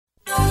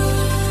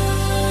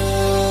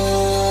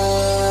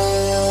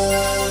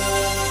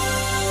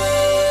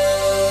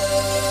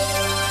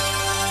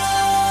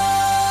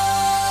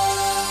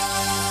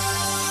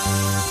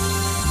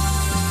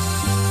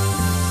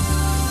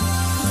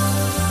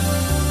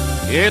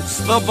It's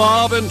the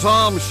Bob and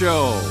Tom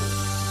Show.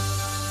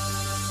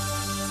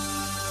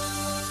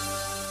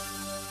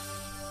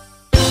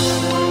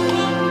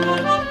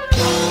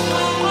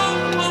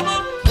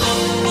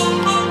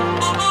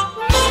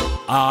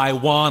 I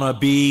wanna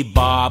be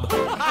Bob.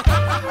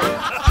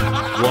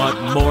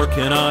 What more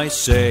can I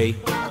say?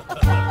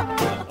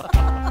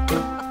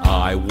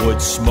 I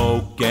would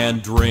smoke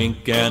and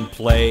drink and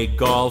play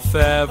golf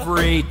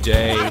every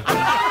day.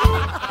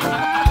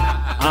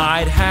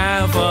 I'd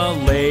have a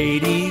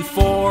lady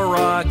for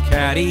a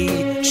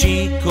caddy.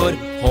 She could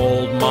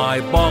hold my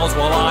balls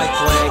while I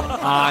play.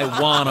 I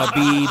wanna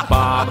be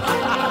Bob.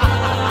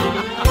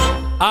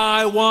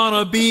 I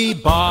wanna be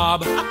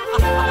Bob.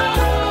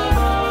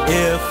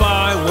 If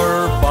I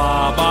were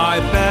Bob, I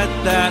bet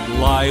that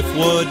life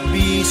would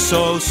be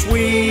so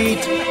sweet.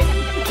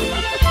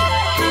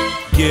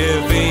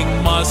 Giving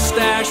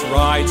mustache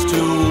rides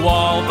to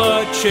all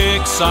the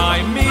chicks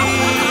I meet.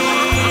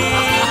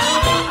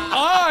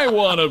 I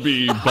want to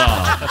be Bob.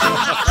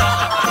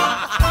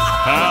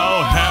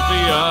 How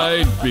happy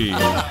I'd be.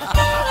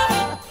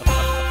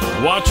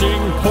 Watching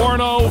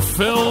porno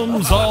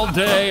films all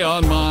day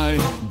on my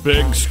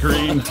big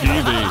screen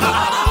TV.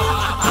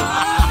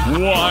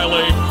 While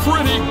a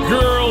pretty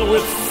girl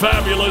with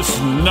fabulous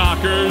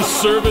knockers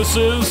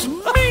services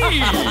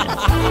me.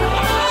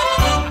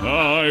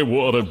 I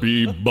want to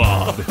be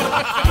Bob.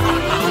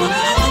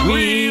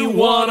 We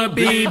want to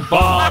be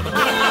Bob.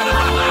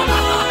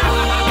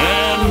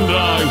 And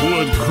I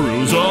would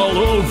cruise all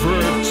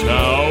over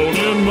town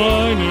in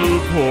my new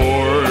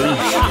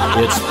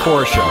Porsche. It's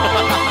Porsche.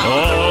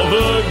 All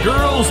the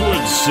girls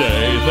would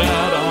say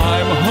that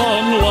I'm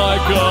hung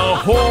like a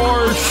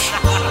horse.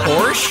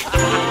 Porsche?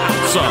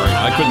 Sorry,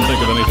 I couldn't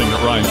think of anything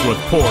that rhymes with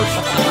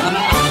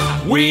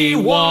Porsche. We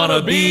want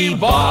to be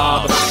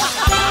Bob.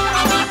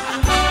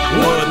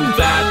 Wouldn't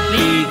that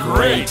be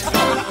great?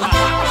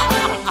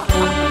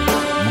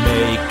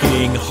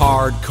 Making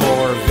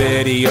hardcore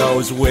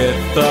videos with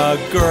the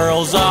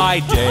girls I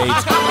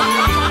date.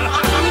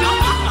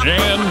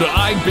 And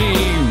I'd be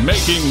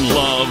making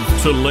love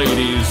to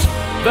ladies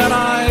that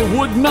I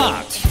would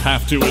not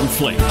have to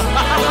inflate.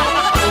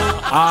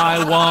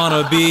 I want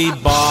to be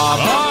Bob.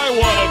 I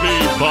want to be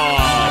Bob.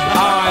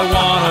 I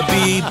want to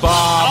be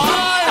Bob.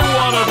 I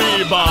want to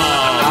be Bob.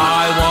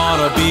 I want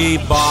to be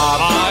Bob.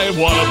 I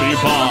want to be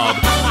Bob.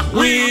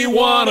 We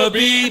want to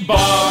be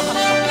Bob.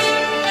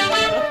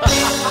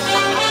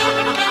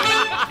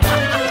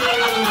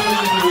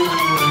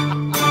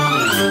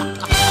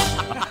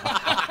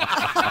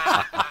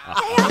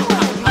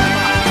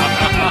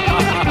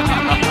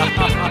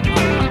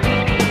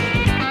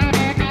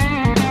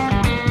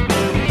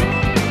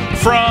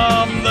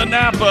 From the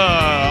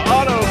Napa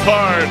Auto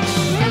Parts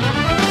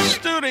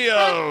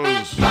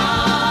Studios,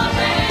 Bob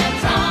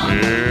and Tom.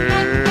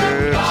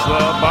 it's the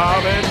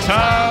Bob and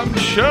Tom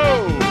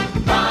Show.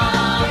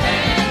 Bob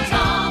and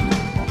Tom.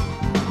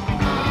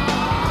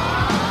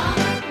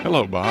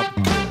 Hello, Bob.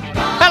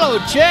 Hello,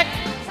 chick.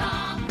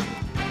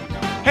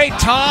 Hey,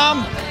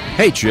 Tom.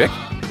 Hey, chick.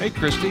 Hey,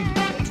 Christy.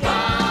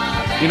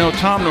 You know,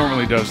 Tom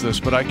normally does this,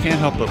 but I can't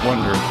help but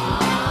wonder.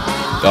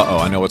 Uh-oh,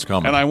 I know what's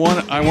coming. And I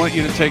want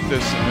you to take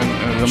this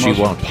in the She most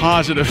won't.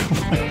 positive.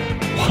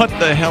 What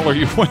the hell are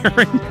you wearing?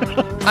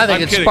 I think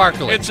I'm it's kidding.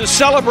 sparkling. It's a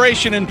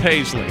celebration in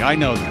Paisley. I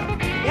know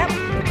that. Yep.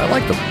 I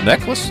like the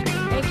necklace.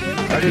 Thank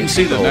you. I didn't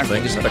see the whole necklace.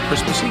 thing. Is that a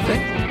Christmassy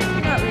thing?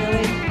 Not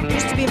really. It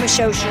used to be my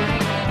show shirt.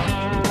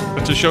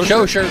 It's a show.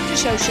 Show shirt. It's a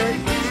show shirt.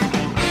 In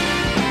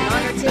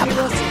honor of Timmy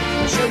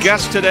Wilson. Show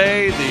Guest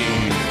today,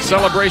 the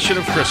celebration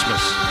of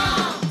Christmas.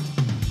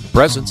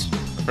 Presents.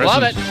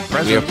 Love it.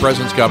 We have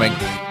presents coming.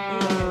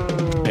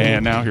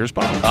 And now here's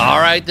Bob. All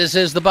right, this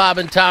is the Bob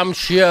and Tom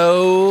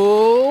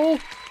Show.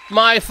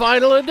 My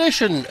final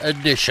edition.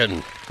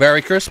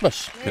 Merry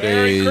Christmas.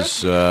 Today's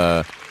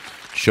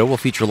show will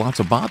feature lots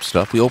of Bob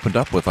stuff. We opened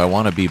up with I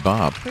Want to Be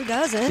Bob. Who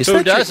doesn't?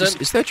 Who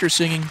doesn't? Is that your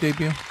singing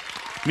debut?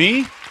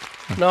 Me?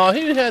 No,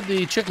 he had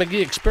the Chick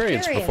McGee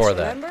experience before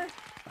that. Remember?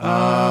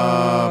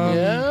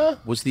 Yeah?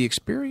 Was the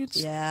experience?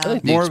 Yeah. I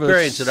think the More of a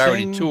experience had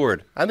already sing-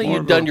 toured. I think more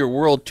you'd of done a- your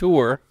world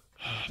tour.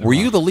 Were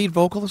you the lead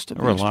vocalist?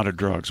 There were a lot of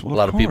drugs. Well, A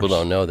lot of people course.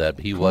 don't know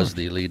that. He was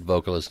the lead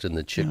vocalist in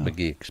the Chick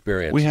McGee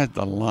experience. We had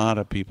a lot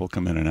of people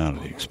come in and out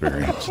of the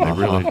experience.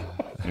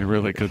 They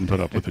really couldn't put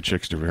up with the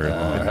Chickster very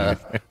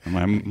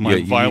long. My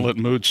you- violent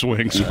mood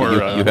swings were You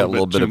had a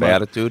little bit too of much.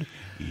 attitude.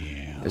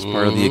 Yeah. As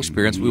part of the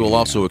experience, we will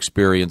also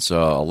experience a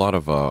lot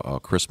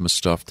of Christmas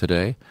stuff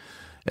today,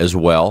 as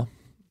well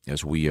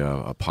as we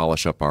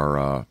polish up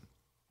our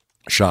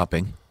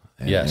shopping.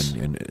 And, Yes.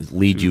 and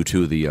lead you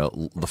to the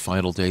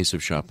final days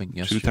of shopping.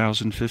 Yes,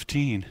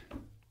 2015,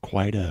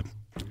 quite a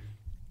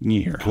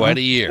year. Quite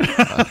a year.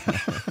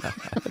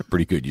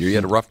 pretty good year. You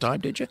had a rough time,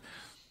 did you?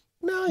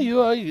 No,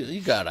 you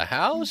got a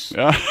house.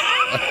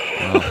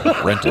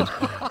 Rented.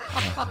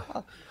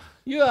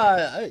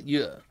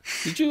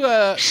 Did you?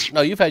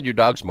 No, you've had your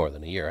dogs more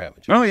than a year,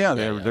 haven't you? Oh yeah,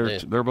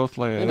 they're both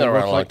been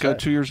around a long time.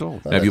 2 years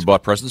old. Have you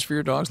bought presents for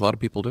your dogs? A lot of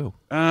people do.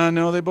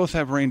 No, they both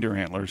have reindeer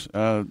antlers.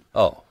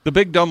 Oh, The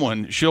big dumb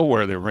one, she'll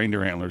wear their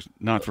reindeer antlers,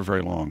 not for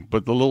very long.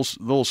 But the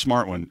little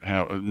smart one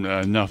have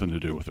nothing to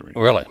do with the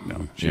reindeer. really?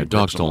 No, Yeah,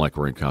 dogs don't like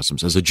wearing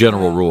costumes. As a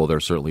general rule, there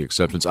are certainly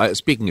exceptions.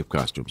 Speaking of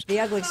costumes. The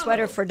ugly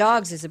sweater for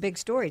dogs is a big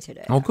story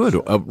today. Oh, good.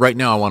 Right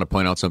now, I want to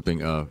point out something.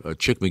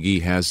 Chick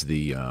McGee has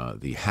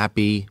the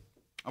happy.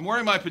 I'm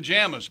wearing my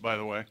pajamas, by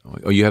the way.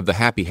 Oh, you have the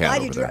happy hat Glad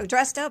over you there.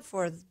 dressed up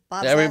for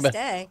Bob's Everybody- last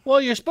day. Well,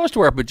 you're supposed to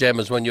wear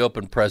pajamas when you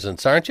open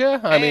presents, aren't you?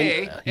 I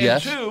mean, and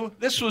yes. two,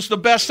 this was the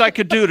best I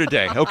could do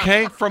today,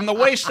 okay? From the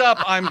waist up,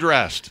 I'm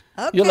dressed.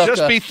 You look,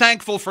 Just be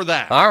thankful for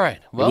that. all right.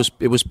 Well,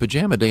 It was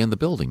pajama day in the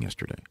building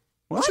yesterday.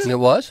 it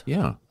was.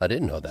 Yeah. I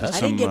didn't know that. I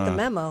didn't get the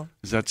memo.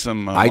 Is that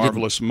some I didn't-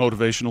 marvelous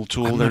motivational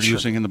tool I'm they're not sure.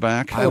 using in the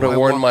back? I would have I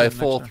worn walked my in next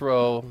full time.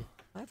 throw.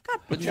 I've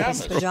got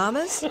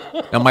pajamas.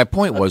 Now, my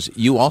point was,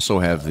 you also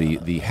have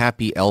the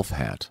happy elf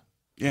hat.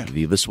 Yeah.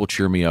 The This Will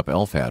Cheer Me Up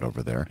elf hat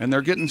over there. And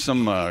they're getting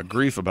some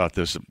grief about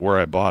this where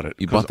I bought it.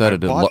 You 'Cause bought that I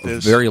at a bought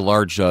this- very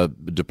large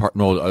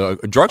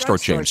drugstore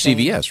chain,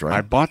 CVS, right?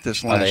 I bought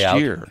this Are they last out?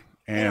 year.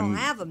 They don't And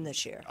have them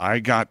this year. I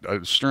got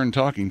a stern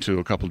talking to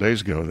a couple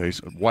days ago. They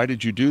said, "Why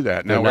did you do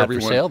that?" They're Now not for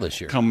everyone sale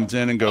this year. comes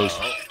in and goes,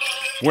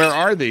 "Where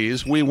are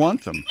these? We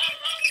want them."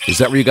 Is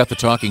that where you got the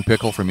talking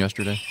pickle from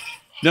yesterday?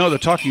 No, the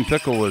talking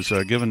pickle was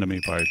given to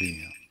me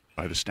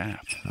by the staff.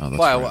 Oh, that's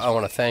Well, right. I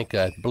want to thank,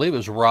 I believe it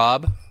was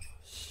Rob,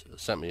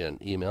 sent me an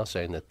email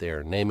saying that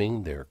they're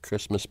naming their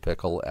Christmas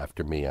pickle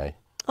after me.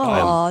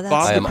 Oh, that's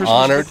Bob I the am Christmas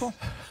honored. pickle?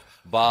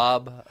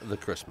 Bob the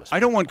Christmas. I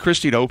don't want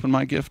Christy to open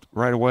my gift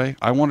right away.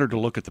 I want her to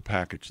look at the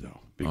package, though,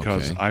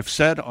 because Okay. I've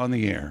said on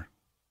the air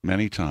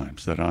many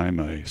times that I'm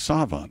a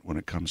savant when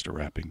it comes to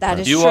wrapping. That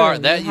presents. is You true. are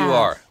that. You have.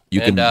 are. You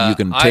can And, you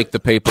can I- take the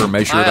paper,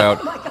 measure it out.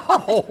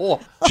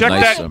 Check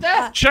Nice,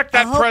 that. Check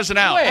that I hope- present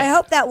out. I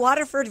hope that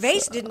Waterford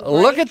vase didn't break.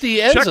 Look at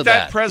the ends Check of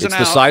that that. present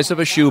It's out. the size of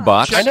a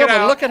shoebox. I Check know, it but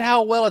out. look at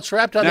how well it's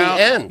wrapped on now,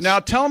 the ends. Now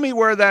tell me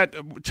where that.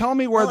 Tell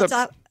me where Oh, it's the.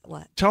 up-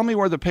 what? Tell me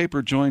where the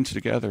paper joins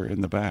together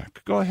in the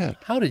back. Go ahead.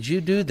 How did you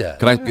do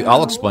that?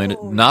 I'll explain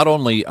it. Not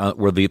only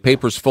where the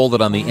paper's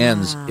folded on the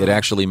ends, it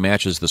actually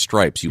matches the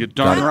stripes. You're got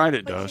darn it. right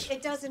it But does.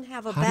 It doesn't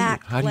have a How do you-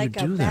 back how do you like a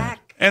do that? back.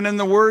 And in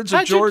the words of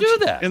How'd you George, do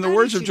that? in the How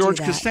words did of you do George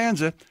that?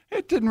 Costanza,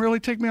 it didn't really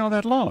take me all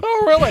that long.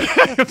 Oh,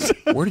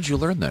 really? Where did you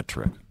learn that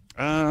trick?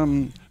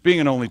 Being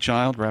an only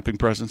child, wrapping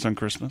presents on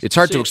Christmas. It's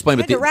hard to explain,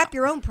 You but had to wrap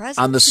your own presents.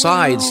 on the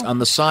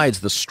sides,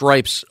 the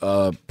stripes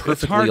It's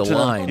perfectly hard to.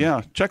 aligned.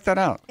 Yeah, check that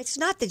out. It's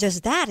not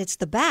just that. It's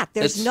the back.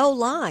 There's It's- no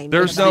line.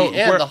 There's The no.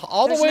 end, Where,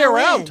 all the There's way no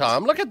around, end.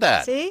 Tom. Look at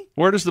that. See?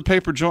 where does the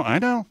paper join? I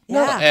know.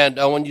 Yeah. And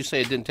when you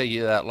say it didn't take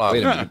you that long.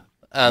 Wait a minute.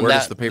 And Where that,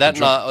 does the paper that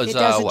join? not was, It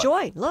does a what,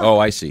 joint. Look. Oh,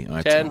 I see. I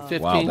see. 10, Wow,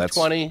 15, that's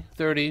 20,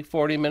 30,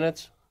 40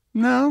 minutes?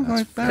 No,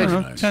 I don't know.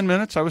 nice. 10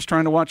 minutes. I was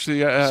trying to watch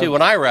the. See,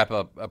 when I wrap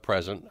up a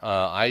present,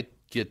 I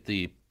get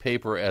the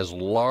paper as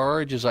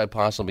large as I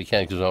possibly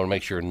can because I want to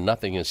make sure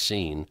nothing is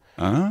seen.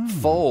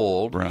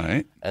 Fold,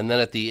 right. and then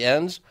at the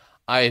ends,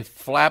 I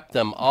flap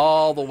them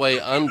all the way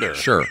under.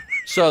 Sure.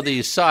 So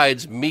the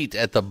sides meet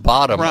at the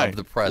bottom Right. of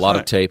the A present. lot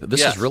of tape. This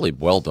Yes. is really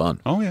well done.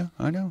 Oh yeah,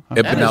 I know.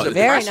 It- That now- is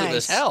Very impressive nice.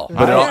 as hell.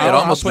 But it, I'll- it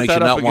almost I'll put makes you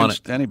that up not want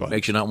against anybody.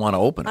 makes you not want to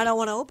open I it. don't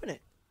want to open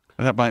it.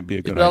 That might be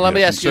a good Now, idea. let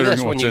me ask you Considering this.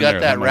 When what's you in got there,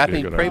 that might be a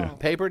wrapping good idea.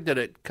 paper, did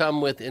it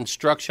come with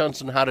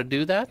instructions on how to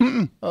do that?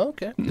 Oh,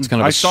 okay. It's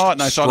kind of I a saw it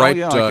and I thought, oh, striped,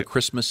 yeah, I could-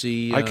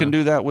 Christmassy. I can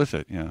do that with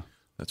it, yeah.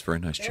 That's very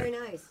nice, Very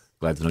Chick. nice.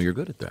 Glad to know you're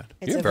good at that.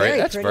 It's You're a very-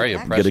 that's pretty very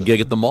package. impressive. Get a gig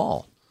at the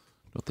mall.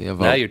 Don't they have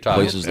Now you're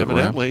talking. places that wrap?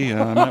 Evidently,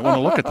 I might want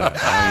to look at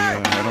that.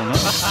 I don't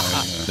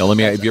know. Now let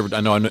me. Have you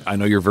ever? I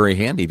know you're very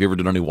handy. Have you ever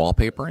done any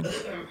wallpapering?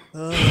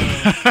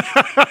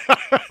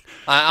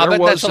 I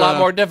bet that's a lot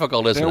more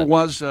difficult, isn't there it?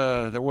 was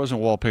a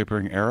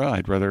wallpapering era.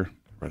 I'd rather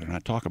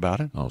not talk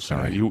about it. Oh,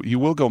 sorry. You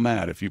will go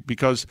mad if you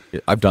because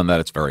I've done that.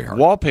 It's very hard.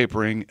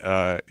 wallpapering.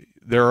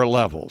 There are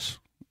levels.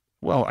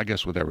 Well, I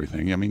guess with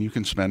everything. I mean, you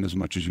can spend as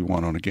much as you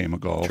want on a game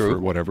of golf True. or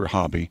whatever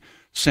hobby.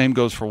 Same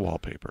goes for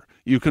wallpaper.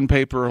 You can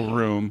paper a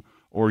room,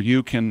 or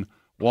you can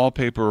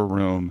wallpaper a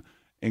room,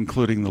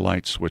 including the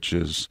light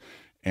switches,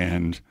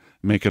 and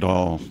make it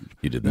all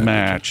You did that,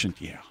 match. And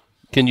yeah,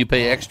 Can you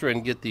pay extra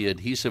and get the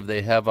adhesive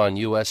they have on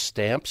U.S.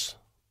 stamps?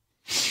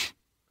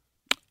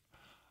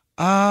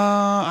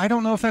 I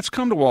don't know if that's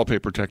come to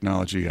wallpaper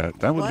technology yet.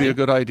 That would be a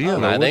good idea. though,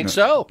 I wouldn't think it?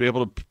 so. Be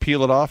able to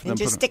peel it off and And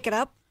then just put it. stick it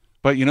up.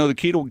 But you know, the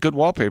key to good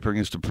wallpapering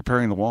is to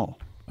preparing the wall.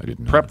 I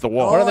didn't know Prep that. the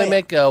wall. Why do Oh, they yeah.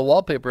 make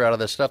wallpaper out of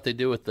the stuff they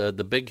do with the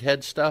big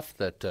head stuff?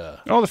 That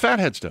Oh, the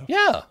fathead stuff.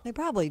 yeah, They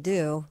probably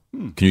do.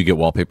 Can you get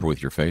wallpaper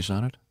with your face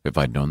on it? If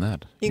I'd known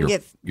that, You can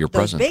get your those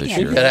present big this head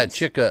you year. could have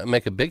Chick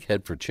make a big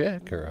head for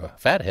Chick or a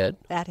fat head.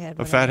 Fathead.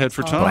 A fathead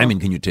for whatever it's Tom. But called. I mean,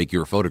 can you take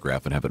your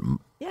photograph and have it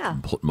Yeah.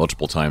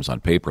 multiple times on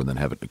paper and then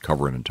have it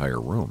cover an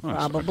entire room?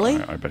 Probably.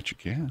 I bet you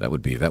can. That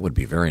would be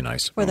very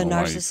nice. For the Oh,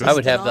 why you narcissist. could. I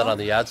would have and that all. on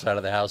the outside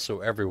of the house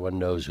so everyone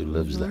knows who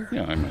lives there.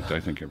 Yeah, I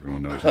think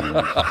everyone knows.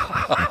 Anyway.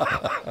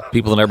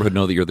 People in the neighborhood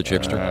know that you're the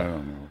Chickster. I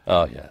don't know.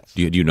 Oh, yeah.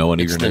 Do you know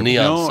any of It's your the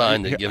neighbors? neon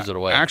sign that gives it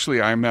away.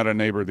 Actually, I met a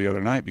neighbor the other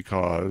night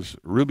because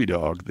Ruby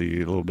Dog, the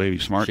little baby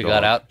smart She dog,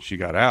 got out? She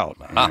got out,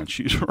 and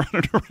she's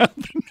running around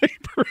the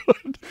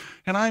neighborhood.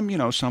 And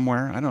I'm,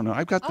 somewhere. I don't know.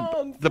 I've got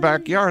the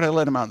backyard. I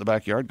let him out in the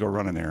backyard, go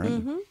run in there.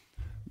 And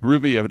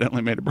Ruby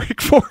evidently made a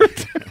break for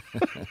it.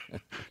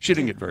 She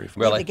didn't get very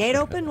far. Did the gate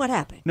open? What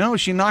happened? No,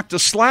 she knocked a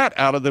slat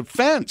out of the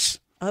fence.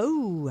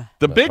 Oh.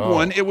 The big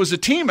one, it was a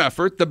team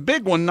effort. The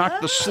big one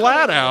knocked the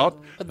slat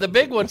out. But the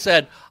big one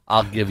said,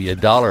 I'll give you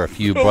 $1 if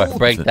you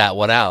break that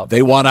one out.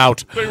 They want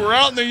out. They were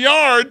out in the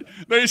yard.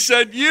 They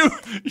said, you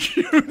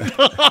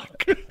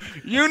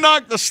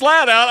knock the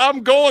slat out.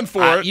 I'm going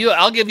for it.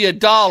 I'll give you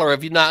 $1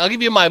 if you not. I'll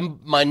give you my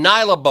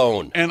Nyla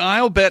bone. And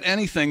I'll bet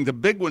anything the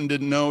big one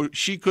didn't know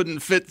she couldn't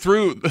fit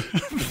through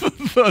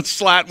the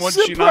slat once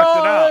she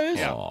knocked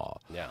it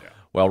out. Yeah.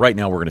 Well, right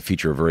now we're going to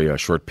feature a very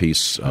short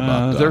piece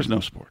about There's no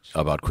sports.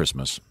 about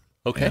Christmas.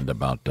 Okay. And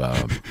about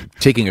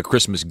taking a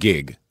Christmas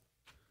gig.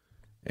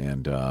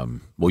 And,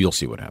 you'll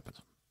see what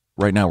happens.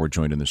 Right now we're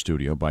joined in the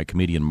studio by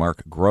comedian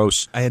Mark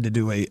Gross. I had to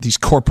do these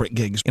corporate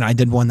gigs. I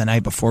did one the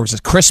night before. It was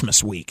a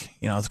Christmas week.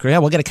 It's great. Yeah,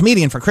 we'll get a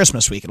comedian for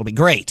Christmas week. It'll be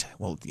great.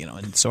 Well,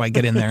 and so I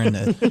get in there and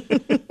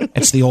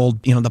it's the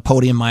old, the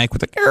podium mic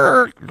with the,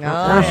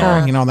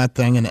 that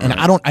thing. And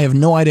I have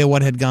no idea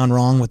what had gone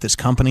wrong with this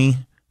company.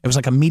 It was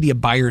like a media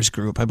buyers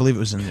group. I believe it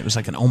was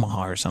like in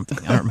Omaha or something.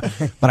 I don't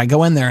remember. But I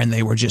go in there and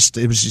you could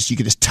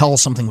just tell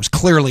something was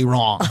clearly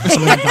wrong.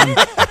 Something had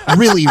gone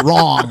really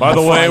wrong. By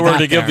the way, we're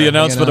to give the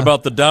announcement about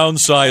about the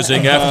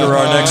downsizing after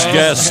our next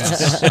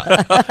guest.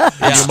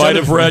 You might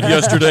have read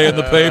yesterday in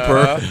the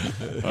paper.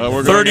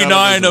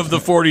 39 of the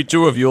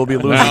 42 of you will be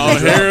losing. Now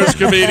here's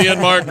comedian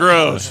Mark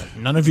Gross.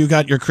 None of you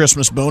got your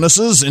Christmas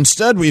bonuses.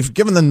 Instead, we've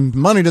given the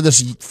money to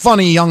this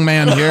funny young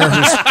man here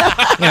who's,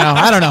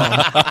 I don't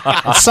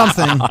know.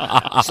 Something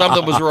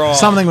was wrong.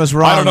 Something was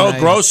wrong. I don't know.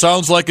 Gross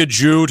sounds like a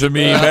Jew to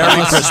me.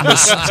 Merry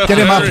Christmas. Get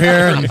him up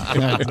here.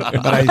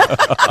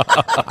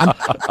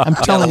 I'm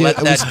telling you, let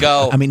that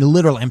go. I mean,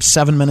 literally, I'm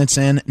 7 minutes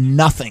in,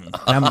 nothing,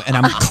 and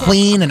I'm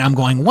clean, and I'm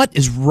going, what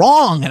is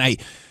wrong?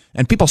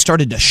 And people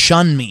started to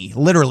shun me.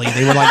 Literally,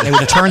 they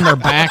would turn their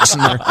backs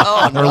and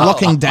they're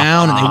looking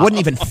down, and they wouldn't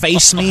even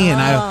face me. And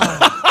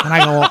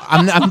I go,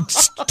 I'm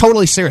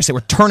totally serious. They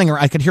were turning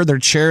around. I could hear their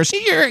chairs.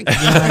 I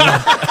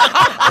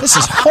go, this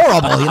is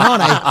horrible,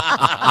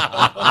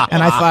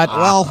 And I thought,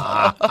 well,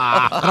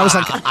 and I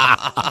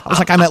was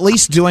like, I'm at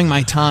least doing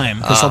my time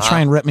because they'll try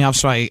and rip me off.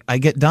 So I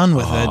get done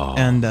with it,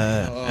 and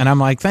I'm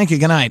like, thank you,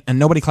 good night, and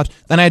nobody claps.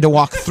 Then I had to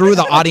walk through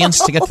the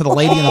audience to get to the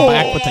lady in the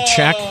back with the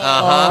check.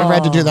 I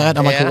had to do that.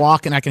 I'm like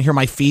walking, I can hear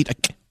my feet.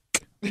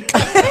 And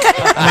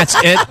that's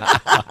it.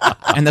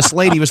 And this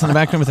lady was in the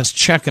back room with this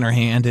check in her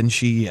hand, and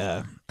she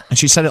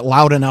said it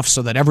loud enough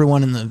so that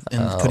everyone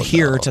could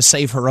hear to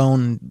save her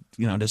own,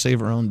 to save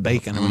her own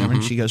bacon or whatever.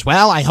 And she goes,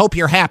 "Well, I hope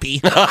you're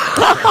happy,"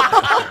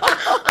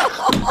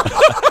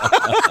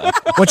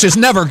 which is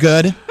never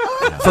good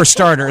for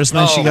starters. And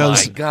then she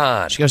goes, "My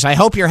God!" She goes, "I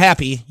hope you're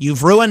happy.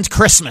 You've ruined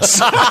Christmas."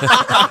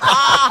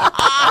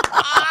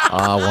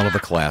 One of the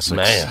classics.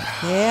 Man,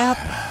 Yep.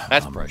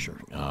 that's pressure.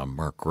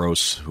 Mark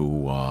Gross,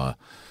 who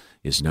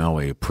is now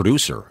a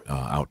producer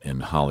out in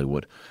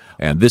Hollywood.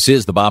 And this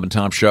is the Bob and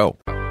Tom Show.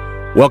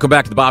 Welcome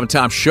back to the Bob and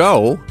Tom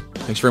Show.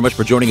 Thanks very much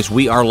for joining us.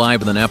 We are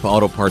live in the Napa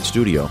Auto Parts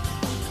studio.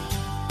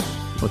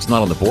 What's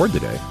not on the board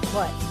today?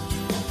 What?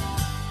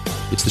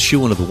 It's the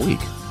Shoe-In of the Week.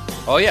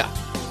 Oh, yeah.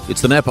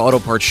 It's the Napa Auto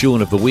Parts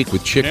Shoe-In of the Week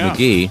with Chick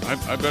McGee.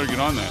 I better get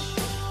on that.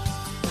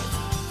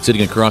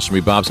 Sitting across from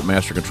me, Bob's at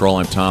Master Control.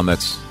 I'm Tom.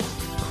 That's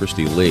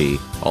Christy Lee.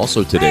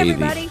 Also today,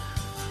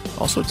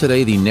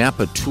 the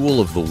Napa Tool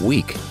of the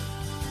Week.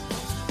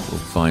 We'll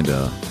find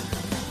a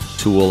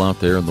tool out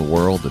there in the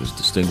world that has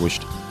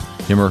distinguished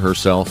him or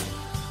herself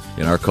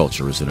in our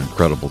culture as an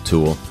incredible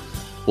tool.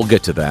 We'll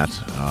get to that.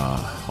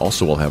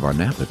 Also, we'll have our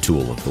Napa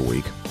Tool of the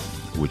Week,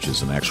 which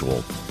is an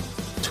actual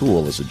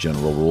tool as a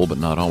general rule, but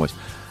not always.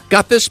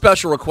 Got this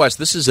special request.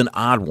 This is an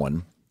odd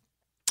one.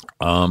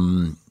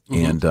 And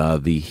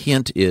the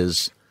hint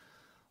is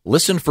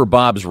listen for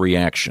Bob's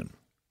reaction.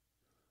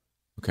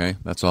 Okay,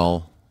 that's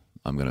all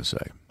I'm going to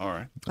say. All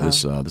right.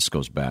 This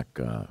goes back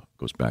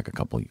a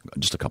couple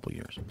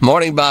years.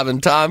 Morning, Bob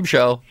and Tom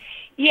Show.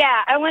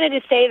 Yeah, I wanted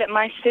to say that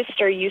my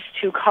sister used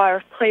to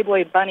carve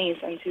Playboy bunnies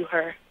into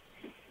her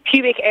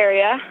pubic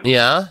area.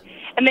 Yeah?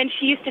 And then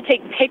she used to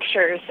take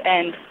pictures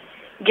and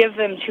give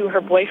them to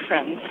her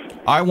boyfriends.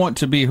 I want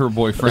to be her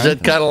boyfriend. Is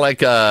it kind of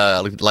like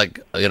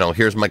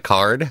here's my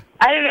card?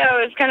 I don't know,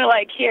 it's kind of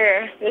like,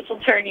 here, this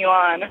will turn you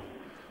on.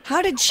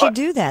 How did she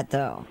do that,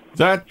 though?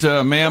 That,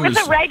 ma'am, With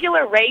is... a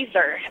regular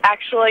razor,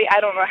 actually.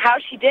 I don't know how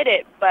she did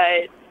it,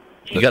 but...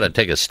 You got to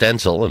take a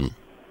stencil and,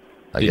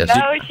 I guess...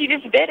 No, she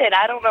just did it.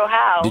 I don't know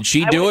how. Did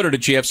she do it, or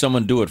did she have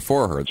someone do it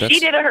for her? She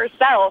did it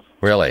herself.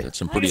 Really? That's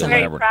some pretty I'm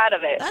very elaborate. proud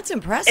of it. That's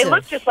impressive. It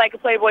looks just like a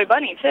Playboy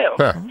bunny, too.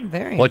 Huh. I'm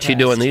very What's she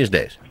doing impressed. these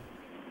days?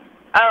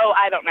 Oh,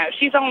 I don't know.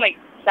 She's only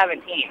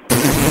 17.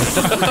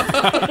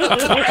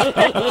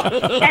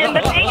 And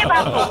the thing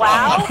about the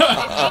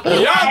wow,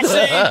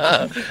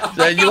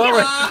 You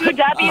already- two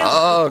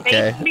W's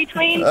space in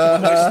between,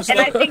 and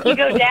I think you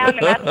go down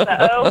and that's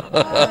the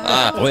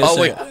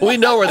O. we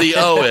know where the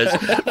O is.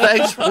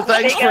 Thanks for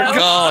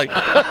calling.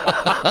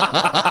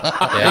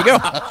 There you go.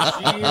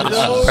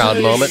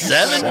 Proud moment.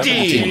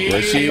 17.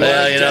 Well,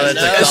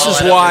 This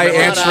is why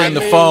answering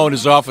the phone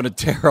is often a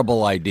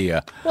terrible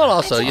idea. Well,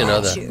 also,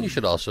 you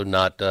should also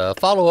not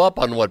follow up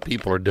on what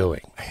people are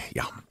doing.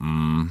 Yeah.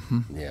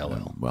 Mm-hmm. Yeah,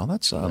 well,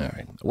 that's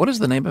right. What is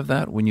the name of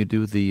that when you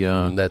do the?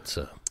 That's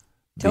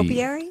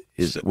topiary.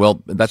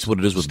 That's what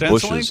it is with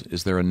Stenciling? bushes.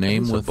 Is there a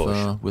name It's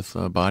a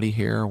with body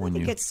hair when I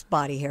think you? it's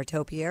body hair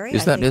topiary.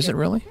 Is it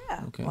really?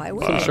 Yeah. Okay. Why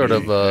would some it? sort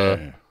of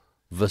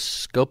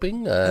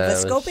viscoping.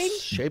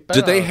 Shape.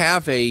 Did they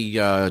have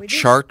a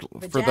chart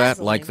for that,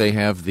 like they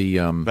have the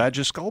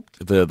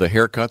Vagisculpt? the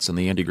haircuts in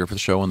the Andy Griffith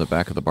Show in the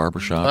back of the barber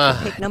shop?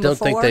 I number don't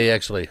think 4? they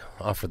actually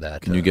offer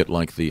that. Can you get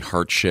like the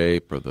heart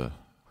shape or the?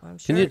 I'm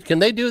sure. Can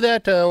they do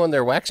that when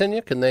they're waxing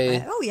you? Can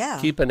they? Oh yeah.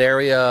 Keep an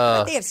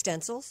area. They have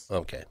stencils.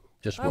 Okay,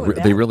 just I would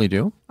bet. They really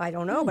do? I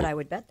don't know, but I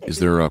would bet they Is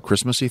do. there a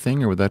Christmassy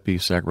thing, or would that be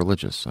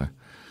sacrilegious?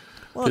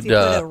 Well, if you put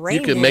a you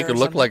reindeer could make or it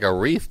look something. like a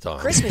wreath, Tom.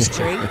 Christmas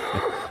tree.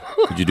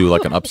 Could you do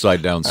like an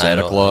upside down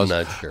Santa Claus?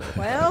 I'm not sure.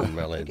 Well,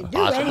 Really, you can do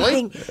possibly.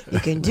 anything. You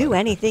can do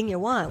anything you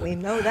want. We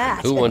know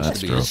that. Who wants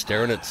to be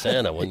staring at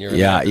Santa when you're?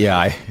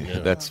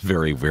 That's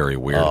very, very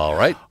weird. All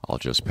right. I'll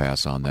just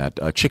pass on that.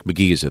 Chick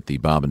McGee is at the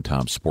Bob and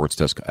Tom Sports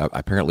Desk.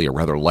 Apparently a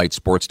rather light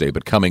sports day,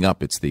 but coming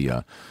up, it's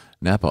the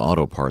Napa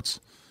Auto Parts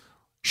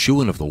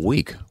Shoe-In of the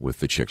Week with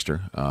the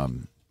Chickster,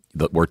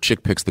 where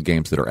Chick picks the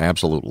games that are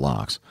absolute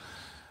locks.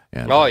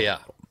 And, Oh yeah,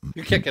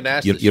 you're kicking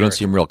ass. You this don't year.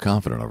 seem real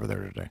confident over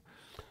there today.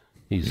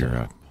 He's He's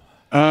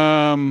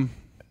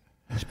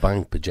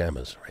buying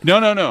pajamas. Right? No.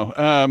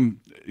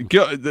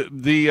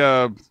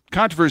 The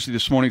controversy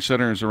this morning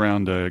centers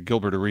around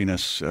Gilbert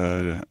Arenas,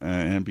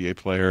 NBA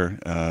player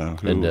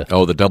who And, the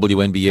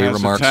WNBA has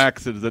remarks?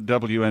 attacked the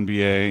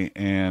WNBA,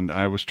 and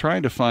I was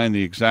trying to find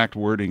the exact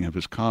wording of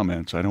his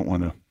comments. I don't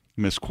want to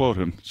misquote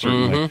him,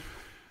 certainly.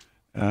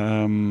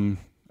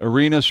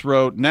 Arenas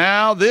wrote,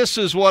 "Now this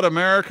is what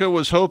America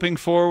was hoping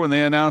for when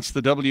they announced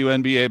the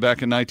WNBA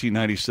back in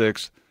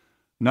 1996.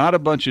 Not a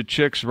bunch of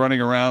chicks running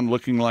around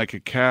looking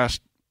like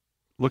cast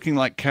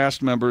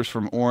members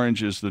from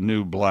Orange is the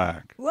New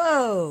Black."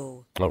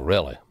 Whoa. Oh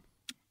really?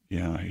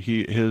 Yeah,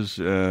 his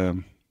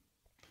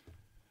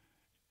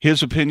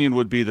opinion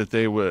would be that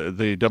the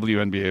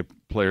WNBA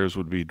players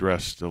would be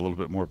dressed a little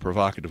bit more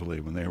provocatively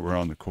when they were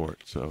on the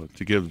court. So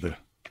to give the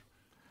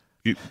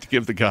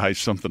guys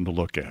something to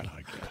look at,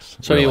 I guess.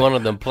 So you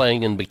wanted them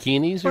playing in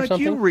bikinis or But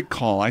something? you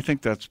recall, I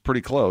think that's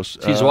pretty close.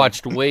 She's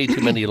watched way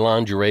too many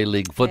lingerie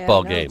league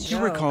football games. You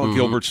recall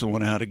Gilbert's the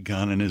one who had a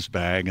gun in his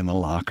bag in the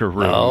locker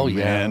room. Oh,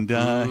 yeah. And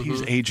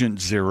he's Agent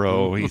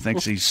Zero. He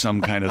thinks he's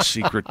some kind of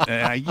secret.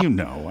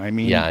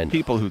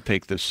 People who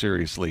take this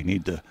seriously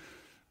need to.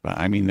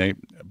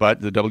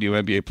 But the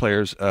WNBA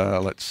players.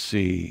 Let's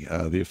see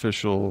the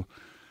official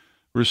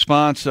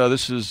response.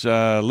 This is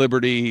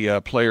Liberty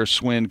player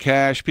Swin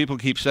Cash. People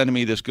keep sending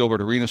me this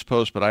Gilbert Arenas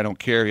post, but I don't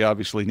care. He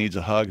obviously needs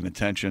a hug and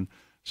attention,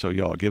 so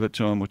y'all give it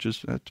to him,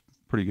 that's a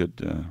pretty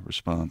good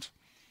response.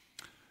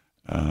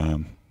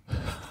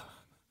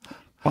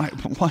 Why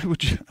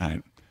would you?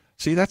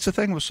 See, that's the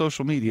thing with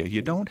social media.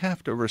 You don't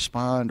have to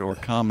respond or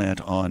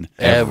comment on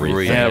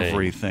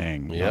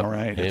everything. Yep. All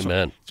right?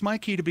 Amen. It's my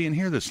key to being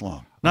here this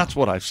long. That's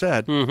what I've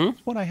said.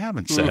 It's what I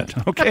haven't said.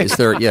 Okay. Is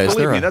there? Yeah.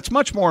 Believe me, that's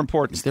much more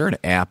important. Is there an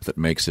app that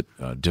makes it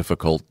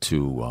difficult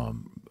to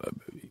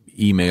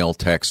email,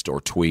 text,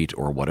 or tweet,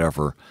 or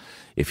whatever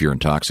if you're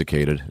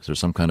intoxicated? Is there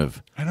some kind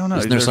of? I don't know.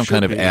 Isn't there some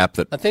kind of app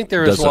that I think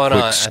there does is a one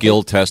quick on-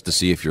 skill test to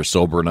see if you're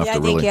sober enough Yeah, to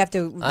I think really? you have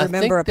to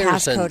remember a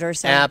there's an passcode or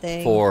app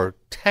something. for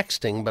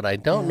texting, but I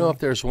don't know if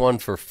there's one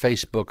for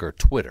Facebook or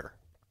Twitter.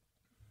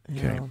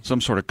 Okay. Some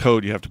sort of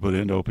code you have to put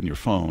in to open your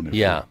phone.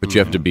 Yeah. But you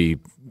have to be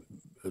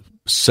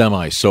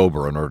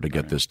semi-sober in order to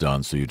get this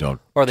done, so you don't.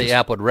 Or the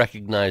app would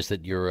recognize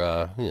that you're,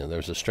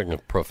 there's a string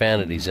of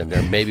profanities in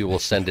there. Maybe we'll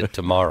send it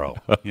tomorrow.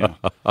 Yeah.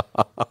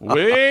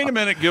 Wait a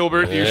minute,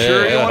 Gilbert. You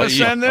sure you want to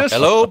send this?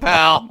 Hello,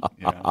 pal.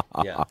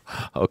 Yeah.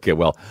 Okay,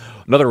 well,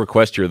 another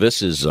request here.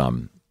 This is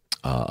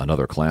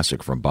another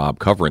classic from Bob,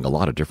 covering a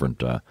lot of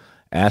different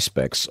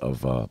aspects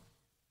of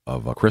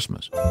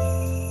Christmas.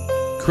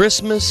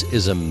 Christmas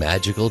is a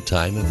magical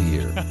time of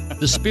year.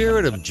 The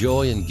spirit of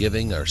joy and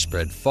giving are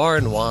spread far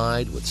and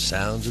wide with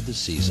sounds of the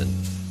season.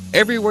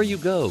 Everywhere you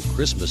go,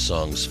 Christmas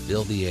songs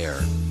fill the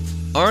air.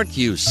 Aren't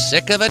you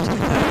sick of it?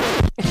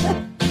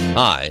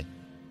 Hi,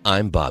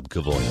 I'm Bob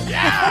Kevoian.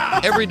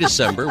 Yeah! Every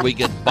December, we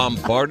get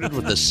bombarded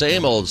with the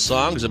same old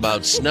songs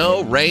about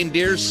snow,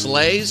 reindeer,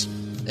 sleighs,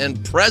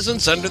 and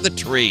presents under the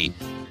tree.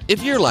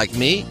 If you're like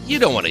me, you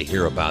don't want to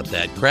hear about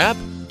that crap.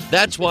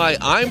 That's why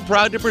I'm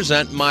proud to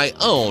present my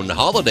own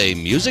holiday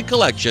music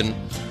collection,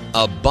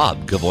 A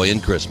Bob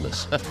Kevoian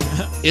Christmas.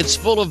 It's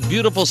full of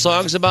beautiful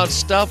songs about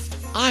stuff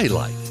I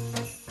like.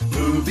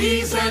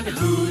 Boobies and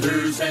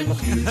hooters and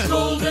huge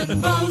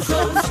golden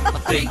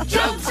bozos, big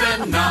jugs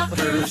and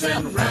knockers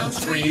and round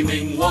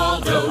screaming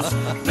Waldos,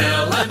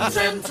 melons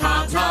and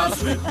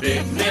tatas with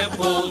big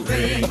nipple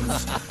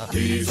rings.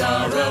 These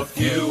are a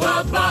few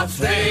of Bob's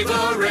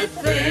favorite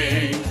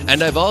things.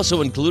 And I've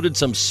also included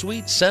some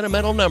sweet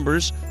sentimental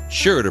numbers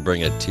sure to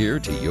bring a tear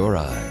to your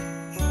eye.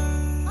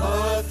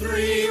 A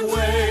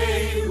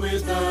three-way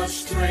with a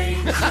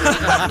stranger, we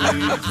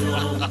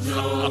don't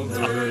know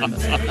her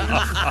name.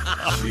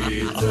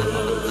 She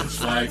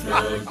looks like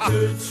a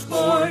good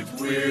sport,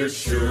 we're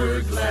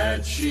sure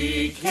glad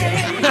she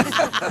came.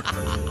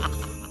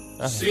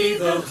 See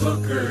the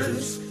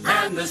hookers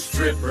and the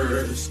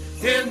strippers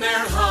in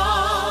their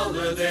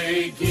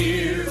holiday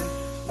gear,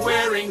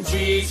 wearing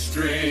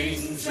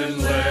G-strings and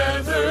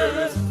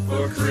leather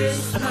for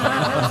Christmas.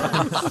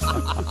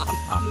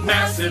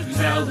 Massive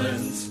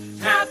melons,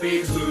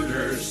 happy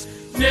hooters,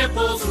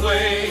 nipples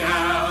way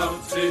out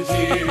to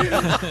here.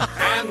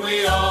 And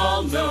we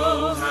all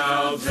know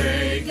how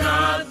they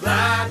got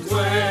that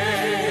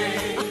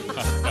way.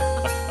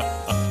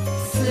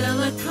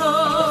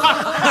 Silicone.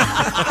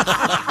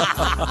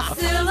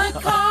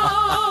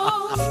 Silicone.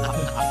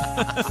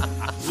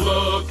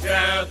 Look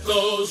at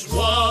those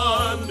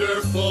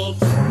wonderful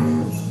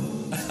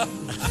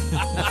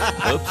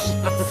Oops.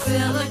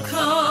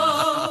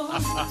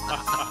 silicone.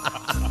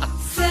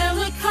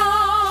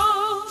 Silicone.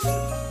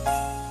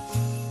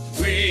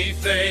 We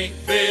think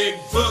big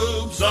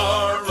boobs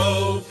are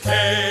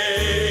okay.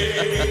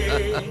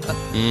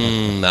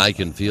 I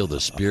can feel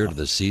the spirit of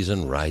the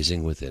season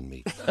rising within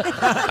me.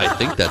 I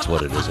think that's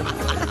what it is anyway.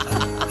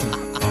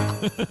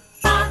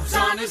 Bob's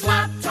on his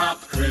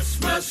laptop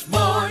Christmas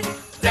morn,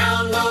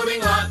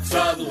 downloading lots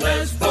of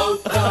lesbo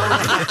porn.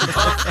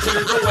 Off to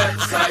the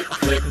website,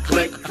 click,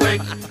 click,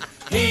 click.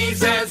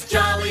 He's as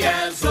jolly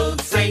as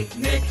old Saint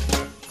Nick.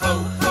 Ho,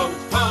 ho,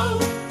 ho,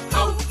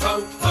 ho,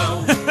 ho,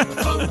 ho, ho,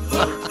 ho,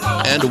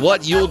 ho. And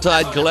what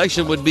Yuletide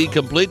collection would be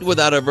complete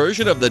without a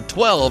version of the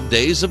 12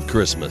 Days of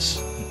Christmas?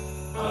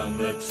 On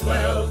the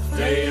 12th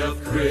day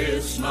of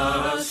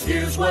Christmas,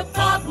 here's what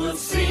Bob will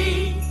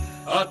see.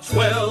 A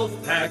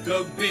 12-pack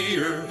of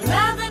beer,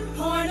 11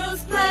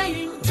 pornos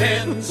playing,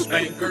 10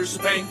 spankers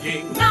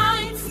spanking,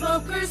 9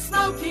 smokers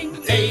smoking,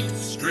 8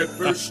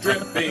 strippers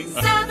stripping,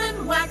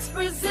 7 wax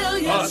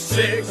Brazilians,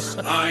 6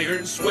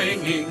 iron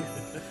swinging,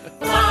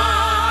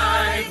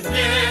 5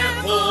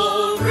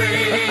 nipple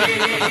rings,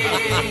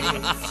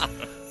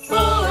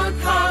 4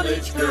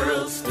 college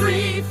girls,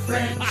 3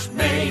 French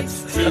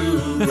maids,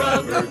 2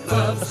 rubber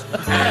gloves,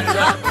 and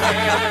a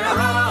pair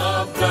of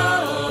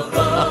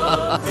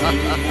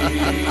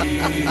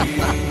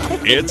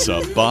It's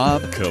a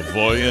Bob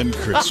Kevoian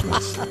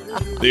Christmas,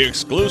 the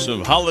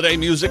exclusive holiday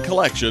music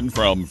collection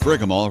from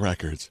Frigamall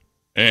Records.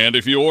 And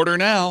if you order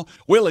now,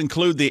 we'll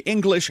include the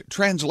English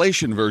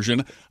translation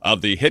version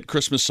of the hit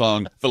Christmas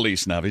song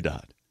Feliz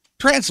Navidad,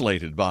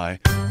 translated by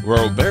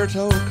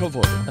Roberto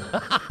Kevoian.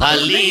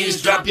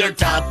 Please drop your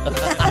top.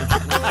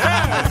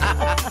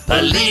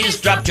 Please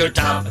drop your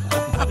top.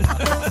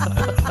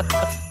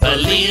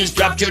 Please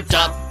drop your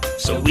top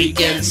so we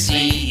can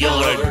see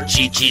your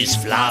chichis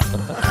flop.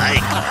 Ay,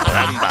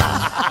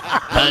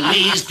 caramba.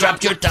 Please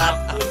drop your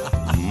top.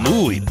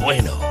 Muy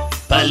bueno.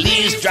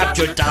 Please drop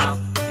your top.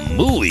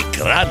 Muy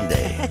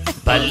grande.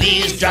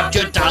 Please drop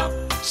your top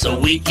so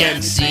we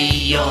can see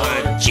your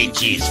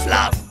chichis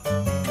flop.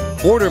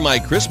 Order my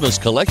Christmas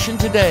collection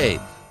today.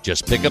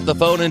 Just pick up the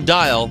phone and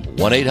dial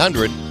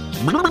 1-800.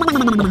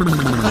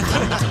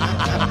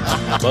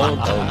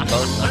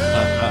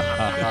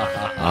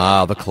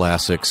 The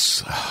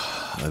classics.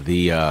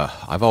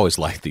 I've always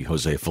liked the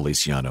Jose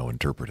Feliciano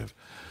interpretive.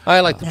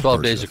 I like the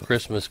 12 Days of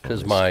Christmas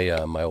because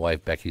my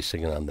wife Becky's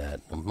singing on that.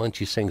 And when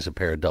she sings a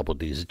pair of double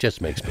D's, it just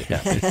makes me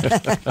happy.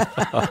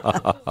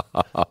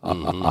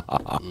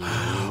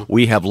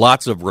 We have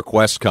lots of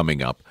requests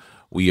coming up.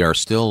 We are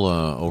still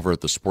over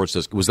at the sports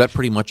desk. Was that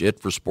pretty much it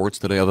for sports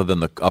today, other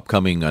than the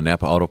upcoming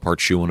Napa Auto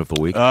Parts Shoe-In of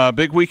the week?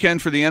 Big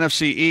weekend for the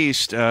NFC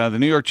East. The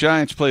New York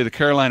Giants play the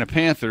Carolina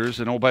Panthers,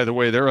 and oh, by the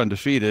way, they're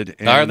undefeated.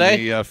 And are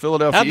they? The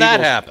Philadelphia How'd Eagles,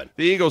 that happen?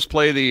 The Eagles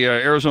play the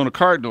Arizona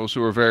Cardinals,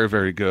 who are very,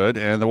 very good,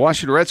 and the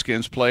Washington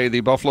Redskins play the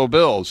Buffalo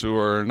Bills, who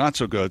are not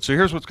so good. So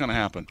here's what's going to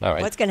happen. All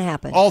right. What's going to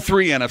happen? All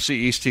 3 NFC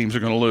East teams are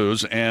going to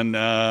lose, and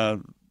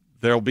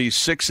there'll be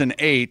 6 and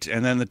 8,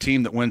 and then the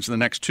team that wins the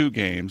next 2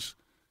 games.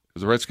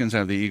 Because the Redskins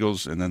have the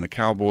Eagles, and then the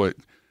Cowboys.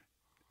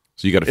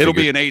 So you got to. It'll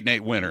be an 8-8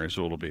 winner, is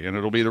what it'll be, and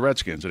it'll be the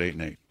Redskins at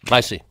 8-8.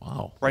 I see.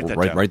 Wow. Write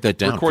that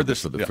down. Record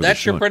this.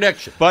 That's your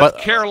prediction. But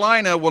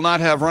Carolina will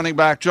not have running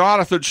back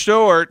Jonathan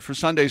Stewart for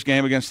Sunday's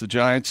game against the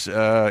Giants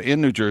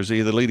in New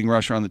Jersey. The leading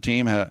rusher on the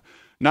team had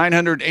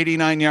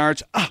 989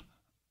 yards.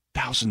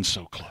 1,000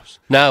 so close.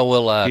 Now,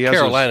 will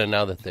Carolina,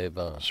 now that they've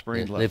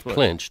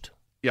clinched,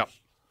 Yep.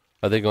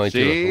 are they going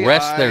to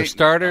rest their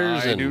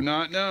starters? I do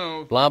not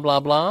know. Blah,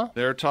 blah, blah?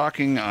 They're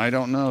talking. I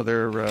don't know.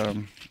 They're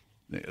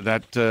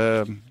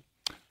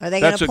Are they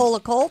going to pull a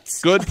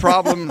Colts? Good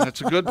problem.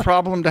 That's a good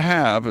problem to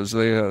have, as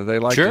they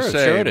like to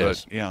say. Sure it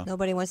is. Yeah.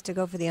 Nobody wants to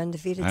go for the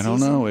undefeated season? I don't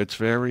know. It's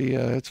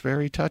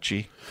very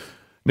touchy.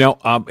 Now,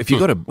 if you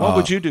go to what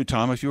would you do,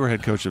 Tom, if you were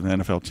head coach of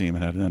an NFL team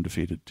and had an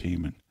undefeated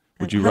team? And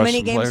would you how rush many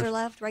some games players? are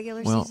left?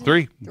 Regular Well, season?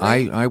 Three.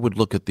 I would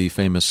look at the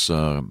famous,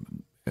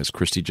 as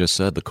Christy just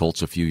said, the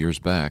Colts a few years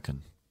back,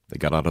 and they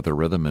got out of their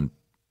rhythm and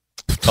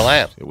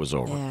it was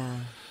over. Yeah.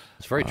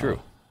 It's very true.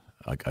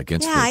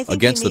 Against I think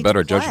against you the need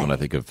better to play. judgment, I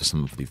think, of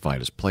some of the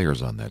finest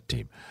players on that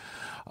team.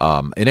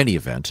 In any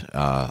event,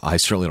 I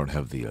certainly don't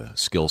have the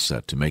skill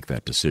set to make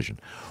that decision.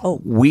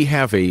 Oh. We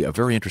have a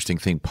very interesting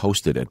thing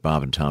posted at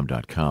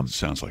bobandtom.com.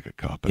 Sounds like a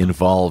cop.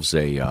 Involves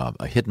a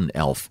hidden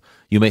elf.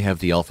 You may have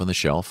the elf on the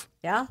shelf.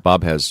 Yeah.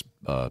 Bob has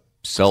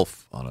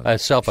self on a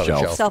Self on a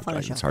shelf. Self on a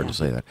It's shelf, hard yeah. to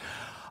say that.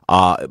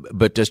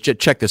 But just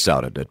check this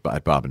out at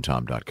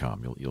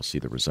bobandtom.com. You'll see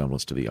the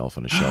resemblance to the elf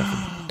on a shelf.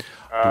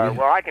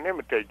 Well, I can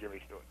imitate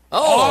Jimmy Stewart.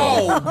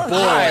 Oh, boy.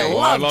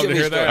 I love to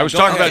hear that. I was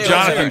talking about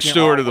Jonathan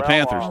Stewart of the Well,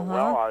 Panthers.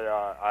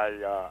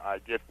 I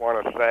just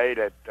want to say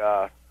that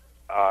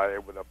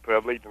it was a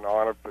privilege and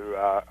honor to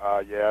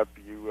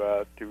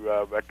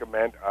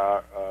recommend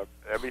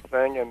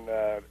everything, and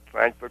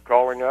thanks for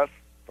calling us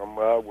from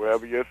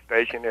wherever your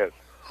station is.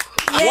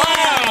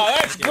 Wow,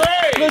 that's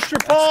great.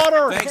 Mr.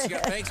 Potter.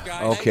 Thanks,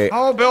 guys. Okay.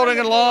 Oh, building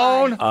and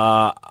loan.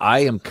 I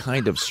am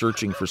kind of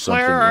searching for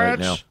something right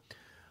now.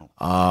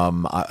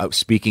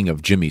 Speaking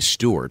of Jimmy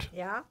Stewart,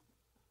 Yeah.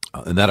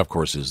 and that, of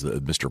course, is the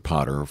Mr.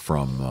 Potter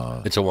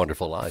from It's a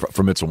Wonderful Life.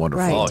 from It's a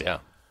Wonderful Right. Oh, Life.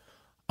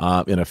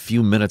 yeah. In a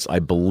few minutes, I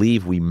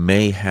believe we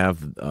may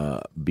have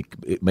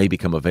it may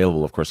become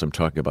available. Of course, I'm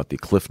talking about the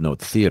Cliff Note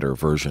Theater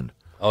version.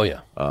 Oh,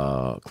 yeah.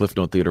 Cliff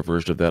Note Theater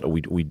version of that.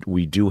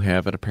 We do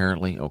have it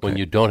apparently. Okay. When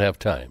you don't have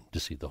time to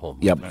see the whole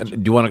movie. yeah.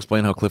 Do you want to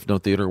explain how Cliff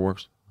Note Theater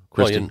works,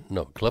 Christy?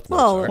 No, Cliff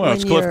Notes. Well, are. Well,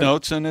 it's when Cliff you're-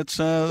 Notes, and it's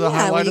the Yeah,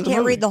 highlight when you of the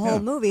can't movie. read the whole Yeah.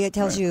 movie, it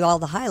tells you all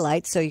the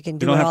highlights, so you can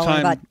do don't it have all time-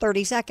 in about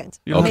 30 seconds.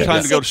 You don't have Maybe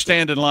time to go 60.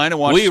 stand in line and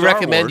watch We Star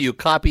recommend Wars. you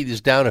copy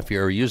this down if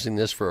you're using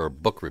this for a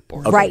book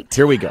report. Okay, Right.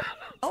 Here we go.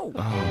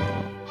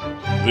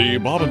 The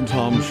Bob and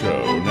Tom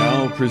Show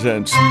now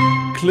presents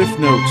Cliff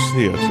Notes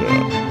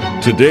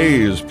Theater.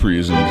 Today's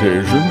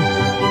presentation,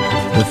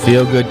 The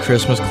feel-good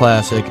Christmas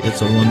classic,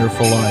 It's a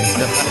Wonderful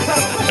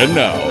Life. and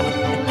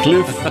now,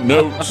 Cliff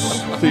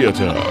Notes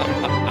Theater.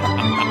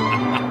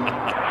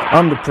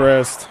 I'm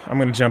depressed. I'm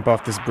going to jump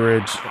off this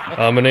bridge.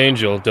 I'm an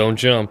angel, don't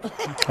jump.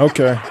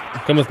 Okay.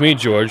 Come with me,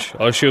 George.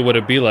 I'll show you what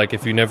it'd be like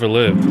if you never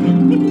lived.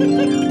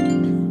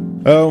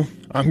 Oh,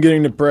 I'm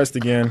getting depressed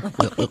again.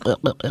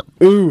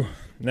 Ooh,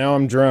 now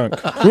I'm drunk.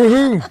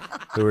 Woohoo!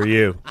 Who are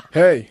you?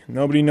 Hey,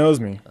 nobody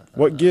knows me.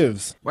 What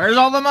gives? Where's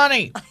all the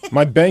money?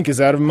 My bank is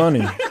out of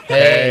money.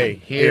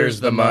 Hey, here's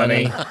the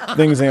money.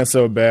 Things ain't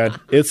so bad.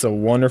 It's a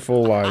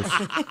wonderful life.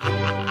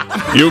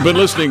 You've been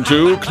listening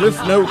to Cliff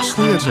Notes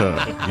Theater.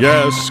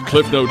 Yes,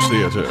 Cliff Notes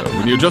Theater.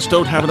 When you just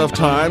don't have enough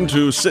time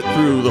to sit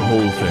through the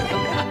whole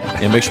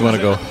thing. It makes you want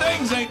to go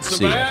Things ain't so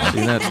see. bad.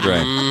 See, that's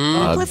great.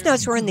 Well, Cliff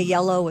Notes were in the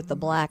yellow with the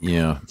black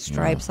Yeah.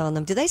 stripes on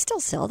them. Do they still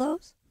sell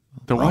those?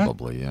 The what?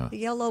 Probably, yeah. The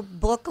yellow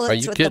booklets Are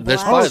you with kidding? the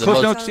That's black probably the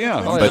Cliff most, Notes,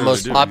 yeah. probably But- the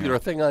most Yeah. popular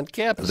thing on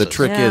campus. The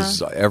trick Yeah.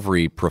 is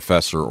every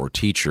professor or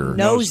teacher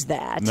knows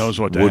that. Knows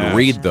what to would ask.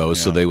 read those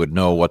so Yeah. they would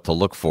know what to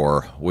look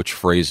for, which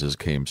phrases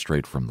came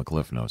straight from the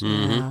Cliff Notes.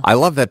 Mm-hmm. I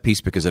love that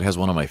piece because it has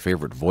one of my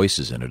favorite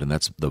voices in it, and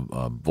that's the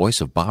voice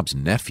of Bob's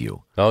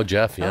nephew, Oh,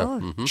 Jeff, yeah. Oh.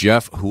 Mhm.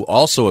 Jeff, who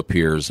also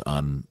appears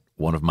on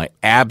one of my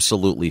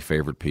absolutely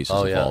favorite pieces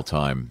Oh, of yeah. all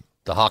time,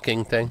 The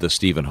Hawking thing? the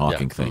Stephen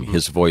Hawking Yeah. thing. Mhm.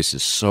 His voice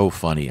is so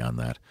funny on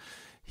that.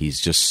 He's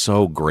just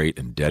so great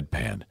and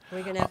deadpan.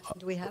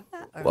 Do we have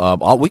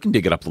that? We can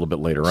dig it up a little bit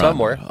later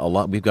Somewhere.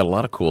 on. We've got a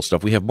lot of cool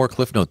stuff. We have more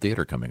Cliff Note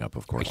Theater coming up,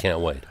 of course. I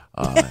can't wait.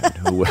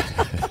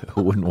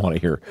 Who wouldn't want to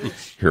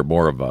hear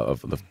more of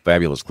the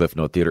fabulous Cliff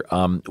Note Theater?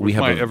 We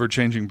have my a,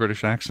 ever-changing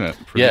British accent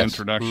for Yes. the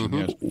introduction.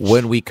 Mhm. Yes.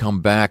 when we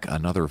come back,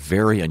 another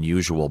very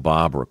unusual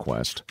Bob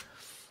request.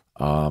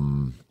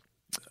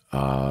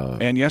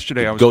 And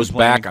yesterday I was goes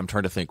complaining- back. I'm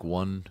trying to think.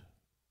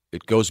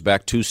 It goes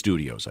back 2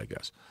 studios, I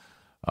guess.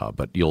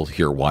 But you'll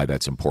hear why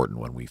that's important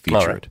when we feature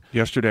All right. it.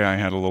 Yesterday I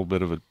had a little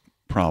bit of a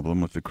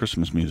problem with the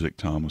Christmas music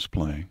Tom was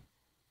playing.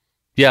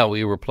 Yeah,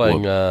 we were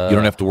playing. Well, you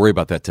don't have to worry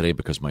about that today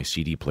because my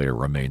CD player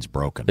remains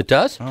broken. It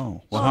does?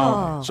 Oh, well,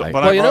 how? So, I-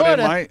 but Well, I you know brought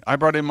in what? I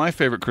brought in my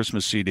favorite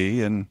Christmas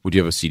CD, and Would you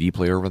have a CD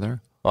player over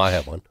there? Oh, I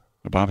have one.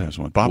 Bob has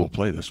one. Bob will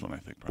play this one, I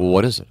think. Well,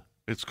 what is it?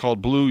 It's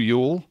called Blue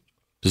Yule.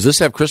 Does this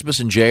have Christmas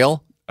in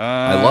Jail?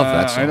 I love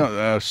that song. I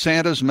know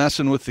Santa's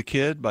Messing with the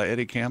Kid by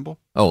Eddie Campbell.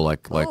 Oh,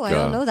 like I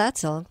don't know that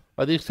song.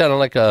 Are these kind of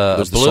like a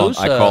there's the blues?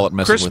 song, I call it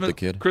Messing Christmas, with the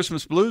Kid.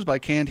 Christmas Blues by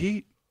Canned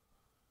Heat.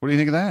 What do you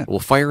think of that? Well,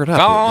 fire it up.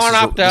 Going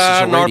up this is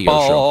the a North radio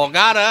show. Pole,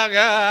 gotta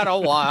get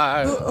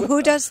away.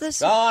 Who does this?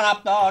 Going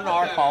up the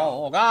North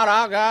Pole,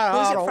 gotta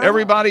get away.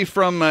 Everybody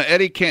from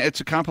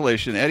it's a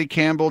compilation. Eddie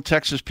Campbell,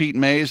 Texas Pete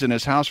Mays and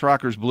his House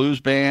Rockers Blues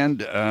Band,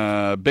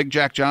 Big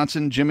Jack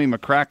Johnson, Jimmy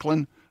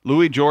McCracklin,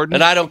 Louis Jordan.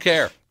 And I don't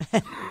care.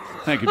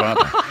 Thank you, Bob.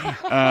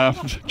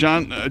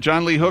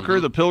 John Lee Hooker,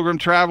 the Pilgrim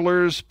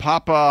Travelers,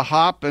 Papa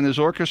Hop and his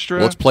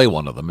orchestra. Let's play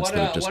one of them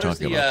instead of just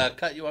talking about it.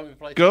 Cut you want me to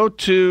play? Go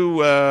to,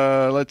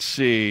 let's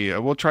see.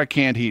 We'll try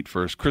Canned Heat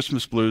first.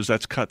 Christmas Blues,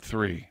 that's cut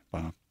 3,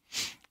 Bob.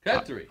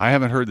 Cut 3. I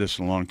haven't heard this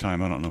in a long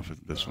time. I don't know if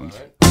this one's.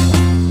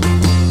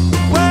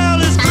 Well,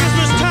 it's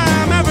Christmas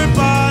time,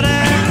 everybody.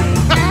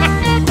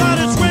 But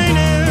it's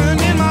raining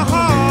in my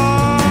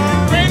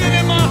heart. Raining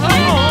in my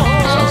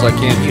heart. Sounds like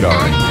Canned Heat, all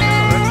right.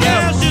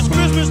 Yes, it's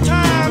Christmas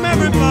time,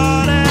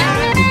 everybody.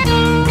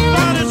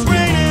 But it's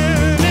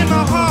raining in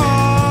my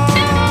heart.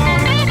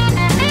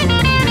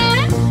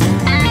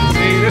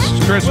 See, this is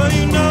Christmas.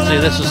 See,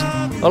 this is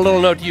a little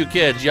note to you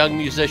kids, young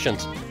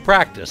musicians.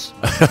 Practice.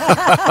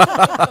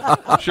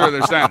 Sure,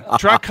 there's that.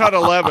 Try cut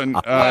 11.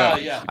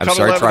 I'm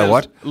sorry, try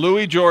what?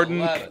 Louis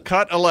Jordan,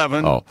 cut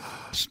 11. Oh.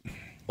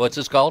 What's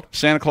this called?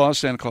 Santa Claus,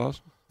 Santa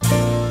Claus.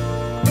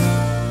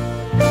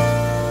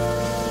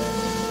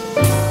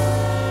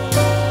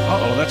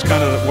 Uh-oh, that's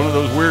kind of one of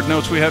those weird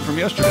notes we had from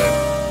yesterday.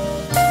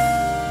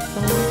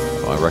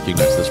 Oh, I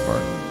recognize this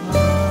part.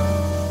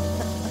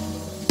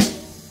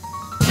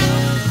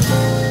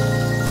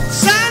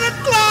 Santa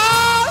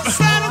Claus,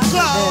 Santa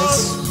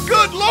Claus.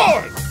 Good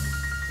Lord.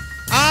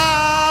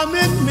 I'm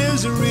in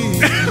misery.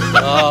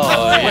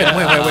 Oh,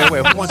 yeah.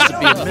 Wait. Who wants to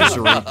be in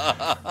misery?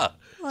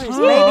 Well, his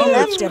baby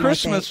left It's him,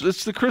 Christmas. I think.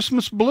 It's the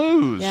Christmas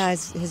blues. Yeah,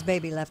 his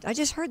baby left. I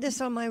just heard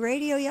this on my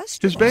radio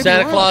yesterday. His baby Santa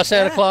left. Claus,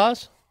 Santa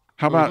Claus.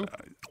 How about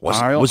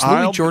Was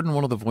Louis Jordan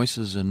one of the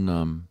voices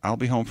in... I'll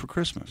Be Home for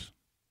Christmas?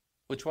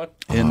 Which one?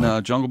 In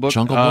Jungle Book,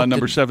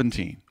 number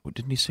 17.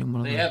 Didn't he sing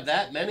one of They them? have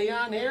that many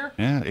on here?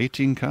 Yeah,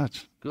 18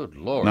 cuts. Good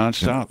Lord.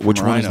 Non-stop. Which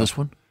from one is Rhino. this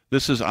one?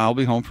 This is I'll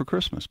Be Home for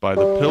Christmas by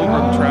the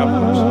Pilgrim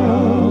Travelers.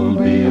 I'll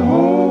be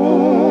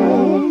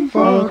home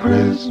for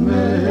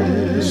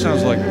Christmas. This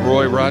sounds like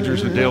Roy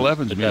Rogers and Dale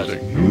Evans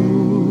music.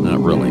 Not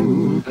really.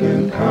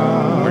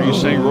 Are you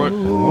saying Roy?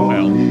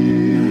 Well,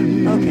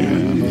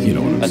 Okay. You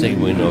know what I'm I think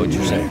we know what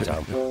you're saying,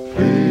 Tom.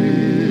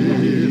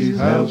 Please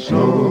have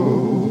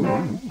snow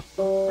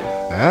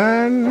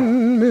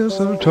and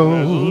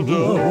mistletoe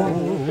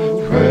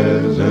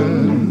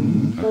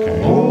present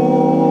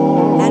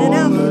Had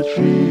enough.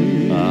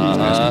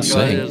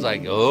 It's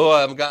like,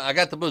 I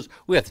got the blues.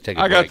 We have to take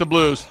a break. I got the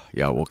blues.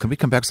 Yeah, well, can we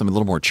come back to something a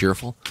little more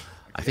cheerful?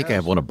 I think I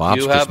have one of Bob's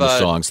Do you have, Christmas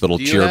songs that'll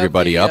cheer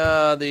everybody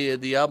up.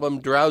 The album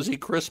Drowsy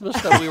Christmas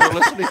that we were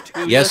listening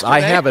to Yes, I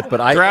yesterday? have it, but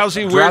I...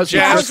 Drowsy Weird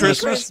Jazz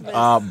Christmas.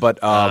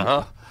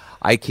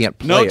 I can't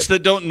play Notes it.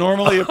 that don't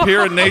normally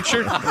appear in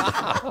nature.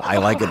 I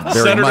like it very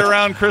Centered much.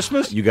 around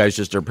Christmas. You guys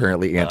just are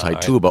apparently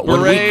anti-too, but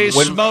Beret,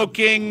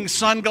 smoking,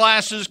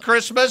 sunglasses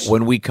Christmas.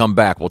 when we come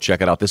back, we'll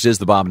check it out. This is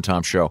the Bob and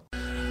Tom Show.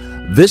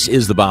 This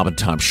is the Bob and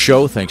Tom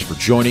Show. Thanks for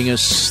joining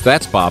us.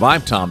 That's Bob.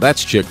 I'm Tom.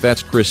 That's Chick.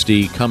 That's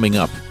Christy. Coming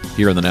up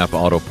here in the Napa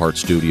Auto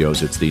Parts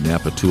Studios, it's the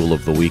Napa Tool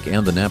of the Week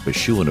and the Napa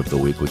Shoein' of the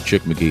Week with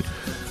Chick McGee,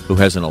 who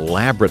has an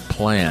elaborate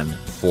plan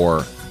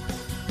for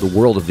the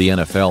world of the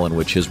NFL in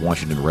which his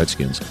Washington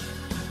Redskins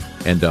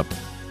end up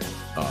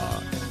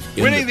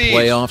in winning the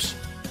playoffs.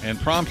 And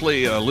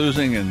promptly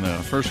losing in the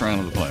first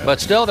round of the playoffs.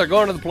 But still, they're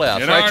going to the playoffs,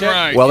 You're right, Chick?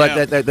 right. Well,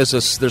 yeah.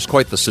 there's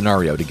quite the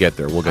scenario to get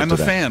there. We'll get I'm to a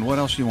that. fan. What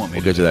else do you want me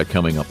We'll to get to that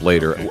coming up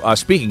later. Okay.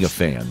 Speaking of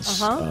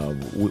fans,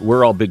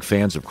 we're all big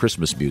fans of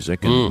Christmas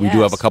music, and we do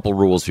Yes. have a couple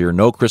rules here.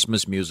 No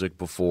Christmas music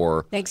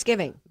before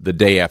Thanksgiving. the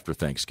day after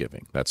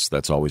Thanksgiving.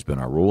 That's always been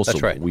our rule. That's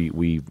so right.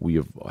 We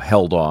have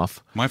held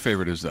off. My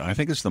favorite is, I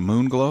think it's the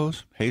Moon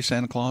Glows. Hey,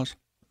 Santa Claus.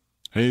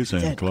 Hey,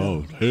 Santa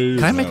Claus. Hey,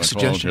 Can I make a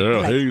Santa suggestion?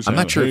 Claus. Yeah, hey, I'm Santa.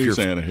 not sure hey, if you're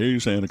Santa. Hey,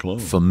 Santa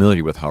Claus.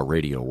 familiar with how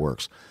radio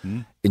works.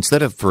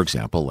 Instead of, for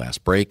example,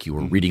 last break, you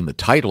were reading the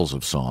titles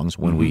of songs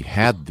when we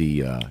had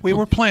the... We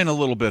were playing a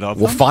little bit of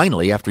well, them.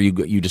 finally, after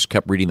you just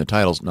kept reading the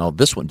titles. Now,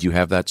 this one, do you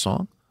have that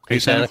song? Hey,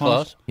 Santa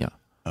Claus? Yeah.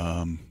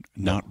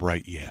 Not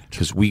right yet.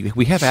 Because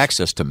we have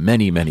access to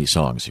many, many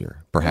songs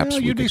here. Perhaps Well,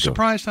 we you'd be could go.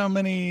 surprised how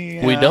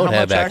many We don't how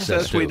have much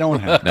access to. we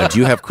don't have. Now, do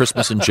you have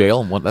Christmas in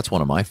Jail? That's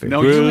one of my favorites.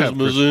 No, you have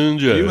Christmas in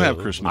jail. You have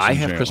Christmas I in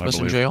have jail, Christmas I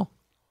in believe. Jail?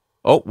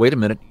 Oh, wait a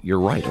minute. You're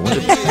right.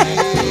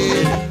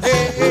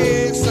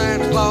 Hey,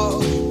 Santa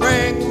Claus,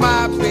 bring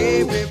my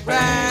baby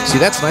back. See,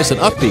 that's nice and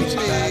upbeat.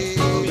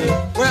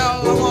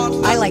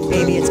 Well, I like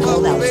Baby It's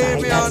Cold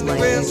Outside. That's my favorite.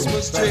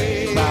 Christmas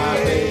tree.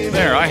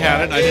 There, I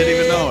had it. I didn't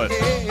even know it.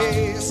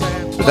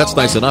 But that's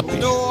nice and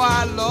upbeat.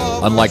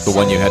 Unlike the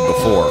one you had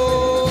before.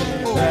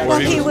 Well,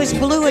 he was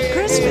blue at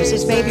Christmas.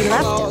 His baby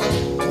left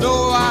him.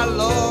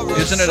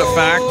 Isn't it a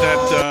fact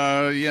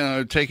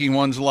that taking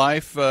one's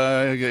life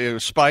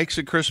spikes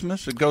at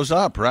Christmas? It goes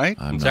up, right?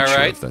 I'm Is not that sure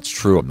right? if that's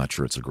true. I'm not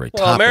sure it's a great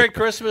Well, topic. Merry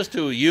Christmas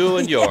to you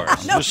and yours.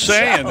 Just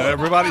saying,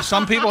 everybody.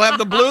 Some people have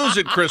the blues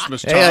at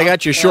Christmas time. Hey, I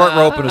got you a short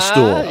rope and a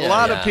stool. A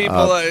lot of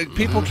people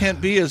people can't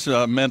be as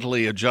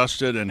mentally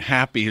adjusted and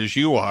happy as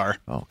you are.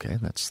 Okay,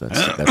 that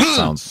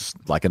sounds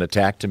like an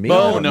attack to me.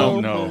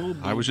 No.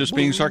 I was just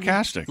being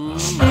sarcastic.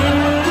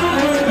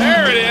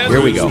 There it is.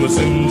 Here we go. Christmas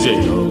in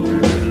jail.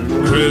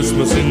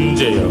 Christmas in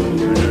jail.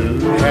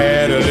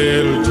 Had a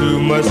little too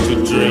much to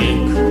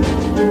drink.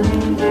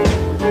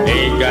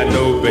 Ain't got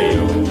no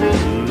bail.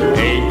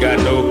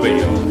 got no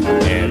bail.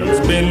 And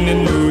I'm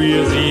spending New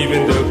Year's Eve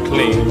in the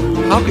clean.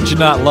 How could you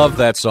not love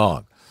that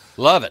song?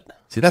 Love it.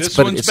 See, that's This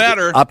one's it's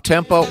better. Up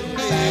tempo.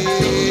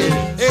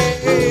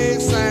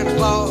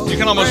 You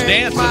can almost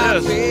dance to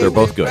this. They're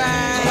both good.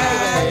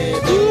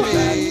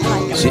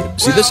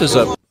 See,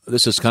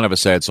 this is kind of a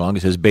sad song.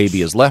 His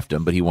baby has left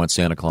him, but he wants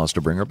Santa Claus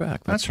to bring her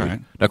back. That's right.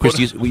 Now, Chris,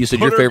 you said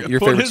your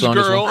favorite song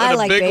is girl what? in a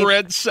like big Baby.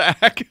 red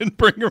sack and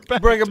bring her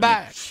back. Bring her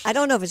back. I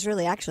don't know if it's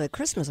really actually a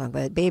Christmas song,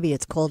 but "Baby,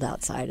 It's Cold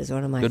Outside" is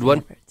one of my Good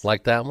one. favorites.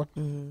 Like that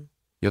one.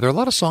 Yeah, there are a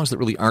lot of songs that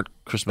really aren't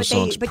Christmas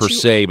songs But per you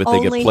se, but they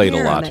get only played a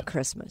hear 'em lot. at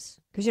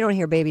Christmas because you don't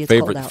hear "Baby, It's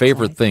Cold Outside."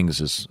 Favorite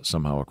Things is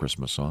somehow a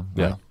Christmas song.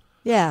 Yeah. Right?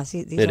 Yeah,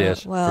 see, these It are,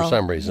 is, well, for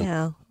some reason.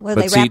 Yeah, well,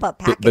 But they see, wrap up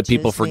packages. but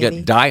people forget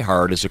maybe. Die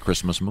Hard is a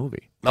Christmas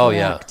movie. Oh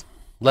yeah, Correct.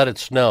 Let It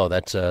Snow.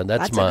 That's a my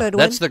good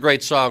that's one. the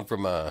great song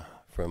from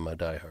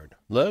Die Hard.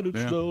 Let it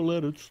snow,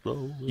 let it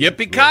snow.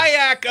 Yippee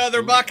kayak,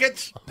 other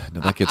buckets.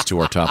 Now, that gets to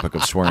our topic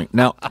of swearing.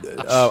 Now,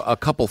 a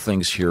couple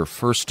things here.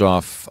 First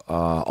off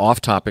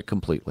topic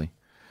completely.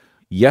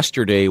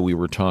 Yesterday we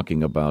were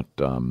talking about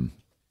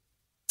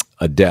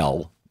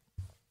Adele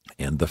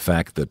and the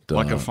fact that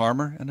Like a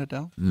farmer in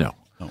Adele? No.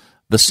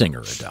 The singer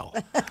Adele.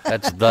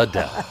 That's the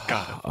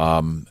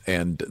Adele.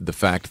 And the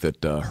fact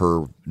that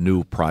her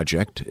new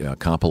project, a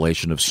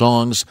compilation of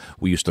songs,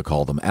 we used to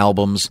call them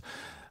albums.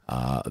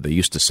 They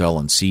used to sell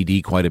on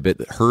CD quite a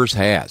bit. Hers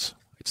has.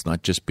 It's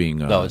not just being.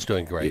 No, it's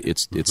doing great.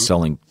 It's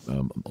selling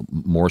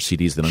more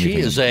CDs than anything. She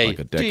is in like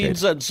a decade. teen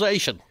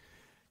sensation.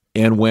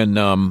 And when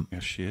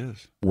yes, she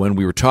is. When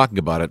we were talking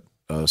about it,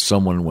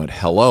 someone went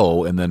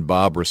hello, and then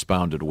Bob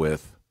responded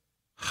with,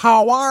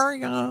 "How are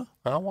you?"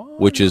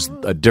 Which is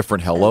a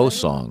different hello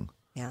song.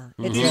 Yeah,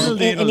 it's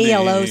an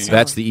ELO song.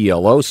 That's the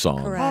ELO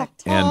song.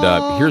 Correct.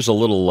 And here's a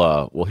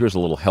little. Here's a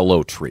little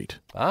hello treat.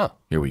 Ah,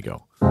 here we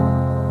go.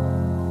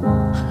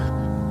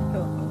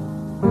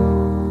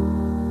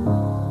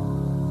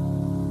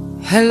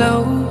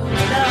 Hello.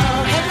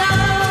 Hello,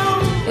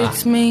 hello.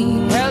 It's me.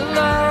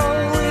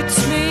 Hello,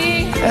 it's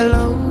me.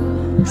 Hello.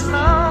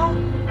 Hello.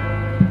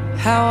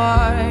 How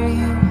are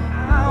you?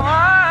 How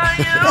are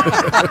you?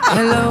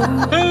 Hello.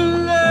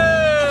 Hello.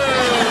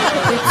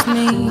 It's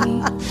me.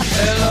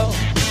 Hello,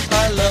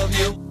 I love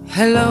you.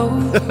 Hello.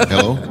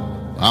 Hello,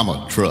 I'm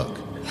a truck.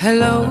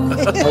 Hello.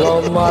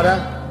 Hello, mother.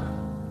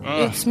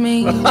 It's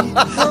me.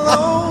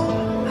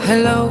 Hello.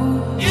 Hello.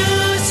 You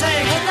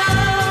say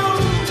hello,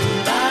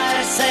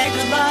 I say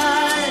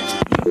goodbye.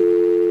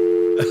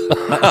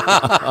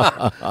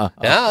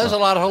 Yeah, there's a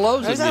lot of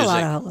hellos There's in a music.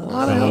 lot of hellos. A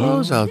lot of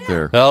hellos out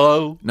there.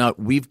 Hello. Now,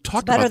 we've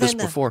talked better about this than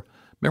the- before.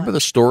 Remember the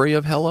story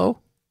of hello?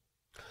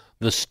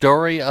 The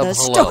story of The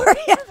hello. story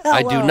of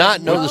I do hello.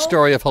 not know the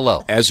story of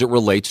hello. As it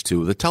relates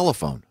to the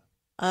telephone.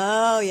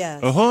 Oh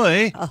yes.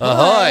 Ahoy.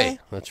 Ahoy.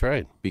 That's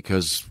right.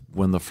 Because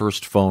when the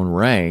first phone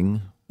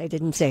rang, They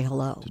didn't say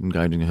hello. didn't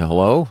guy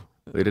hello?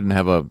 They didn't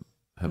have a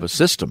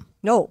system.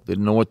 No. They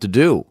didn't know what to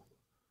do.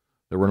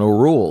 There were no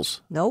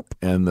rules. Nope.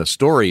 And the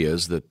story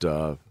is that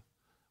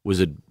was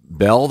it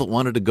Bell that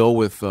wanted to go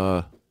with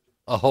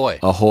Ahoy.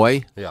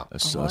 Ahoy? Yeah.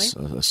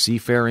 A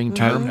seafaring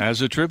term?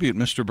 As a tribute,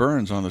 Mr.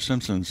 Burns on The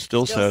Simpsons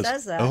still Still says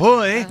says that.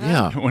 ahoy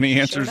Yeah. when he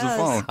answers the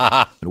does.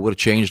 phone. It would have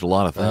changed a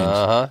lot of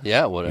things.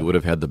 Yeah, it would You have. would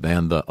have had the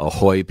band, the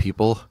Ahoy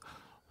people.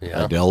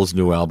 Yeah. Adele's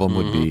new album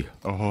would be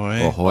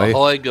Ahoy. Ahoy.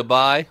 Ahoy,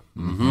 goodbye.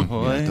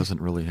 Ahoy. Yeah, it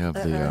doesn't really have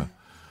the.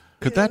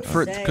 Could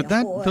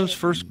those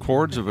first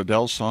chords of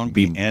Adele's song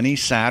be any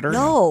sadder?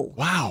 No.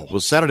 Wow. Well,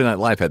 Saturday Night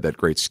Live had that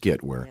great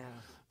skit where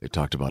they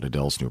talked about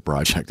Adele's new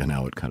project and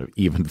how it kind of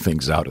evened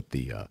things out at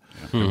the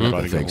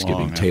Everybody go Thanksgiving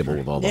along table after.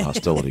 with all the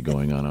hostility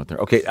going on out there.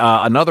 Okay,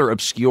 another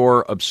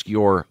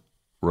obscure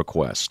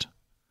request.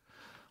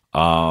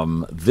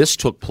 This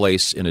took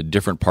place in a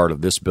different part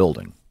of this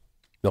building.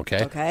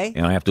 Okay. Okay.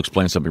 And I have to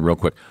explain something real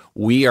quick.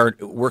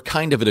 We're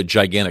kind of at a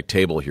gigantic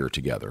table here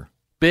together.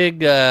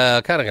 Big,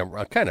 kind of a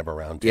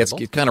round Yeah, table.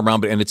 it's kind of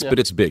round, but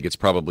it's big. It's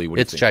probably what do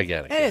you It's think?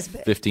 gigantic. It is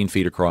big. 15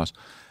 feet across,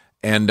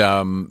 and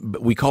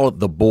but we call it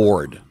the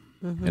board,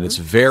 and it's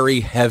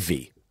very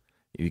heavy.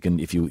 You can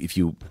if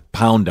you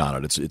pound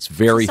on it, it's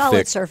very Solid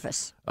thick.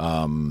 surface. Yeah, I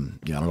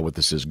don't know what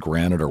this is,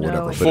 granite or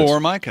whatever. But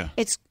Formica.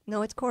 It's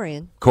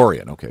Corian.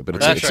 Corian, okay, but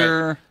That's it's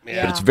right.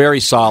 but it's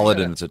very solid,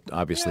 and it's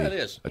obviously Yeah, it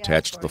is.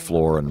 attached to the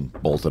floor and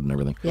bolted and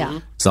everything. Yeah.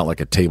 It's not like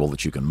a table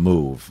that you can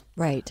move.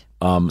 Right.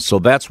 So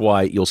that's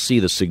why you'll see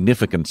the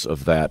significance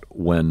of that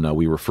when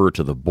we refer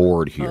to the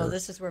board here. Oh,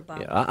 this is where Bob.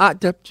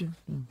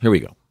 Here we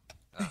go.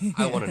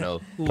 I want to know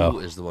who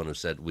is the one who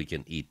said we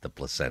can eat the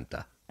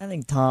placenta. I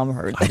think Tom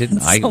heard I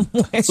didn't.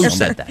 Who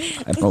said that?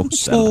 I don't know who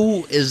said it.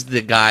 Who is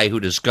the guy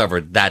who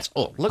discovered that's?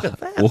 Oh, look at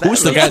that. Well,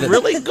 who's the That's guy that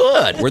really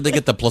good? Where'd they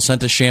get the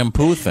placenta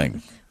shampoo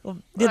thing?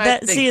 I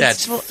think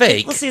that's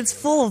fake. Well, see, it's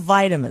full of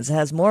vitamins. It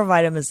has more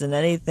vitamins than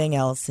anything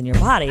else in your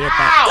body.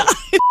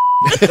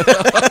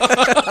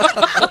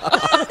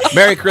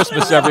 Merry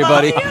Christmas,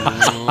 everybody.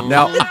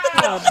 Now,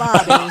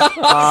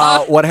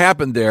 what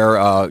happened there?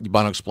 You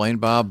want to explain,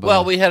 Bob?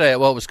 Well, we had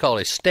what was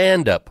called a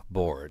stand-up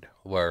board,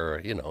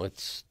 where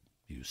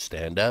You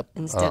stand up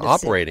Instead of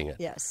operating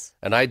sitting. it. Yes.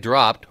 And I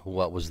dropped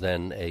what was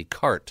then a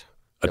cart.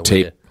 A that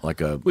tape,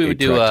 like a we would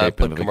do 8-track tape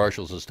put kind of thing.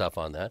 commercials and stuff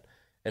on that,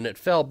 and it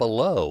fell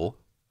below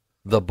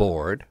the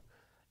board,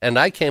 and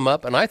I came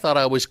up and I thought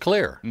I was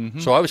clear,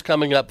 so I was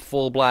coming up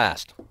full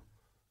blast,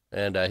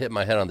 and I hit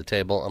my head on the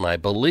table, and I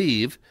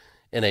believe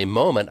in a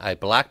moment I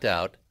blacked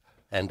out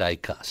and I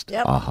cussed.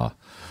 Yep.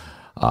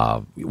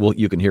 Well,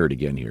 you can hear it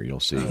again here. You'll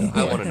see.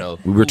 I want to know.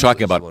 We were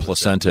talking about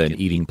placenta and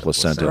eating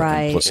placenta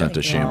Right. and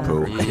placenta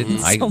shampoo. Who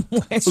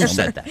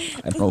said that?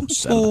 I don't know who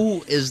said it.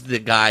 Who is the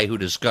guy who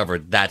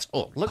discovered that's?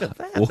 Oh, look at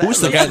that! Well,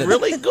 who's That the guy looks that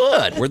really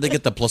good? Where'd they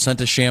get the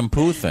placenta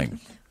shampoo thing?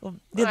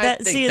 I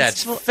think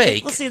that's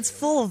fake. Well, see, it's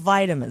full of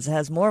vitamins. It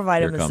has more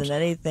vitamins comes. than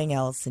anything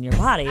else in your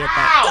body.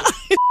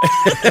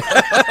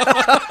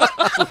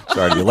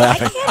 Sorry, you're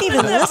laughing. I can't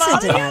even listen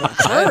to that. It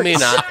I hurts. mean,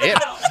 How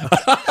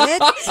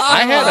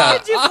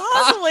could you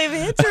possibly have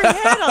hit your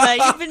head on that?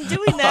 You've been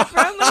doing that for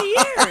how many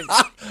years?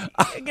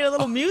 You get a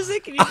little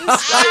music and you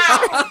just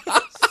start.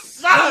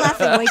 You're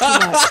laughing way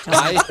too much, Tom.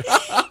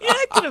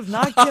 I could have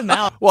knocked him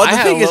out. Well, I the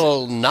had thing a is,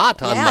 little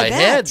knot on Yeah, my I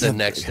head bet. the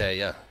next day.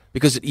 Yeah.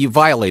 because you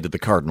violated the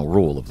cardinal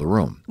rule of the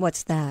room.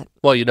 What's that?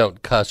 Well, you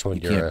don't cuss when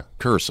You you're can't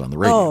curse on the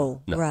radio.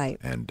 Oh, right.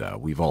 And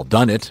we've all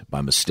done it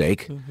by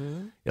mistake.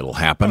 It'll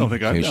happen I don't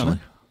think I've done occasionally. it.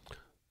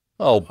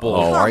 Oh, boy.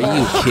 Oh, are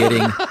you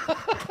kidding?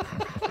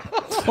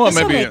 Well,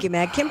 This will maybe. make you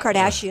mad. Kim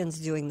Kardashian's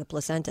doing the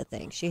placenta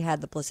thing. She had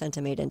the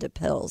placenta made into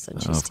pills,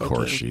 and she's Of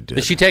course she did.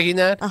 Is she taking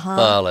that? Uh-huh.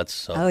 Oh,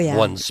 that's Oh, yeah.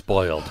 one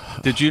spoiled.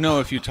 Did you know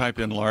if you type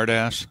in lard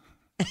ass,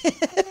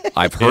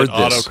 I've heard it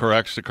this.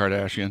 autocorrects to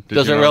Kardashian? Did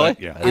Does you it know really?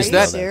 that? Yeah. Are Is you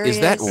that serious?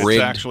 is that It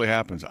rigged? actually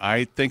happens.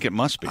 I think it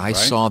must be. I right?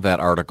 saw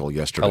that article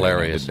yesterday.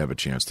 Hilarious. I didn't have a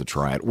chance to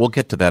try it. We'll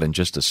get to that in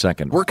just a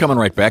second. We're coming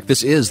right back.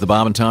 This is the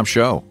Bob and Tom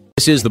Show.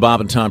 This is the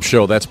Bob and Tom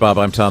Show. That's Bob.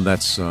 I'm Tom.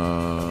 That's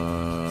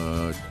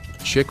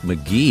Chick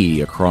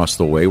McGee across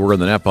the way. We're in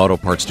the Napa Auto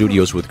Parts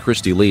studios with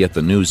Christy Lee at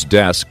the news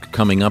desk.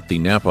 Coming up, the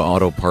Napa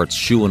Auto Parts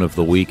Shoe-In of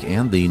the Week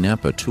and the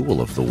Napa Tool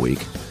of the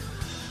Week.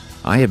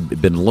 I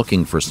have been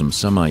looking for some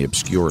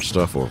semi-obscure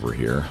stuff over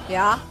here.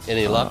 Yeah.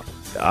 Any luck?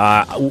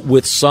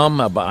 With some,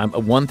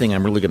 one thing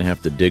I'm really going to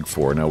have to dig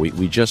for. Now,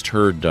 we just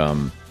heard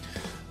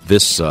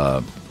this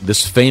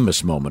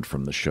famous moment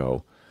from the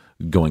show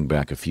going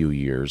back a few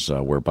years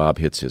where Bob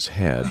hits his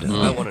head.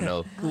 I want to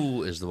know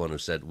who is the one who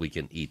said we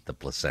can eat the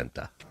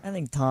placenta. I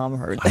think Tom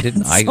heard that. I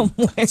didn't. Who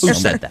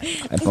said that?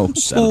 I don't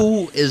said it.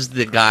 Who is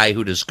the guy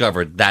who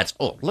discovered that's?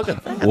 Oh, look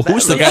at that! Well,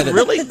 who's That the guy looks that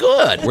really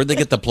good? Where'd they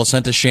get the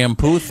placenta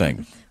shampoo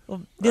thing? I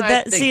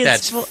think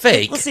that's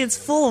fake. Well, see, it's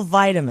full of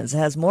vitamins. It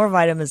has more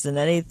vitamins than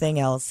anything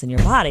else in your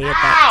body.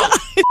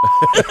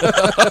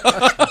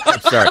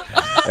 Sorry,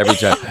 every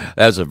time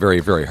that was a very,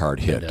 very hard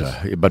hit.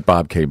 But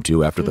Bob came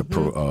to after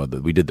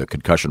we did the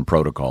concussion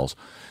protocols,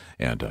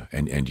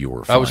 and you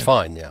were fine. I was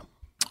fine. Yeah.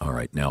 All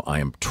right, now I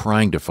am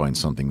trying to find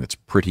something that's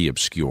pretty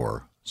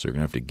obscure, so you're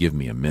gonna have to give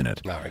me a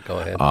minute. All right, go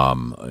ahead.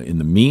 In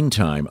the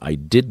meantime, I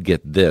did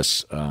get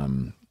this.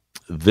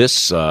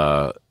 This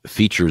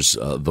features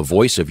the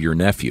voice of your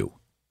nephew,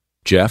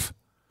 Jeff.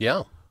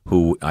 Yeah.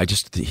 Who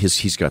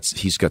he's got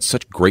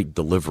such great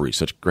delivery,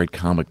 such great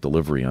comic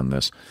delivery on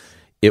this.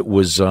 It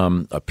was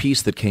a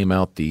piece that came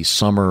out the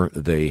summer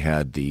they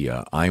had the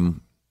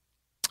I'm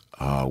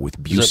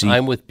with Busey. Is it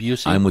I'm with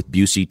Busey? I'm with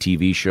Busey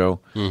TV show,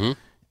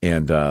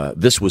 and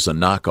this was a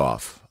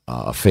knockoff,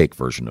 a fake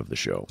version of the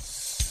show.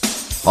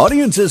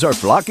 Audiences are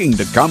flocking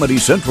to Comedy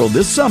Central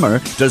this summer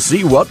to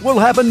see what will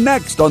happen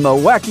next on the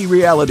wacky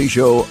reality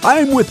show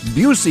I'm with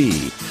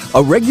Busey.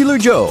 A regular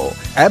Joe,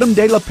 Adam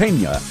De La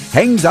Pena,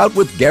 hangs out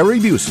with Gary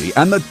Busey,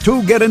 and the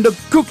two get into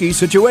kooky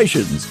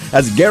situations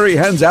as Gary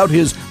hands out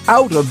his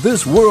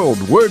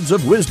out-of-this-world words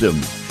of wisdom.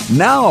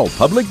 Now,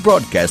 public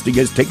broadcasting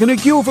has taken a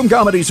cue from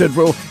Comedy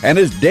Central and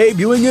is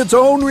debuting its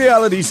own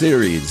reality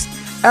series.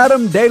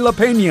 Adam De La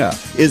Pena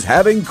is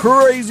having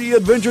crazy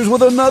adventures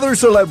with another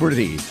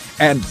celebrity,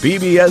 and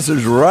PBS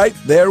is right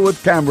there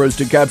with cameras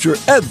to capture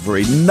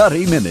every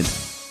nutty minute.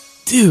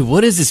 Dude,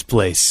 what is this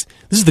place?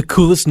 This is the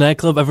coolest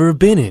nightclub I've ever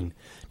been in.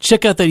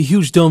 Check out that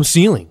huge dome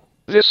ceiling.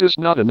 This is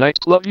not a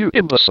nightclub, you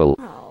imbecile.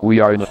 We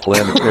are in a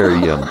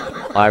planetarium.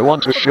 I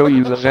want to show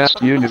you the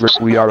vast universe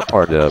we are a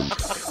part of.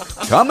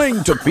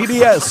 Coming to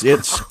PBS,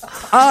 it's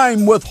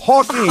I'm with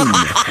Hawking.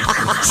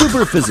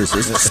 Super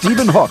physicist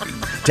Stephen Hawking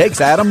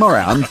takes Adam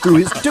around through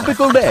his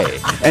typical day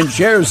and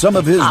shares some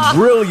of his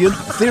brilliant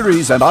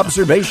theories and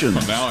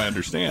observations. Now I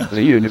understand.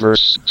 The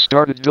universe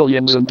started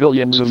billions and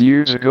billions of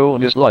years ago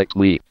and is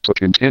likely to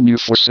continue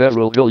for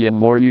several billion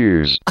more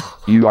years.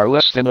 You are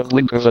less than a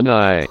blink of an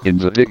eye in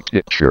the big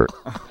picture.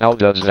 How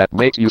does that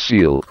make you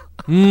feel?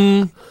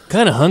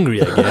 Kind of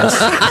hungry, I guess.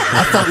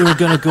 I thought we were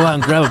going to go out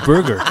and grab a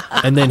burger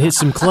and then hit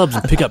some clubs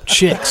and pick up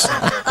chicks.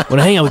 When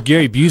I hang out with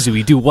Gary Busey,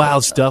 we do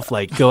wild stuff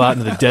like go out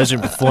into the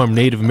desert and perform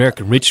Native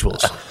American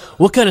rituals.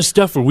 What kind of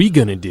stuff are we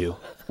going to do?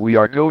 We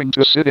are going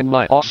to sit in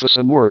my office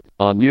and work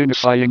on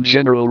unifying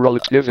general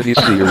relativity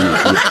theory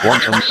with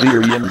quantum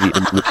theory and the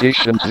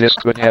implications this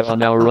could have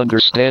on our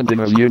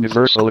understanding of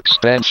universal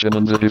expansion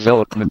and the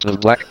development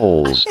of black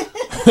holes.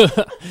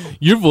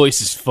 Your voice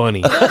is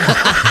funny. Can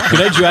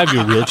I drive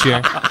your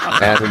wheelchair?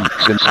 Adam,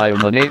 since I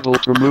am unable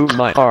to move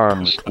my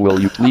arms, will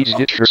you please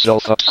hit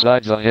yourself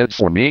upside the head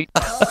for me?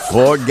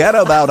 Forget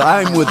about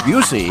I'm with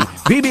Busey.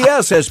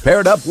 PBS has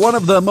paired up one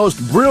of the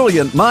most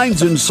brilliant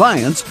minds in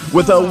science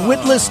with a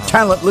witless,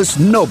 talentless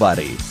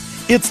nobody.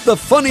 It's the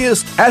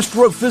funniest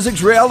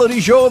astrophysics reality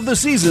show of the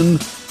season,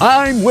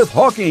 I'm with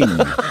Hawking.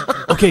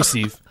 Okay,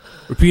 Steve,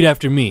 repeat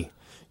after me.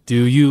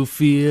 Do you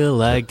feel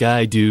like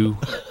I do?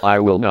 I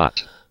will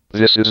not.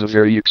 This is a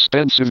very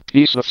expensive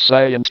piece of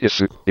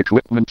scientific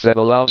equipment that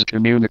allows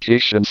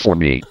communication for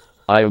me.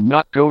 I am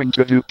not going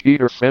to do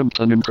Peter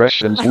Frampton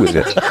impressions with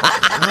it.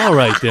 All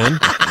right, then.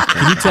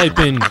 Can you type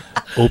in,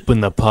 open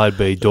the pod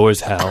bay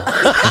doors, Hal?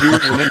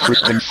 Here's an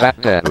interesting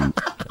fact, Adam.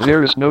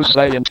 There is no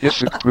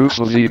scientific proof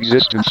of the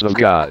existence of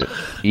God.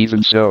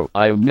 Even so,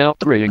 I am now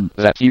praying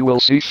that he will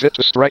see fit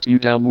to strike you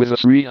down with a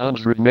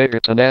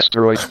 300-megaton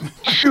asteroid.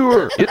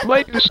 Sure, it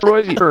might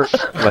destroy the Earth,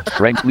 but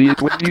frankly,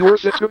 it would be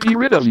worth it to be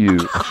rid of you.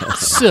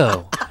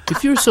 So,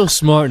 if you're so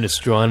smart in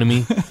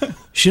astronomy,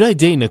 should I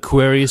date an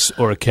Aquarius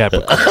or a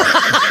Capricorn?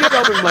 Get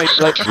out of my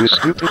sight, you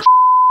stupid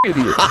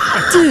idiot.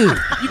 Dude,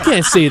 you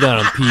can't say that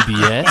on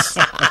PBS.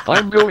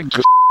 I'm going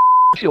to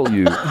kill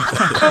you.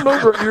 Come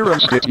over here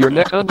and stick your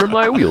neck under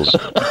my wheels.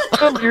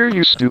 Come here,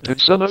 you stupid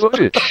son of a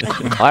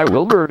bitch. I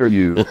will murder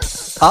you.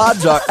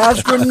 Odds are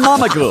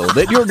astronomical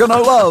that you're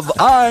gonna love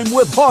I'm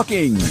with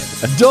Hawking.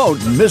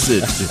 Don't miss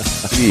it.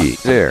 See,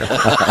 there.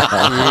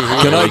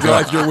 Can I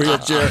drive your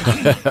wheelchair?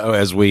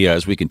 as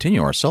we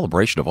continue our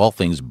celebration of all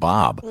things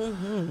Bob.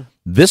 Mm-hmm.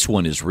 This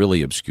one is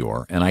really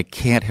obscure, and I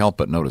can't help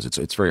but notice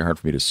it's very hard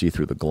for me to see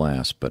through the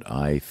glass, but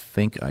I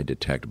think I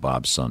detect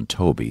Bob's son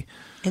Toby.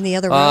 In the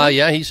other room?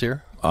 Yeah, he's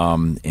here.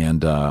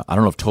 And I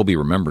don't know if Toby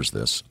remembers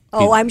this.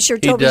 I'm sure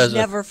Toby's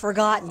never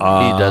forgotten.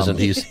 He doesn't.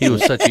 He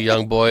was such a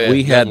young boy.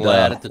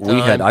 Lad at the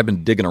time. I've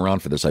been digging around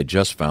for this. I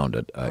just found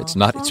it. It's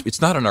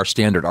not in our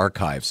standard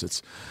archives.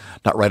 It's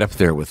not right up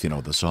there with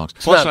the songs.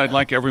 Plus, I'd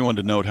like everyone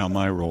to note how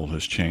my role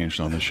has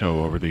changed on the show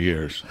over the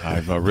years.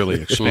 I've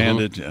really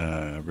expanded,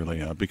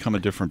 really become a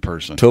different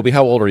person. Toby,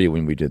 how old are you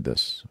when we did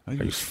this? I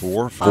think he was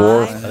 4, 5.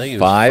 Four, I think he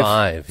was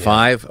five. Yeah.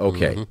 5?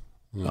 Okay. Mm-hmm.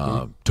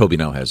 Mm-hmm. Toby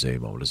now has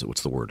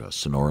what's the word? A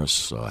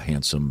sonorous,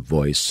 handsome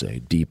voice, a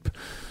deep.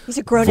 He's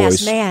a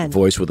grown-ass man.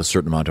 Voice with a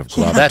certain amount of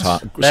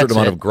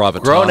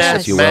gravitas.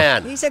 Grown-ass if you will.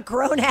 man. He's a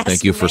grown-ass.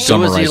 Thank you for man.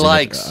 summarizing. Do as he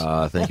likes.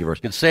 Thank you for. He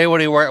can say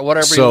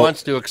whatever he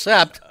wants to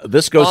accept.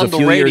 This goes on a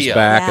few years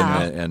back,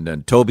 Yeah.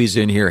 and Toby's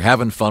in here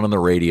having fun on the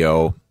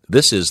radio.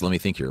 This is. Let me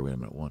think here. Wait a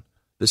minute. One.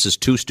 This is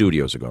 2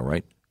 studios ago,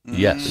 right?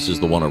 Yes. This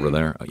is the one over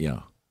there.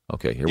 Yeah.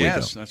 Okay. Here we go.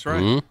 Yes, that's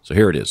right. Mm-hmm. So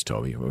here it is,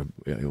 Toby.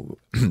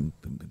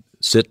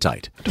 Sit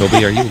tight.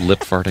 Toby, are you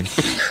lip farting?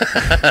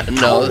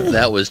 No,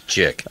 that was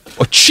Chick.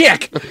 Oh,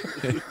 Chick!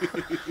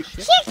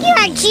 Chick, you're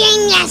a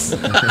genius.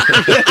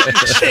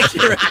 Chick,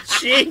 you're a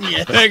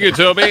genius. Thank you,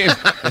 Toby.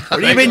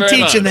 What have you been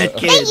teaching that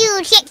kid? Thank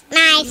you, Chick,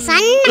 my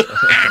son.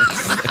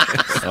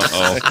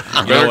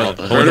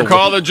 Uh-oh. Better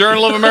call the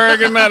Journal of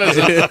American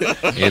Medicine.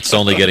 It's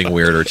only getting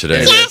weirder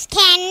today. Just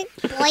 10,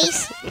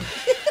 boys.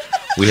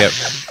 We have...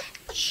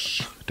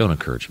 Don't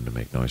encourage him to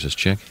make noises,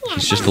 Chick.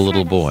 He's just a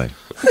little boy.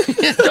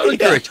 Don't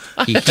encourage.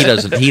 He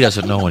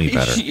doesn't know any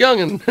better. He's young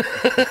and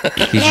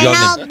He's You're young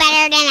no and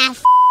better than a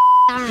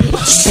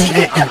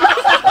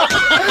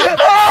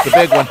the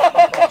big one.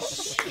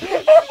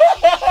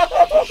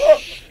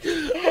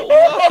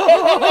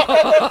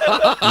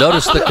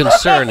 Notice the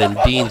concern in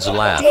Dean's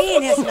laugh.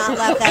 Dean has not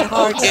laughed that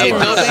hard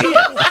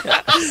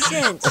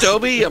since.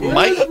 Toby,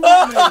 Mike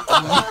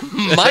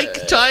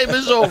time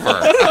is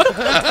over.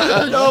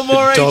 No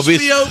more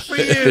HBO for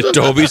you.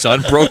 Toby's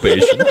on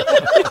probation.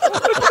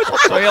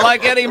 So you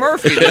like Eddie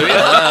Murphy, do you?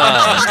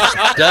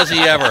 Does he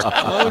ever?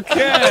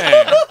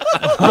 Okay.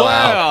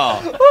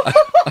 Wow.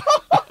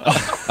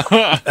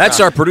 That's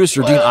our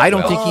producer, Dean. I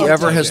don't think he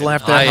ever has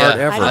laughed that hard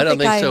ever. I don't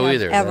think so I've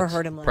either. ever That's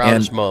heard him laugh.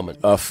 Proudest moment.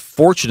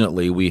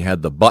 Fortunately, we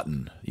had the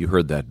button. You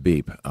heard that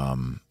beep.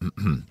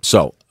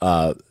 So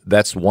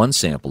that's one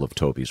sample of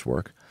Toby's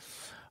work.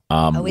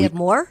 We have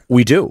more?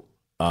 We do.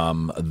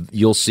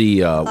 You'll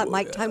see. I thought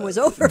Mike time was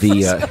over.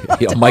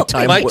 Mike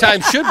time. Mike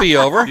time should be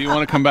over. Do you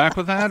want to come back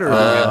with that, or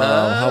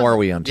how are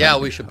we on time? Yeah,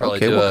 we should probably.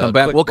 Okay, do we'll a come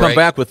back. quick We'll come break.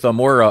 back with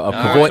more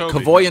Toby.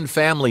 Kevoian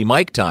family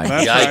Mike time.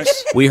 That's right.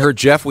 We heard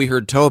Jeff. We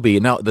heard Toby.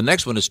 Now the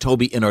next one is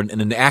Toby in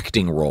an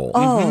acting role.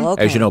 Oh,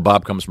 okay. As you know,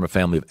 Bob comes from a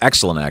family of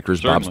excellent actors.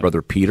 Certainly. Bob's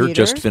brother Peter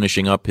just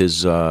finishing up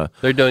his.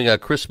 They're doing a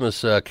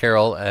Christmas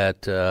carol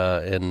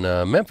in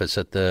Memphis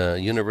at the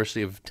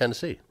University of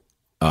Tennessee.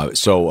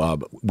 So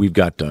we've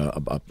got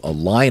a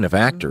line of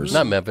actors.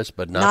 Not Memphis,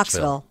 but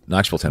Knoxville,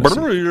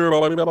 Tennessee.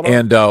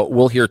 And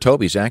we'll hear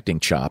Toby's acting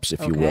chops,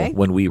 if you will,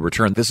 when we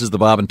return. This is the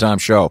Bob and Tom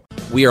Show.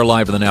 We are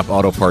live in the Napa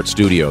Auto Parts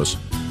Studios.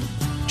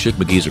 Chick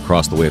McGee's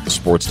across the way at the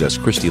sports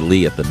desk. Christy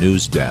Lee at the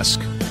news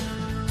desk.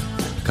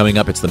 Coming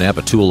up, it's the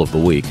Napa Tool of the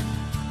Week.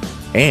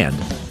 And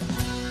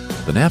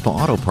the Napa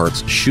Auto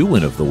Parts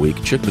Shoe-In of the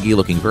Week. Chick McGee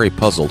looking very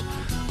puzzled.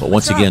 But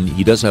once again,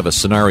 he does have a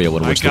scenario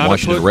in which the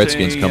Washington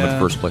Redskins come in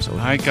first place.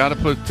 I got to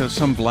put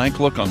some blank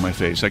look on my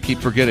face. I keep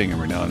forgetting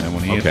every now and then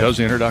when he does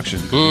the introduction.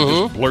 He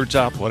just blurts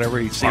out whatever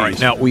he sees. All right,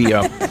 now we've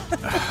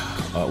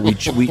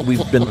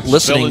been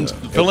listening.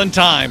 Fill in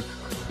time.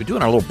 We're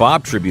doing our little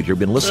Bob tribute here. We've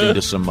been listening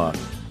to some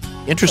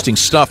interesting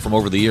stuff from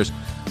over the years.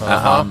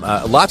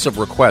 Lots of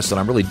requests, and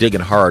I'm really digging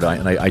hard.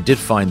 I did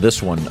find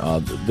this one.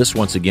 This,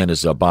 once again,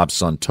 is Bob's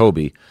son,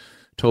 Toby.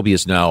 Toby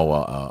is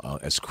now,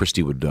 as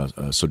Christy would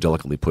so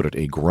delicately put it,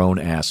 a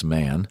grown-ass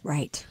man.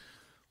 Right.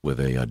 With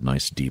a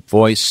nice, deep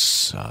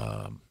voice,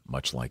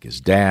 much like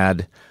his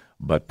dad.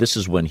 But this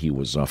is when he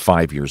was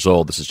 5 years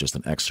old. This is just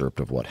an excerpt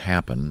of what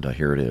happened.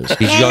 Here it is.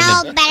 He's young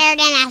no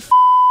better than a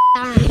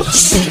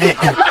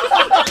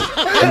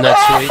Isn't that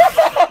sweet?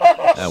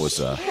 That was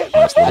a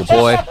nice little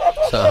boy.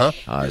 Uh-huh.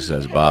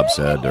 As Bob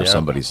said, or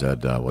somebody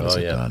said, no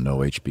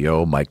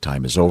HBO, mic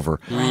time is over.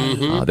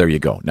 There you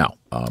go. Now,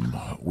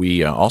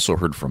 we also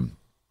heard from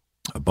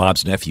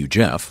Bob's nephew,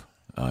 Jeff,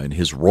 in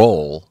his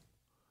role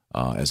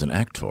as an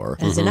actor.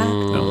 As an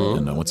actor.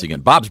 And once again,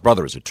 Bob's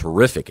brother is a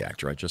terrific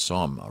actor. I just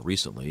saw him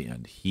recently,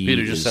 and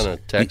Peter just sent a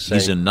text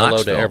he's saying in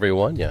Knoxville. Hello to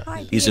everyone. Yeah,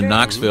 Hi, he's in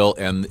Knoxville,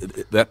 and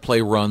that play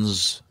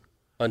runs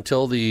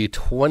until the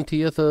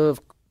 20th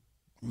of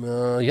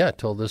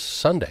till this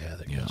Sunday, I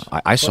think. Yeah,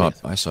 I saw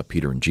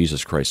Peter in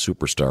Jesus Christ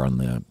Superstar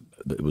on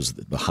it was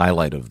the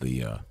highlight of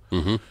the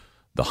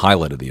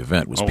highlight of the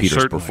event was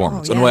Peter's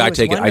performance. Oh, yeah, anyway, I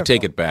wonderful.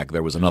 take it back.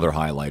 There was another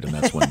highlight, and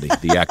that's when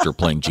the actor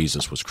playing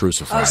Jesus was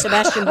crucified. Oh,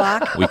 Sebastian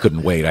Bach. We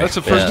couldn't wait. That's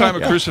the first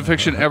time a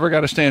crucifixion ever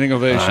got a standing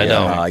ovation. I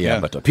know.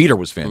 But Peter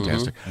was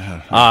fantastic.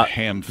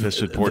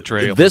 Ham-fisted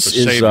portrayal. This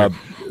is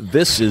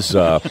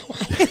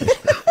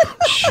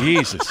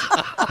Jesus.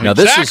 Now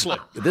this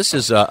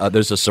is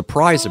there's a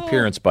surprise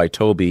appearance by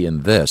Toby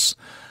in this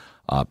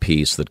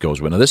piece that goes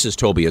with. Now this is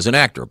Toby as an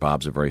actor.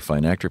 Bob's a very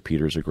fine actor.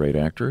 Peter's a great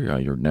actor.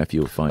 Your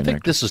nephew a fine actor. I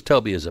think this is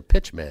Toby as a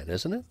pitch man,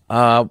 isn't it?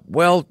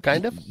 Well,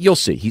 kind of. You'll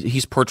see.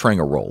 He's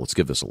portraying a role. Let's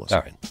give this a listen.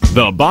 All right.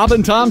 The Bob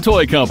and Tom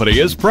Toy Company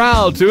is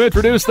proud to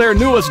introduce their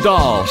newest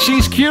doll.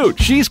 She's cute,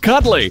 she's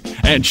cuddly,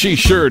 and she's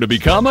sure to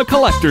become a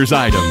collector's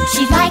item.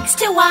 She likes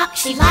to walk,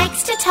 she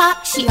likes to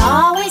talk, she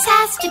always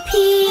has to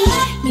pee.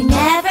 You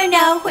never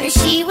know where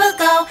she will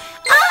go.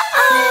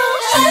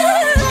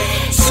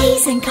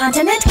 She's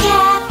Incontinent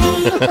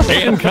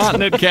Kathy.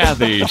 Incontinent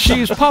Kathy.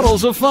 She's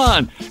puddles of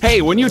fun.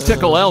 Hey, when you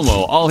tickle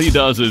Elmo, all he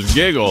does is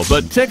giggle.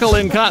 But tickle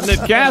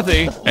Incontinent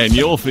Kathy, and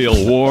you'll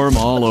feel warm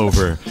all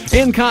over.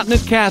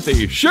 Incontinent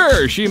Kathy.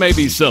 Sure, she may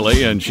be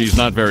silly, and she's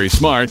not very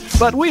smart,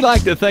 but we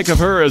like to think of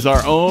her as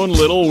our own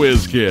little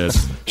whiz kid.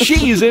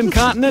 She's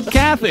Incontinent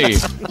Kathy.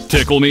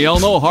 Tickle me,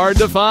 Elmo, hard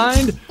to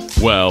find?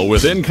 Well,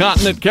 with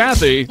Incontinent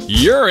Kathy,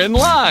 you're in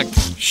luck.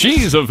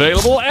 She's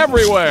available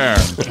everywhere.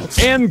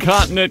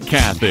 Incontinent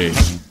Kathy.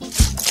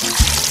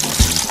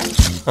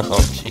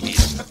 Oh,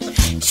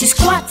 jeez. She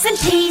squats and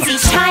pees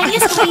each time you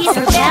squeeze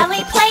her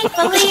belly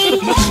playfully.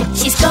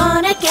 She's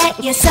gonna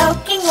get you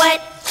soaking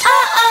wet.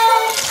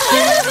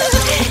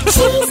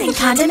 She's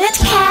Incontinent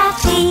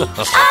Kathy.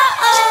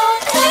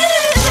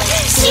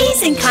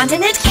 She's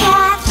Incontinent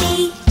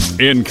Kathy.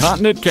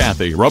 Incontinent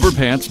Kathy. Rubber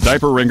pants,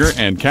 diaper wringer,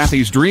 and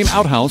Kathy's Dream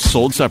Outhouse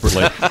sold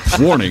separately.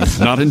 Warning,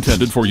 not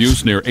intended for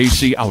use near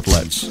AC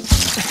outlets.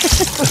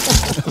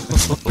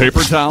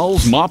 Paper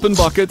towels, mop and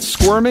buckets,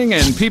 squirming,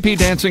 and pee-pee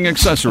dancing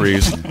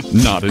accessories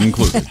not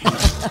included.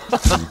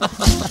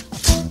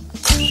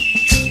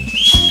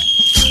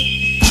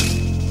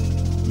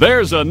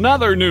 There's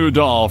another new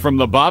doll from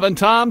the Bob and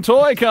Tom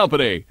Toy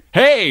Company.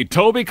 Hey,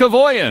 Toby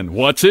Kevoian,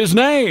 what's his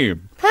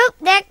name? Poop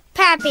Deck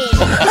Pappy.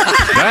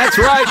 That's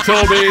right,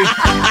 Toby.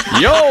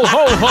 Yo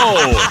ho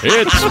ho,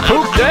 it's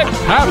Poop Deck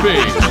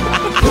Pappy.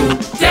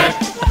 Poop Deck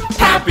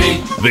Pappy.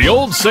 The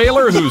old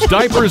sailor whose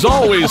diaper's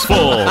always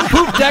full.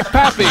 Poop Deck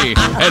Pappy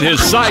and his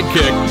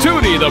sidekick,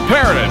 Tootie the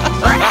parrot.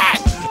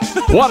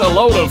 What a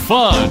load of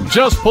fun.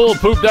 Just pull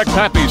Poop Deck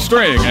Pappy's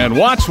string and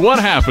watch what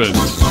happens.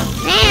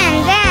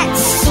 Man, that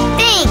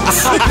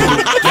stinks. Poop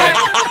Deck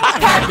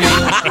Pappy.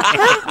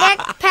 Poop Deck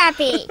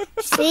Pappy.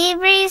 Sea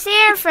breeze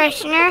air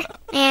freshener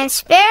and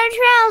spare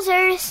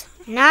trousers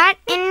not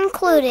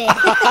included.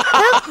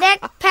 Poop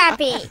Deck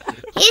Pappy.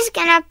 He's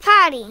gonna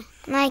potty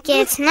like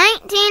it's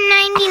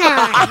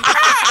 1999.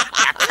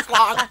 Captain's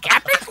log.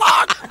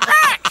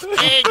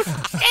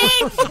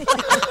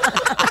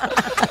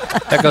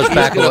 That goes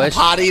back a ways.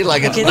 Potty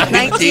like it's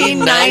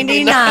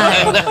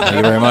 1999. Thank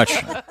you very much.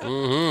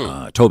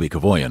 Toby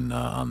Kevoian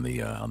on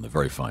the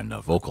very fine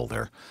vocal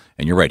there.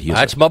 And you're right.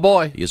 That's my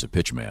boy. He is a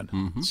pitch man.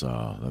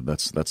 So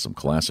that's some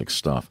classic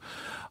stuff.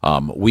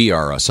 We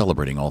are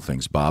celebrating all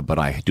things Bob, but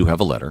I do have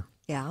a letter.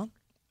 Yeah.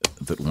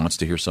 That wants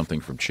to hear something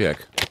from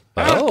Chick.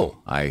 Oh.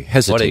 I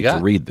hesitate to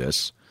read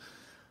this,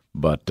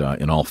 but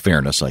in all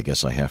fairness, I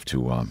guess I have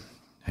to.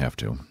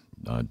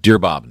 Dear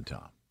Bob and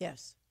Tom.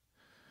 Yes.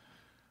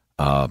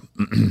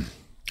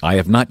 I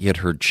have not yet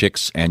heard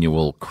Chick's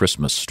annual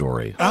Christmas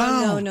story.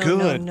 Oh,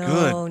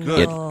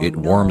 good. It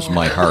warms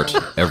my heart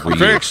every year.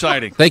 Very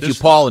exciting. Thank you,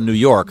 Paul, in New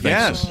York.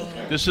 Yes,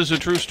 this is a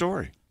true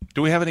story.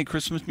 Do we have any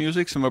Christmas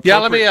music? Some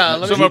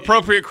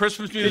appropriate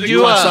Christmas music. Did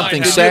you want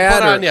something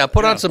sad?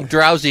 Put on some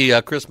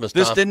drowsy Christmas.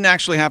 This stuff. didn't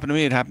actually happen to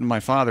me. It happened to my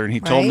father, and he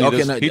told me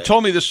this. He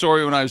told me this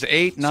story when I was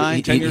 8,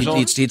 9, 10 years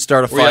old. He'd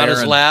start a fire. Were you on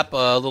his lap,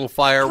 a little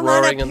fire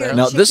roaring in there.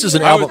 Now, this is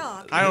an album.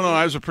 I don't know.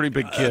 I was a pretty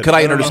big kid. Could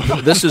I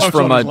introduce? This is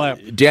from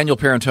Daniel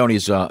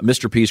Parentoni's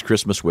Mr. P's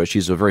Christmas Wish.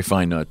 He's a very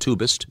fine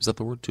tubist. Is that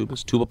the word?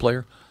 Tubist? Tuba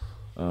player?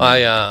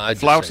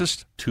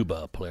 Flautist?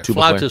 Tuba player. Tuba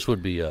Flautist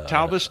would be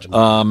Taubist.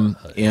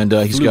 And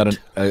he's got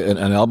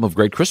an album of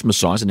great Christmas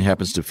songs, and he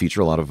happens to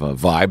feature a lot of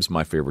vibes,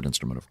 my favorite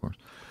instrument, of course.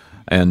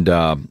 And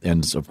a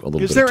little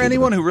bit. Is there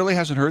anyone who really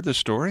hasn't heard this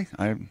story?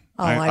 I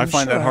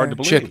find that hard to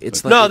believe. Chick,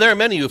 there are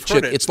many who've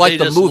heard it. It's like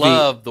they the movie.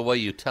 Love the way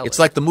you tell it. It's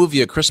like the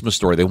movie A Christmas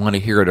Story. They want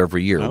to hear it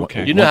every year.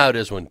 Okay. You know how it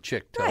is when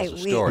Chick tells a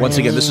story. Once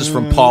again, this is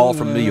from Paul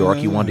from New York.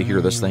 He wanted to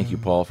hear this. Thank you,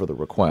 Paul, for the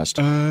request.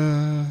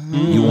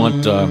 You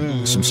want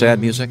some sad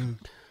music?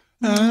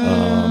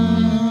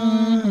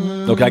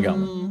 Okay, I got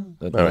one.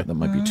 That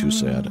might be too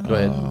sad. Go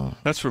ahead.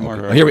 That's from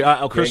our here we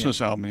are. Christmas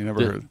album. You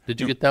never heard.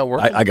 Did you get that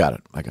working? I got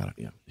it.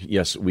 Yeah.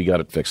 Yes, we got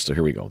it fixed. So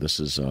here we go. This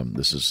is.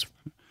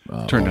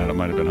 Turned out it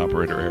might have been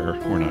operator error.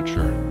 We're not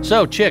sure.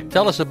 So, Chick,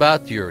 tell us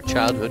about your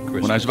childhood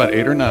Christmas. When I was about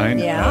 8 or 9,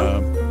 Yeah.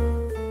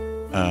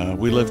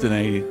 we lived in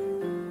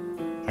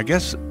I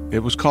guess it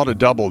was called a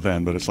double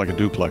then, but it's like a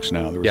duplex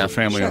now. There was a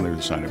family on the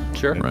other side of it.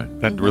 Sure. Right.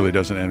 That really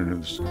doesn't enter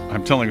this.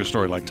 I'm telling a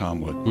story like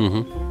Tom would.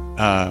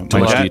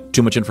 Mm-hmm.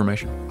 Too much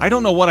information? I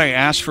don't know what I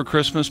asked for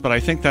Christmas, but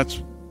I think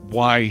that's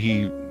why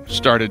he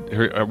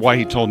why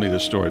he told me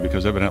this story,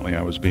 because evidently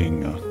I was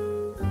being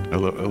a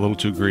little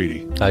too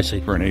greedy. I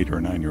see. For an 8 or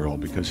 9-year-old,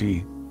 because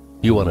you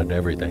wanted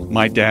everything.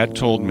 My dad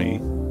told me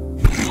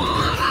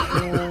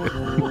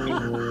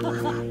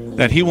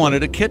that he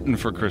wanted a kitten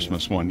for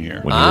Christmas one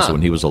year.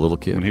 When he was a little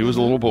kid? When he was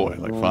a little boy,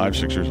 like 5,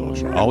 6 years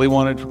old. All he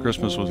wanted for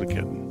Christmas was a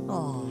kitten.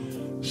 Oh.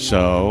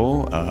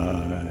 So...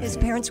 his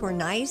parents were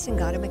nice and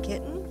got him a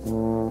kitten?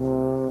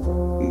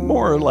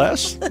 More or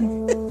less.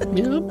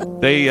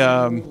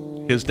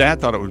 His dad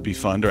thought it would be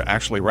fun to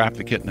actually wrap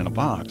the kitten in a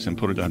box and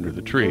put it under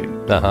the tree.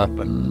 Uh-huh.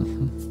 But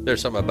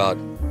there's something about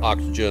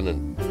oxygen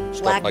and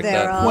stuff like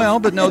that. Well,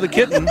 but no, the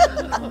kitten,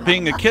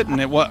 being a kitten,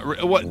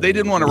 they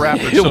didn't want to wrap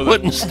it it so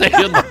wouldn't stay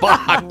in the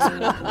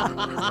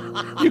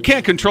box. You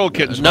can't control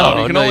kittens. No,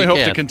 you can no, only you hope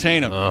can't. to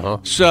contain them. Uh-huh.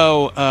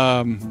 So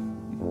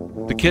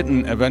the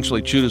kitten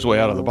eventually chewed his way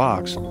out of the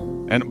box.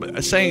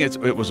 And saying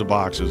it was a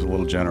box is a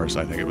little generous,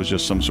 I think. It was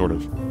just some sort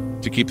of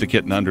to keep the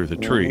kitten under the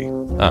tree.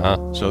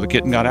 Uh-huh. So the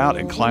kitten got out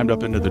and climbed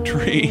up into the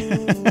tree.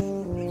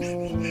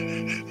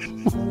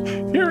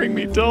 Hearing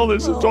me tell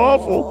this, it's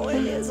awful.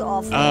 It is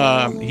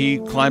awful. He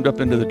climbed up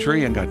into the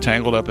tree and got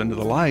tangled up into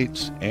the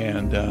lights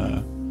and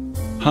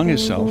hung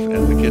himself,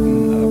 and the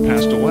kitten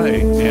passed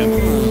away.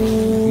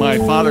 And my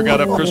father got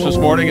up Christmas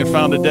morning and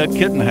found a dead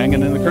kitten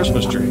hanging in the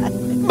Christmas tree.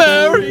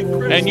 Merry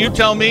Christmas. And you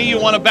tell me you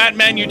want a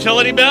Batman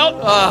utility belt?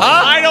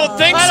 Uh-huh. I don't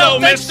think so,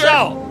 mister.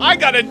 I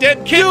got a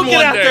dead kitten You get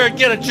one out day. there and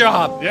get a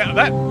job. Yeah,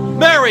 that.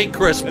 Merry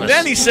Christmas. And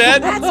then he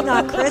said... That's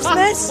not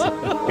Christmas.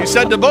 He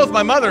said to both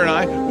my mother and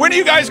I, when are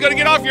you guys going to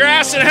get off your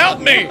ass and help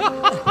me?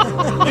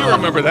 You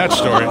remember that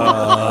story.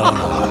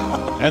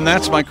 And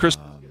that's my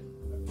Christmas...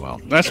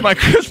 Well, that's my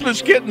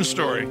Christmas kitten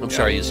story. I'm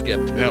sorry you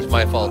skipped. Yep. It's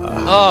my fault.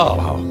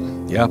 Wow.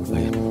 Yeah.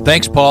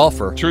 Thanks, Paul,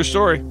 for... True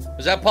story.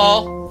 Is that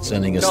Paul?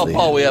 Sending us Tell the...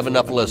 Paul we have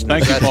enough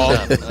listeners. Thank you, Paul.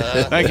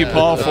 Thank you,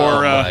 Paul,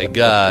 for my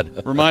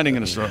God. reminding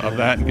us of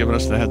that and giving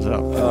us the heads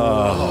up.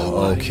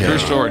 Oh, okay. True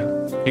story.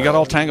 He got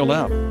all tangled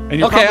out. And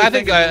you're Okay,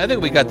 probably I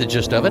think we got the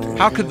gist of it.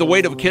 How could the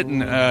weight of a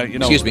kitten,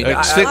 Excuse me.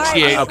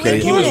 asphyxiate? Okay.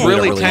 He was we don't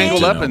really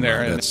tangled need to up know. in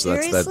there. And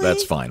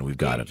That's fine. We've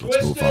got it.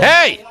 Let's move on.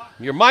 Hey,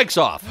 your mic's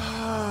off.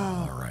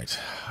 All right.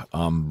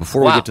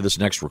 Before we get to this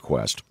next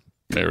request,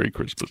 Merry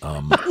Christmas.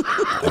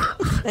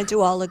 And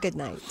to all a good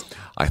night.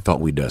 I thought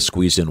we'd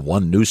squeeze in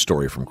one news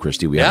story from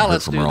Christy. We haven't heard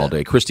let's from do her all that.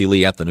 day. Christy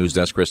Lee at the news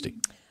desk. Christy.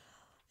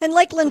 In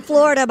Lakeland,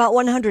 Florida, about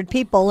 100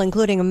 people,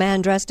 including a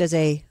man dressed as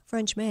a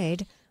French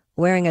maid,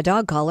 wearing a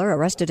dog collar,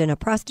 arrested in a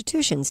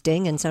prostitution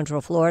sting in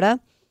Central Florida.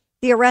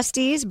 The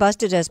arrestees,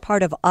 busted as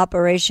part of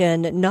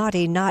Operation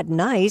Naughty Not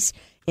Nice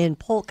in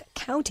Polk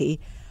County,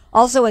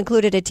 also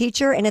included a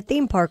teacher and a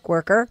theme park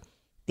worker.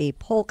 The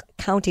Polk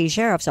County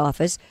Sheriff's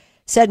Office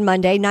said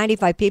Monday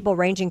 95 people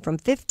ranging from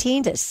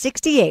 15 to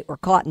 68 were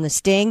caught in the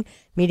sting,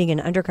 meeting an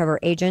undercover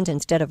agent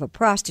instead of a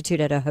prostitute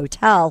at a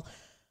hotel.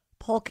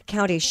 Polk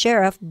County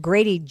Sheriff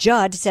Grady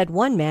Judd said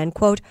one man,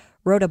 quote,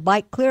 rode a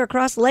bike clear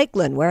across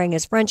Lakeland wearing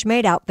his French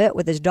maid outfit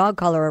with his dog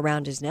collar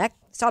around his neck.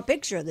 Saw a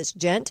picture of this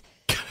gent.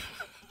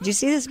 Did you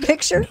see this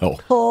picture? No.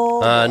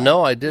 Oh,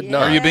 No, I did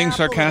not. Are you being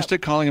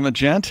sarcastic, calling him a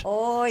gent?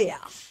 oh yeah.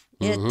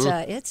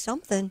 It's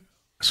something.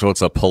 So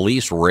it's a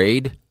police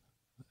raid,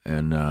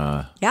 and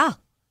Yeah.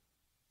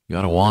 You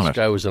ought to want This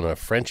guy was in a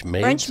French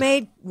maid. French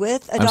maid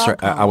with a I'm dog sorry,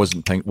 collar. I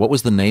wasn't thinking. What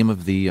was the name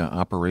of the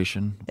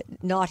operation?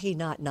 Naughty,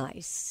 not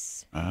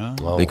nice.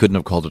 They couldn't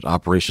have called it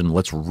Operation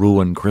Let's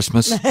Ruin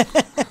Christmas.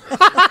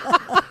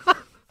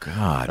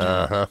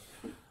 God.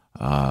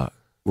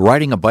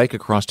 Riding a bike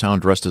across town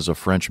dressed as a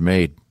French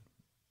maid.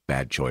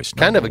 Bad choice.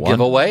 Kind of a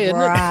giveaway, isn't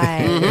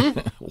Right.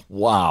 it?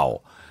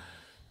 Wow.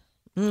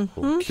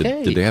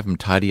 Okay. Did they have him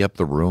tidy up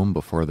the room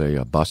before they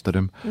busted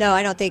him? No,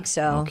 I don't think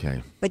so.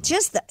 Okay. But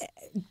just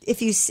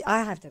if you,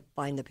 I have to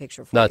find the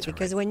picture for That's you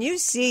because when you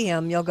see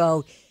him, you'll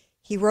go,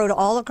 he rode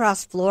all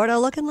across Florida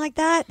looking like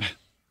that.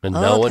 And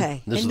no one.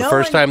 Okay. This is And the no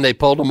first one- time they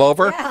pulled him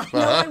over. Yeah, no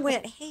one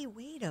went, hey,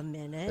 wait a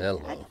minute.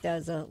 Hello. That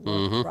doesn't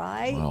look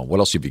right. Well, what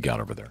else have you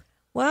got over there?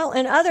 Well,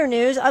 in other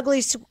news,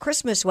 ugly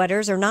Christmas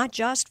sweaters are not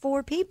just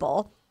for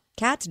people.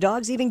 Cats,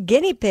 dogs, even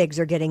guinea pigs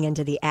are getting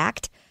into the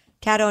act.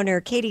 Cat owner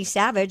Katie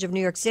Savage of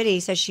New York City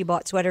says she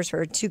bought sweaters for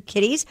her 2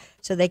 kitties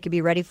so they could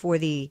be ready for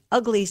the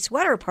ugly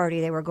sweater party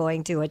they were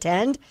going to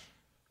attend.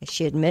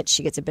 She admits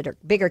she gets a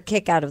bigger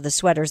kick out of the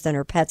sweaters than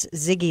her pets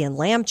Ziggy and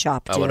Lamb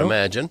Chop do. I would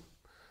imagine.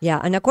 Yeah,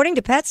 and according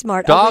to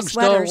PetSmart, Dogs ugly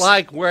sweaters don't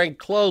like wearing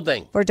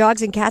clothing. for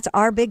dogs and cats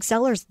are big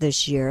sellers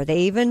this year.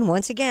 They even,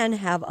 once again,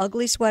 have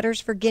ugly sweaters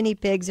for guinea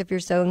pigs if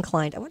you're so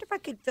inclined. I wonder if I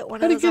could fit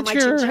one of those on my How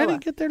do chinchilla. you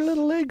get their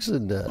little legs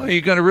in there? Well,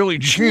 you got to really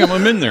jam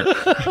them in there.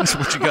 That's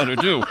what you got to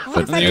do.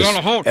 But And you got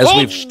to hold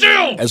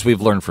still. As we've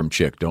learned from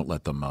Chick, don't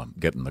let them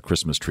get in the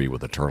Christmas tree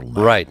with a turtleneck.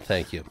 Right,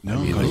 thank you.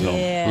 That'd be the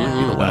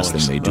Yeah. last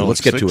thing they do. Well, Let's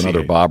get to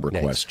another sexy. Bob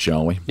request,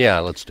 shall we? Yeah,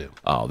 let's do.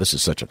 Oh, this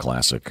is such a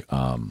classic.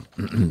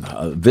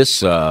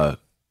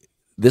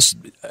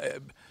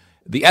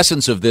 The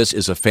essence of this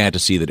is a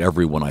fantasy that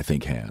everyone, I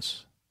think,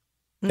 has.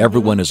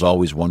 Everyone has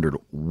always wondered,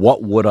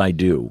 what would I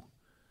do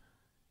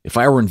if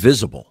I were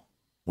invisible?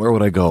 Where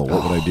would I go?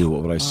 What would I do?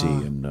 What would I see?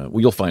 And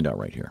well, you'll find out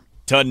right here.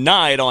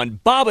 Tonight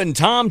on Bob and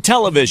Tom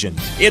Television,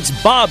 it's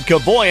Bob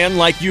Kevoian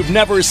like you've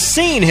never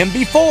seen him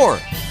before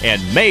and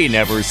may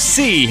never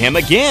see him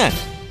again.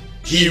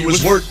 He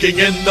was working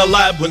in the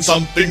lab when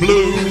something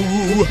blew.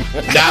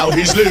 Now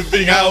he's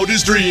living out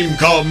his dream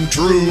come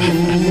true.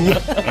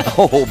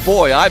 Oh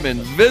boy, I'm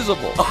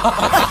invisible.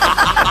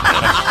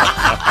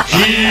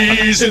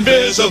 He's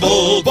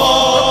invisible,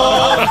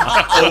 Bob.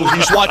 Oh,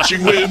 he's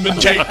watching women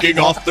taking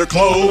off their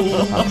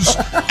clothes.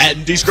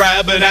 And he's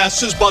grabbing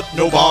asses, but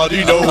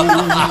nobody knows.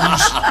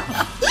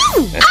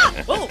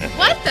 Oh,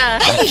 what the?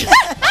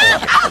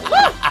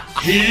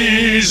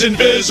 He's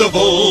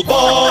invisible,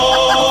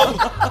 Bob.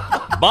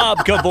 Bob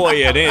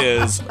Kevoian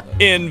is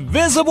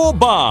Invisible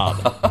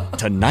Bob.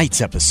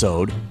 Tonight's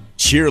episode,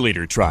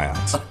 cheerleader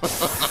tryouts.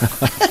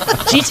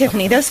 Gee,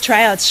 Tiffany, those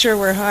tryouts sure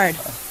were hard.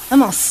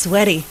 I'm all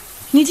sweaty.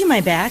 Can you do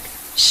my back?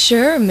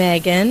 Sure,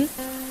 Megan.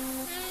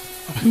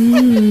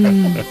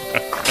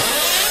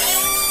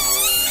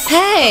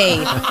 Hey,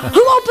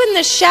 who opened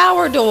the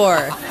shower door?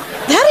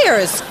 That air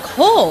is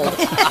cold.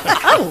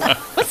 Oh,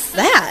 what's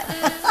that?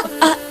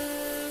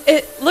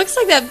 It looks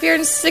like that beer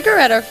and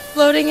cigarette are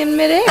floating in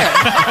midair.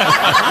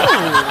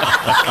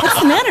 Oh, what's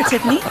the matter,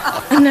 Tiffany?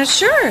 I'm not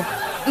sure.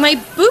 My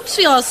boobs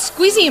feel all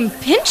squeezy and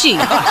pinchy.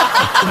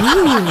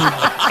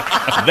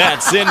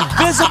 That's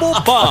Invisible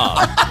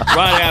Bob.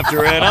 Right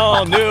after an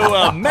all-new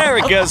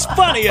America's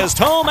Funniest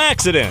Home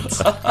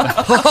Accidents.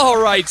 All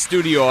right,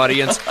 studio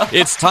audience,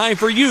 it's time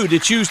for you to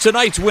choose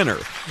tonight's winner.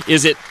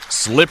 Is it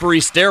Slippery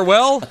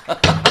Stairwell?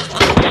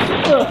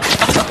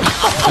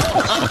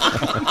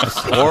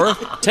 Or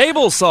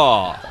Table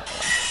Saw?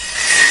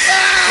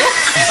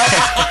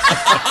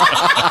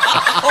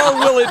 Or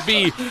will it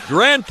be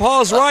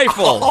Grandpa's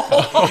Rifle?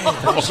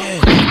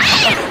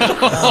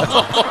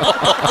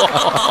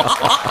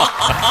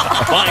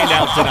 Find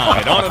out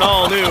tonight on an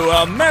all-new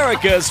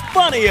America's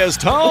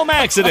Funniest Home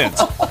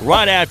Accidents.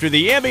 Right after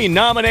the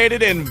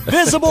Emmy-nominated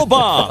Invisible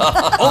Bob.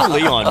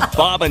 Only on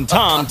Bob and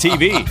Tom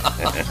TV.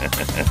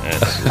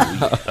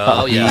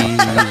 Oh, yeah.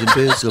 He's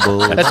invisible.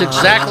 That's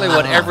exactly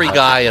what every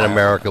guy in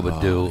America would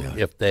do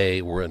if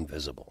they were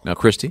invisible. Now,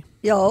 Christy,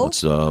 Yo.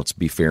 let's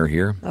be fair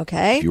here.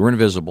 Okay. If you were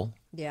invisible,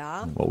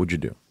 Yeah. what would you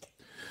do?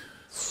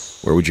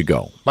 Where would you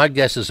go? My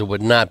guess is it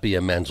would not be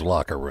a men's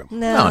locker room.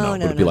 No.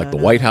 Would it be like the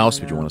White House?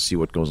 Would you want to see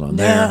what goes on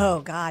there?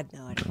 No, God,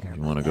 no. I don't care.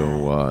 You want to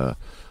go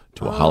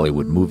to a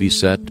Hollywood movie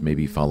set?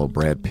 Maybe follow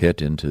Brad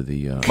Pitt into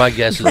the My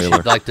guess is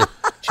trailer?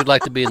 she'd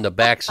like to be in the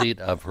back seat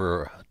of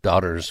her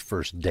daughter's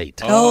first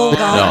date. Oh,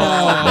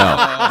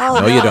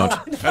 God, No, you don't.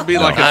 That'd be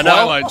like a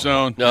Twilight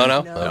Zone. No.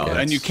 Okay.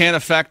 And you can't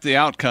affect the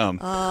outcome.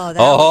 Oh, that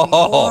would be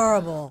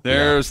horrible.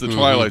 There's the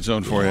Twilight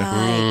Zone for you.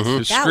 Right.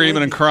 Just That screaming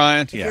would and be-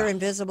 crying. If you're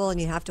invisible and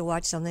you have to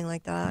watch something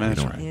like that.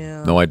 That's right.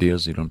 Yeah. No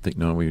ideas? You don't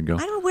know where you'd go? I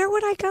don't know. Where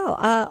would I go?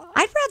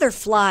 I'd rather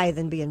fly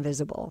than be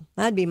invisible.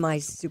 That'd be my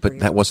superhero. But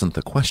that wasn't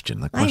the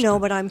question. I know,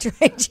 but I'm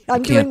trying.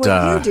 I'm doing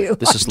what you do.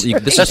 This is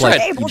That's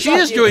right. She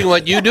is doing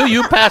what you do.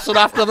 You pass it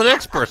off to the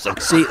next person.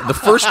 See, the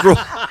first rule.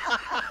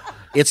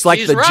 It's like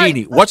He's the right.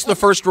 genie. What's the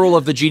first rule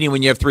of the genie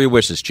when you have 3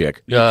 wishes,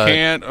 chick? You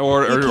can't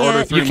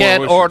order 3 You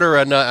can't more wishes. order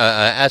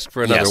ask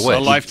for another Yes, wish. A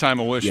lifetime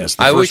of wishes. Yes,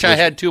 the I first wish I wish-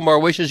 had 2 more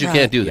wishes. You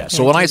can't do that.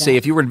 So when I say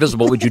if you were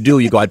invisible, what would you do?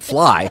 You go, I'd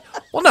fly.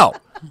 Well, no.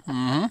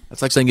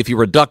 That's like saying if you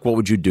were a duck, what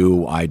would you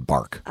do? I'd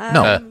bark.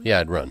 No. Yeah,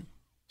 I'd run.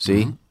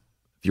 See?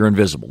 If you're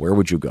invisible, where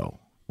would you go?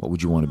 What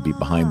would you want to be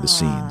behind the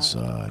scenes?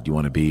 Do you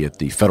want to be at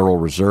the Federal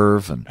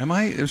Reserve and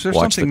Is there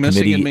watch something the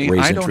missing in committee me?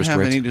 raise I don't interest have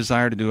rates? any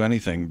desire to do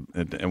anything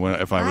if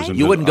I was invisible.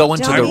 You wouldn't go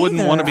into I the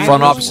wouldn't want to be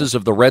front invisible. offices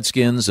of the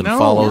Redskins and No.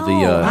 follow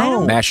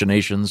No, the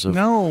machinations of...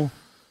 No.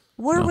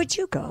 Where would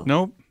you go?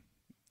 Nope.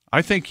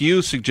 I think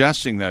you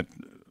suggesting that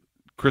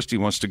Christy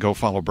wants to go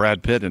follow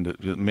Brad Pitt and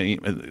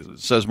it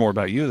says more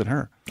about you than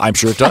her. I'm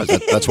sure it does.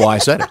 That's why I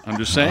said it. I'm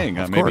just saying.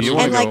 Of Maybe course. you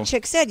want And to go. like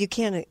Chick said, you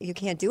can't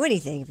do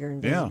anything if you're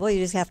invisible. You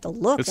just have to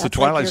look. It's the That's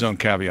Twilight like Zone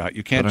caveat.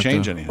 You can't But I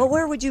change do. anything. Well,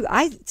 where would you?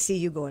 I see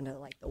you going to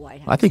like the White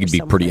House. I think it'd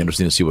or be pretty something.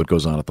 interesting to see what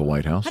goes on at the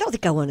White House. I don't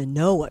think I want to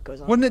know what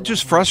goes on. Wouldn't it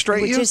just frustrate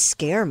It would you? just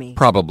scare me.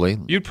 Probably.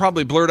 You'd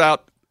probably blurt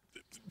out,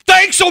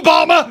 "Thanks,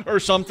 Obama," or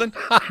something.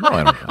 No,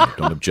 I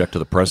don't object to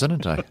the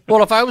president.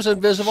 Well, if I was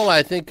invisible,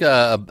 I think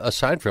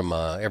aside from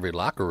every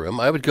locker room,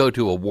 I would go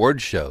to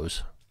award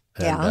shows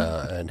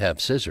and have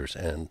scissors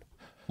and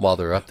while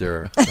they're up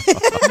there.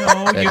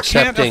 No, you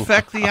can't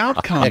affect the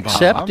outcome.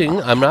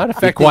 I'm not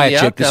affecting quiet, the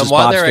Chick. This outcome is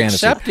while Bob's they're fantasy.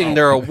 accepting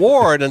their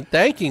award and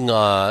thanking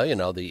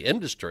the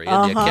industry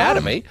and the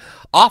academy.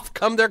 Off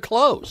come their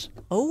clothes.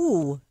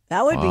 Oh,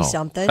 that would be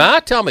something.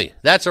 Tell me,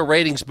 that's a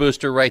ratings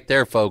booster right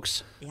there,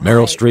 folks.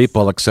 Meryl Streep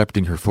while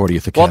accepting her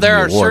 40th Academy Well, there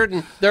are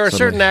Award.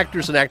 certain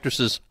actors and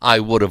actresses I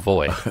would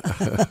avoid.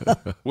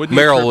 Wouldn't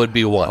you Meryl would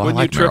be one. Wouldn't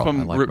like you trip Meryl.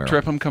 them? I like Meryl.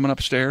 Trip them coming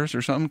upstairs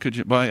or something? Could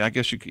you? Well, I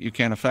guess you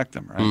can't affect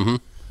them, right? Mm-hmm.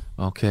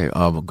 Okay,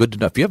 good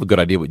enough. If you have a good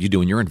idea what you do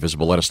when you're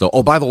invisible, let us know.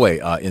 Oh, by the way,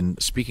 in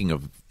speaking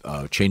of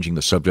changing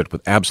the subject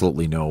with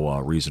absolutely no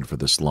reason for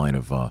this line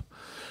of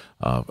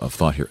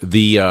thought here,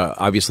 the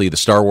obviously the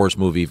Star Wars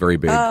movie, very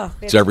big.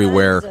 It's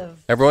everywhere.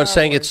 Everyone's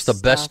saying it's the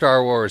best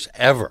Star Wars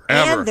ever.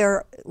 And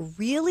there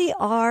really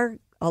are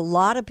a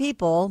lot of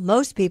people.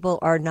 Most people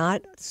are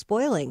not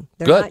spoiling.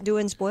 They're Good. not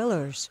doing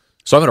spoilers.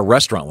 So I'm at a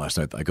restaurant last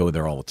night. I go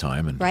there all the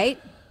time, and Right?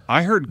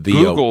 I heard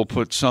Google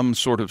put some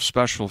sort of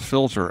special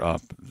filter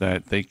up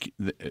that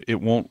it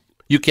won't.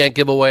 You can't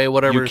give away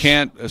whatever. You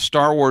can't.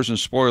 Star Wars and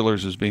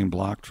spoilers is being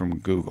blocked from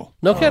Google.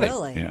 No kidding.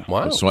 Really? Yeah.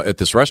 Wow. So at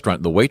this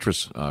restaurant, the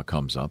waitress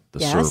comes up, the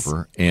Yes.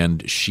 server,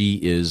 and she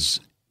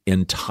is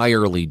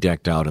entirely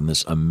decked out in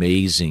this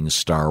amazing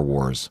Star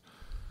Wars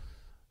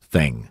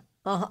thing.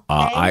 We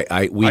I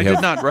have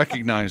did not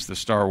recognize the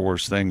Star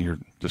Wars thing you're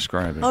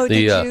describing. Oh, did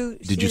you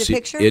see did you the see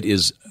picture? it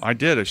is I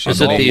did. She's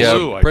Is it all the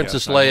blue, I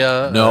Princess guess.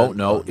 Leia?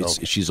 no,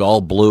 she's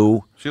all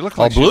blue. She looked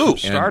all like she's blue. from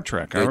Star And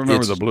Trek. I remember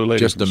it's the blue lady.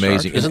 just from Star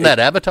amazing. Trek. Isn't that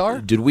Avatar?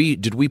 Did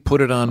we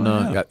put it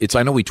on? It's.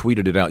 I know we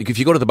tweeted it out. If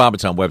you go to the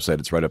Bobbatown website,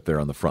 it's right up there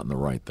on the front and the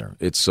right there.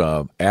 It's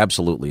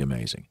absolutely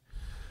amazing.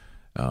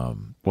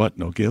 What?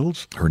 No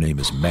gills? Her name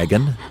is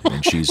Megan,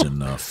 and she's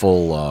in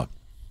full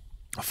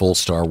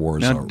Star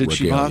Wars Now, did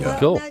she regalia. bother?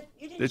 Cool.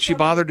 Did she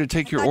bother to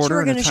take your I thought order you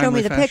were in a going to show me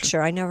timely the fashion?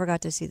 picture. I never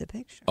got to see the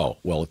picture. Oh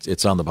well,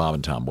 it's on the Bob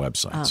and Tom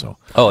website. So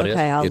Oh, it is?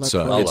 Okay, I'll it's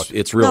look for it.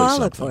 it's really No, I'll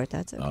something. look for it.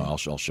 That's okay. I'll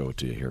show it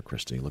to you here,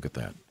 Christy. Look at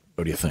that.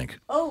 What do you think?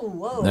 Oh,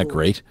 whoa. Isn't that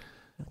great?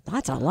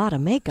 That's a lot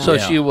of makeup. So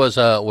she was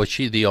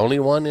she the only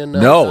one in?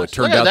 No, it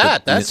turned look at out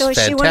that- that's So is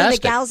fantastic. she one of the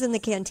gals in the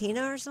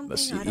cantina or something?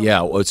 I don't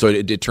Yeah. Well, so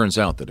it turns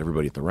out that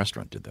everybody at the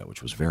restaurant did that,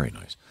 which was very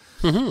nice.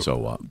 Mm-hmm.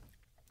 So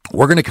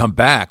we're going to come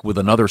back with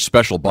another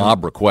special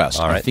Bob request.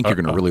 All I right. think you're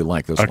going to really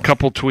like this A one.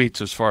 couple tweets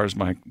as far as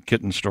my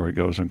kitten story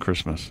goes on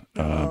Christmas.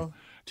 Tears,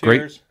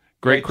 Great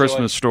great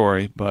Christmas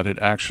story, but it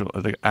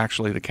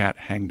actually the cat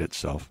hanged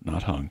itself,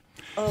 not hung.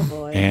 Oh,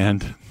 boy.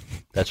 And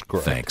That's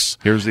great. Thanks.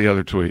 here's the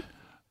other tweet: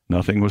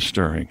 nothing was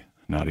stirring,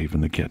 not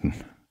even the kitten.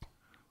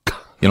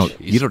 You know,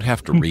 you don't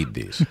have to read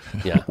these.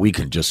 Yeah. We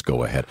can just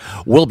go ahead.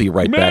 We'll be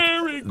right back.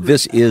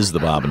 This is the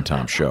Bob and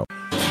Tom Show.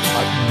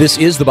 This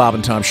is the Bob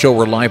and Tom Show.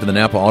 We're live in the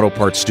Napa Auto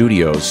Parts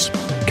Studios.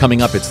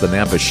 Coming up, it's the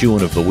Napa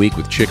Shoein' of the Week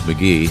with Chick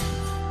McGee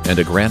and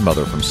a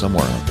grandmother from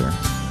somewhere out there.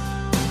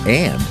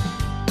 And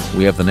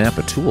we have the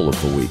Napa Tool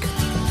of the Week.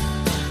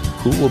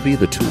 Who will be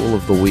the Tool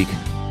of the Week?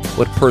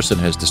 What person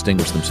has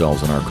distinguished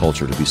themselves in our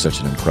culture to be such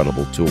an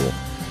incredible tool?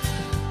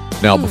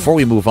 Now, before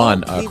we move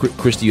on,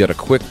 Christy, you had a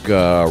quick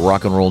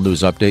rock and roll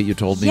news update you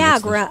told me. Yeah,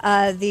 What's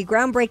this? the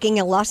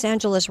groundbreaking Los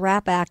Angeles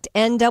rap act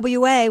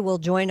NWA will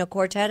join a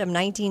quartet of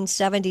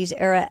 1970s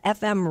era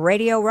FM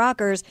radio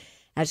rockers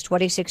as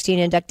 2016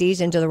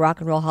 inductees into the Rock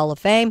and Roll Hall of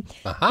Fame.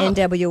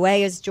 NWA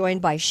is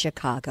joined by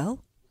Chicago,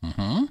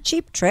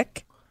 Cheap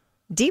Trick,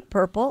 Deep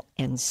Purple,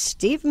 and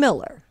Steve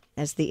Miller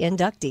as the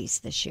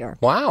inductees this year.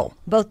 Wow.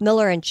 Both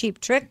Miller and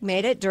Cheap Trick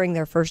made it during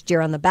their first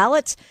year on the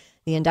ballots.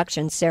 The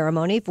induction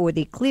ceremony for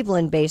the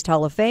Cleveland-based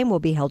Hall of Fame will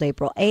be held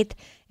April 8th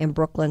in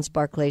Brooklyn's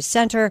Barclays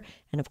Center.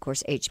 And, of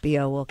course,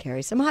 HBO will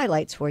carry some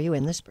highlights for you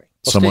in the spring.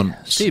 Well,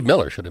 Steve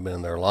Miller should have been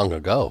in there long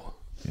ago.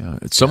 Yeah,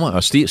 it's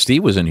someone.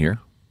 Steve was in here.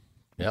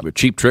 Yep.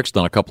 Cheap Trick's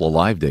done a couple of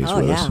live days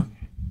with us.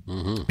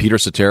 Mm-hmm. Peter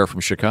Cetera from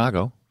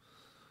Chicago.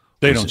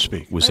 They don't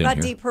speak. What about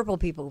Deep Purple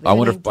people? I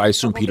wonder if I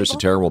assume Peter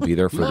Cetera will be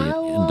there for the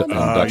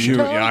induction.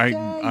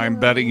 I'm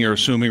betting you're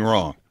assuming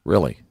wrong.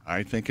 Really?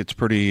 I think it's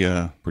pretty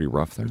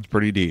rough there. It's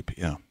pretty deep.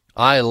 Yeah.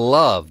 I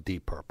love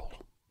Deep Purple.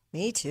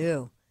 Me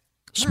too.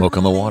 Smoke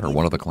on the Water,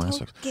 one of the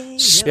classics.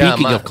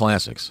 Speaking of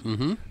classics,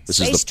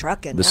 this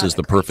is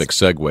the perfect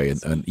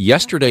segue. And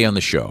yesterday on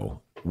the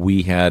show,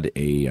 we had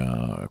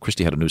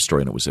Christy had a news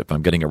story, and it was, if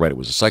I'm getting it right, it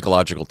was a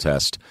psychological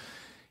test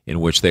in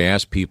which they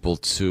asked people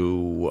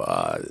to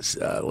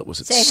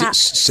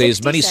say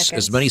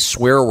as many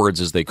swear words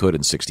as they could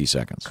in 60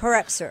 seconds.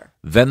 Correct, sir.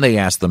 Then they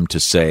asked them to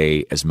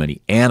say as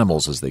many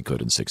animals as they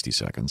could in 60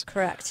 seconds.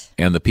 Correct.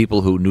 And the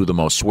people who knew the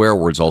most swear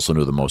words also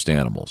knew the most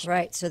animals.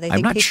 Right, so they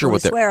think people who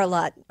swear a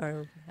lot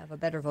or have a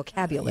better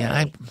vocabulary.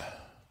 Yeah,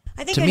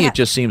 I think to me, it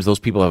just seems those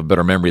people have a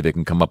better memory. They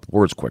can come up with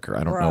words quicker.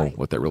 I don't know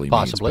what that really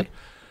means. Possibly.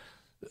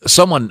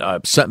 Someone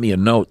sent me a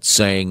note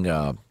saying,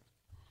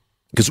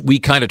 because we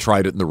kind of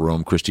tried it in the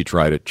room. Christy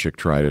tried it. Chick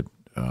tried it.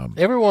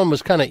 Everyone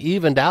was kind of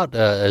evened out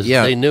as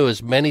they knew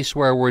as many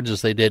swear words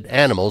as they did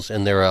animals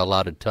in their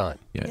allotted time.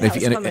 Yeah.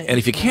 And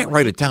if you can't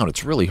write it down,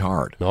 it's really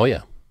hard. Oh,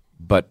 yeah.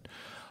 But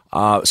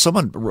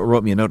someone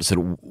wrote me a note and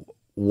said,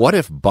 what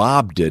if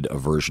Bob did a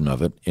version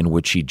of it in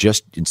which he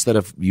just, instead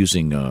of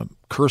using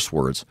curse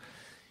words,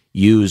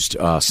 used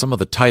some of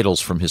the titles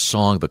from his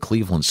song, The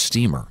Cleveland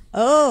Steamer.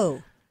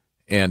 Oh.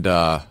 And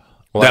why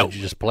don't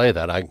you just play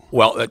that?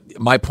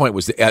 My point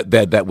was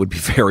that would be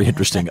very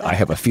interesting. I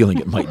have a feeling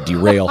it might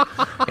derail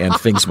and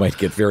things might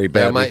get very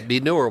bad. There might be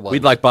newer ones.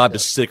 We'd like Bob to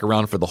stick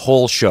around for the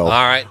whole show. All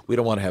right. We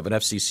don't want to have an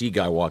FCC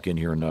guy walk in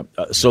here and get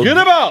him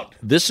out.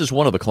 This is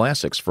one of the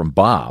classics from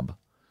Bob,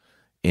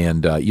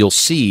 and you'll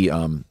see.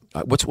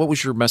 What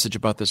was your message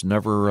about this?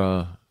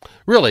 Never.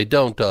 Really,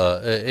 don't.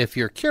 If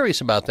you're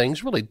curious about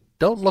things, really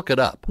don't look it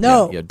up.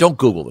 No. Yeah, don't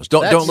Google this.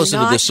 Don't listen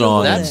to this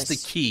song. That's the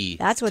key.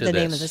 That's what the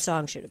name of the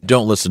song should have been.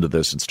 Don't listen to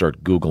this and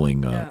start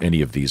Googling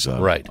any of these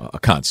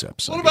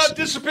concepts. What about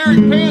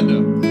Disappearing Panda?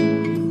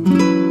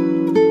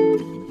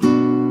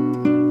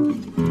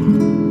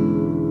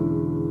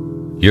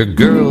 Your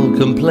girl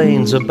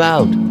complains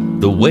about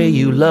the way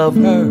you love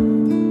her.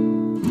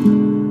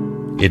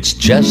 It's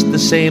just the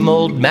same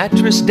old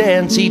mattress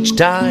dance each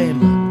time.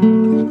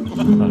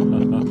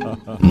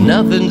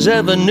 Nothing's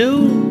ever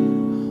new.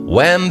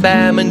 Wham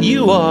bam and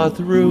you are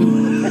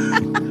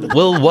through.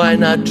 Well, why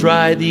not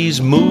try these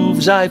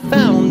moves I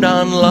found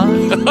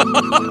online?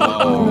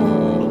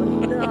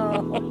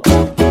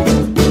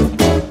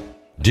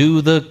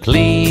 Do the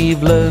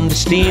Cleveland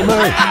Steamer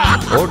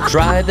or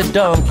try the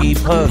Donkey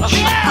Punch.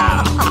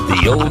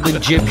 The old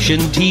Egyptian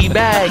tea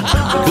bag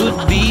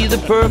could be the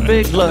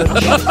perfect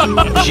lunch.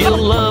 She'll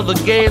love a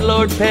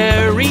Gaylord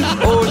Perry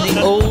or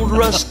the old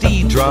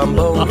rusty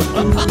trombone.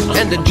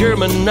 And a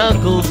German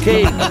knuckle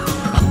cake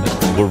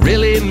will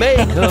really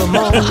make her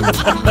moan.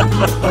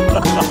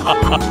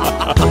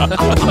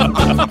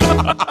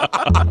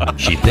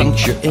 She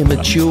thinks you're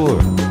immature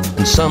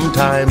and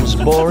sometimes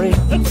boring.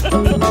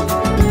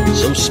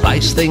 So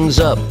spice things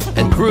up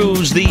and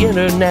cruise the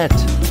internet.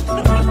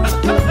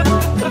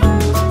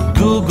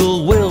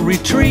 Google will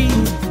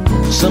retrieve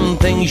some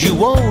things you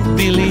won't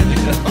believe.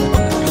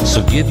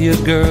 So give your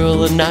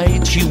girl a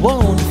night she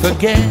won't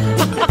forget.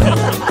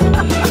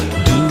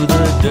 Do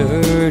the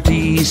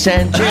dirty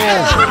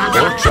Sanchez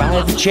or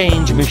try the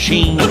change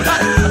machine.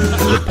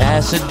 The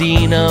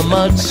Pasadena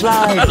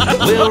mudslide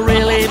will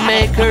really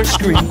make her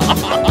scream.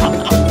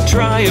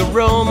 Try a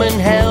Roman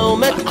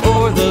helmet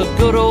or the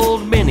good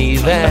old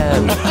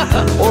minivan.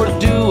 Or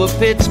do a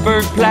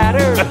Pittsburgh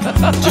platter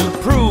to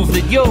prove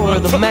that you're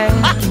the man.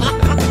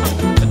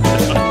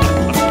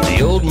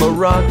 The old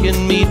Moroccan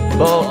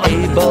meatball,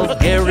 a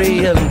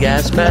Bulgarian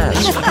gas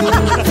mask.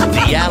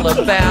 The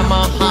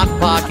Alabama Hot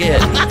Pocket,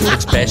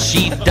 it's best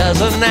she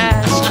doesn't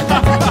ask.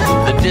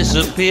 The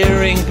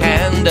disappearing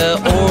panda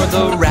or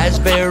the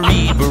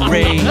raspberry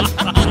beret.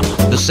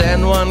 The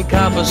San Juan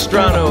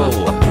Capistrano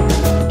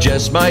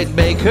just might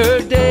make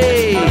her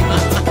day.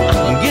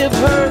 Give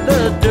her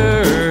the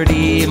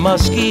dirty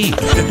muskie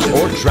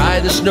or try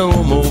the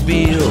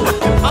snowmobile.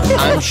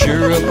 I'm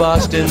sure a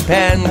Boston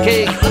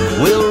pancake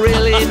will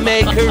really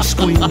make her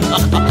squeal.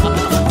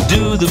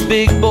 Do the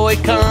big boy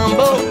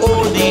combo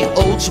or the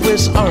old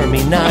Swiss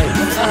Army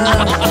knife.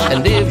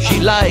 And if she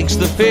likes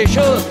the fish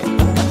hook,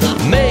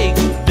 make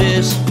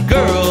this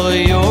girl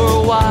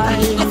your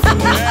wife.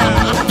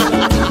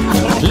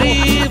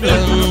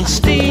 Cleveland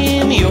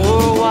steam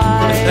your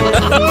wife.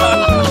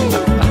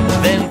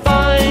 Then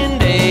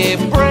find a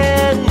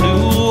brand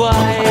new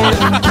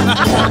wife.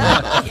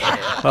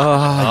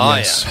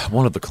 Yes,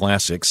 one of the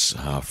classics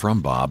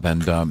from Bob.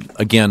 And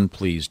again,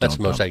 please don't. That's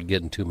the most I can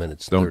get in 2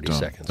 minutes, 30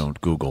 seconds.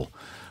 Don't Google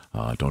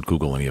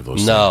any of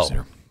those no, things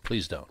here.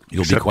 Please don't.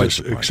 You'll be quite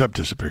surprised. Except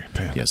Disappearing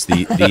Panda. Yes,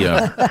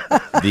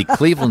 the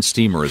Cleveland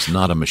Steamer is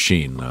not a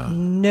machine.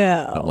 No.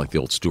 Not like the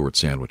old Stewart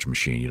sandwich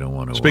machine. You don't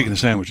want to. Speaking of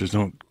sandwiches,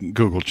 don't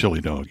Google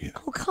chili dog yet.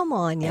 Oh, come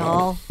on,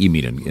 y'all. You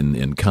mean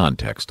in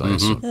context, I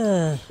assume.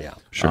 Yeah.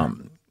 Sure.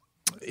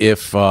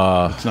 It's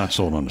not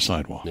sold on the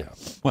sidewalk. Yeah.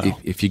 Well,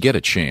 if you get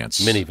a chance,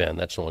 minivan.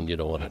 That's the one you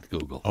don't want to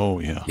Google. Oh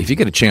yeah. If you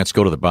get a chance,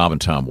 go to the Bob and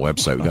Tom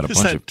website. We got a Is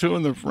bunch that of 2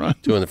 in the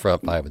front. 2 in the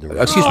front, 5 in the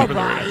rear. Excuse me.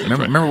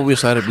 Remember when we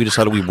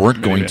decided we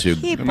weren't going to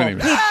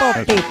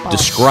People.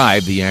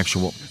 describe the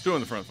actual. 2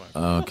 in the front, 5.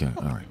 Okay,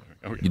 all right.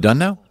 You done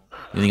now?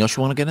 Anything else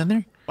you want to get in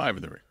there? 5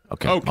 in the rear.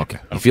 Okay.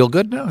 You feel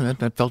good now?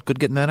 That felt good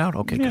getting that out?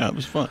 Okay. Yeah, good. it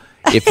was fun.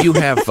 If you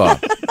have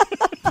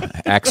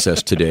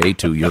access today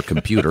to your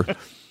computer,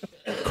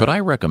 could I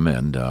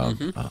recommend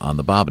on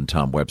the Bob and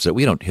Tom website,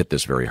 we don't hit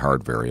this very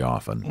hard very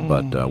often,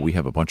 but we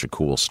have a bunch of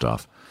cool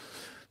stuff,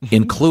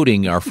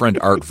 including our friend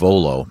Art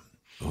Volo,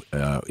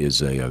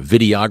 is a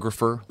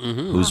videographer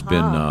who's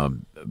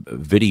been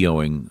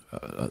videoing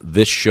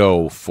this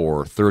show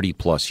for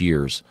 30-plus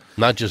years.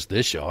 Not just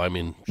this show. I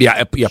mean,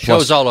 yeah, shows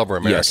plus, all over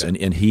America. Yes,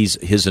 and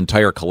his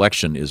entire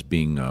collection is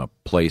being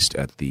placed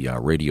at the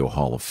Radio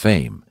Hall of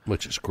Fame,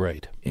 which is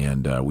great.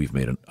 And we've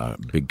made a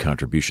big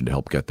contribution to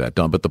help get that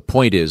done. But the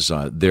point is,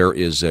 there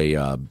is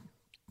a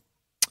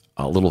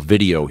little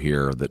video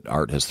here that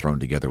Art has thrown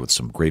together with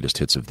some greatest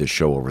hits of this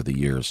show over the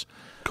years.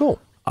 Cool.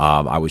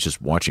 I was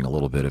just watching a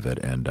little bit of it,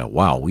 and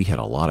wow, we had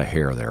a lot of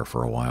hair there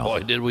for a while.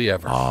 Boy, did we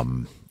ever.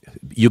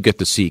 You get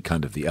to see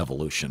kind of the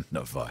evolution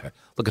of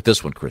look at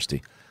this one,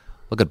 Christy.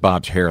 Look at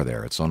Bob's hair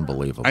there. It's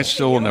unbelievable. I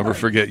still will never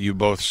forget you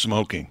both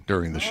smoking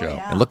during the show.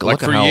 And look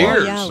like at for how,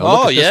 years.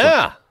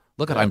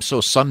 Look at I'm so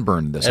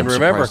sunburned this. And I'm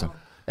remember, surprised.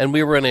 and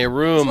we were in a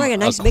room a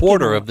nice a Mickey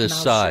quarter of this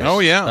Mouse size. Oh,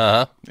 yeah.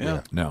 Uh-huh.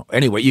 Yeah. No.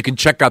 Anyway, you can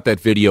check out that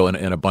video and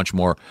a bunch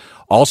more.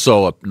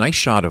 Also, a nice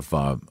shot of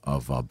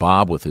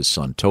Bob with his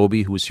son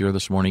Toby, who was here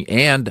this morning,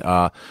 and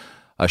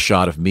a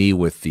shot of me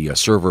with the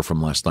server from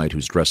last night,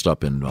 who's dressed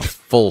up in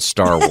full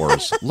Star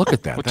Wars. Look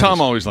at that. Well, Tom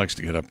always likes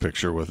to get a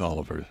picture with all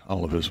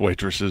of his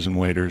waitresses and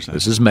waiters.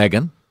 This is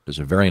Megan. There's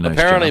a very nice.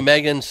 Apparently, job.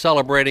 Megan's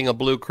celebrating a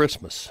blue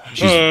Christmas.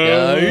 She's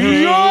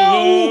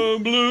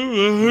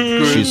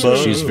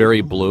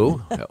very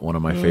blue at one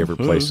of my favorite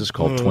places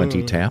called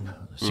 20 Tap.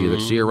 See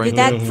her right Did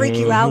there? that freak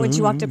you out when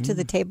you walked up to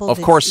the table?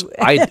 Of course,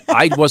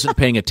 I wasn't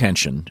paying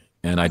attention,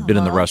 and I'd been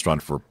in the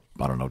restaurant for,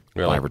 I don't know,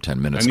 5 or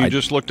 10 minutes. And you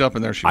just looked up,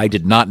 and there she was. I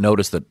did not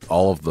notice that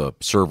all of the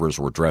servers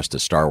were dressed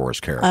as Star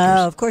Wars characters.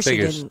 Oh, of course you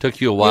didn't. Took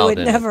you a while. You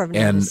would never have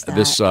noticed that.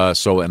 This,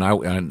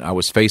 I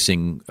was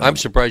facing. I'm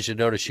surprised you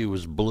noticed she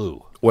was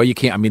blue. Well, you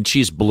can't. I mean,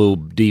 she's blue,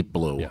 deep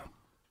blue. Yeah.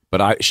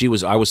 But I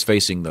was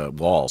facing the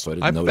wall, so I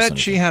didn't notice anything. Bet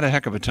she had a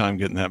heck of a time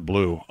getting that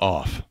blue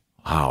off.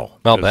 Wow.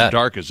 As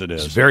dark as it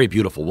is. She's a very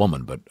beautiful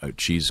woman, but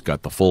she's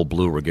got the full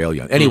blue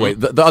regalia. Anyway,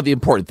 the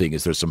important thing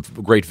is there's some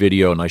great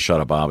video, nice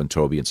shot of Bob and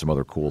Toby, and some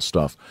other cool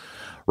stuff.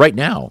 Right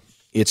now,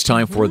 it's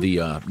time for the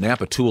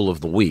Napa Tool of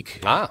the Week.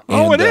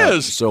 It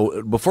is.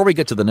 So before we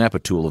get to the Napa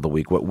Tool of the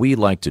Week, what we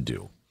like to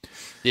do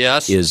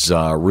is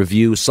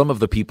review some of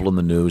the people in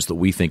the news that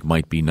we think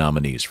might be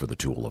nominees for the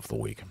Tool of the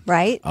Week.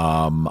 Right.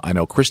 I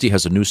know Christy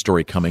has a news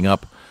story coming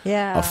up.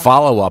 Yeah. A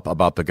follow-up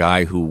about the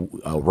guy who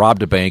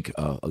robbed a bank,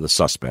 the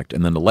suspect,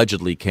 and then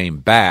allegedly came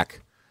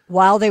back.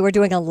 While they were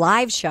doing a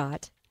live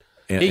shot.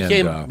 He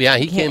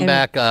came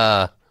back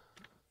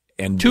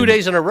and 2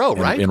 days in a row,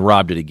 right? And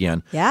robbed it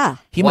again. Yeah.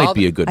 He might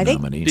be a good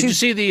nominee. Did you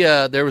see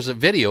there was a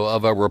video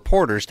of a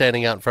reporter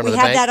standing out in front of the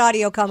bank? We have that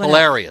audio coming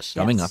Hilarious.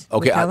 up. Coming up.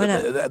 Okay.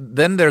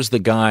 Then there's the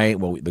guy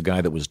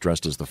that was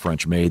dressed as the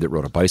French maid that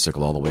rode a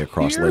bicycle all the way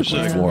across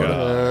Lakewood,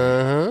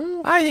 Florida.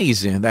 I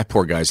think that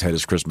poor guy's had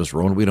his Christmas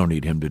ruined. We don't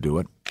need him to do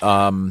it.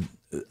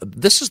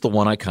 This is the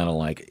one I kind of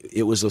like.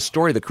 It was a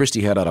story that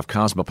Christy had out of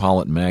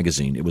Cosmopolitan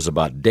magazine. It was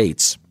about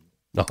dates.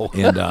 Oh.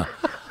 And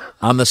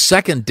on the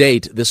second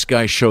date, this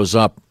guy shows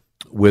up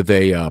with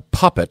a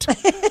puppet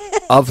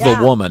of the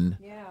woman.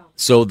 Yeah.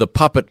 So the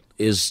puppet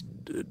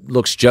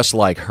looks just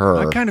like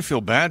her. I kind of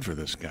feel bad for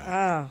this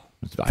guy.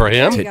 For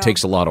him? It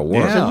takes a lot of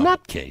work. It's a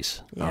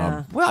nutcase.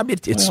 Yeah. I mean,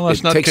 it takes a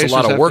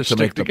lot of work to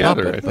make the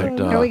puppet.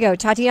 Here we go.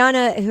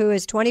 Tatiana, who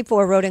is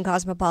 24, wrote in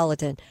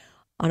Cosmopolitan.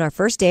 On our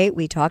first date,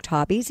 we talked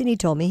hobbies, and he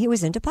told me he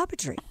was into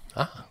puppetry.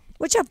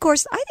 Which, of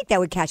course, I think that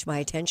would catch my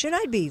attention.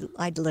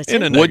 I'd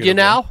listen. Would you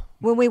now?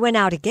 When we went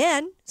out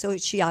again, so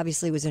she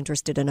obviously was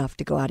interested enough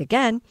to go out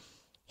again,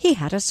 he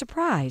had a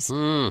surprise.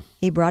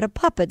 He brought a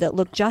puppet that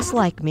looked just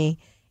like me,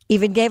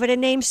 even gave it a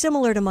name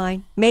similar to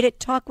mine, made it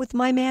talk with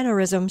my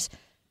mannerisms.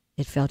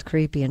 It felt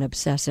creepy and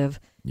obsessive.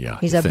 Yeah,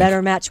 he's a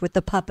better match with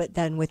the puppet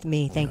than with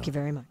me. Thank you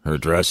very much. Her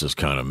dress is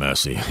kind of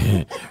messy.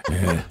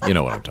 You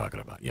know what I'm talking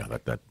about. Yeah,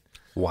 that.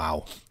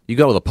 Wow. You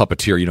go with a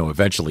puppeteer,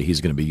 eventually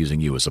he's going to be using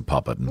you as a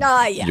puppet. And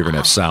yeah. You're going to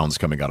have sounds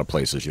coming out of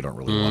places you don't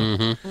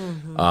really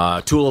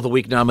want. Tool of the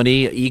Week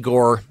nominee,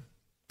 Igor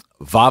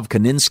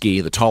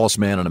Vovkaninsky, the tallest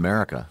man in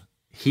America.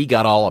 He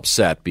got all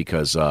upset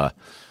because the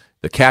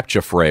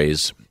CAPTCHA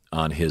phrase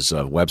on his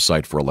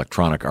website for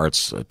electronic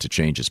arts to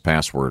change his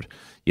password,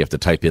 you have to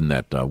type in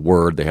that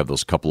word. They have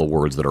those couple of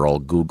words that are all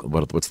Google.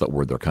 What's that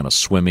word? They're kind of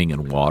swimming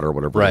in water,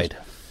 whatever. Right.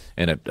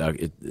 And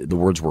the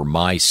words were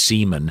my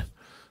semen.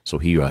 So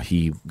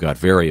he got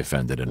very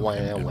offended and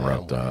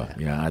wrote,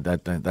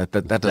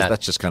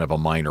 that's just kind of a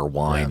minor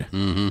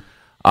whine.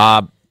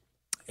 Yeah.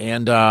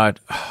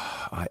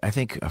 I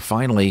think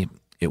finally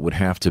it would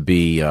have to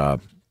be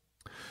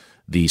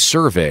the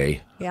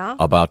survey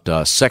about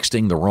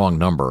sexting the wrong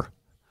number.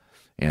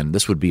 And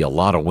this would be a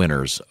lot of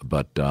winners,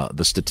 but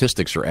the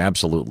statistics are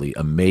absolutely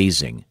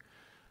amazing.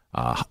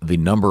 The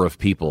number of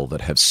people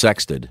that have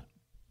sexted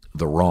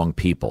the wrong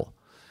people.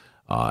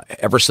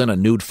 Ever sent a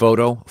nude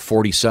photo?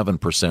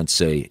 47%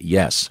 say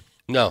yes.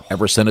 No.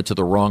 Ever sent it to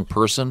the wrong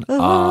person?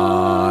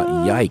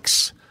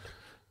 Yikes.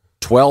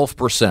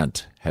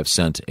 12% have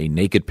sent a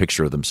naked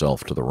picture of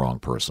themselves to the wrong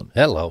person.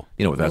 Hello.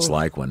 You know what that's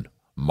like when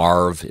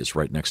Marv is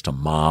right next to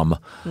Mom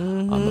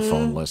on the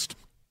phone list.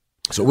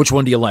 So which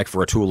one do you like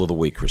for a tool of the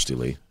week, Christy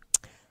Lee?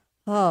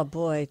 Oh,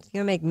 boy. You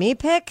going to make me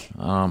pick?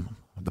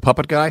 The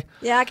puppet guy?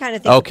 Yeah, I kind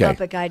of think the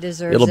puppet guy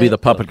deserves It'll be it. the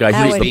puppet guy.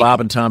 Here's the Bob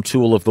and Tom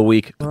tool of the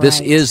week. Right. This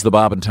is the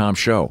Bob and Tom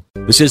Show.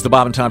 This is the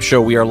Bob and Tom Show.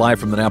 We are live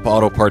from the Napa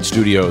Auto Parts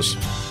Studios.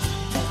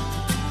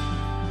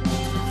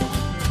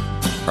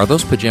 Are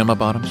those pajama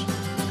bottoms?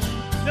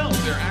 No,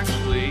 they're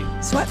actually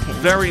sweatpants.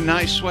 Very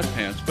nice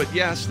sweatpants. But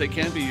yes, they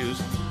can be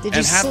used. Did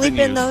you sleep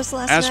in those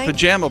last as night?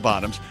 pajama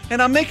bottoms?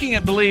 And I'm making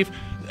believe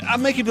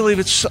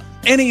it's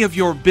any of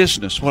your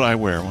business what I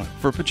wear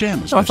for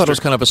pajamas. No, I thought it was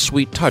kind of a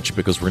sweet touch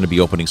because we're going to be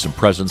opening some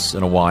presents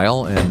in a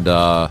while, and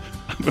I'm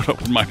going to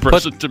open my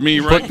present to me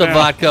right now. Put the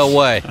vodka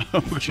away.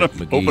 I'm going to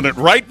open it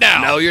right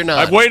now. No, you're not.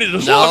 I've waited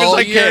as long as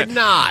I can. No, you're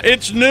not.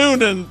 It's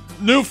noon in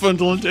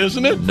Newfoundland,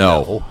 isn't it?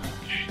 No.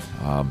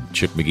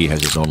 Chick McGee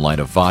has his own line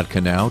of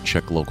vodka now.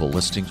 Check local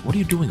listings. What are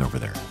you doing over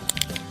there?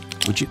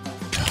 Would you?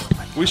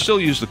 We still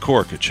use the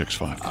cork at Chick's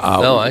Vodka.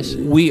 I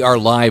see. We are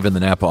live in the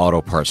Napa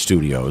Auto Parts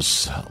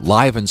Studios,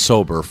 live and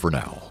sober for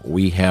now.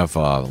 We have,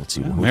 let's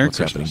see, what's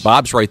happening.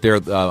 Bob's right there.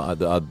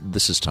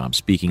 This is Tom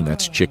speaking.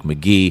 That's Chick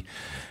McGee.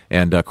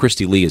 And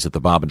Christy Lee is at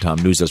the Bob and Tom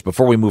News Desk.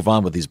 Before we move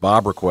on with these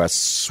Bob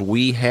requests,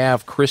 we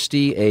have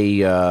Christy,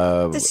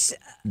 a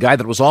guy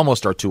that was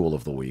almost our tool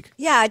of the week.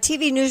 Yeah, a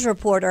TV news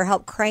reporter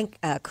helped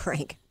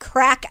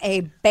crack a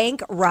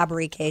bank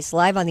robbery case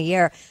live on the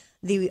air.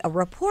 The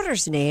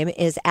reporter's name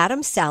is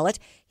Adam Sallet.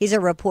 He's a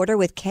reporter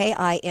with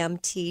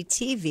KIMT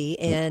TV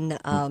in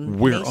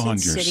We're Mason on your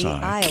City,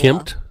 side. Iowa.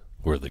 Kimped?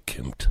 We're the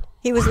Kimped.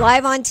 He was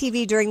live on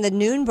TV during the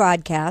noon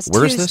broadcast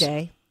Where is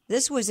Tuesday.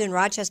 This was in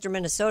Rochester,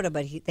 Minnesota,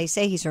 but they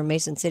say he's from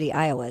Mason City,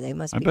 Iowa. They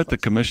must. I bet the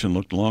commission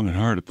looked long and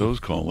hard at those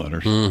call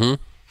letters.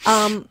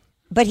 Mm-hmm.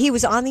 But he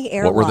was on the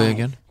air. What were they live.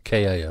 again?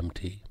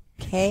 KIMT.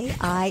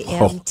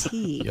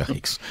 KIMT.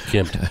 Yikes.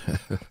 Kimped.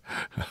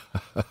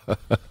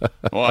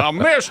 Well,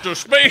 Mr.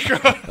 Speaker,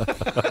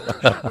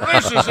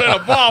 this is an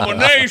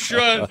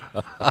abomination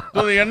to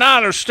the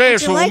United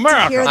States of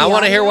America. I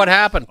want to hear what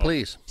happened,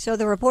 please. So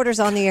the reporter's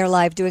on the air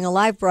live doing a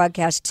live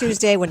broadcast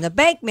Tuesday when the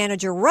bank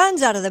manager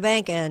runs out of the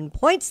bank and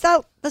points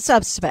out the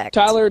suspect.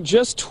 Tyler,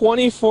 just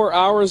 24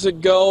 hours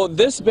ago,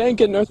 this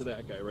bank in North...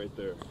 That guy right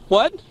there.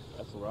 What?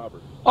 That's the robber.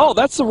 Oh,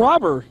 that's the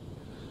robber.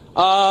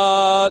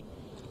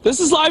 This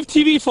is live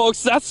TV,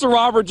 folks. That's the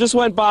robber. Just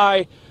went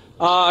by,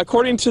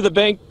 according to the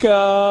bank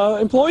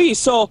employee.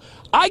 So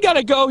I got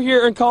to go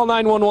here and call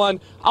 911.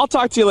 I'll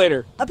talk to you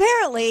later.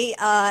 Apparently,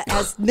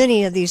 as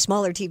many of these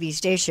smaller TV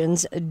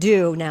stations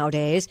do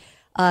nowadays,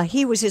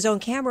 he was his own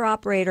camera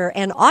operator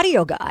and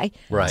audio guy.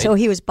 Right. So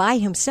he was by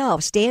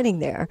himself standing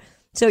there.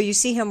 So you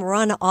see him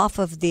run off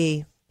of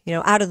the,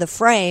 out of the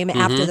frame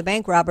after the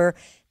bank robber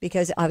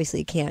because obviously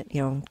he can't,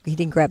 he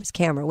didn't grab his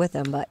camera with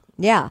him. But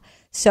yeah.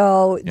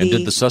 So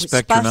did the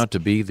suspect turn out to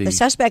be the... The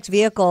suspect's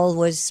vehicle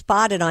was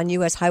spotted on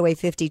U.S. Highway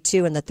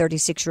 52, and the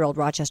 36-year-old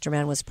Rochester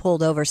man was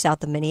pulled over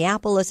south of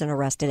Minneapolis and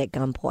arrested at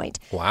gunpoint.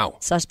 Wow.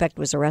 Suspect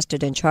was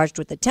arrested and charged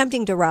with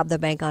attempting to rob the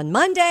bank on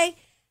Monday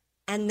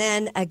and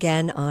then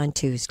again on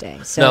Tuesday.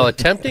 So Now,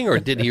 attempting, or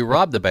did he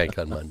rob the bank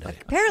on Monday?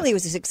 apparently he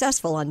was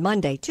successful on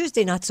Monday.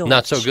 Tuesday, not so much.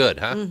 Not so good,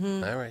 huh?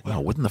 Mm-hmm. All right.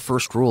 Well, wouldn't the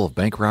first rule of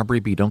bank robbery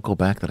be don't go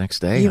back the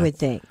next day? You would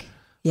think.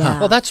 Yeah.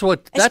 Well, that's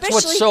what's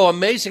Especially- so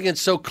amazing and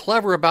so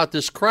clever about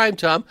this crime,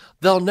 Tom.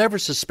 They'll never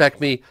suspect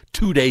me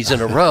 2 days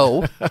in a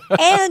row.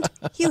 And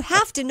you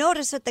have to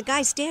notice that the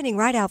guy standing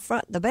right out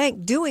front of the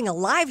bank doing a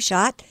live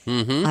shot,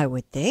 I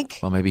would think.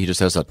 Well, maybe he just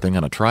has that thing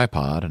on a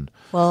tripod. And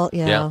Well,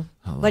 Yeah.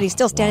 But he's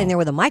still standing there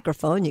with a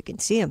microphone. You can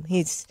see him.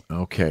 He's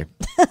Okay.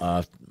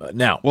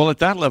 Now, Well, at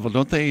that level,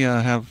 don't they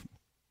have,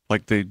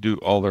 like they do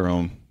all their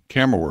own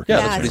camera work? Yeah,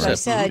 yeah, that's what he I said.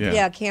 said. Yeah.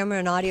 Yeah, camera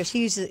and audio.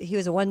 He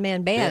was a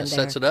one-man Yeah, band there.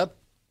 sets it up,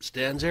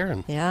 stands there,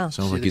 and Yeah. sounds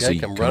See like the he's guy a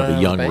come kind running of out a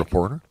of young the bank?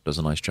 reporter. Does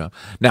a nice job.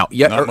 Now,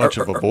 yeah, Not much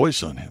of a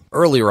voice on him.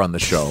 earlier on the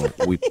show,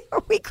 we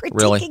Are we critiquing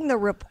Really? the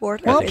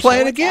reporter? Well, Is play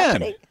that it what's again.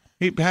 happening?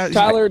 He has,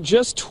 Tyler,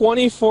 just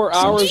 24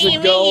 hours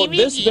ago,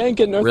 this bank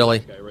in North...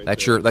 really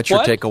that's your What?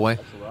 takeaway.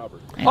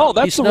 Oh,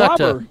 that's He's the not,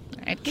 robber.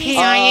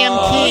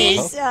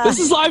 He's, This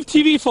is live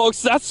TV,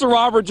 folks. That's the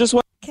robber. Just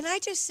went... Can I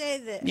just say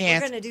that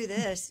Yes. we're going to do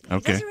this? Okay.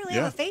 He doesn't really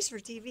Yeah. have a face for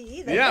TV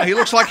either. yeah, he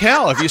looks like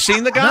hell. Have you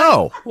seen the guy?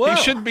 No. He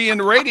should be in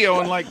the radio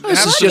and like This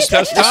have is some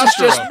just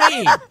testosterone.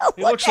 me.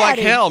 He looks like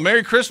him. hell.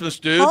 Merry Christmas,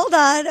 dude. Hold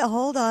on.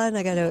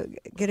 I got to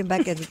get him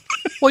back in.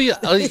 well, you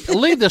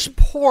leave this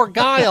poor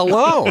guy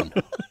alone.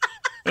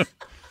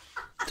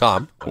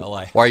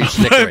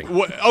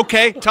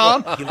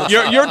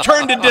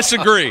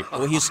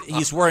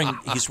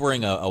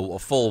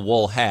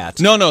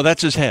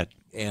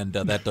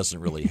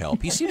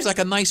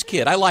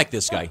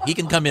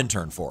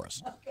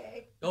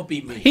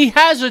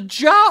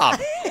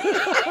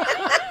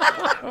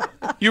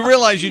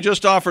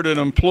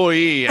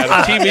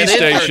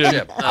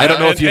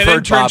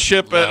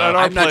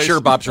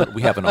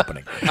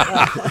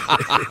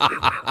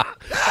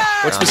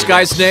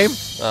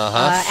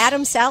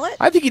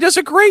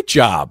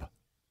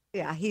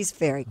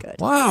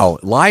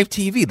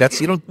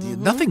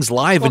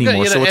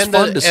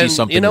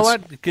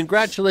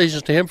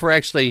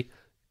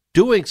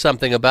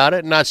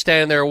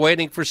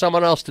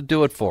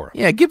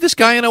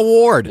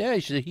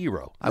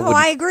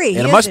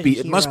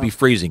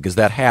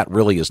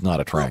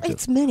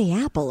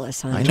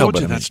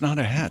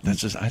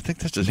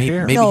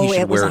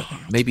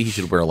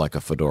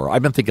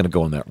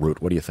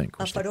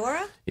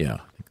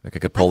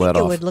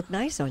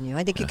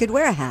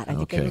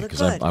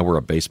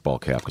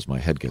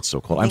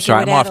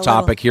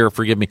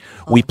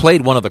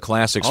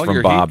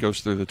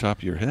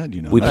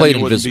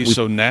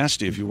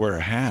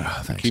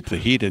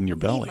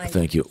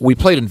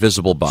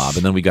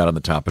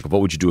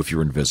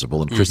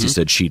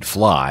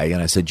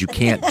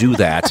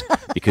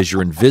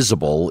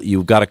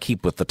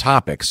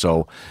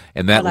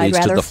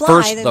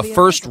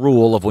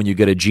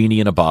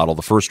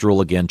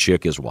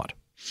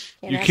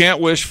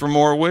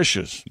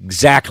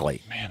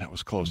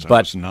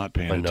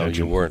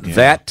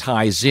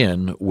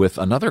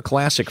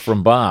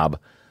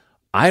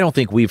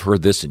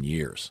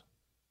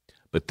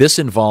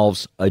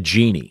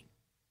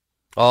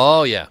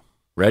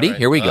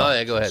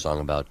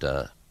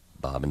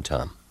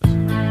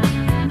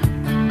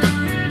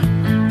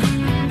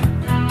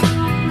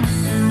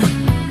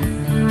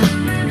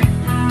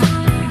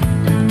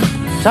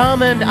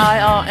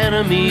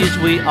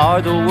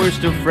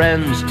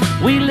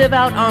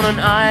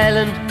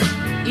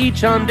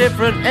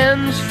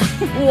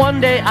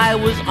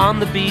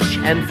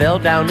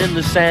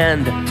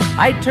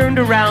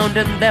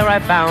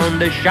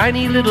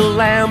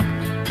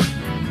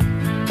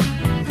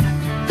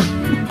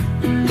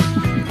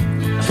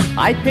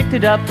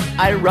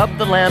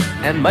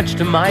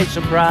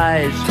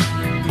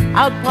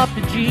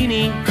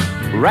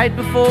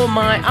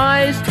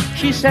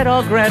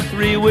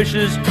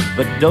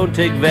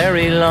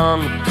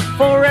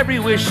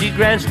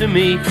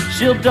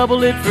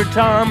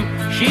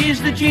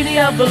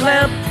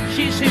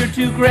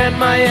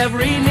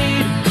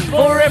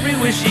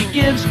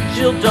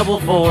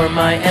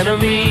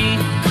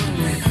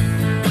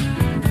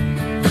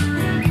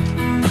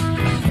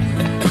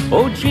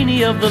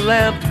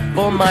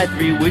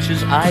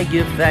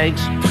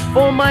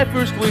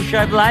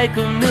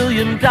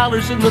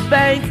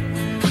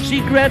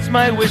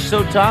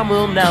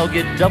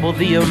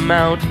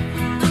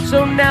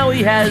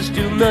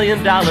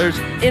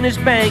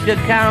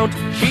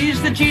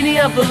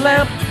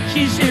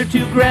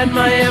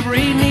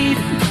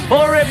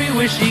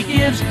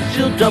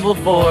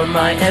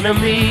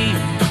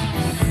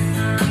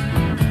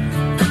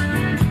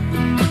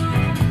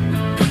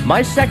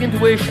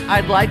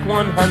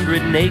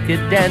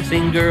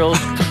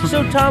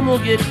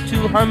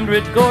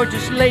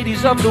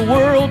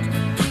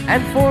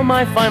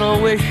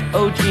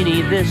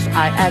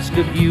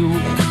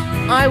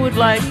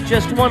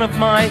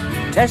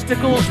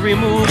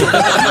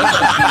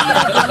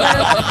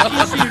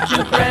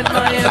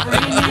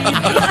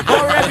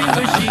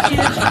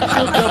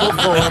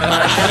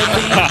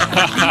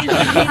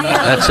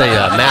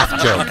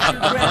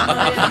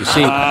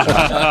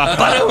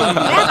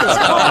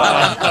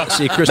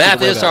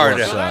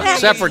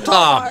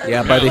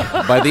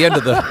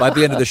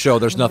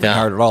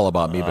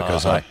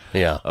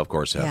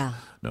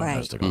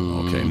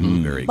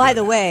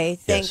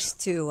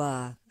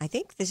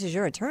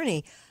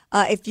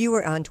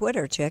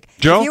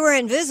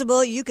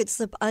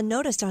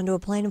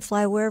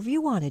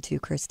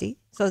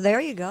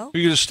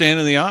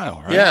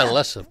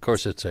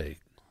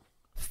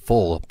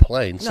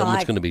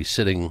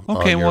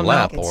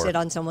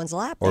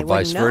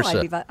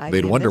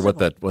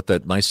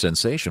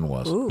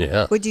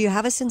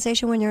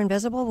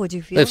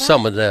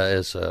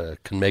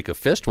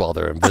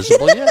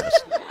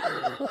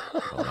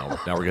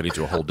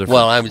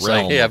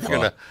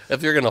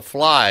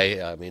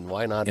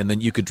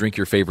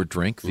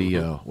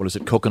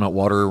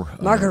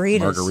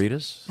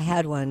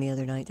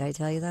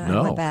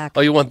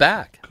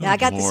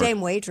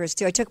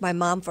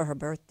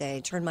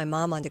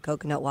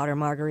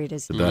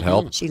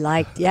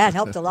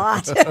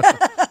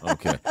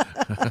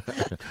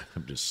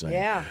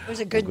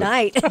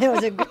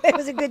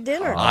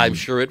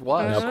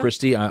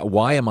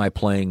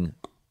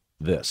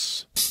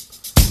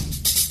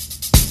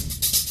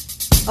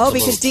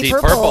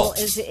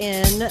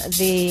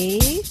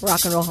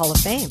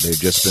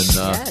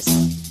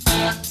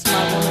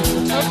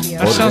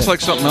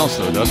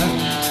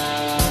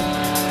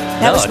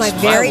 That was my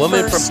very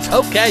woman first.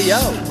 from Tokyo.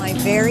 My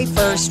very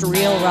first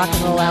real rock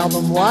and roll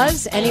album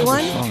was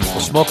anyone? Well,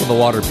 Smoke on the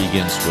Water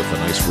begins with a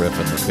nice riff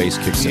and the bass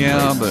kicks in.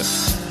 Yeah, late.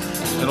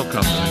 but it'll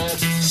come to me.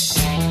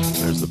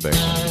 There's the bass.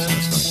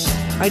 That's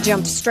nice. I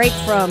jumped straight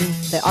from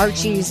the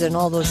Archies and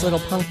all those little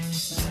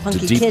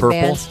punky Deep kid Purple?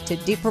 bands to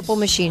Deep Purple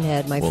Machine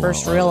Head, my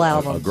first real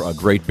album. A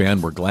great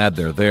band. We're glad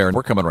they're there. And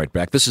we're coming right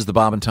back. This is the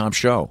Bob and Tom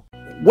Show.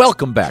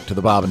 Welcome back to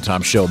the Bob and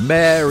Tom Show.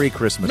 Merry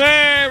Christmas.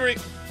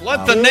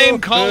 Let the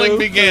name calling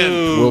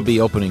begin. We'll be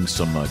opening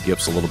some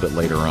gifts a little bit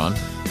later on.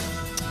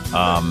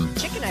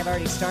 Chicken I've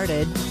already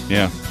started.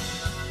 Yeah.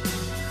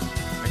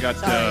 I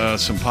got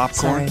some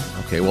popcorn.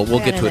 Sorry. Okay, well, we'll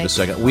get to it in a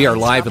second. We are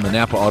live in the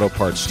Napa Auto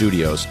Parts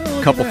studios.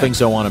 A couple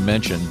things I want to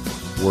mention.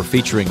 We're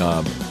featuring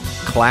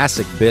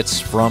classic bits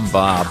from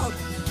Bob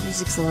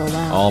Music's a little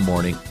loud. all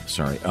morning.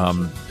 Sorry.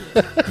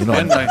 You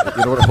know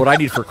what I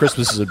need for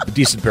Christmas is a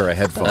decent pair of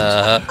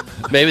headphones.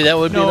 Maybe that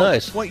would be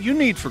nice. What you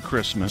need for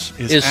Christmas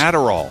is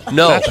Adderall.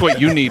 No. That's what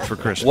you need for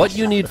Christmas. What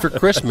you need for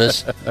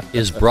Christmas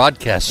is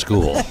broadcast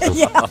school.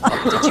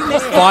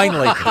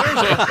 Finally.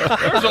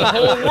 There's a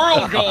whole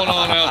world going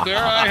on out there.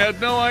 I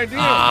had no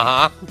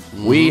idea.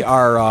 We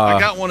are... I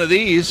got one of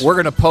these. We're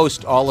going to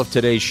post all of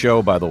today's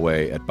show, by the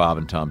way, at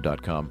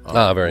bobandtom.com.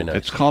 Very nice.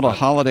 It's called a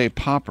holiday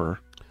popper.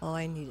 Oh,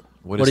 I need it.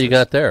 What do you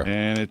got there?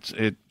 And it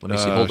Let me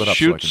see. Hold it up so I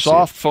shoots can see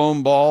soft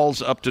foam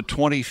balls up to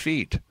 20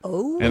 feet.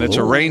 Oh. And it's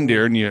a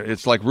reindeer, and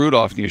it's like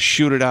Rudolph, and you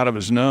shoot it out of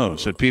his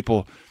nose. That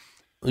people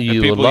would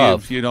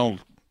love. You know,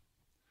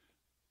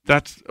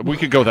 we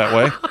could go that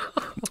way.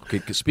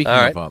 Okay, speaking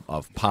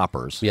of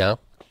poppers,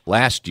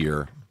 last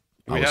year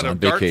I was had on a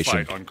dart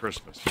vacation. fight on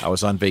Christmas. I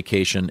was on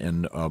vacation,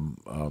 and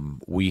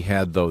we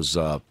had those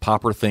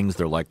popper things.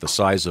 They're like the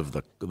size of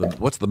the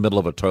what's the middle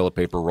of a toilet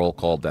paper roll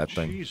called? That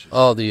thing. Jesus.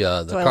 Oh, the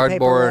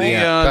cardboard.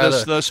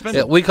 The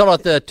spindle. We call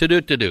it the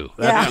to-do.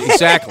 Yeah.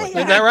 Exactly.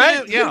 Isn't that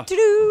right? Yeah.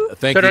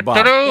 Thank you,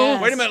 Bob.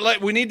 Yes. Wait a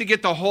minute. We need to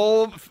get the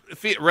whole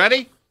feet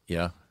ready.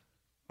 Yeah.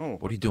 Oh,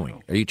 What are you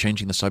doing? Are you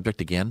changing the subject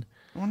again?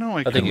 Oh no,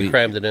 I think you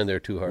crammed it in there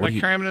too hard. I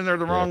crammed it in there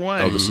the wrong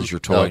way. Oh, this is your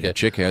toy. Okay.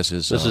 Chick has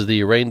his. This is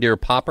the reindeer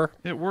popper.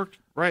 It worked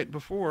right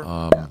before.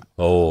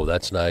 Oh,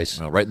 that's nice.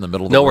 right in the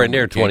middle of the Nowhere room.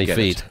 near You can't 20 get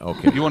feet. it.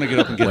 Okay. You want to get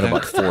up and get Went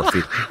that? about 4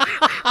 feet.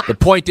 The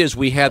point is,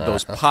 we had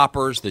those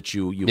poppers that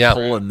you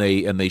pull and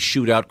they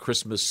shoot out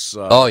Christmas.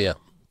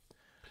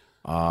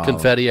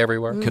 Confetti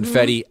everywhere.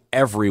 Confetti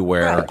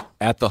everywhere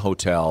at the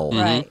hotel.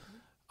 Right.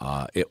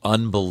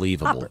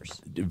 Unbelievable.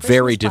 Poppers.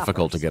 Very Christmas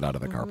difficult poppers. to get out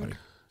of the carpeting.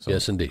 So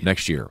Yes, indeed.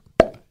 Next year,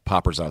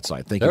 poppers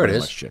outside. Thank There you it very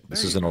is. much, Chick.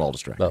 This isn't at all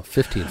distracting. About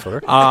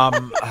 15-footer.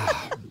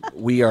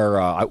 We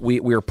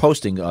are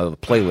posting a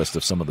playlist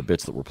of some of the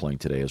bits that we're playing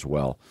today as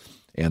well,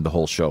 and the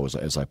whole show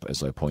as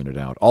I pointed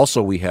out.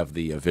 Also, we have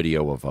the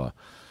video of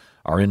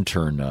our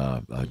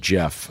intern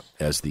Jeff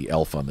as the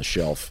elf on the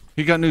shelf.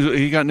 He got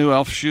new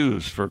elf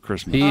shoes for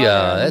Christmas.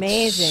 That's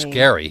amazing.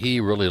 scary.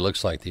 He really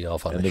looks like the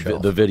elf on And the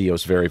shelf. the video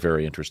is very,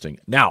 very interesting.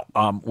 Now,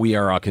 we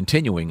are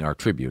continuing our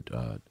tribute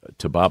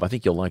to Bob. I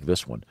think you'll like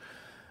this one.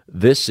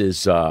 This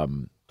is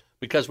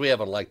because we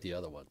haven't liked the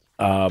other one.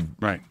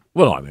 Right.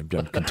 Well, I'm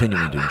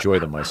continuing to enjoy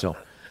them myself.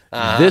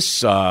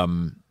 This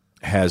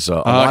has a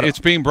lot. It's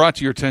being brought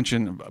to your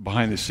attention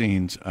behind the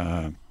scenes.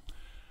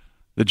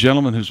 The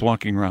gentleman who's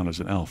walking around as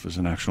an elf is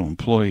an actual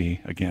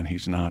employee. Again,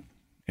 he's not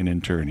an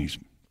intern. He's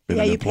been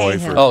an employee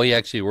for. Oh, he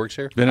actually works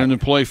here? Been an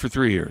employee for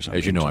 3 years.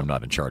 As you know, I'm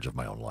not in charge of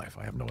my own life.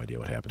 I have no idea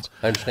what happens.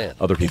 I understand.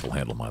 Other people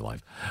handle my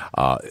life.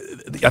 I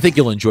think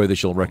you'll enjoy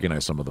this. You'll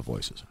recognize some of the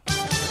voices.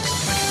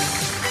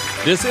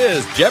 This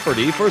is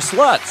Jeopardy for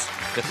Sluts.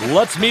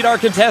 Let's meet our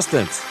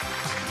contestants.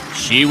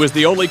 She was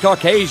the only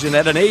Caucasian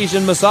at an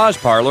Asian massage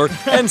parlor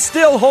and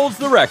still holds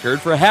the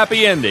record for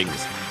happy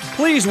endings.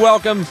 Please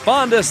welcome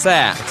Fonda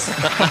Sachs.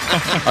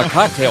 A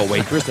cocktail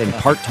waitress and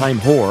part-time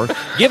whore.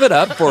 Give it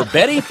up for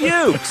Betty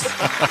Fuchs.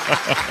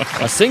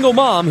 A single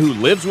mom who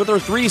lives with her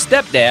 3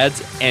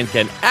 stepdads and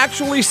can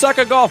actually suck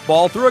a golf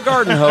ball through a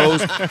garden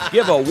hose.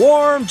 Give a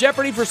warm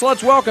Jeopardy for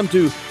Sluts welcome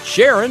to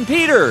Sharon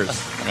Peters.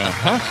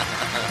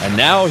 And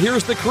now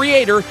here's the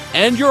creator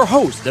and your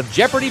host of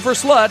Jeopardy for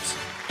Sluts.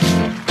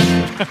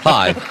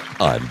 Hi,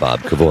 I'm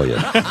Bob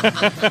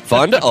Kevoian.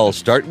 Fonda, I'll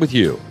start with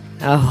you.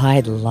 Oh,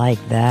 I'd like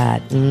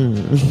that.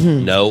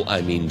 No,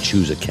 I mean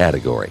choose a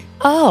category.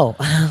 Oh,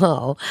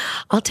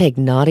 I'll take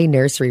naughty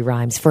nursery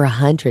rhymes for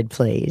 100,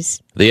 please.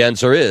 The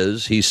answer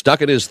is he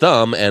stuck in his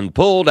thumb and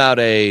pulled out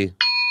a...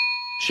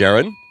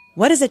 Sharon?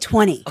 What is a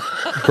 20?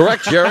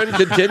 Correct, Sharon.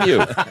 Continue.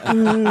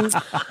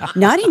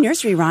 Naughty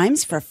nursery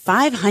rhymes for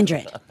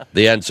 500.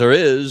 The answer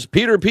is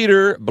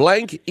Peter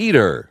blank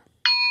eater.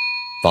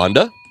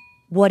 Fonda?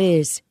 What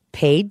is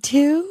paid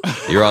to?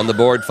 You're on the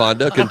board,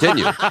 Fonda.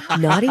 Continue.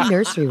 Naughty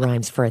nursery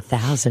rhymes for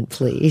 1,000,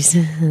 please.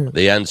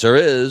 The answer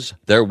is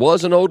there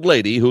was an old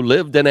lady who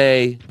lived in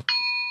a...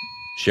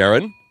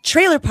 Sharon?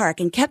 Trailer park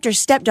and kept her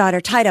stepdaughter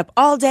tied up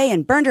all day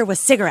and burned her with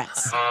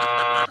cigarettes.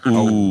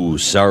 Ooh,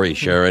 sorry,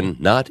 Sharon.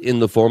 Not in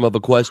the form of a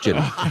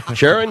question.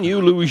 Sharon,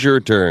 you lose your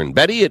turn.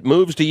 Betty, it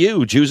moves to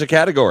you. Choose a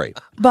category.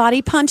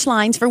 Body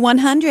punchlines for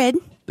 100.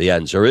 The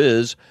answer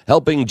is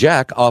helping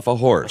Jack off a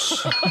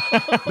horse.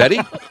 Betty?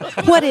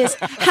 What is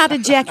how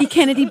did Jackie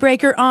Kennedy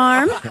break her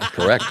arm?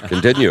 Correct.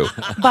 Continue.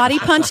 Body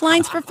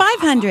punchlines for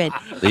 500.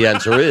 The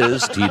answer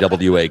is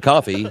TWA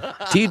coffee,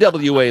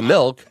 TWA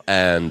milk,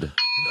 and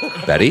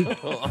Betty?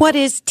 What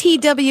is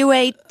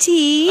TWAT?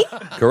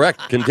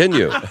 Correct.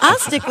 Continue. I'll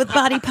stick with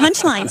body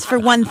punchlines for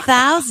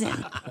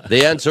 1,000.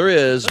 The answer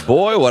is,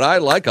 boy, would I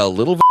like a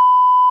little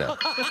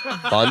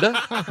Fonda?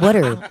 What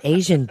are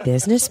Asian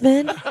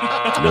businessmen?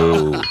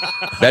 No.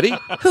 Betty?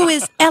 Who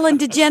is Ellen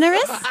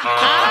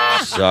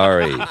DeGeneres?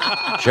 Sorry.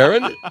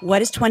 Sharon?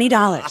 What is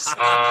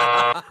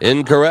 $20?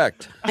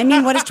 Incorrect. I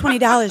mean, what is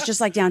 $20 just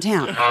like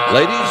downtown?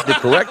 Ladies, the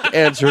correct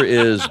answer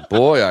is,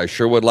 boy, I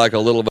sure would like a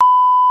little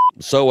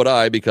So would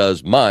I,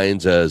 because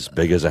mine's as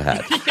big as a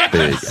hat.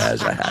 Big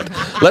as a hat.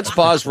 Let's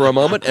pause for a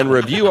moment and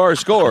review our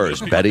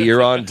scores. Betty,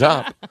 you're on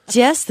top.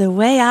 Just the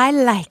way I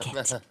like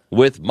it.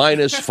 With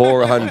minus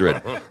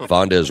 400.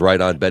 Fonda is right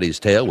on Betty's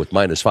tail with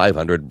minus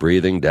 500,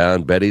 breathing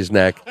down Betty's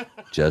neck.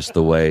 Just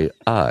the way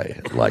I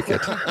like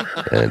it.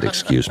 And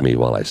excuse me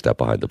while I step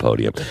behind the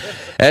podium.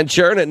 And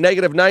Sharon at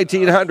negative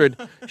 1,900.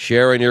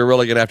 Sharon, you're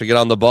really going to have to get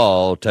on the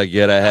ball to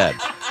get ahead.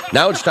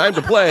 Now it's time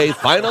to play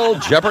Final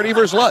Jeopardy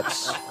for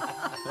Sluts.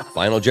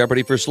 Final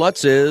Jeopardy for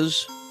Sluts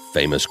is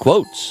famous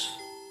quotes.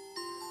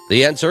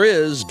 The answer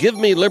is, give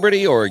me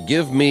liberty or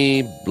give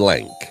me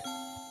blank.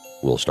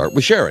 We'll start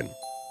with Sharon.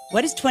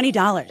 What is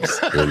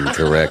 $20?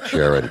 Incorrect,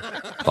 Sharon.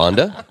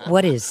 Fonda?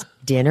 What is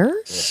dinner?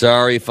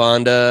 Sorry,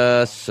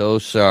 Fonda. So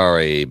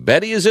sorry.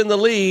 Betty is in the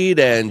lead,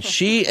 and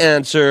she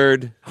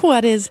answered...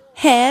 What is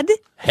head?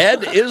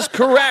 Head is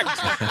correct.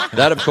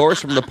 That, of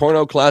course, from the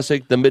porno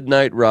classic, The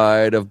Midnight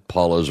Ride of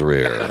Paula's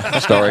Rear,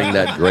 starring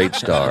that great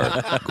star,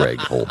 Greg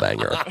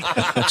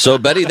Holbanger. So,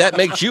 Betty, that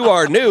makes you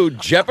our new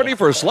Jeopardy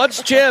for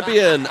Sluts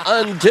champion.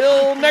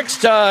 Until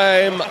next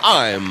time,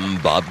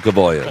 I'm Bob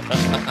Kevoian.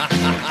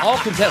 All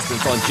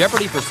contestants on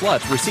Jeopardy for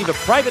Sluts receive a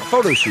private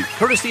photo shoot,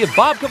 courtesy of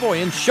Bob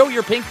Kevoian's Show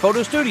Your Pink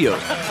Photo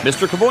Studios.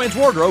 Mr. Kevoian's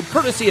wardrobe,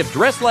 courtesy of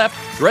Dress Left,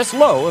 Dress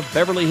Low of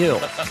Beverly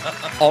Hills.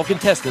 All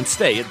contestants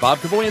stay at Bob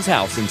Kevoian's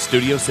house in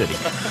Studio City.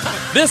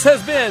 This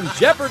has been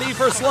Jeopardy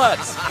for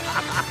Sluts.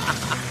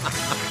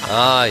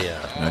 Ah,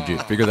 yeah. Now, did you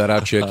figure that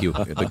out, Chick?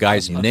 The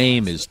guy's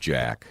name is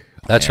Jack.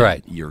 That's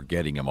right. You're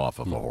getting him off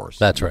of a horse.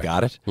 That's right.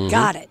 Got it? Mm-hmm.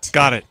 Got it.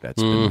 Got it.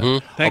 That's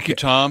been Thank you,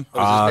 Tom.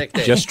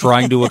 just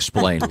trying to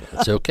explain.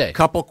 It's okay.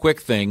 Couple quick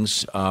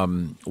things.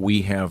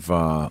 We have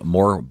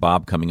more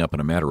Bob coming up in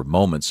a matter of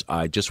moments.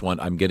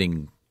 I'm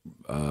getting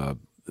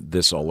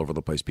this all over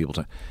the place.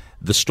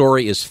 The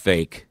story is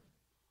fake.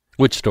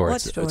 Which story?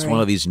 What story? It's one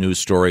of these news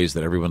stories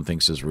that everyone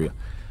thinks is real.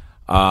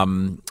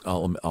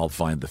 I'll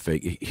find the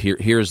fake.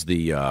 Here's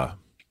the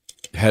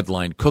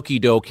headline: Cookie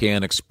dough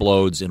can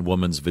explodes in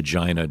woman's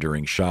vagina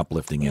during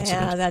shoplifting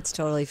incident. Yeah, that's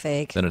totally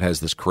fake. Then it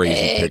has this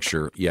crazy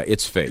picture. Yeah,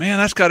 it's fake. Man,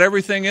 that's got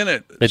everything in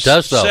it. It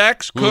does, though.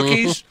 Sex,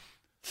 cookies,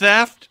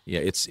 theft. Yeah,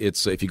 it's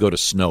if you go to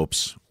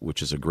Snopes,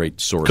 which is a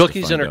great source.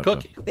 Cookies to in find her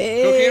out, cookie.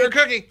 Cookie in her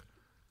cookie.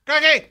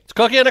 Cookie. It's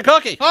cookie in a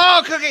cookie.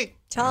 Oh, cookie.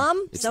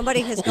 Tom, somebody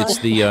has gone. It's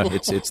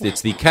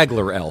the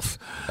Kegler elf.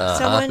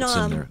 Someone It's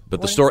in there,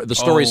 but the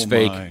story's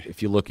fake. My.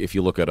 If you look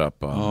it up.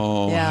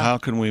 Yeah. How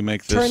can we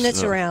make Turn this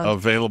this around.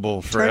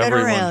 available for Turn it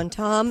everyone? around,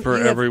 Tom. For You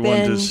have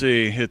everyone to been-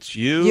 see. It's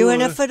you. You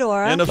in a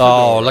fedora.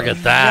 Oh, look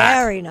at that.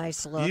 Very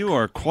nice look. You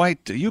are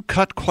you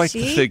cut quite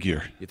the See?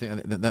 figure. You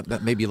think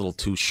that may be a little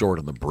too short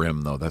on the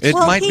brim, though. That's It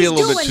Well, might be he's a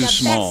little bit doing too the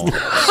small.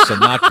 best.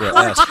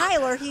 Sinatra-esque.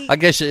 Tyler, he. I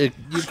guess you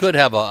could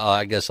have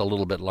a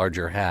little bit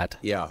larger hat.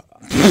 Yeah.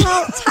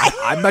 Well,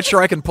 I'm not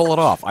sure I can pull it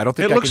off. I don't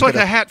think It I looks can like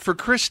get a hat for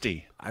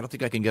Christy. I don't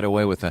think I can get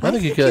away with that. I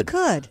think you you could.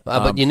 could.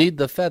 But you need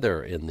the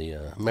feather in the.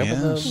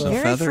 Remember Yes. the. A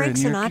Very feather Frank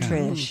in your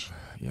Sinatra-ish.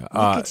 Yeah.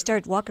 You could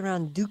start walking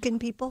around duking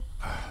people.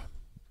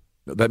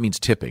 That means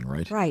tipping,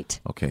 right? Right.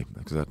 Okay.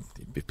 Because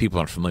if people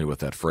aren't familiar with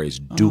that phrase,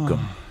 duke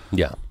 'em,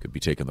 Yeah. could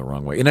be taken the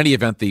wrong way. In any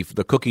event, the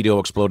cookie dough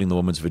exploding the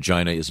woman's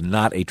vagina is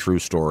not a true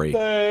story.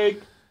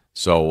 Fake.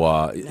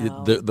 So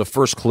No. the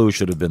first clue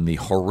should have been the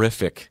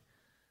horrific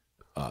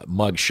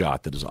mug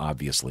shot that is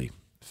obviously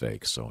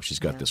fake. So she's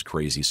got this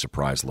crazy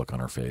surprised look on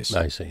her face.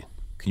 I see.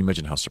 Can you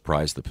imagine how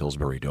surprised the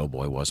Pillsbury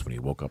Doughboy was when he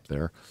woke up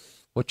there?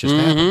 What just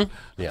happened?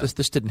 Yeah.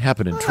 This didn't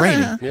happen in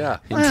training. Yeah.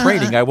 In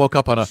training, I woke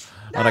up on a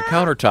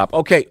countertop.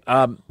 Okay,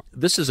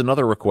 this is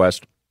another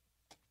request.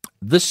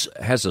 This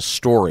has a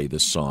story,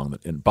 this song,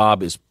 and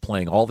Bob is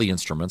playing all the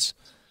instruments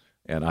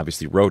and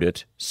obviously wrote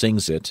it,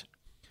 sings it.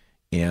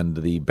 And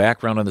the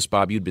background on this,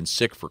 Bob, you'd been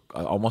sick for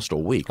almost a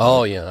week.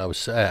 Oh, yeah. I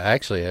was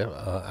actually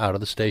out of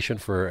the station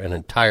for an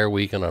entire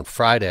week, and on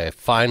Friday I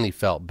finally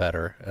felt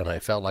better, and I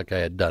felt like I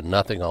had done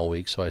nothing all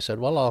week. So I said,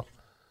 well, I'll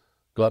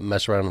go up and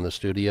mess around in the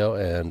studio,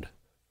 and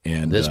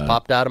this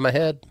popped out of my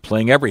head.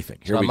 Playing everything.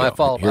 Here It's we not my go.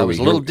 fault. Here I we was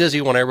a go. little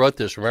dizzy when I wrote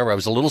this. Remember, I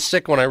was a little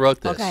sick when I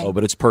wrote this. Okay. Oh,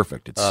 but it's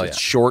perfect. It's, Oh, it's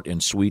yeah. short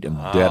and sweet and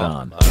dead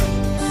on.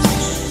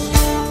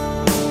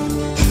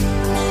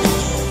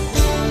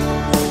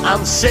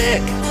 I'm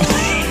sick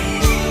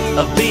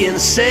of being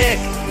sick.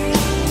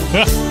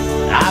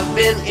 I've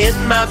been in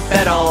my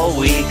bed all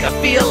week. I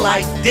feel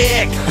like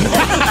Dick.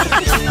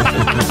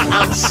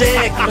 I'm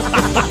sick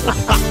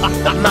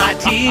of my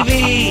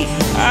TV.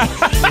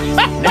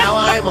 Now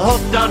I'm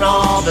hooked on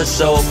all the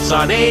soaps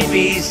on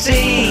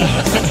ABC.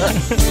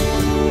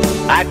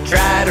 I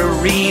try to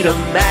read a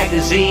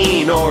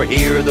magazine or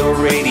hear the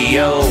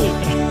radio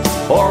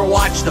or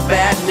watch the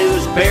Bad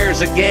News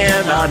Bears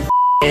again on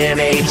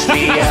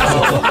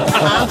HBO.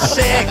 I'm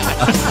sick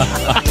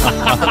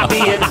of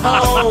being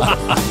home,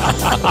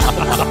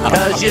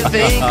 'cause you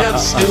think of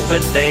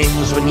stupid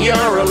things when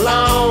you're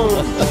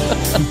alone.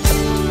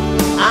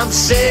 I'm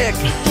sick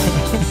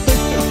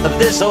of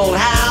this old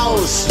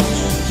house,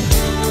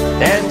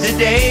 and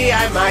today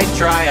I might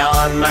try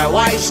on my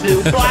wife's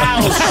new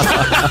blouse.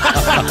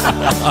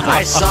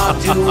 I saw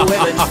two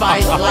women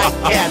fight like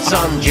cats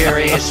on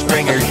Jerry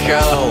Springer's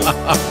show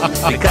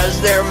because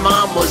their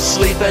mom was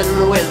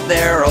sleeping with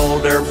their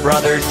older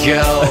brother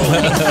Joe.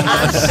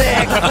 I'm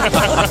sick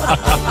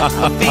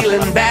of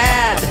feeling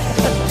bad,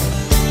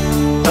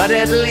 but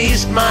at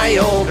least my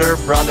older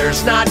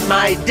brother's not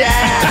my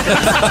dad.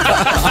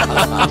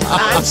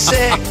 I'm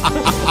sick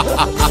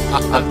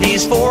of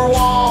these four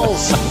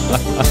walls,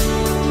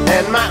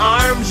 and my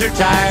arms are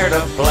tired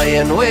of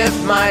playing with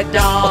my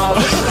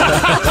dogs.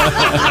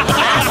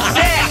 I'm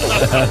sick.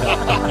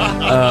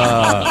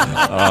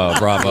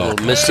 Bravo.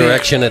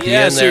 Misdirection at the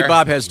end there. See,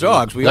 Bob has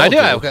dogs. I do.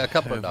 I've got a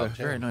couple of dogs.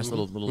 Very nice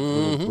little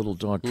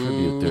dog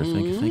tribute there.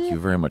 Thank you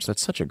very much.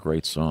 That's such a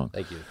great song.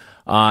 Thank you.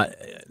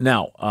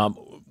 Now,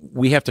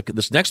 we have to.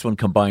 This next one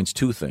combines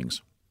two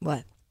things.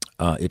 What?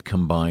 It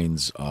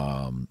combines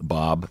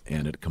Bob,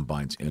 and it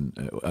combines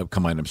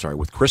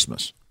with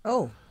Christmas.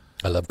 Oh,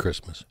 I love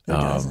Christmas. Who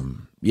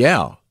doesn't?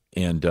 Yeah,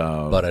 and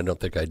but I don't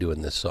think I do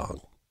in this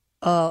song.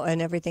 Oh,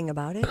 and everything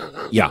about it.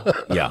 Yeah.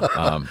 Yeah.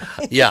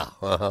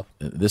 Uh-huh.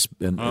 This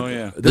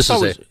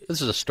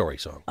is a story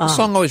song. This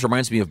song always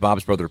reminds me of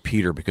Bob's brother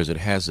Peter because it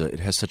has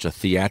such a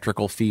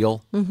theatrical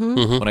feel.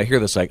 Mm-hmm. When I hear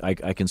this,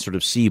 I can sort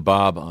of see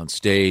Bob on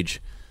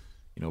stage,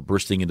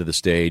 bursting into the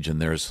stage,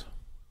 and there's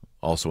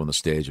also on the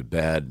stage a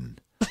bed. And,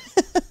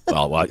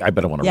 well, I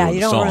bet I want to ruin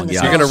the song.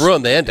 You're going to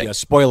ruin the ending. Yeah,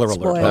 spoiler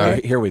alert. Spoiler. All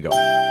right, here we go.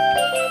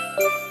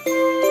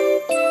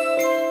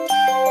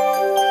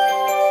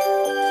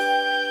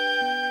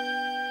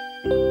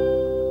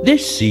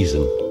 This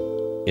season,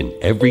 in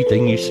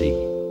everything you see,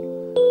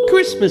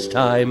 Christmas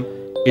time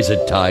is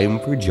a time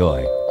for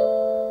joy.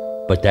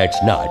 But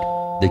that's not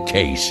the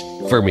case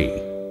for me.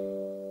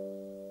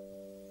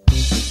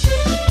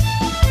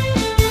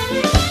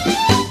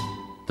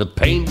 The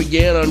pain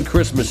began on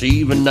Christmas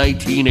Eve in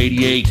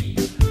 1988.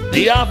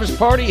 The office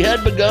party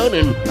had begun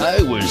and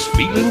I was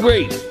feeling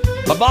great.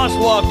 My boss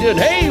walked in.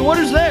 "Hey, what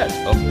is that?"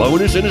 A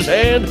bonus in his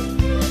hand?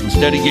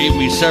 Instead, he gave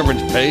me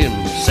severance pay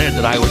and said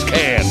that I was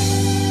canned.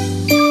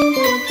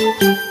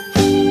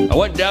 I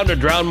went down to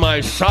drown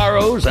my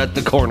sorrows at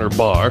the corner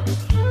bar.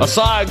 I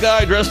saw a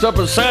guy dressed up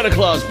as Santa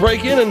Claus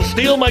break in and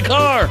steal my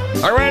car.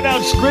 I ran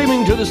out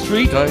screaming to the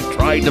street. I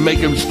tried to make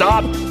him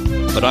stop,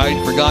 but I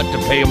forgot to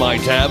pay my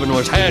tab and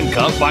was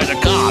handcuffed by the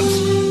cops.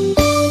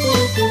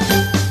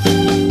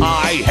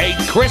 I hate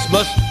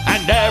Christmas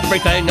and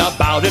everything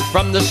about it,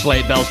 from the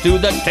sleigh bells to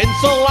the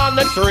tinsel on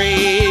the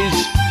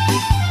trees.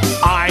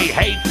 I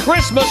hate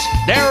Christmas,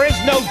 there is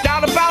no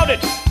doubt about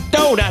it.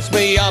 Don't ask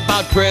me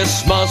about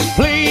Christmas,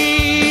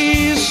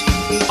 please.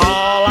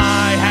 All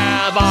I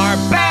have are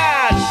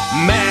bad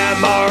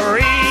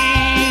memories.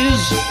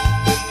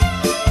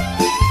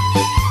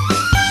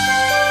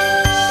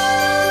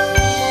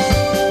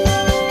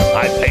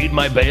 I paid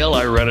my bail,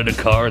 I rented a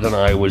car, then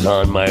I was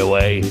on my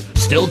way,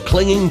 still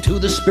clinging to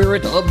the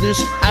spirit of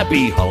this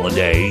happy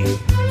holiday.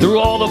 Through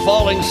all the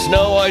falling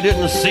snow, I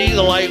didn't see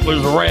the light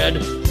was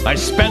red. I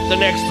spent the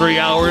next 3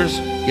 hours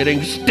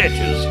getting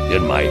stitches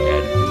in my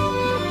head.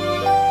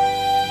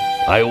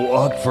 I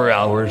walked for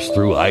hours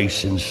through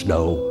ice and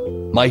snow,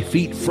 my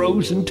feet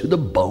frozen to the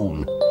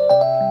bone.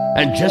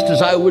 And just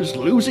as I was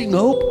losing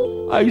hope,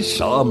 I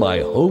saw my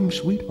home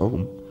sweet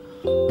home.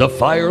 The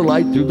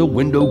firelight through the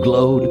window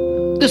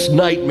glowed. This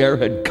nightmare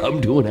had come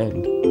to an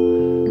end.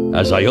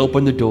 As I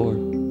opened the door,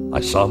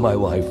 I saw my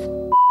wife,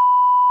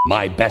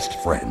 my best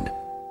friend.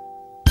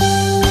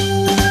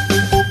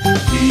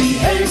 He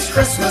hates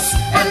Christmas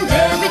and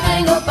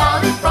everything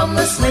about it, from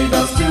the sleigh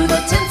bells to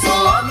the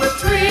tinsel on the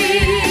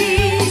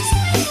trees.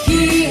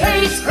 He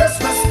hates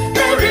Christmas,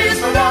 there is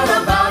no doubt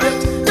about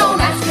it.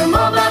 Don't ask him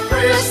about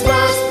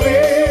Christmas,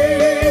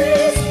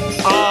 please.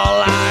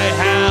 All I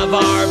have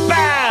are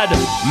bad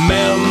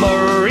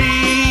memories.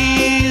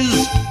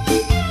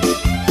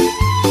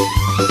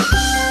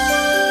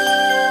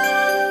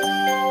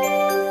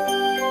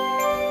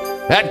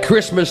 At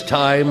Christmas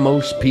time,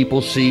 most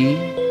people see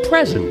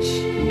presents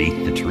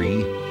beneath the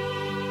tree.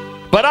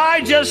 But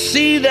I just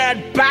see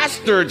that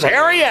bastard's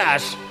hairy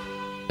ass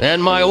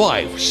and my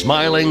wife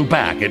smiling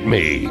back at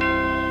me.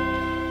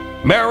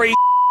 Merry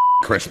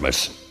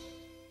Christmas.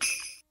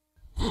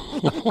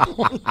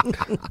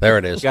 There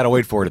it is. You got to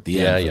wait for it at the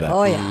end. Yeah. For that.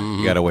 Oh, yeah.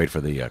 You got to wait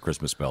for the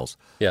Christmas bells.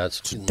 Yeah, it's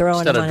Throwing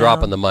instead one of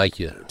dropping out. the mic,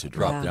 you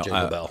drop the Now,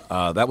 jingle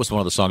bell. that was one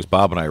of the songs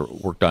Bob and I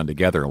worked on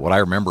together. And what I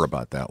remember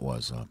about that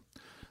was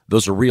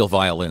those are real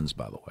violins,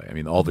 by the way. I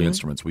mean, all the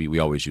instruments we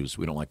always use.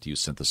 We don't like to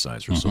use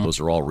synthesizers, so those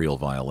are all real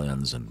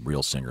violins and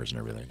real singers and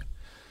everything.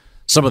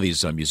 Some of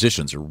these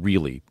musicians are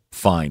really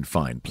fine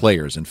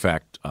players. In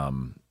fact,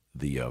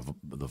 the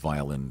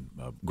violin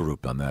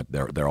group on that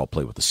they're all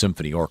played with the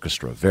symphony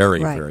orchestra.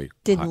 Very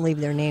didn't leave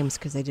their names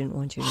because they didn't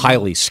want you to know.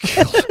 highly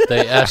skilled.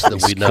 They asked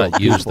that we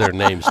not use their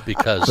names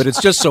because But it's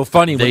just so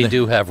funny they when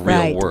do have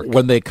real work.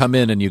 When they come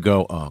in and you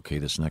go, oh, okay,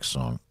 this next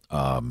song,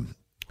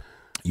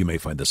 you may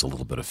find this a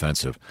little bit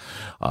offensive.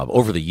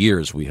 Over the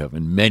years, we have,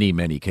 in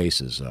many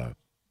cases,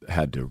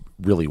 had to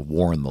really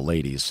warn the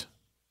ladies.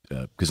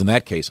 Because in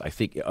that case, I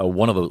think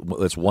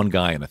that's one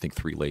guy and I think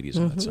 3 ladies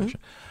in that section.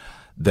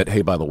 That,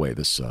 hey, by the way,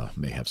 this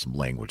may have some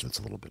language that's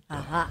a little bit.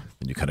 And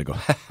you kind of go,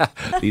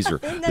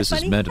 this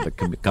is meant in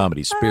the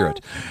comedy spirit,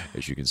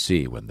 as you can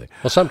see when they.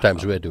 Well,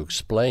 sometimes we had to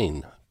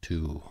explain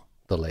to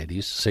the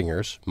ladies,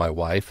 singers, my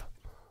wife,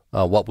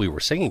 what we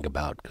were singing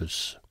about.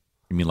 Because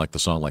you mean like the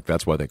song, like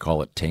that's why they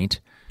call it Taint?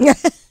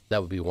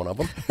 That would be one of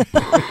them.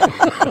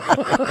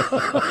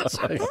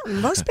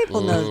 Most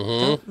people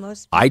know.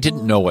 I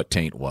didn't know what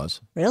Taint was.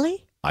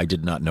 Really? I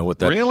did not know what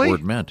that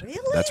word meant. Really?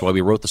 That's why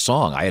we wrote the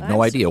song. I had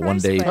no idea. One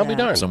day,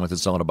 someone said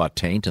something about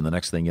taint, and the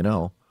next thing you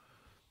know,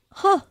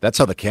 that's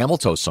how the Camel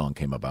Toe song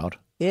came about.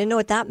 You didn't know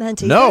what that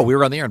meant either? No, we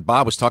were on the air, and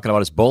Bob was talking about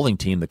his bowling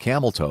team, the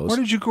Camel Toes. Where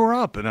did you grow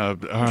up? In a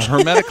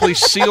hermetically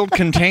sealed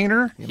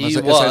container? He was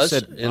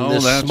in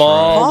this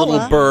small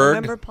little burg.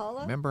 Remember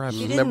Paula?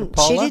 Remember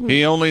Paula?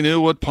 He only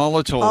knew what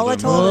Paula told him.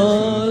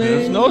 Told him.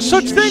 There's no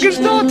such thing as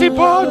naughty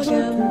pods.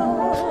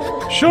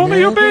 Show me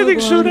your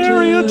bathing suit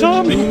area,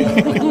 Tommy.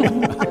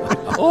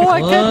 Oh,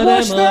 I can't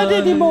wash that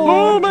anymore.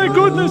 Oh, my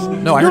goodness.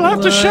 No, You'll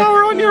have to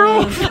shower on your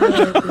own.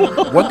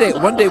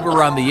 One day we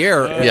were on the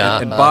air,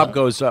 and Bob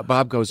goes,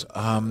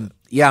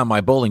 yeah,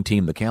 my bowling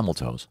team, the Camel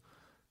Toes.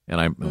 And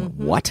I'm,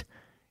 what?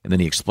 And then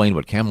he explained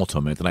what camel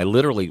toe meant, and I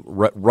literally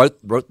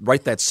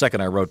right that second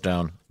I wrote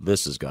down,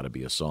 this has got to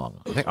be a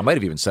song. I think I might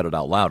have even said it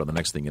out loud, and the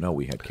next thing you know,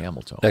 we had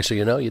camel toe. Next thing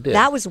you know, you did.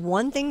 That was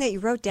one thing that you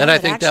wrote down And I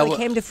that think actually that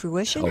came to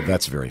fruition? Oh,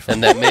 that's very funny.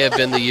 And that may have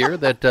been the year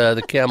that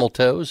the Camel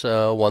Toes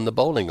won the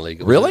bowling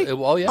league. Really?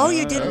 Oh, yeah. Oh,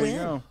 you did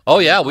win? Oh,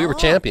 yeah, we were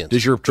champions.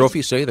 Does your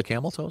trophy say the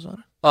Camel Toes on it?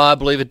 I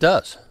believe it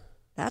does.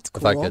 That's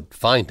cool. If I could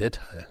find it.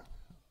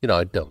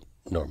 I don't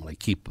normally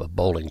keep a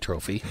bowling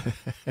trophy.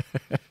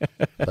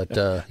 But,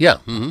 yeah.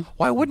 Mm-hmm.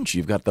 Why wouldn't you?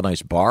 You've got the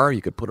nice bar.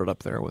 You could put it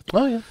up there with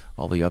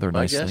all the other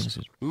nice things.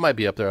 It might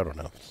be up there. I don't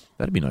know.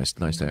 That'd be nice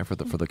to have for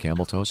the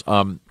camel toes.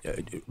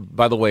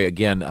 By the way,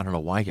 again, I don't know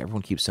why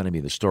everyone keeps sending me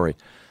the story.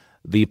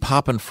 The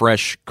Poppin'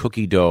 Fresh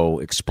cookie dough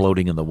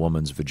exploding in the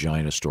woman's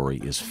vagina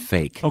story is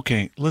fake.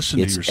 Okay, listen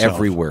to yourself. It's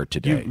everywhere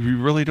today.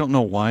 You really don't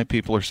know why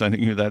people are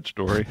sending you that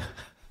story?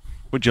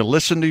 Would you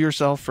listen to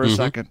yourself for a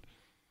second?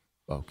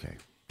 Okay.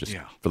 Just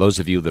for those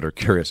of you that are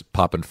curious,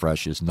 Poppin'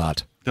 Fresh is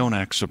not. Don't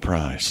act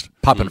surprised.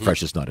 Poppin'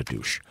 Fresh is not a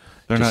douche.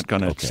 They're not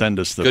going to send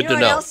us the Good to know.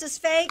 What else is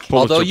fake?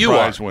 Pulitzer Although you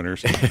Prize are.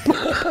 winners.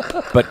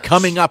 But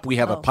coming up, we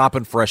have a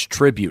Poppin' Fresh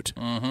tribute.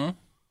 Mm-hmm.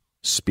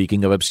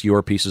 Speaking of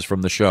obscure pieces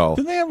from the show.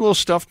 Didn't they have little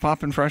stuffed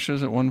Poppin'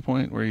 Freshes at one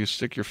point where you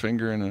stick your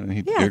finger in and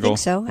he'd Yeah, I giggle? think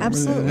so.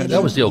 Absolutely.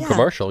 That was the old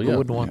commercial, Who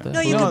wouldn't want that? No,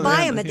 you could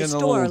buy them at the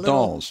store. Little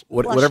dolls.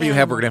 Whatever you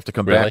have, we're going to have to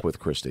come back with,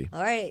 Christy.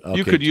 All right.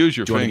 You could use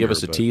your Do you want to give finger,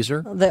 us a but-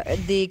 teaser?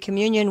 The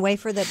communion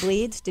wafer that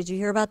bleeds. Did you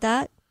hear about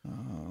that?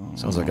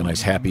 Sounds like a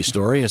nice happy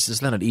story. Is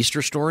that an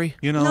Easter story?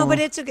 You know, No, but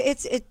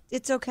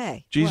it's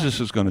okay.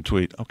 Jesus is going to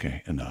tweet,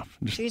 okay, enough.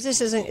 Just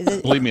Jesus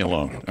isn't. leave me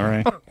alone, all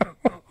right?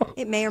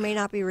 It may or may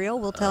not be real.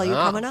 We'll tell you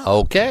coming up.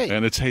 Okay.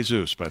 And it's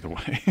Jesus, by the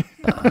way.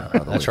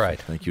 That's right.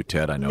 Thank you,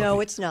 Ted. I know. No,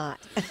 it's not.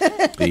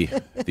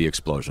 the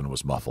explosion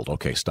was muffled.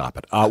 Okay, stop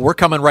it. We're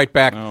coming right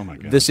back. Oh, my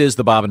God. This is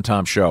the Bob and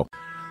Tom Show.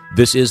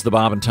 This is the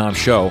Bob and Tom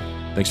Show.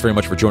 Thanks very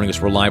much for joining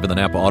us. We're live in the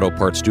Napa Auto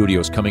Parts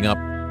Studios. Coming up,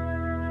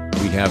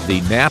 we have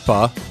the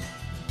Napa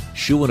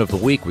Shoe-In of the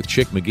Week with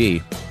Chick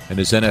McGee and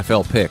his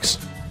NFL picks.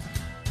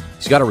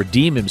 He's got to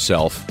redeem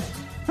himself.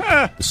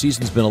 The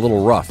season's been a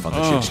little rough on the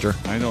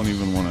Chickster. I don't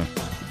even want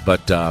to.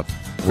 But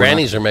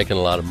Grannies are making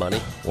a lot of money.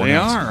 They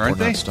are, aren't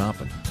We're they? not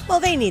stopping. Well,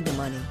 they need the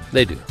money.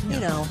 They do. You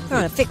know, they're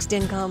on a fixed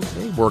income.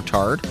 They worked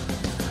hard.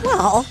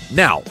 Well,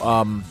 Now,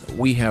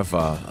 we have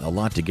a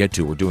lot to get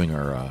to. We're doing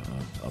our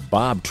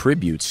Bob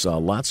tributes,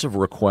 lots of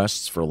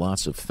requests for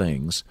lots of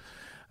things,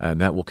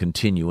 and that will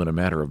continue in a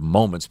matter of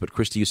moments. But,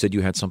 Christy, you said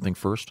you had something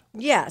first?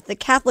 yeah, the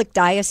Catholic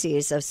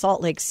Diocese of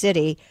Salt Lake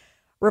City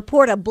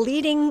report a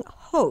bleeding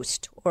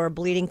host or a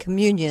bleeding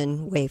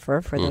communion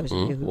wafer for those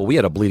of you who... Well, we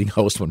had a bleeding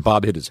host when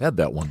Bob hit his head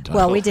that one time.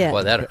 Well, we did.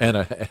 Boy, that And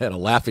a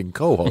laughing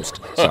co-host.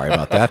 Sorry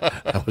about that.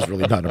 That was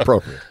really not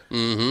appropriate.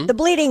 The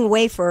bleeding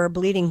wafer,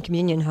 bleeding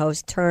communion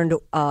host, turned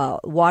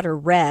water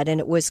red,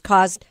 and it was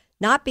caused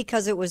not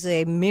because it was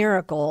a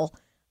miracle,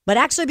 but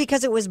actually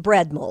because it was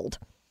bread mold.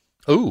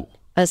 Ooh.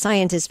 A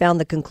scientist found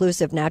the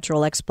conclusive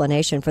natural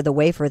explanation for the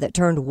wafer that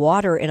turned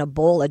water in a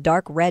bowl a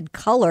dark red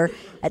color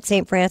at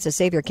St. Francis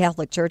Xavier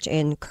Catholic Church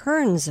in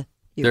Kearns,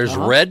 Utah. There's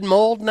red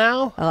mold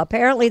now?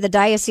 Apparently, the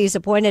diocese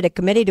appointed a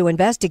committee to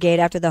investigate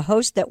after the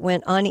host that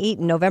went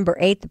uneaten November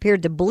 8th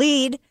appeared to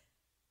bleed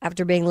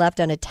after being left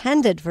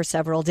unattended for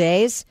several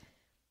days.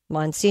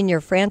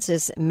 Monsignor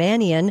Francis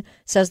Mannion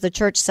says the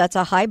church sets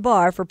a high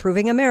bar for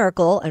proving a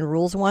miracle and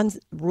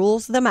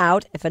rules them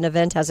out if an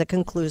event has a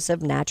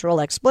conclusive natural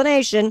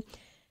explanation.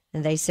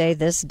 And they say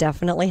this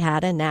definitely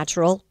had a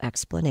natural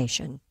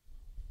explanation.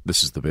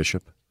 This is the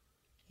bishop?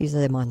 He's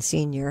the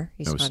Monsignor.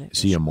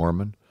 Is he a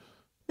Mormon?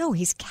 No,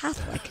 he's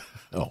Catholic.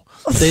 Oh,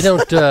 they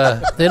don't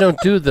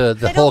do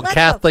the whole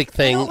Catholic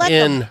thing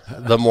in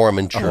the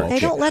Mormon church. They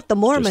don't let the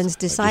Mormons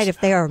decide if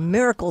there are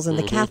miracles in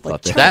the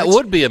Catholic Church. That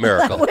would be a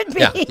miracle. That would be.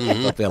 Yeah.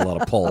 They had a lot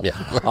of pull.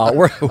 Yeah.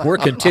 We're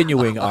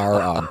continuing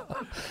our.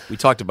 We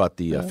talked about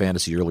the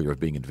fantasy earlier of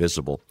being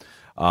invisible.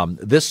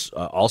 This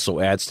also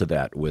adds to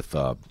that with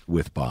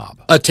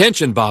Bob.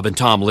 Attention, Bob and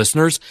Tom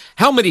listeners.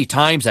 How many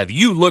times have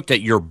you looked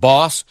at your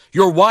boss,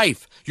 your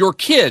wife, your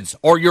kids,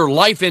 or your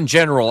life in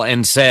general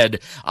and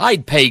said,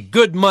 I'd pay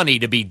good money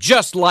to be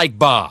just like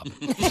Bob?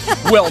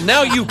 Well,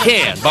 now you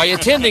can by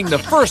attending the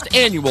first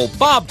annual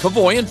Bob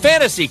Kevoian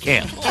Fantasy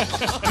Camp.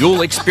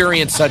 You'll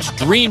experience such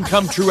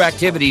dream-come-true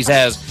activities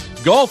as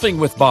golfing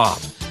with Bob,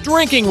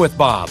 drinking with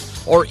Bob,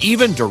 or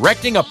even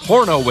directing a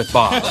porno with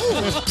Bob.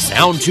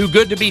 Sound too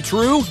good to be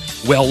true?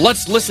 Well,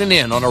 let's listen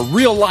in on a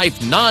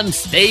real-life,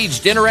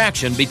 non-staged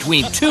interaction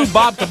between two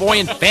Bob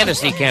Kevoian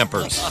fantasy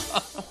campers.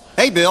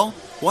 Hey, Bill.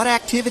 What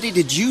activity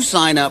did you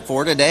sign up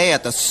for today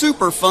at the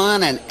super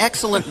fun and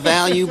excellent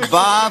value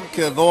Bob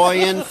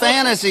Kevoian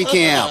Fantasy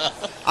Camp?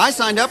 I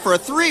signed up for a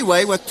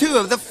three-way with two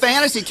of the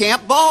Fantasy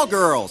Camp ball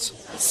girls.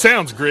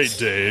 Sounds great,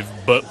 Dave,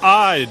 but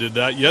I did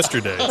that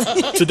yesterday.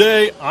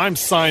 Today, I'm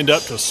signed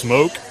up to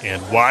smoke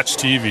and watch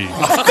TV.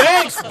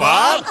 Thanks,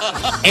 Bob!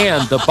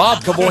 And the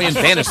Bob Kevoian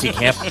Fantasy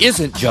Camp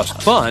isn't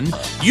just fun.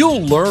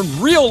 You'll learn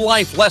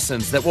real-life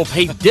lessons that will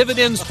pay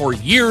dividends for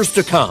years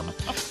to come.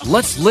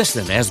 Let's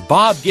listen as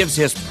Bob gives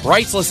his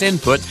priceless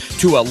input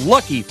to a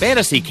lucky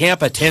fantasy camp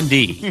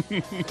attendee.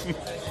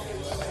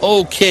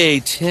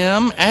 Okay,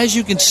 Tim, as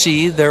you can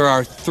see, there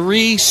are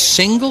 3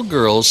 single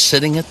girls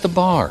sitting at the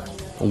bar.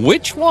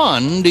 Which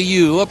one do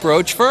you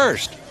approach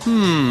first?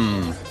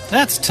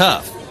 That's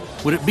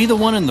tough. Would it be the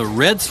one in the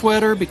red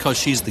sweater because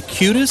she's the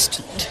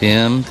cutest?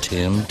 Tim.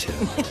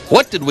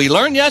 What did we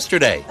learn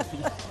yesterday?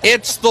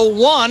 It's the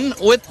one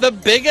with the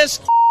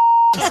biggest.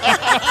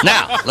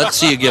 Now, let's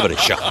see you give it a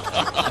shot.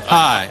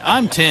 Hi,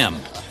 I'm Tim.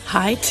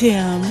 Hi,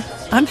 Tim.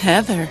 I'm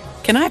Heather.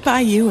 Can I buy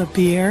you a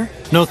beer?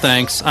 No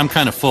thanks, I'm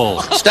kind of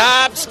full.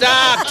 Stop,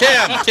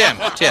 Tim,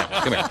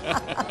 come here.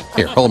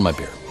 Here, hold my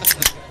beer.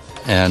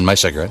 And my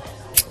cigarette.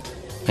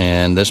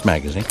 And this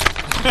magazine.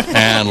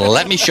 And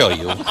let me show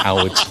you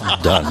how it's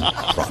done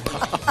properly.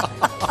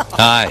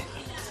 Hi,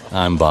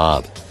 I'm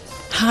Bob.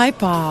 Hi,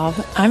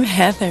 Bob. I'm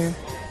Heather.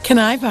 Can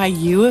I buy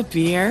you a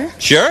beer?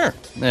 Sure.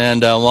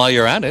 And while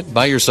you're at it,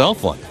 buy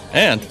yourself one.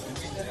 And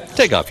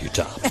take off your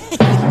top.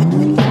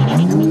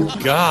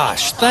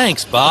 Gosh,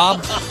 thanks,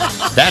 Bob.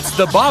 That's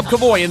the Bob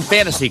Kevoian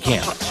Fantasy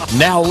Camp.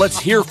 Now let's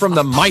hear from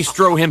the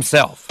maestro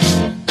himself.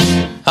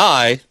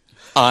 Hi,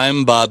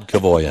 I'm Bob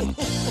Kevoian.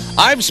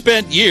 I've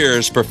spent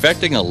years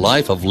perfecting a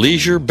life of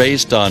leisure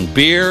based on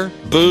beer,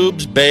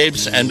 boobs,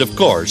 babes, and, of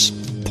course,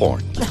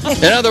 porn.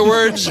 In other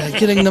words,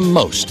 getting the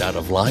most out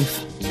of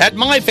life. At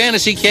my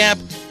fantasy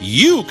camp,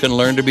 you can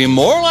learn to be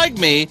more like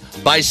me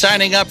by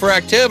signing up for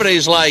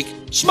activities like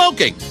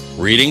smoking,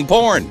 reading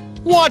porn,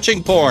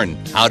 watching porn,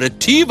 how to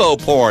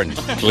TiVo porn,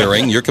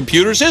 clearing your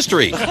computer's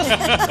history.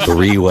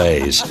 3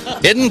 ways.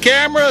 Hidden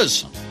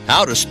cameras,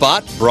 how to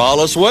spot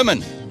braless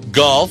women,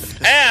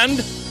 golf,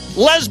 and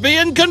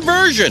lesbian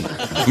conversion.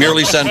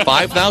 Merely send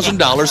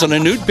 $5,000 and a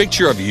nude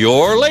picture of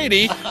your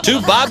lady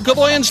to Bob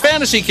Kevoian's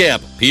Fantasy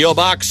Camp, P.O.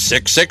 Box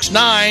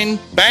 669,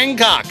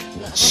 Bangkok.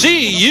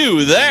 See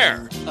you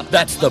there.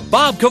 That's the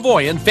Bob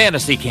Kevoian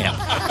Fantasy Camp.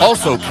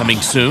 Also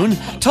coming soon,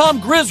 Tom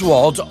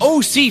Griswold's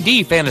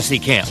OCD Fantasy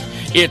Camp.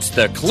 It's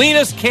the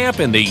cleanest camp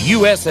in the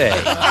USA.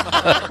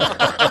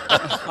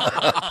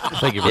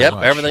 Thank you very much.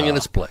 Yep, everything in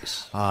its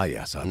place.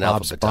 Yes.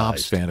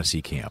 Bob's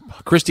Fantasy Camp.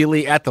 Christy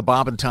Lee at the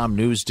Bob and Tom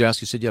News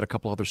Desk. You said you had a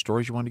couple other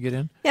stories you wanted to get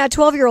in? Yeah, a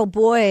 12-year-old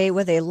boy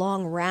with a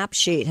long rap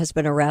sheet has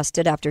been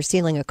arrested after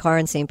stealing a car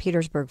in St.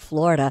 Petersburg,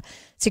 Florida.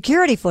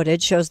 Security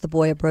footage shows the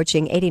boy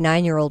approaching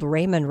 89-year-old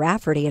Raymond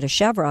Rafferty at a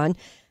Chevron.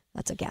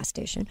 That's a gas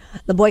station.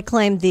 The boy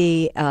claimed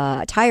the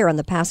tire on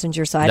the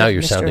passenger side. Now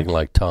you're sounding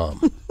like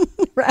Tom.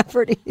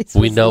 Rafferty's.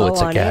 We know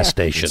it's a gas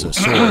station.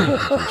 Ho,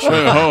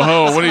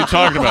 ho, what are you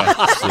talking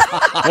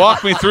about?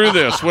 Walk me through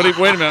this. Wait a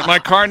minute. My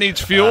car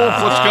needs fuel?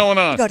 What's going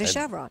on? Go to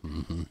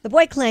Chevron. The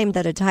boy claimed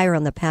that a tire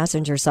on the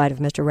passenger side of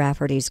Mr.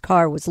 Rafferty's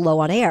car was low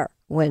on air.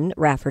 When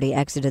Rafferty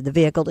exited the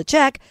vehicle to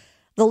check,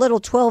 the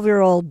little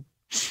 12-year-old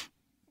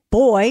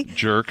boy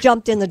jerk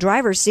jumped in the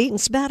driver's seat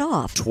and sped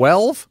off.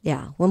 12?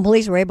 Yeah. When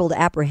police were able to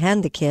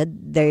apprehend the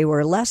kid, they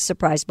were less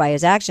surprised by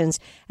his actions,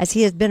 as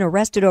he has been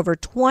arrested over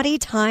 20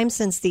 times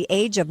since the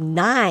age of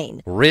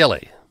 9.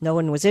 Really? No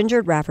one was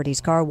injured.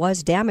 Rafferty's car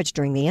was damaged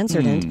during the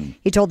incident.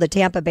 He told the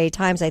Tampa Bay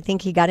Times, "I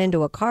think he got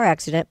into a car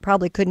accident,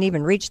 probably couldn't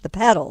even reach the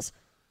pedals.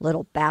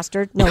 Little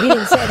bastard." No, he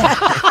didn't say that.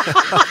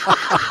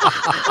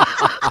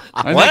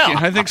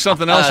 I think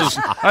something else is.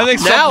 I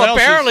think now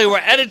apparently we're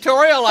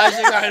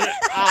editorializing.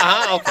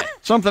 Okay.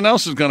 Something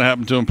else is going to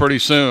happen to him pretty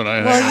soon.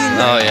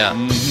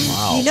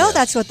 Wow. You know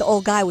that's what the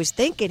old guy was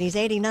thinking. He's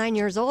 89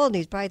 years old, and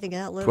he's probably thinking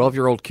that little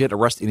 12-year-old kid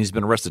arrested, and he's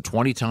been arrested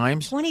 20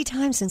 times? 20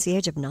 times since the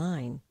age of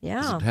 9.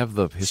 Yeah. Does it have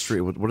the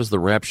history? What does the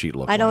rap sheet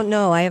look like? I don't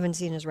know. I haven't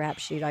seen his rap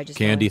sheet. I just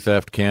candy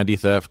theft,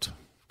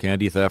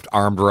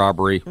 armed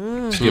robbery,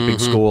 skipping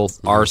school,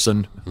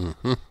 arson.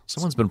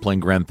 Someone's been playing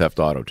Grand Theft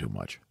Auto too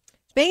much.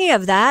 Speaking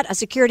of that, a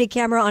security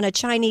camera on a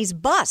Chinese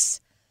bus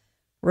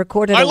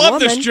recorded I a love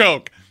woman this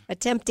joke.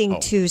 attempting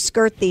to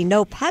skirt the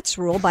no pets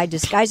rule by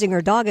disguising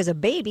her dog as a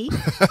baby.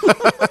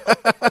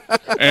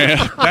 And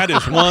that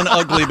is one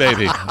ugly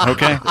baby,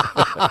 okay?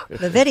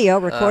 The video,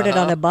 recorded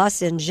on a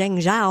bus in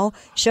Zhengzhou,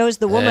 shows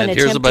the woman and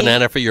here's a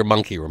banana for your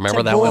monkey.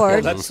 Remember that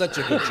one? That's such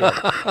a good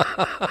joke.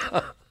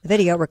 The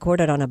video,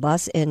 recorded on a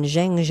bus in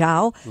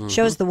Zhengzhou,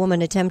 shows the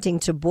woman attempting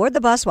to board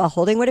the bus while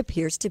holding what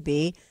appears to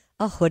be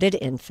a hooded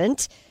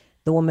infant.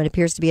 The woman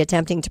appears to be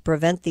attempting to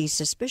prevent the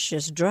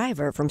suspicious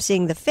driver from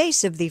seeing the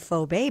face of the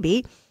faux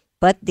baby,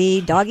 but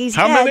the doggy's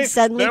head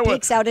suddenly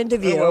peeks out into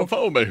view. There were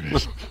faux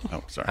babies.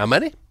 Oh, sorry. How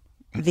many?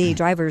 The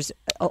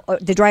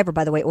driver,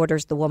 by the way,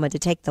 orders the woman to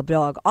take the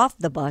dog off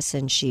the bus,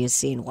 and she is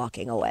seen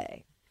walking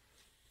away.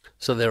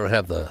 So they don't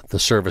have the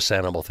service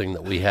animal thing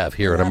that we have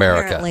here in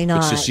America. Apparently not.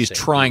 It's just she's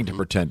trying to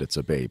pretend it's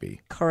a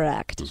baby.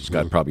 Correct. She's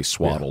got probably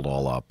swaddled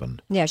all up.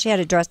 And yeah, she had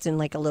it dressed in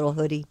like a little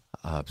hoodie.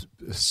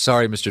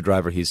 Sorry, Mr.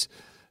 Driver, he's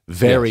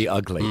very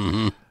ugly.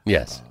 Mm-hmm.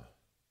 Yes.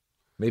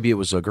 Maybe it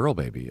was a girl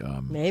baby.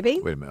 Maybe?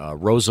 Wait a minute.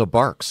 Rosa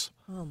Barks.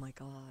 Oh, my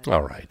God.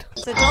 All right.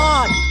 It's a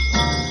dog.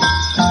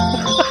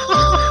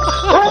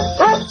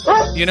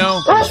 You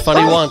know, it's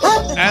funny once.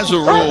 As a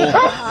rule,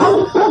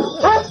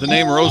 the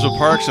name Rosa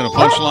Parks in a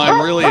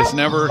punchline really is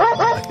never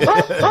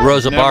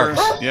Rosa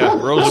Parks. Yeah,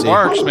 Rosa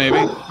Parks, maybe.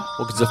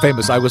 Well, it's a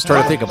famous. I was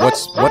trying to think of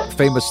what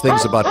famous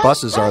things about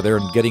buses are there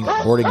and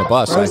boarding a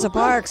bus. Rosa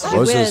Parks. She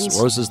wins.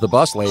 Rosa's the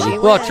bus lady.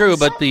 Well, true,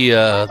 but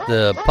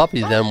the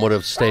puppy then would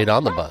have stayed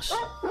on the bus.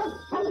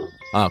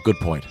 Ah, good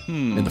point.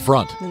 In the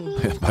front.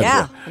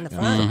 Yeah, in the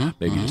front.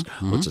 Maybe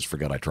let's just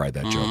forget I tried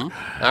that joke.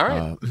 All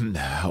right.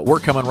 We're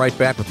coming right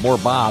back with more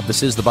Bob.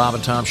 This is the Bob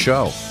and Tom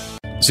Show.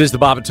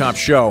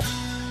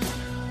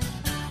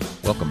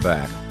 Welcome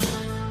back.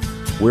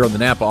 We're in the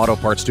Napa Auto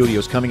Parts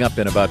Studios. Coming up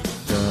in about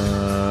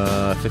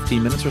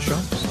 15 minutes or so.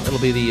 It'll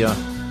be the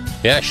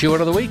shoe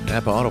of the week.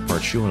 Napa Auto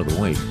Parts shoe of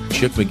the week.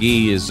 Chick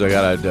McGee has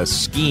got a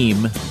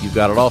scheme. You've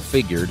got it all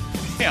figured.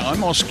 Yeah,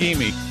 I'm all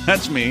schemy.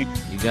 That's me.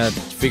 You got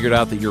figured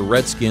out that your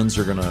Redskins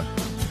are going to,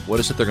 what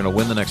is it, they're going to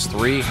win the next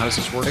 3? How does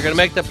this work? They're going to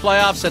make the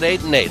playoffs at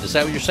 8-8. Is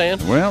that what you're saying?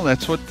 Well,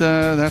 that's what's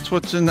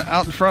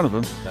out in front of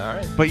them. All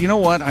right. But you know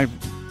what? I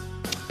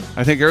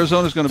think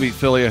Arizona's going to beat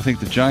Philly. I think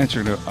the Giants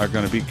are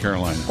going to beat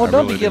Carolina. Well,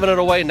 don't be giving it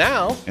away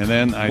now. And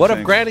then what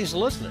if Granny's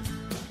listening?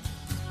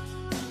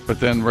 But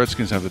then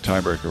Redskins have the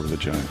tiebreaker over the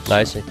Giants.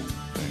 I see.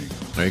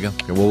 There you go.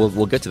 Okay, well,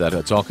 we'll get to that.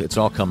 It's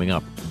all coming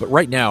up. But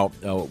right now,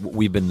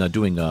 we've been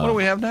doing what do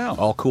we have now?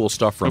 All cool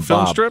stuff from a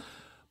film Bob. Strip.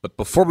 But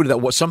before we do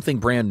that, something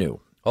brand new.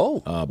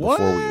 Oh,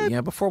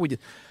 before we do,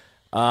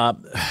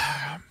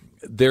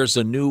 there's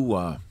a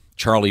new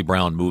Charlie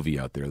Brown movie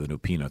out there, the new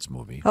Peanuts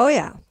movie. Oh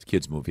yeah, it's a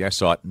kids movie. I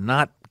saw it.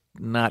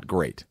 Not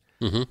great.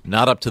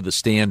 Not up to the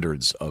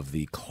standards of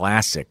the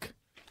classic.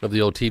 Of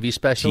the old TV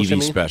specials?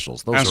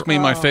 Specials. Ask me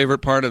my favorite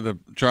part of the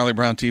Charlie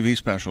Brown TV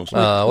specials.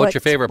 What's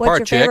your favorite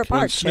part, Chick?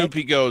 When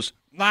Snoopy goes,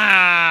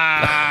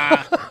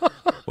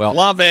 well,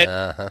 love it.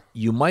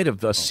 You might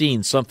have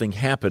seen something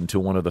happen to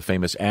one of the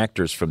famous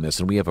actors from this,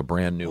 and we have a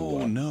brand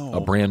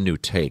new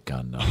take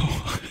on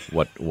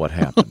what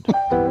happened.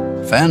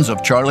 Fans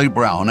of Charlie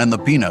Brown and the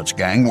Peanuts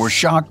gang were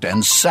shocked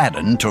and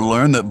saddened to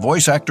learn that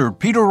voice actor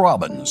Peter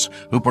Robbins,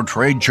 who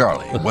portrayed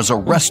Charlie, was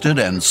arrested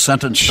and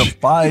sentenced to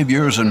 5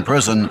 years in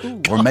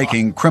prison for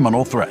making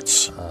criminal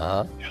threats.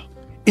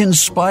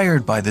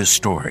 Inspired by this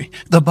story,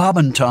 the Bob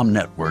and Tom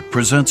Network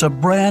presents a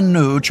brand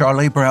new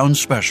Charlie Brown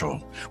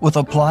special with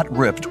a plot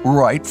ripped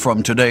right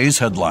from today's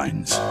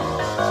headlines.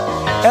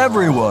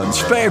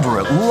 Everyone's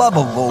favorite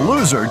lovable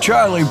loser,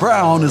 Charlie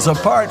Brown, is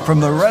apart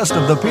from the rest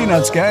of the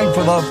Peanuts gang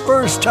for the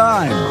first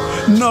time.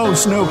 No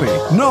Snoopy,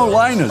 no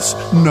Linus,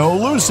 no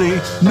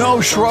Lucy,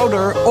 no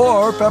Schroeder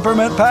or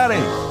Peppermint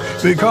Patty.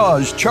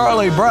 Because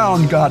Charlie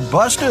Brown got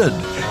busted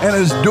and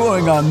is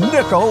doing a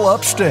nickel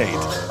upstate.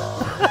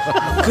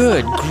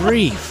 Good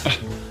grief.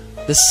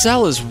 The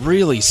cell is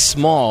really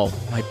small.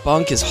 My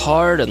bunk is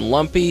hard and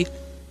lumpy.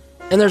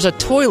 And there's a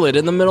toilet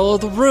in the middle of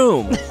the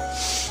room.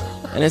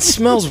 And it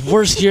smells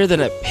worse here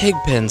than at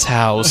Pigpen's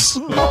house.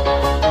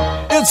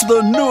 It's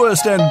the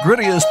newest and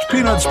grittiest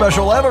Peanut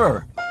special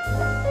ever.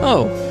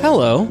 Oh,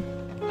 hello.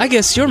 I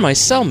guess you're my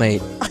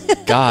cellmate.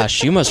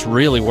 Gosh, you must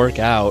really work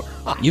out.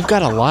 You've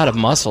got a lot of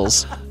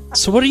muscles.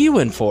 So what are you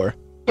in for?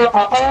 Gee,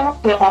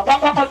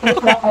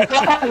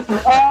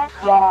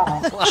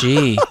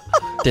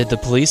 did the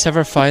police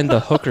ever find the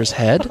hooker's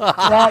head?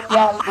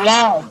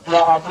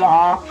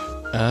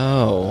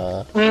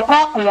 Oh.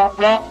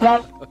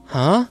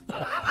 Huh?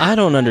 I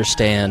don't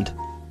understand.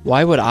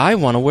 Why would I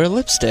want to wear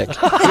lipstick? What?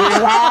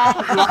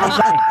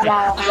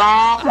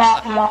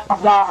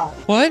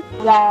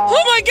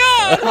 Oh my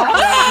God!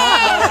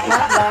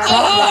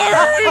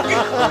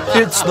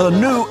 It's the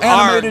new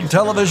animated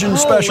television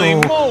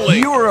special.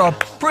 You're a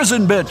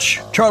prison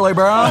bitch, Charlie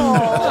Brown.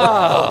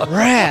 Oh,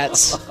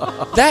 rats.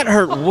 That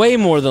hurt way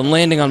more than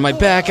landing on my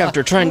back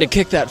after trying to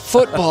kick that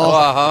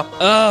football.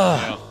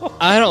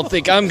 I don't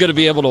think I'm going to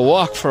be able to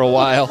walk for a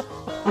while.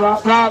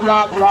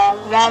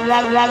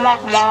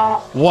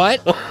 What?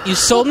 You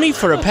sold me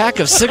for a pack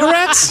of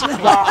cigarettes?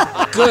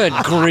 Good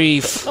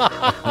grief.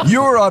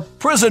 You're a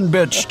prison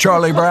bitch,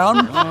 Charlie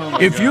Brown.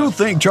 If you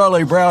think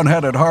Charlie Brown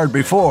had it hard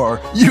before,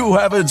 you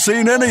haven't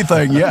seen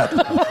anything yet.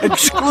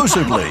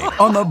 Exclusively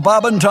on the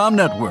Bob and Tom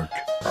Network.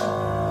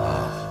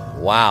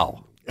 Wow.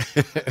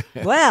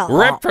 Well.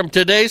 Ripped from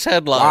today's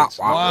headlines.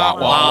 Wow.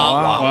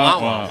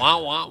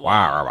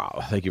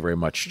 Thank you very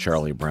much,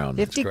 Charlie Brown.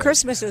 50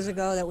 Christmases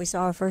ago that we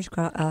saw our first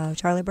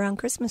Charlie Brown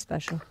Christmas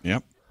special.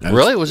 Yep.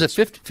 Really? Was it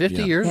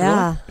 50 years ago?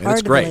 Yeah, hard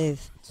to great.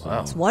 believe.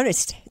 Wow. It's one.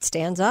 It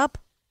stands up.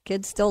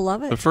 Kids still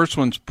love it. The first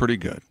one's pretty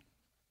good.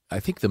 I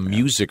think the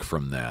music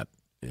from that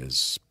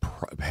has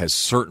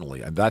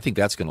certainly, I think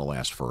that's going to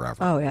last forever.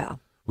 Oh, yeah.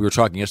 We were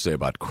talking yesterday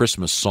about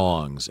Christmas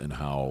songs and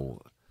how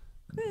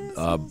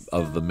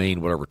of the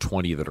main,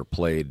 20 that are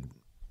played,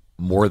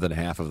 more than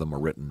half of them are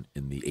written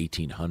in the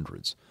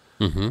 1800s.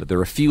 Mm-hmm. But there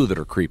are a few that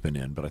are creeping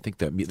in. But I think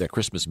that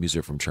Christmas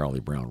music from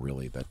Charlie Brown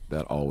really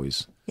that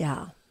always,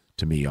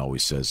 to me,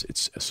 always says it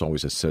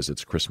says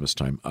it's Christmas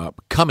time.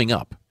 Coming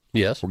up,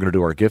 yes, we're going to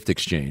do our gift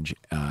exchange.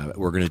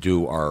 We're going to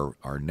do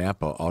our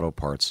Napa Auto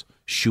Parts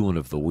Shoein'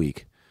 of the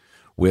Week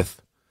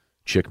with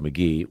Chick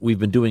McGee. We've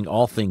been doing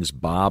all things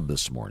Bob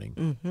this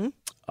morning.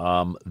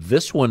 Mm-hmm.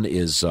 This one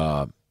is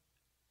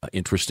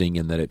interesting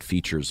in that it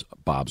features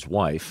Bob's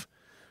wife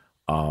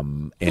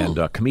and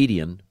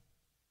comedian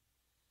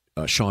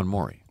Sean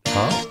Morey.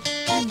 Huh?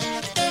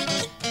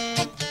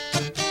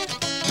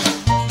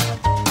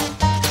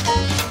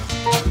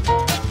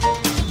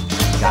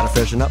 Gotta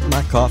freshen up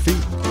my coffee.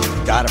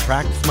 Gotta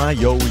practice my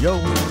yo-yo.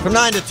 From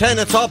 9 to 10,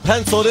 it's all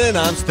penciled in.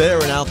 I'm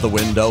staring out the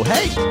window.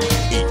 Hey,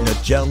 eating a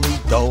jelly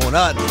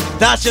donut.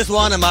 That's just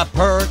one of my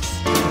perks.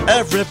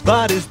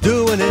 Everybody's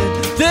doing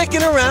it,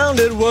 sticking around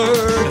at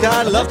work.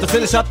 I'd love to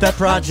finish up that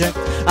project.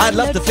 I'd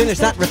love to finish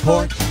that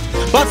report.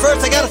 But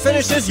first I gotta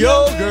finish this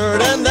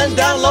yogurt and then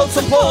download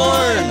some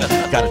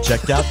porn. Gotta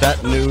check out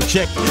that new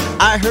chick.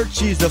 I heard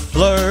she's a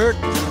flirt.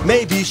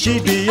 Maybe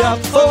she'd be up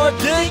for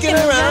digging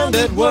around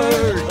at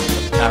work.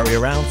 Carry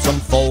around some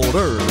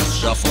folders,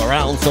 shuffle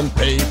around some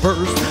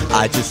papers.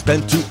 I just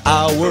spent 2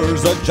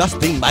 hours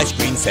adjusting my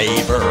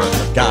screensaver.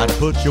 Gotta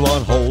put you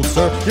on hold,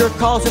 sir. Your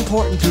call's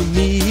important to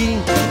me.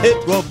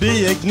 It will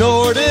be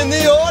ignored in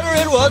the order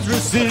it was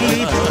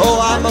received. Oh,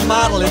 I'm a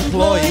model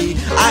employee.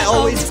 I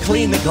always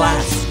clean the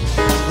glass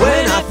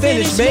when I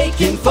finish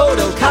making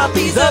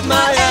photocopies of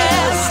my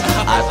ass.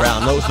 I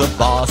brown nose the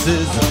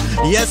bosses.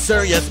 Yes,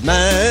 sir, yes,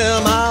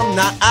 ma'am. I'm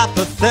not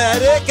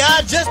apathetic.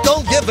 I just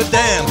don't give a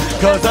damn.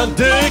 'Cause I'm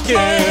digging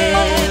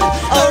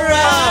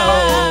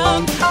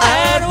around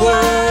at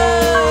work.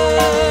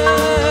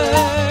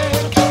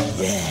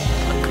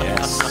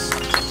 Yes.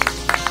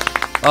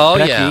 Oh,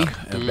 Becky, yeah.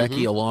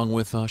 Becky along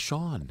with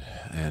Sean.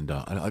 And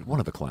one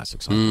of the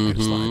classic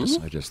songs.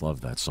 I just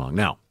love that song.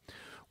 Now,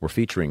 we're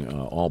featuring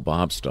all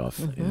Bob stuff.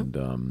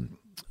 And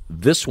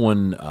this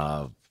one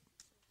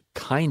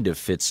kind of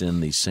fits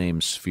in the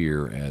same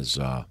sphere as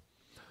the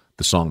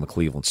song "The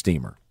Cleveland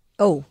Steamer."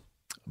 Oh,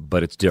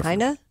 but it's different.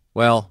 Kinda?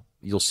 Well,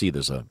 you'll see.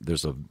 There's a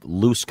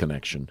loose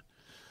connection.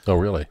 Oh,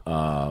 really?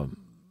 I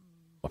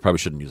probably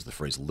shouldn't use the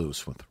phrase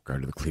 "loose" with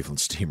regard to the Cleveland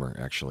Steamer,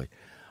 actually.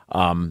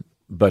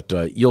 But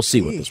you'll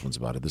see what this one's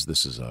about.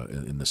 This is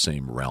in the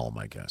same realm,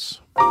 I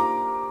guess.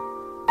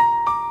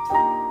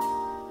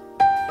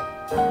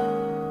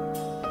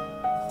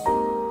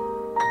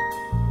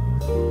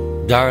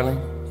 Darling,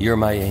 you're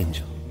my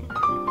angel,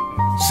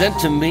 sent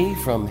to me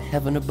from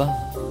heaven above.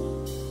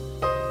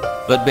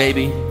 But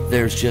baby,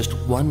 there's just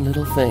one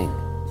little thing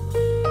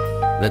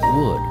that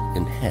would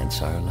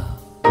enhance our love.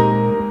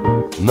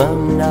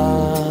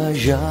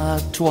 Menage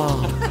a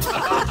trois,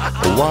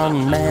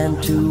 1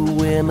 man, 2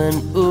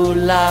 women, ooh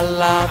la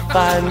la,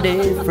 find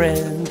a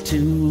friend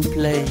to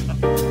play.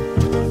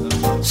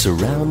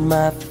 Surround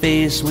my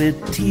face with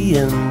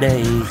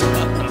T&A.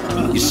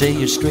 You say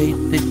you're straight,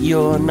 that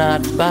you're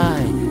not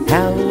bi.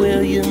 How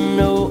will you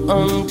know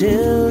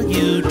until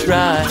you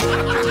try?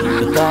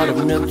 The thought of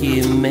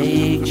nookie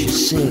makes you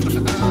sick.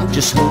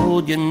 Just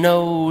hold your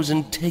nose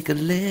and take a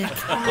lick.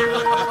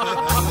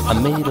 I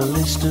made a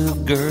list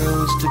of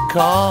girls to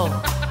call.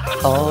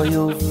 all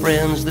your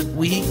friends that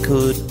we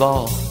could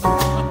ball.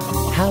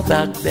 How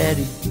about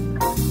Betty?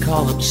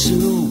 Call up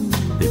Sue.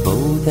 They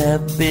both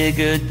have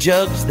bigger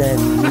jugs than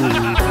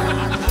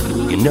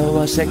you. You know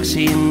our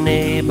sexy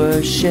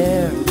neighbor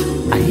Cher.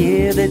 I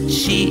hear that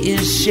she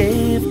is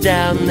shaved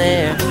down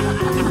there.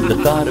 The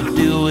thought of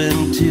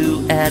doing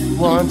two at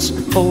once,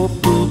 4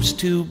 boobs,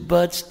 2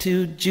 butts,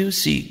 2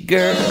 juicy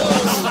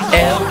girls.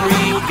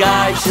 Every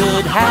guy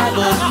should have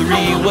a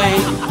 3-way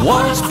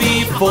once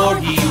before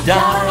he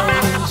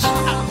dies.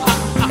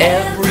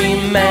 Every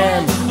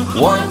man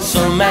wants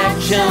some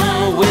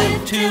action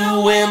with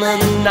 2 women,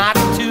 not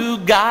 2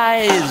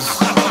 guys.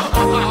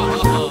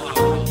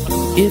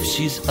 If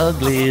she's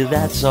ugly,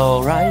 that's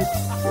alright.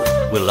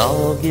 We'll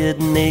all get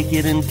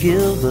naked and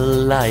kill the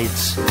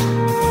lights.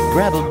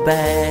 Grab a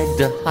bag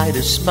to hide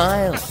a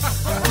smile,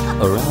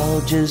 or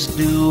I'll just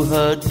do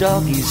her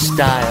doggy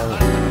style.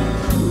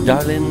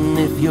 Darling,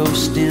 if you're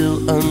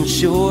still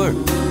unsure,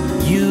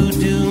 you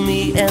do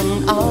me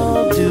and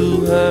I'll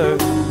do her.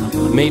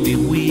 Maybe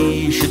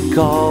we should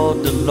call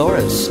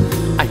Dolores.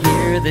 I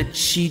hear that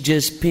she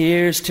just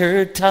pierced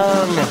her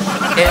tongue.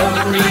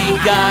 Every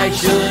guy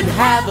should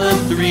have a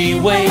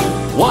 3-way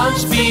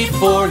once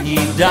before he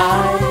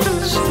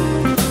dies.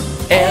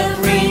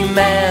 Every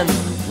man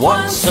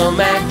wants some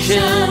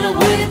action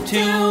with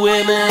 2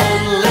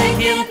 women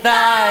licking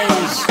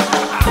thighs.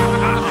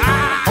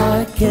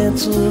 I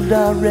canceled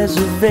our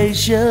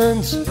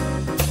reservations.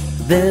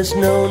 There's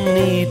no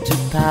need to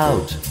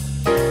pout.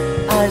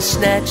 I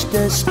snatched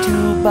us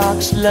 2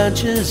 box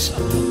lunches.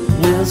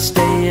 We'll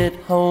stay at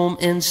home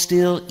and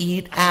still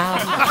eat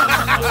out.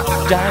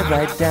 Dive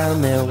right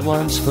down there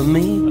once for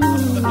me.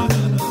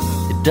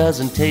 It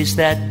doesn't taste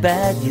that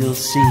bad, you'll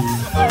see.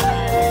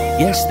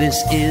 Yes,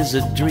 this is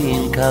a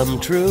dream come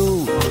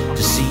true,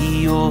 to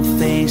see your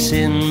face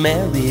in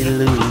Mary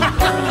Lou.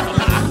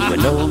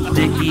 When old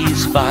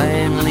Dickie's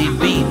finally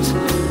beat,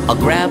 I'll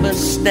grab a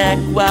snack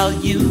while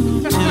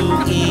you 2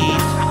 eat.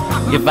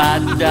 If I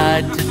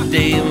died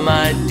today,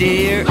 my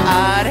dear,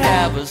 I'd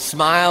have a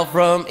smile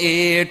from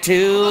ear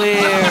to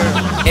ear.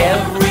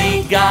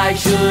 Every guy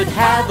should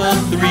have a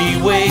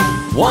 3-way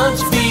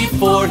once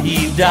before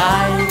he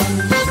dies.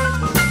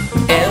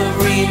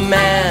 Every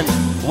man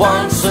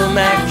wants some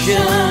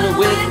action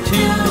with 2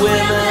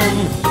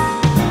 women,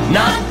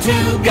 not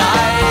 2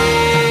 guys.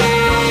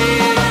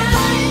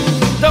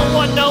 Don't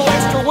want no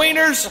extra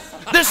wieners.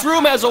 This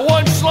room has a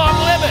 1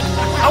 schlong limit.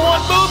 I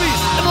want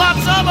boobies and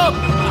lots of them.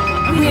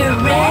 We're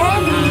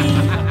ready.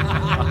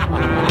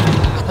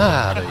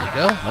 There you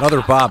go.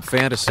 Another Bob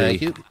fantasy.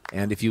 Thank you.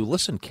 And if you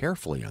listen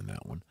carefully on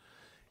that one,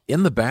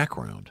 in the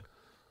background,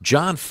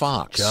 John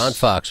Fox. was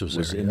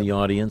there, in the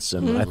audience,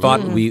 and I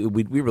thought we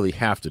really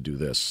have to do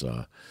this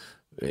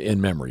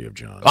in memory of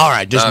John. All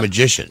right, just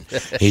magician.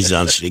 He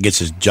gets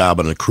his job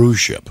on a cruise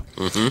ship,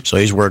 so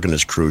he's working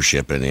his cruise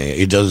ship, and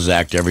he does his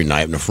act every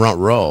night. In the front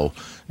row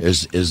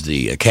is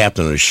the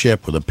captain of the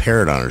ship with a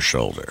parrot on her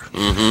shoulder.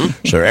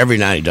 So every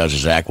night he does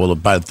his act. Well,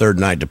 by the 3rd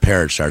night, the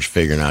parrot starts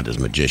figuring out his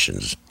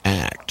magician's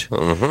act.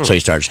 So he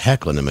starts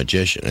heckling the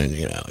magician, and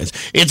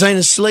it's in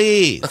his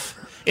sleeve.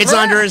 It's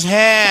under his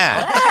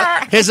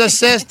hat. His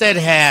assistant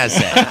has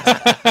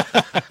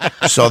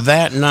it. So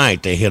that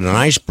night, they hit an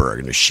iceberg,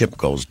 and the ship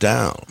goes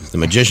down. The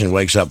magician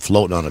wakes up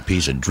floating on a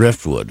piece of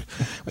driftwood,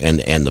 and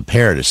the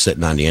parrot is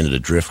sitting on the end of the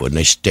driftwood, and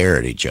they stare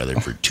at each other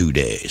for 2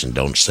 days and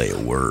don't say a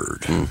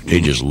word.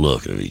 They just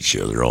look at each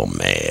other all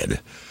mad.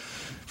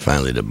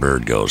 Finally, the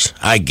bird goes,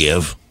 I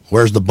give.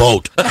 Where's the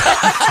boat? There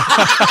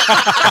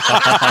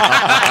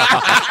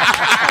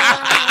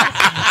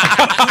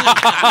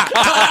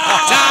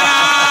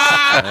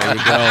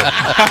you go.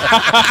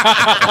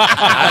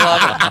 I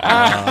love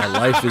it.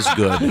 Life is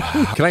good.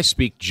 Can I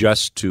speak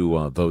just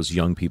to those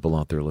young people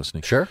out there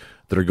listening? Sure.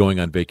 That are going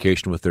on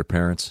vacation with their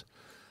parents?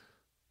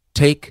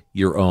 Take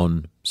your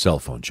own cell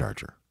phone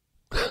charger.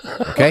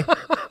 Okay?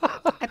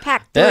 I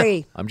packed 3.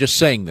 Yeah. I'm just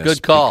saying this.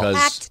 Good call. Because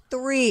Packed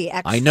 3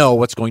 extra. I know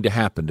what's going to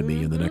happen to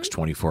me in the next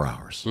 24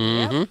 hours.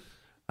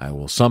 I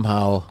will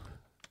somehow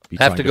be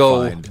have to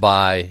go find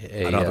buy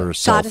another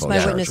cell phone God is my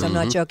charger. witness. I'm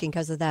not joking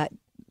because of that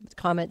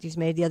comment you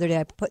made the other day.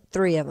 I put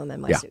 3 of them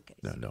in my suitcase.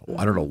 No.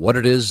 I don't know what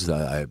it is.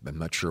 I'm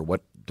not sure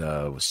what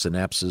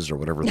synapses or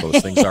whatever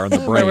those things are in the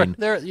brain.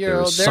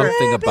 There's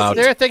something about...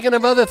 They're thinking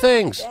of other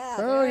things.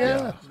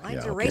 Yeah,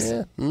 Mine's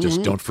erasing.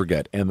 Just don't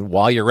forget. And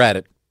while you're at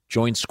it,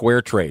 join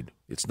Square Trade.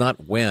 It's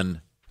not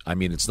when...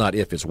 it's not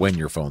if, it's when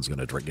your phone's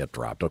going to get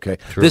dropped, okay?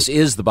 True. This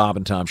is the Bob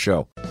and Tom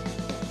Show.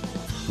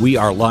 We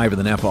are live in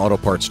the Napa Auto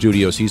Parts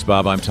Studios. He's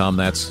Bob, I'm Tom,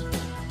 that's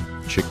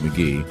Chick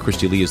McGee.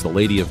 Christy Lee is the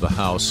lady of the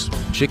house.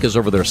 Chick is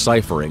over there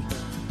ciphering.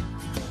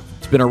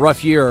 It's been a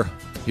rough year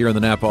here in the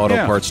Napa Auto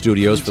Parts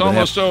Studios. It's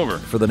almost over.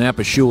 For the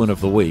Napa Shoein'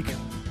 of the Week.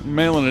 I'm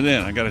mailing it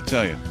in, I got to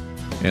tell you.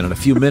 And in a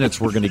few minutes,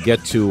 we're going to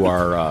get to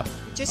our...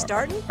 just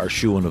starting? Our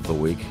Shoein' of the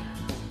Week.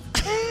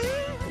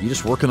 You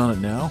just working on it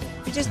now?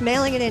 You're just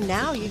mailing it in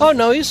now? Oh,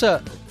 no, he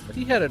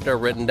had it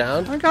written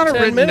down. I got it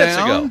 10 written minutes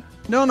down. ago.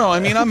 No, I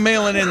mean, I'm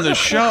mailing in the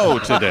show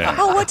today.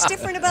 Oh, what's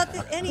different about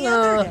any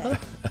other day?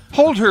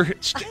 Hold her.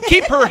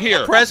 Keep her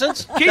here.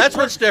 Presents? That's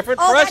what's different.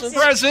 Oh, that's Presents. it.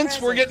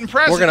 Presents. We're getting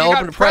presents. We're going You to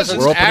got open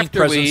presents We're opening after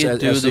presents we as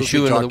do soon the as we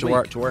shoe talk of the to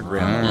our, week. to our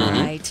grandmother.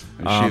 Right.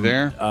 Is she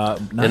there? Not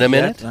In a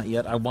minute? Yet, not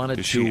yet. I wanted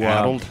Is to. she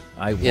addled?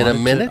 In a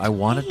minute? I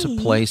wanted to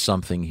play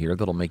something here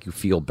that'll make you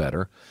feel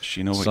better. Does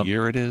she know what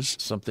year it is?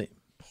 Something.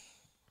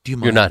 Do you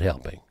mind? You're not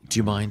helping. Do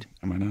you mind?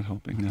 Am I not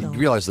helping now? You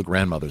realize the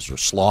grandmothers are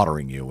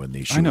slaughtering you in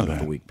these I know Shoe of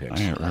the that. Week picks.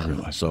 I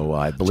realize. So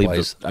I believe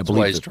That's I why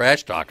believe he's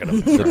trash talking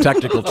him. the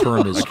technical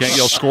term is I can't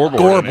yell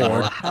scoreboard.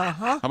 Scoreboard.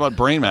 How about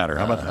brain matter?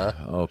 How about that?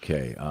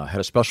 Okay, had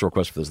a special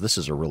request for this. This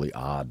is a really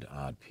odd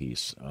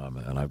piece,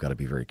 and I've got to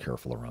be very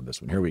careful around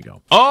this one. Here we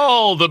go.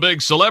 All the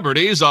big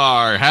celebrities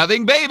are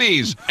having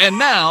babies, and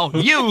now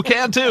you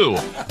can too.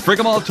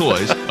 Frickamall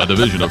Toys, a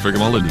division of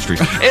Frickamall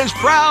Industries, is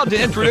proud to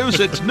introduce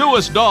its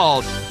newest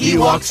doll. He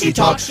walks, he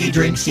talks, he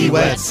drinks, he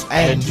wets,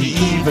 and he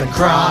even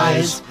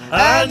cries.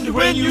 And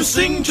when you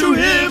sing to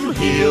him,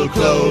 he'll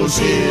close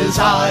his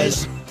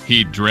eyes.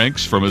 He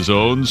drinks from his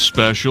own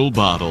special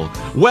bottle,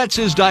 wets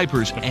his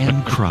diapers,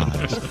 and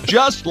cries,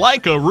 just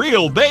like a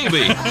real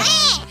baby.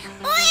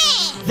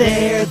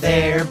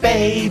 There,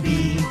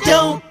 baby,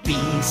 don't be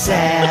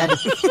sad.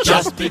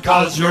 Just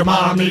because your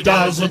mommy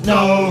doesn't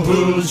know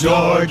who's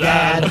your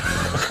dad.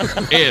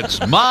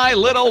 It's my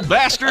little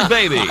bastard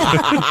baby.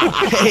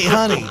 Hey,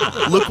 honey,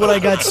 look what I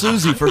got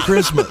Susie for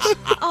Christmas.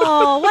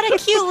 Oh, what a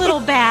cute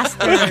little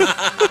bastard.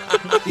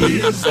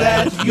 Is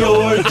that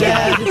your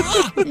dad?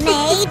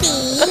 Maybe.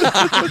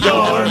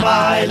 You're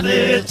my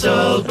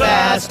little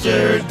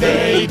bastard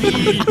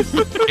baby.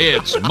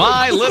 It's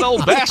my little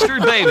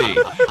bastard baby.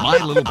 My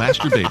little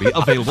bastard baby,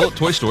 available at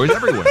toy stores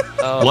everywhere.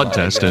 Blood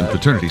test and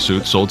paternity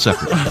suits sold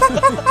separately.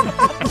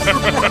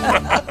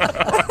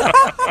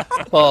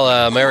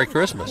 Well, Merry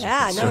Christmas.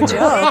 Yeah, no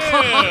joke.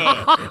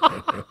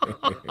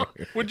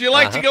 Would you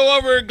like to go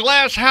over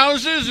glass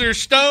houses or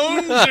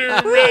stones?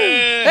 Or,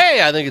 Hey,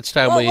 I think it's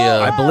time we...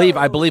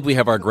 I believe we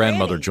have our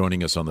grandmother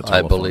joining us on the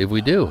telephone. I believe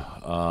we do.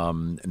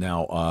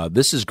 Now,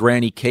 this is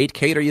Granny Kate.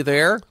 Kate, are you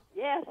there?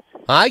 Yes,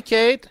 Hi,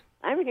 Kate.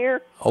 I'm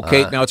here.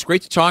 Okay, now it's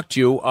great to talk to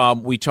you.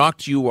 We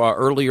talked to you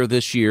earlier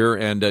this year,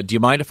 and do you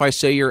mind if I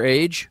say your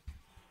age?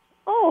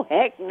 Oh,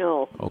 heck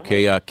no.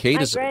 Okay, Kate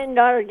My is...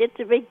 granddaughter gets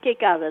a big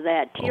kick out of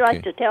that. She Okay.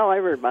 likes to tell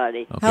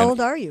everybody. Okay. How old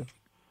are you?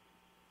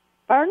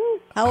 Pardon?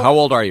 How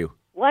old are you?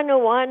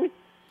 101.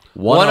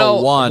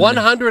 101.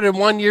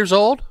 101 years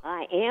old?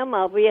 I am.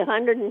 I'll be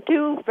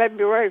 102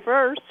 February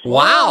 1st.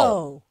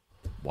 Wow.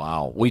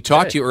 Wow. We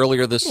talked to you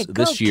earlier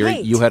this year.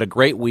 Kate. You had a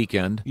great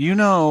weekend. You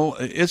know,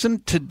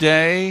 isn't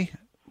today,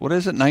 what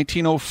is it,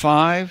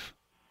 1905?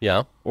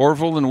 Yeah.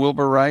 Orville and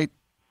Wilbur Wright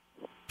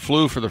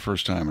flew for the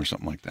first time or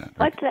something like that.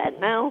 What's that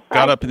now?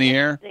 Got up in the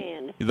air.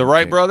 The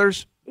Wright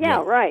brothers?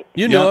 Yeah, right.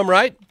 You knew him,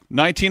 right?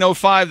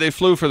 1905, they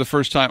flew for the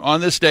first time on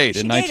this date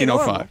in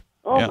 1905.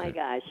 Oh, Yeah. my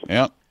gosh.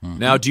 Yeah.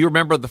 Now, do you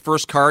remember the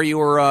first car you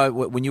were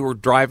when you were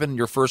driving?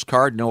 Your first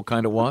car? Do you know what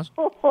kind it was?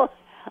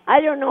 I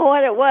don't know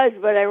what it was,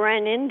 but I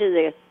ran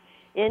into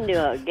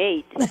a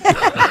gate.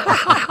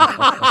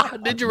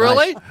 Did you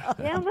really?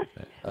 Yeah,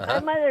 my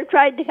mother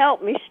tried to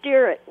help me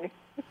steer it.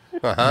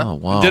 Oh,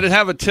 wow. Did it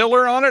have a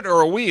tiller on it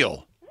or a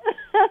wheel?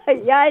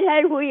 Yeah, it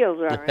had wheels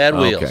on it. Had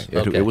wheels.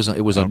 Okay. It was.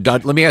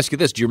 Let me ask you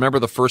this: do you remember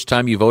the first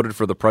time you voted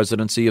for the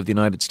presidency of the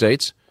United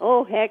States?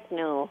 Oh, heck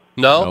no.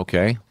 No.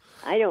 Okay.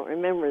 I don't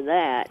remember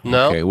that.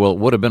 No. Okay. Well, it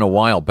would have been a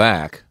while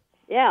back.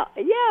 Yeah,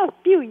 a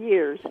few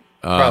years.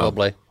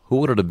 Probably. Who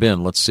would it have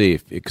been? Let's see.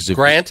 If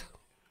Grant?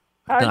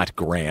 Not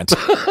Grant.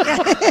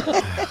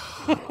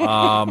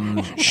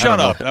 Shut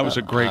up. That was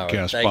a great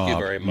guess, thank Bob. you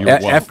very much. You're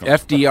welcome.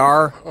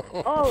 FDR.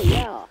 Oh,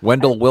 yeah.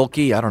 Wendell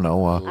Wilkie. I don't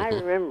know. I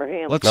remember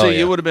him. Let's see.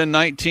 You would have been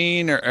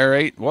 19 or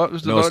 8. What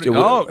was the No, voting?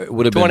 it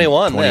would have been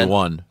 21 then.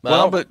 21.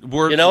 Well, but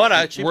you know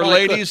what? were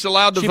ladies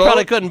allowed to she vote? She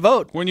probably couldn't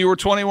vote when you were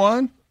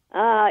 21. You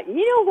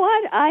know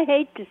what? I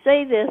hate to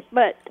say this,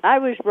 but I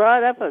was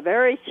brought up a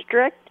very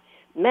strict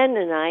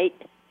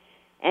Mennonite,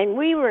 and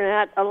we were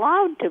not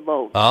allowed to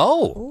vote.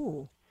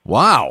 Oh.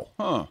 Wow.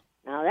 Huh.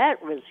 Now,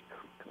 that was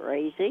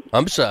crazy.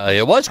 I'm sorry.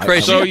 It was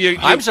crazy. So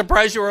I'm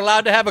surprised you were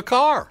allowed to have a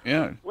car.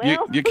 Yeah.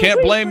 Well, you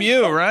can't blame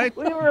you, right?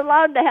 We were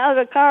allowed to have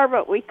a car,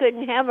 but we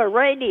couldn't have a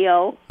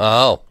radio.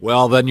 Oh.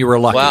 Well, then you were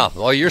lucky. Wow.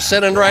 Well, you're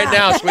sinning right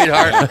now,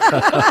 sweetheart.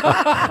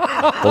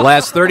 The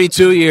last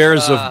 32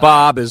 years of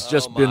Bob has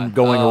just been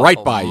going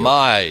right by you.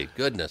 My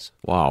goodness.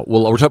 Wow.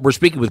 Well, we're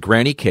speaking with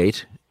Granny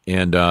Kate,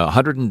 and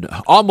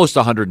almost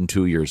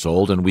 102 years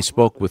old, and we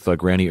spoke with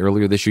Granny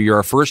earlier this year. You're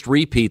our first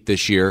repeat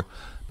this year,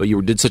 but you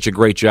did such a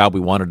great job, we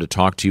wanted to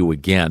talk to you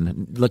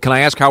again. Can I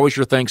ask, how was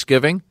your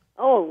Thanksgiving?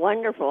 Oh,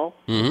 wonderful.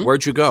 Mm-hmm.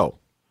 Where'd you go?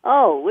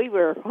 Oh, we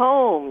were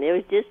home. It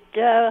was just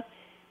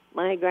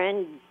my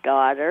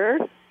granddaughter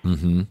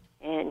and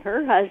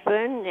her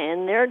husband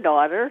and their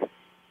daughter,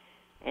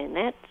 and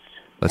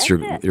that's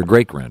your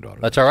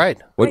great-granddaughter. That's all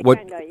right.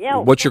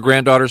 What's your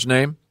granddaughter's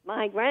name?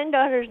 My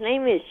granddaughter's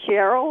name is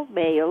Cheryl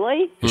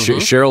Bailey. Is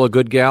Cheryl a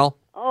good gal?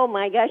 Oh,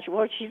 my gosh.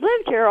 Well, she's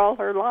lived here all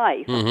her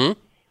life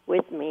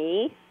with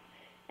me.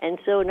 And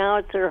so now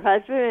it's her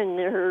husband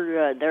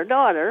and their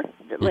daughter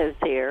that lives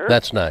here.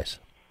 That's nice.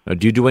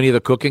 Do you do any of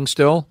the cooking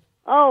still?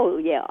 Oh,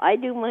 yeah, I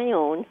do my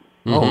own.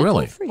 Oh,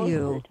 really? For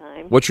you.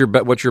 What's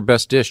your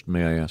best dish,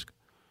 may I ask?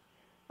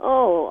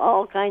 Oh,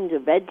 all kinds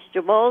of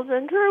vegetables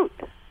and fruit.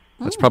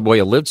 That's probably why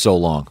you lived so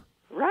long.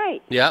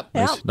 Right. Yep.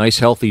 Nice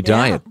healthy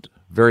diet.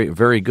 Very,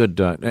 very good.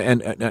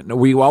 And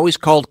were you always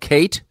called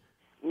Kate?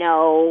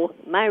 No,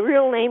 my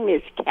real name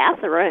is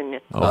Catherine.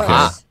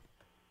 Okay.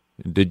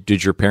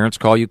 Did your parents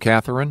call you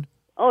Catherine?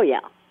 Oh, yeah.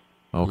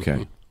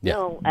 Okay. Yeah.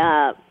 No,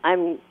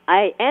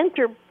 I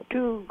answer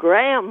to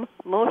Graham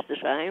most of the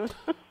time.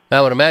 I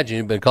would imagine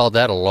you've been called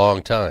that a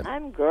long time.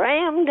 I'm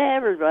Graham to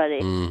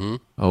everybody. Mm-hmm.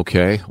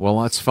 Okay.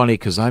 Well, that's funny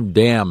because I'm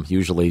damn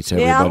usually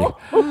to everybody.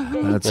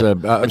 That's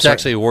it's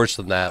actually worse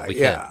than that. We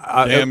can't.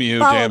 Damn you,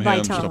 damn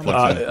him, stuff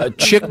like that.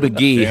 Chick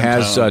McGee Damn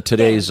has Tom.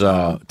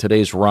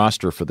 today's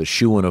roster for the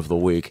shoo-in of the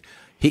week.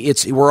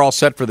 We're all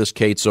set for this,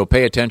 Kate. So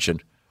pay attention.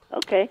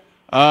 Okay.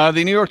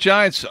 The New York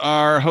Giants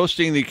are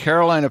hosting the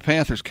Carolina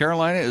Panthers.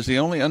 Carolina is the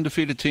only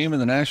undefeated team in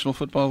the National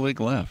Football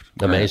League left.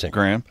 Amazing.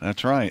 Graham,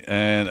 that's right.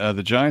 And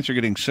the Giants are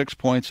getting 6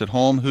 points at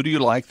home. Who do you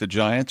like, the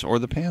Giants or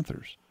the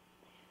Panthers?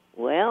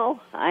 Well,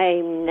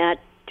 I'm not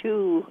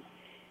too...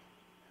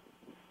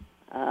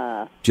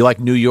 Do you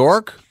like New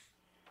York?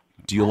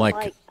 Do you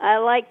like I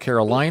like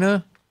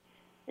Carolina?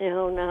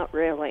 No, not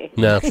really.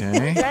 No.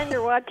 Okay.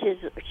 Sandra watches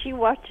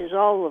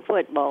all the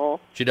football.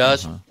 She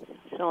does?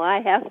 So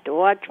I have to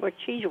watch what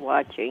she's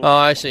watching. Oh,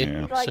 I see. She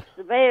likes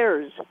the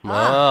Bears.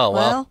 Oh,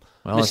 well.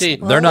 You see,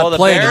 they're not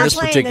playing in this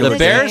particular The game.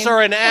 Bears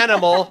are an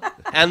animal,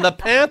 and the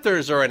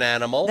Panthers are an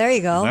animal. There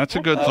you go. That's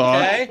a good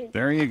thought. Okay.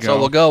 There you go. So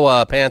we'll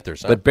go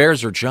Panthers. Huh? But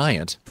Bears are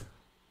giant.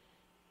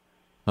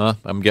 Huh?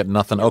 I'm getting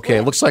nothing. Okay,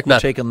 it looks like we're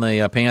taking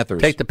the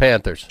Panthers. Take the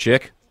Panthers.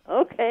 Chick?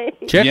 Okay.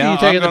 Chick, are you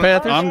taking the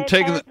Panthers? I'm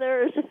taking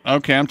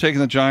I'm taking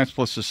the Giants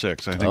plus the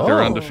 6. I think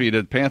they're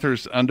undefeated.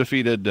 Panthers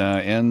undefeated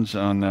ends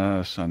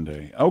on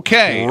Sunday.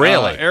 Okay.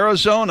 Really?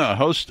 Arizona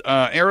host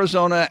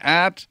Arizona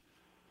at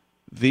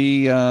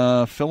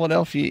the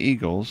Philadelphia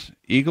Eagles.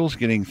 Eagles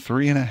getting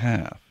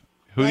 3.5.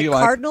 Who do you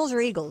like? Cardinals or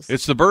Eagles?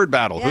 It's the bird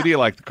battle. Yeah. Who do you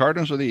like, the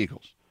Cardinals or the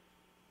Eagles?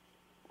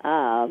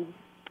 You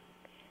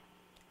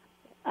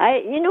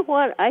know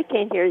what? I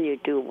can't hear you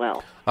too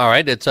well. All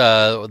right, it's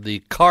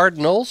the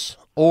Cardinals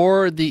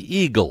or the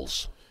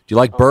Eagles. Do you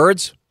like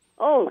birds?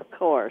 Oh, of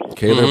course.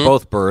 Okay, they're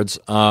both birds.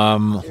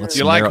 Let's Do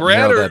you like red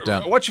narrow or that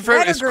down. what's your favorite?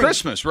 Red or It's green?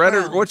 Christmas. Red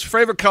or what's your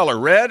favorite color?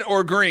 Red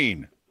or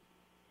green?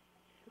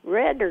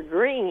 Red or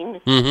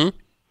green? Mm-hmm.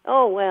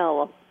 Oh,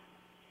 well,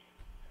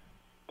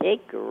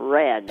 take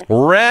red.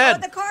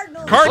 Red. The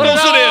Cardinals.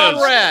 Cardinals Put it it on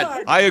is.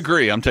 red. I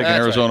agree. I'm taking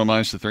That's Arizona right.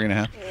 minus the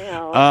 3.5.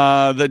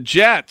 Yeah. The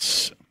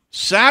Jets,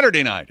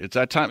 Saturday night. It's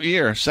that time of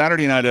year.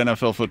 Saturday night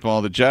NFL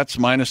football. The Jets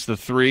minus the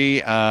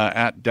 3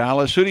 at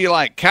Dallas. Who do you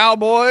like,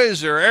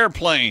 Cowboys or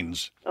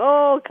airplanes?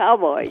 Oh,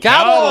 Cowboys.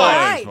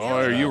 Cowboys. Boy,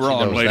 are you She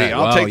wrong, knows lady. that.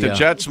 I'll Wow, take the yeah.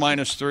 Jets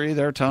minus 3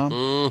 there,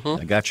 Tom.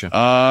 I got you.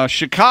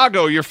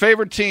 Chicago, your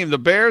favorite team. The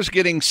Bears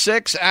getting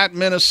 6 at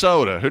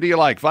Minnesota. Who do you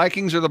like,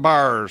 Vikings or the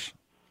Bears?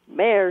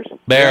 Bears.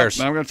 Bears.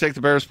 I'm going to take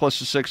the Bears plus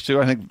the 6,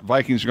 too. I think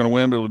Vikings are going to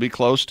win, but it'll be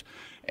close.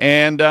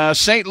 And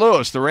St.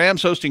 Louis, the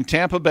Rams hosting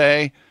Tampa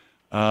Bay.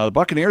 The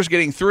Buccaneers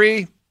getting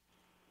 3.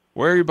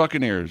 Where are your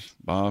Buccaneers,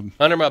 Bob?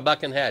 Under my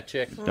bucking hat,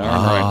 Chick. Darn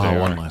right they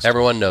one are. last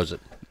Everyone knows it.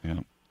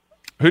 Yeah.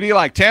 Who do you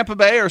like, Tampa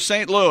Bay or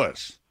St.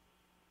 Louis?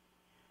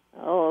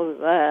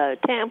 Oh,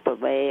 Tampa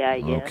Bay, I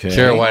guess. Okay.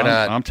 Sure, why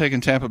not? I'm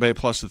taking Tampa Bay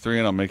plus the 3,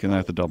 and I'm making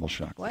that the double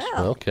shot. Wow.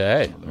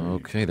 Okay.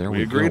 Okay, there we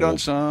We agreed go. on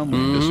some.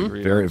 We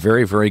disagreed. Very,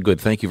 very, very good.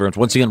 Thank you very much.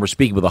 Once again, we're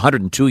speaking with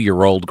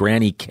 102-year-old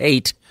Granny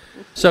Kate.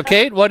 So,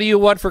 Kate, what do you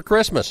want for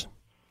Christmas?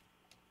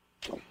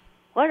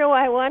 What do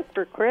I want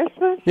for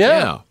Christmas?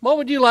 Yeah. What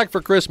would you like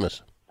for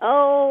Christmas?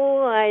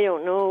 Oh, I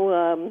don't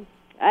know.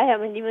 I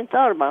haven't even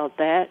thought about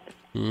that.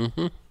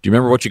 Mm-hmm. Do you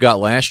remember what you got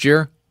last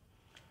year?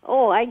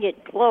 Oh, I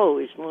get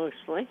clothes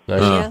mostly.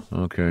 Oh,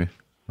 okay.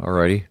 All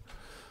righty.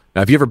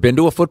 Now, have you ever been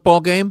to a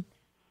football game?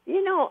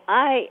 You know,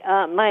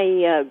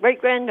 my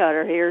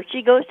great-granddaughter here,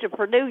 she goes to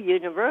Purdue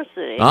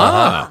University.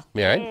 Ah,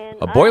 Yeah, right? And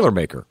a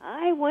Boilermaker.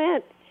 I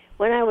went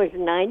when I was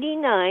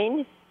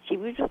 99. She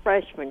was a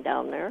freshman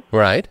down there.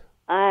 Right.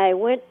 I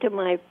went to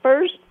my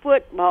first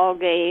football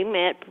game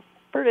at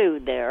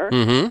Purdue there.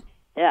 Mm-hmm.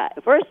 Yeah,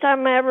 first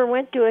time I ever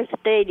went to a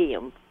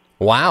stadium.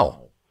 Wow.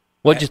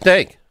 What'd you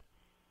think?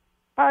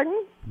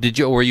 Pardon?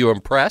 Were you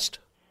impressed?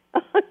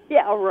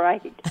 Yeah,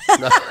 right.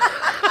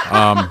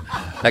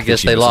 I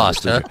guess they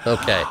lost, huh?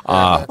 Okay.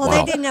 Well,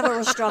 wow. they didn't have a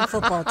real strong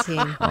football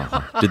team.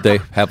 Did they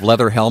have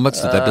leather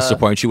helmets? Did that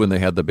disappoint you when they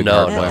had the big No,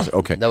 hard no. glasses?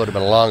 Okay. That would have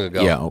been long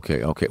ago. Yeah,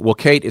 okay. Well,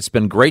 Kate, it's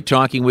been great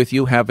talking with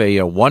you. Have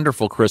a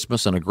wonderful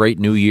Christmas and a great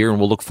New Year, and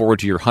we'll look forward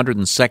to your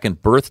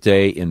 102nd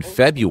birthday in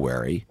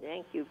February.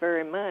 Thank you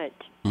very much.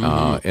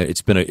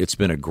 It's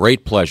been a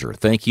great pleasure.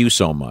 Thank you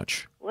so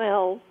much.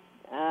 Well,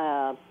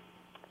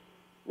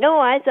 no,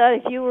 I thought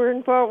if you were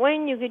in Fort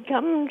Wayne, you could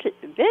come to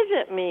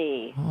visit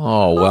me.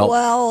 Oh well,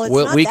 well, it's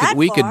not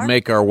we that could far.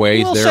 make our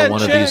way We'll there send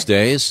one of Chick. these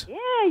days. Yeah,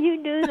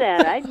 you do do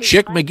that. I'd be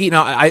Chick McGee.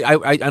 Now,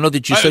 I know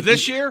that you said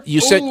this year.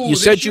 You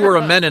said you were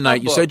a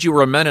Mennonite. You said you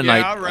were a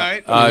Mennonite. Yeah,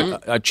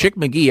 right. Chick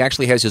McGee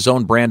actually has his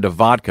own brand of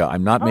vodka.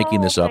 I'm not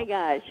making this up. Oh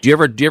my gosh. Do you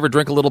ever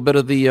drink a little bit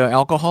of the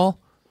alcohol?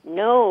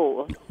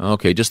 No.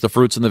 Okay, just the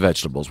fruits and the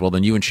vegetables. Well,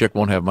 then you and Chick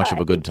won't have much of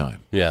a good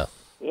time. Yeah.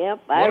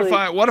 Yep.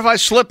 What if I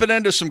slip it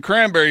into some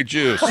cranberry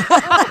juice?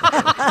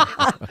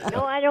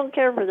 No, I don't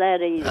care for that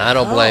either. I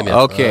don't blame you.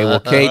 Okay, well,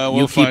 Kate, we'll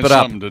you keep find it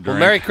up. something to Well, drink.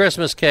 Merry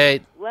Christmas,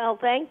 Kate. Well,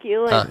 thank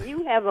you, and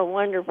you have a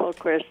wonderful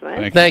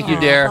Christmas. Thank you,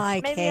 dear.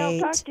 Bye, Maybe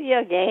Kate. I'll talk to you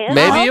again.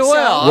 Maybe you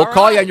will. We'll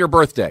call you on your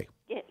birthday.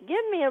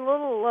 Give me a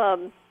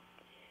little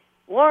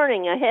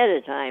warning ahead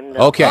of time,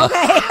 though. Okay.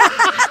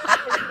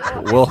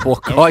 We'll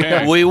call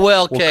you. We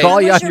will, We'll Kate.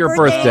 call you When's on your again?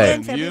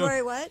 birthday.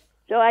 February what?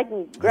 So I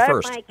can grab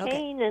First. my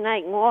cane and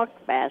I can walk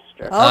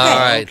faster. Okay. All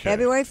right.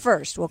 February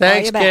 1st. We'll call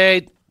Thanks, you back.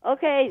 Kate.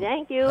 Okay,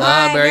 thank you.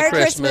 Bye. Merry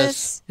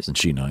Christmas. Isn't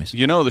she nice?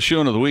 You know, the shoe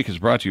of the week is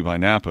brought to you by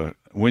Napa.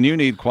 When you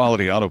need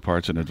quality auto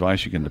parts and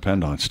advice you can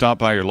depend on, stop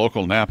by your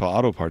local Napa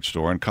Auto Parts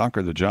store and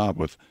conquer the job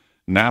with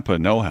Napa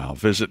know-how.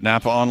 Visit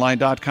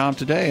NapaOnline.com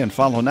today and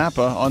follow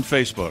Napa on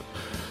Facebook.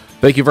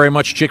 Thank you very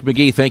much, Chick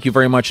McGee. Thank you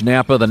very much,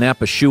 Napa, the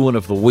Napa Shoe-In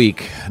of the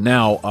Week.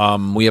 Now,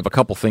 we have a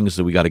couple things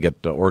that we got to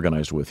get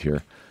organized with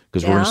here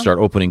because we're going to start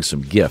opening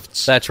some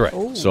gifts. That's right.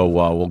 So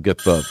we'll get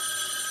the...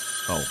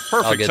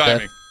 Perfect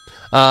timing.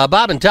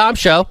 Bob and Tom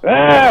Show.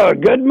 Well,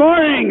 good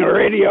morning,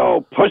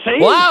 radio pussy.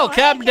 Wow,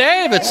 Captain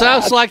Dave, it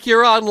sounds like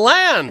you're on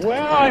land.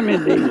 Well, I'm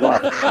in these.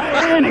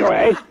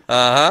 Anyway,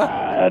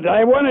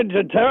 I wanted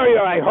to tell you,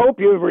 I hope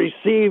you've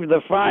received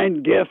the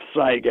fine gifts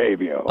I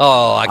gave you.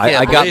 Oh, I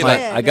can't believe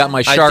it. I got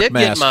my shark I did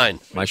mask. Get mine.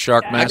 My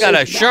shark mask. I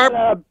got a sharp...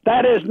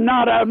 That is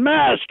not a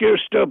mask, you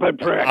stupid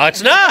prick.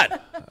 It's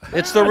not.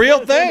 It's the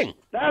real thing.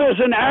 That is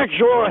an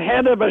actual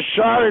head of a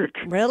shark.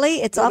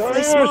 Really? It's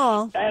awfully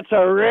small. That's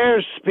a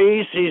rare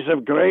species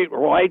of great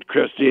white,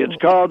 Christy. It's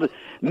called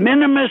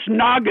Minimus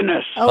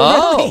nogginus.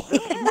 Oh,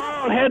 really?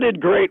 Small-headed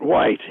great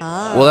white.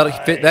 Well,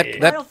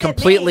 that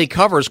completely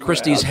covers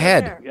Christy's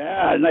head.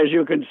 Yeah, and as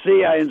you can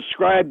see, I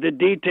inscribed the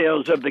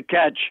details of the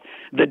catch,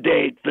 the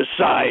date, the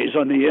size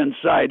on the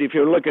inside. If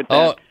you look at that.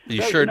 Oh, you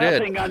There's sure did.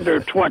 nothing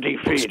under 20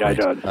 feet, I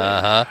don't.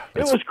 Uh-huh.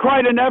 It was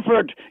quite an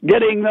effort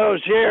getting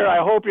those here. I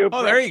hope you.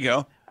 Oh, there you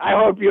go. I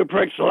hope you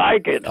pricks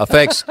like it.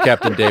 Thanks,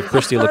 Captain Dave.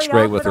 Christy looks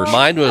great with her.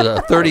 Mine was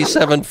a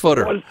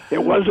 37-footer.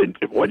 It wasn't.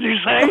 What'd you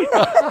say?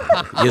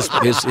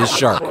 his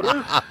shark.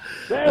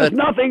 There's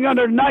nothing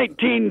under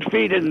 19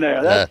 feet in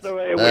there. That's the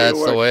way we work.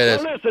 That's the way it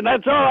is. Well, listen,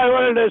 that's all I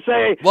wanted to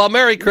say. Well,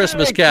 Merry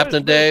Christmas,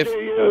 Captain Dave.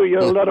 To you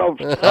little.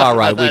 All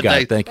right, we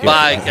got it. Thank you.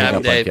 Bye, Hang Captain up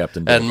on Dave.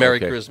 Captain Dave. And Merry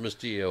Okay. Christmas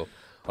to you.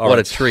 All What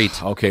right. a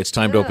treat. Okay, it's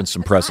time to open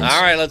some presents.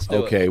 All right, let's do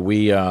it. Okay,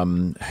 we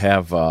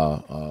have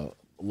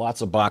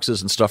lots of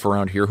boxes and stuff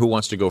around here. Who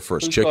wants to go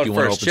first? Who's Chick, going you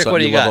want to first? open Chick, something? what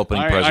do you love got?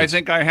 opening I presents.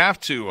 think I have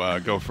to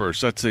go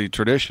first. That's the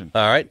tradition.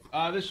 All right.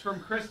 This is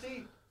from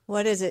Christy.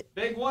 What is it?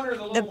 Big one or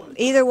the little one?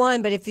 Either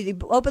one, but if you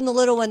open the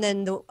little one,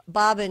 then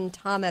Bob and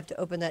Tom have to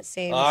open that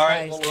same All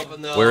right, size. we'll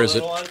open the Where is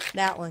little it? one.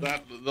 That one.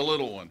 The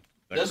little one.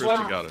 That This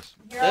Christy one? got us.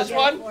 This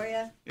one?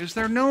 Is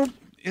there no... All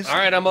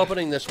right, I'm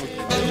opening this one.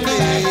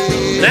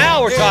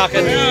 Now we're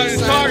talking. Yeah,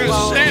 it's talking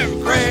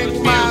Sam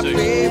Christmas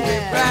music.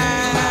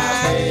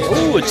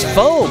 Ooh, it's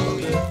foam.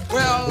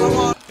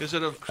 Is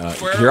it a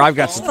Here, I've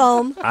got some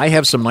foam. I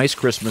have some nice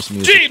Christmas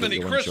music. that Jiminy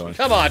you'll Christmas.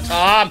 enjoy. Come on,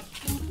 Tom.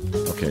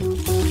 Okay.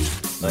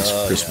 Nice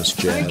Christmas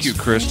jazz. Thank you,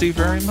 Christy,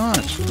 very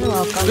much. You're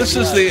welcome. This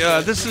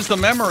is the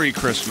memory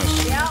Christmas.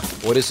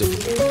 What is it?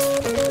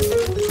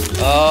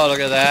 Oh, look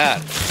at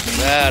that.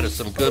 That is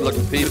some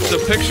good-looking people. It's a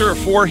picture of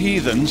four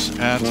heathens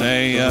at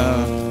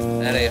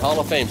a Hall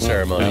of Fame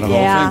ceremony. At a Hall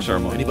of Fame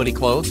ceremony. Anybody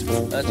clothed?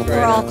 That's great.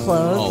 We're all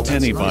clothed. Oh,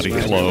 Anybody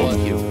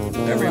clothed.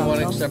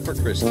 Everyone except for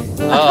Christy.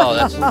 Oh,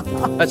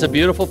 that's a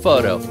beautiful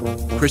photo.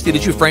 Christy,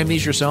 did you frame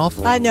these yourself?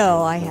 I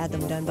know. I had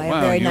them done by a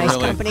Wow, very you nice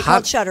really- company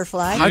called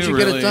Shutterfly. How'd you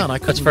get it really- done?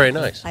 That's very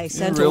nice. I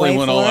sent really away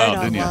went for all it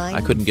out, didn't you? online.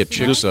 I couldn't get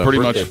Chick's Just pretty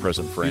birthday much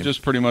present You framed.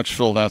 just pretty much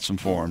filled out some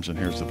forms, and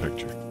here's the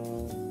picture.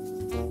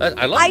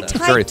 I love I that.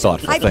 typed, Very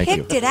thoughtful. I Thank you.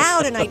 picked it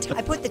out and I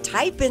put the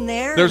type in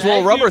there. There's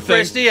little rubber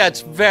things. Christy,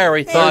 that's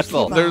very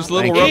thoughtful. There's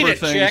little Thank you. rubber Eat it,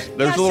 things. Chick.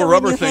 There's so little when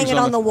rubber you things hang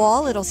it on the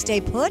wall, it'll stay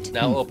put.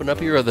 Now open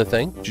up your other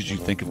thing. Did you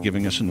think of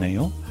giving us a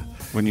nail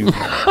when you?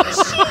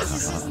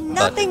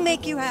 Nothing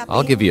make you happy.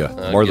 I'll give you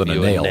more than a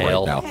give you a nail,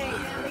 nail. right now. Okay,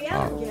 hurry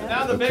up.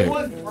 Now the Okay. big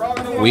one. We're all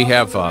gonna We walk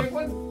have on the big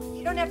one?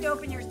 You don't have to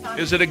open yours, Tom.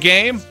 Is it a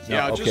game? No,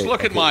 Yeah, okay, just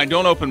look at okay. mine.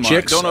 Don't open mine.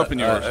 Chick's, Don't open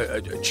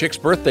yours. Chick's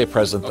birthday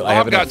present. Bob I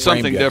haven't got framed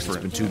something yet.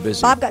 different. It's been too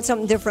busy. Bob got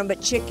something different,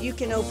 but Chick, you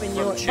can open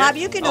yours. Bob,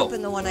 you can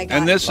open the one I got.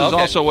 And this is Okay.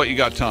 also what you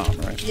got, Tom,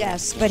 right?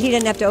 Yes, but he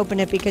didn't have to open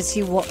it because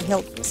he'll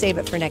save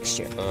it for next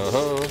year.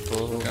 So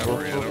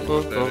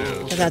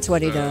that's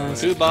what he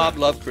does. To Bob,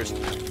 love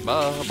Christy.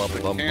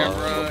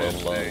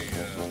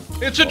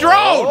 It's a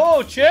drone.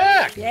 Oh,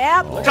 check.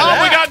 Yep.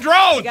 Tom, we got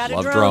drones. You got a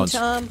Love drone, drones.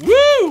 Tom.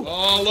 Woo!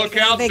 Oh, look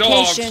out,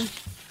 Vacation. dogs.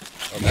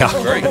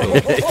 Yeah. Very cool.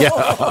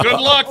 Yeah. Good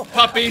luck,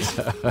 puppies.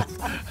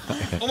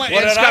 Oh my!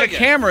 It's got a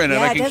camera in it.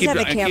 Yeah, I it can does keep have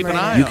a an camera in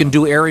eye. it. You can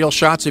do aerial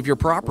shots of your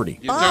property.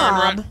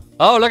 Bob,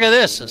 Oh, look at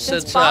this.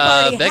 Since Bob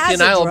already Becky has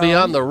and a I will be drone.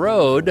 on the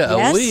road,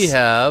 Yes. we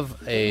have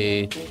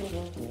a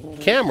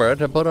camera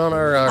to put on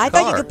our I car.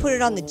 thought you could put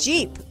it on the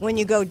Jeep when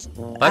you go.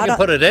 I can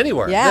put it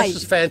anywhere. Yeah, This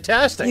is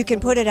fantastic. You can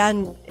put it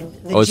on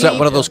the Oh, is that Jeep.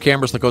 one of those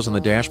cameras that goes on the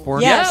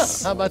dashboard?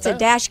 Yes. Yeah, how about it's that? a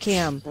dash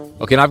cam.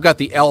 Okay, and I've got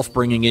the elf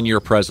bringing in your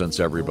presents,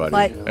 everybody.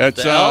 But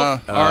It's our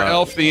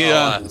elf,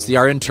 it's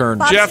our intern,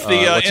 Jeff, the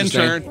what's his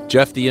name? intern.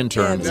 Jeff, the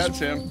intern, Yeah, is that's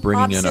him.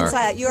 bringing Bob, in since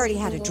our. you already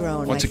had a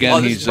drone. Once I again,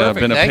 think. this he's is perfect.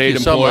 been a Thank paid you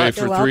so employee much.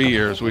 for You're 3 welcome.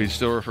 years. We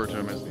still refer to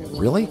him as the.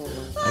 Really?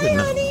 I didn't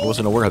know. I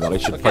wasn't aware of that. I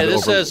should Okay, probably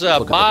this is look at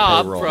the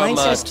Bob payroll. from Mine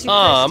says to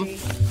Tom.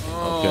 Christy.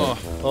 Oh,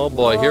 Oh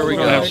boy, here we we're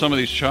gonna have go. some of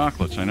these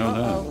chocolates. I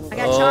know I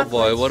got Oh chocolate.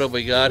 boy, what have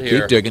we got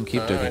here? Keep digging.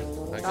 Keep All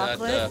digging. right, I got,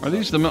 Chocolate. that. Are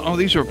these the? Oh,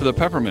 these are the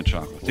peppermint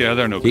chocolates. Yeah,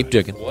 they're no good. Keep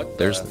digging. What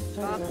There's.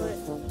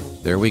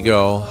 Chocolate. There we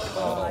go.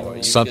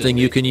 Something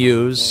you can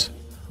use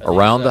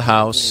around the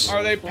house.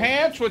 Are they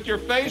pants with your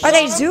face? Are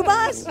they on them?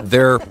 Zubas?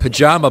 They're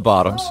pajama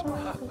bottoms.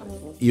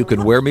 You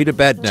can wear me to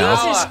bed now.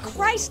 Jesus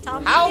Christ,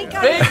 Tom! How big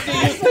do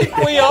you think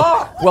we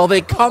are? Well,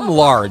 they come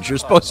large. You're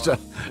supposed to.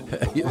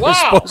 They're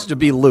supposed to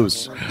be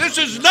loose. This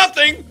is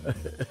nothing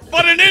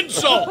but an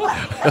insult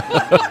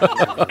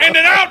and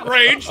an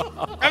outrage,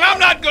 and I'm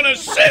not going to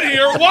sit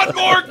here one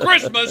more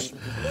Christmas.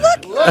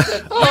 You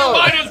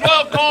might as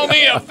well call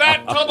me a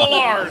fat tub of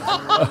lard.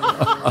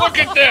 Look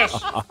at this.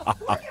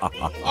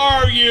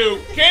 Are you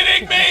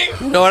kidding me?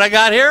 You know what I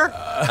got here?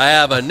 I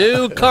have a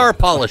new car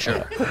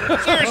polisher.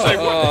 Seriously,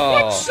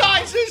 what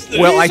size is this?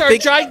 Well, These I are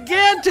think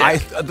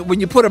gigantic. when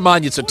you put them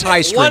on, it's a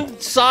tie string. One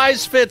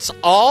size fits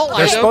all.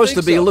 They're supposed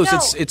to be loose.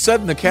 loose. No. It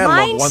said in the catalog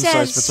Mine one says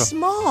size fits all.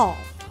 small.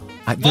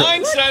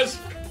 Mine says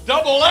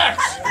double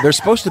X. They're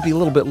supposed to be a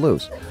little bit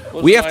loose.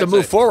 What's We have to mine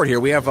move say? forward here.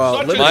 We have Such a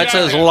limited. Mine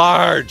says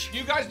large.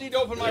 You guys need to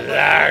open my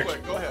present real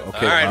quick. Go ahead.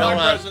 Okay, All right, hold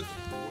on. Present.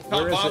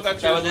 Bob,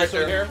 that's yours right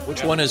there.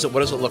 Which one is it? What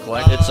does it look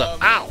like? It's a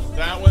ow.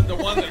 That one,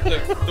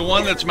 the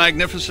one that's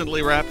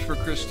magnificently wrapped for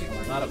Christy.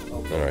 All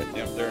right.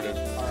 Yeah, there it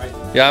is. All right.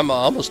 Yeah, I'm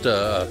almost.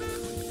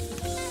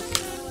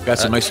 Got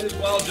some nice. As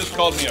well just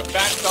called me a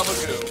fat tub of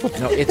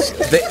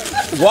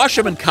goo. No, wash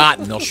them in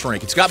cotton. They'll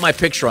shrink. It's got my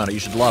picture on it. You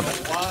should love it.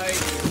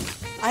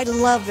 I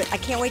love it. I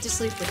can't wait to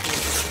sleep with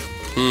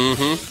you.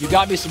 Mm-hmm. You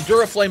got me some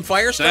Duraflame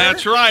fire starter.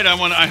 That's right.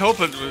 I hope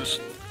it was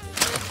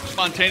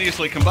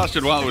spontaneously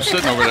combusted while it was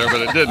sitting over there,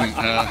 but it didn't.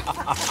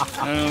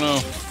 I don't know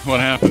what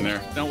happened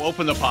there. Don't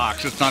open the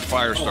box. It's not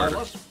fire starter.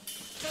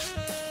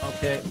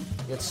 Okay.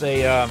 It's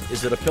a.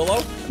 Is it a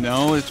pillow?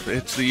 No,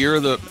 it's the year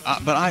of the.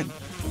 But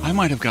I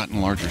might have gotten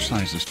larger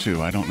sizes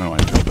too. I don't know. I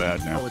feel bad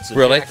now.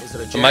 Really? Is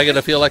it a Am I going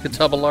to feel like a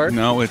tub of lard?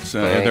 No, it's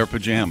they're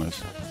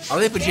pajamas. Are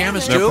they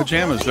pajamas They're too?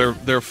 pajamas.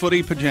 They're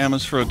footy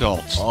pajamas for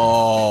adults.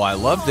 Oh, I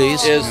love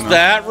these. Is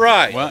that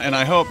right? Well, and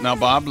I hope now,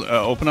 Bob,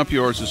 open up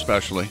yours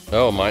especially.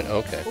 Oh, mine.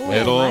 Okay. Ooh, mine are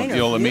You'll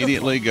beautiful.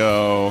 immediately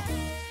go.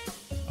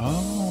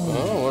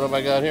 Oh, what have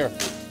I got here?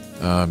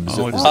 It's I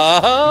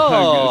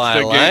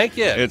the like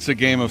it. It's a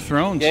Game of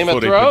Thrones. Game of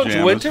footy Thrones.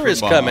 pajamas Winter for is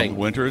Bob. coming.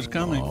 Winter is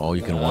coming. Oh,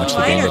 you can watch the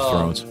Mine Game of are-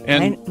 Thrones.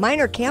 And Mine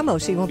are camo,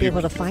 so you won't be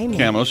able to find me.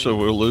 camo, so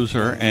we'll lose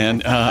her.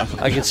 And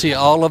I can see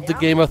all of the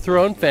Game of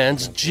Thrones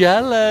fans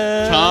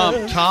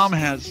jealous. Tom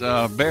has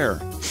bear,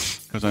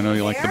 because I know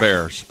you like the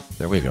Bears.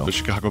 There we go. The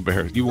Chicago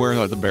Bears. You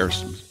wear the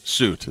Bears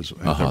suit.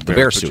 The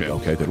bear suit.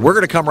 Okay, good. We're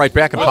going to come right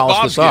back and Well, polish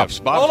Bob's this up. gifts.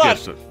 Bob's Hold on.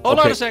 gifts. Hold on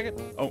Okay. a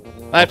second. Oh,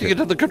 I have to get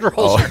to the controls.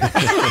 All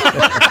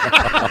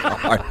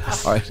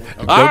right.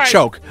 Don't right.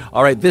 choke.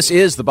 All right. This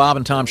is the Bob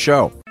and Tom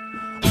Show.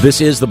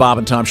 This is the Bob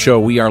and Tom Show.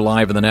 We are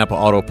live in the Napa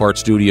Auto Parts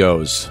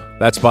Studios.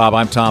 That's Bob.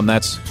 I'm Tom.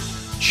 That's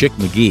Chick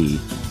McGee.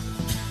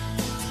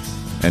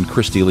 And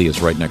Christy Lee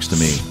is right next to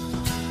me.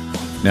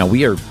 Now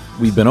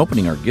we've been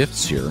opening our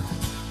gifts here.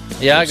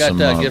 Yeah, I got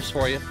Some, gifts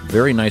for you.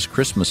 Very nice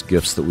Christmas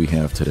gifts that we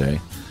have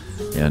today,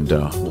 and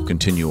we'll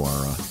continue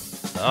our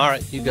All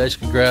right, you guys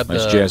can grab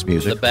Nice jazz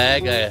music. the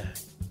bag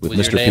with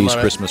your Mr. name P's on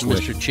it, Christmas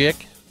wish. Mr.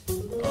 Chick.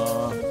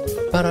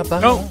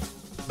 No.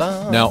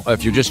 Now,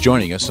 if you're just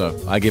joining us,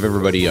 I give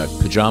everybody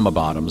pajama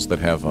bottoms that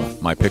have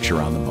my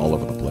picture on them all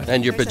over the place.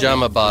 And your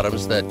pajama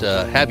bottoms that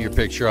have your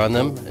picture on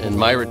them. In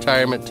my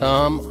retirement,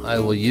 Tom, I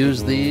will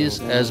use these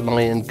as my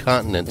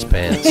incontinence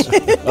pants.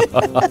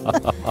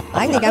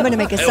 I think I'm going to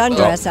make a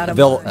sundress out of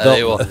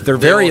them. They're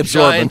very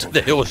absorbent.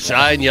 They will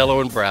shine yellow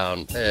and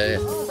brown.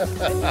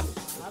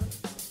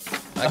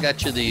 I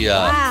got you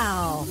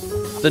Wow.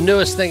 the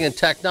newest thing in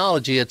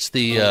technology. It's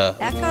the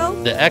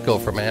Echo? the Echo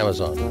from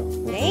Amazon.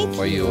 Thank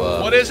Where you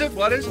What is it?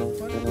 What is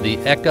it? the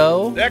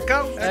Echo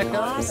Echo?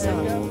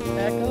 Awesome.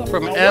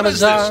 from Well, what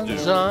does this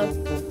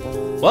Amazon. do?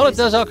 Well, it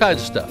does all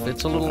kinds of stuff.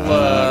 It's a little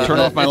Turn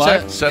off my it's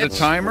light. Set a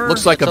timer.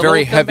 Looks like a it's a very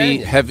little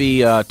companion. heavy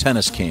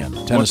tennis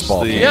What's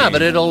ball the- can. Yeah,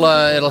 but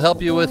it'll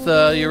help you with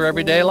your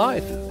everyday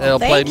life. It'll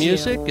play thank you.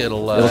 music.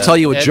 It'll tell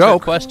you a answer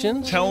joke.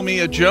 Questions. Tell me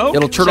a joke.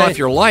 It'll turn Say- off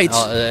your lights.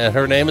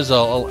 Her name is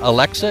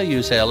Alexa.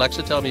 You say,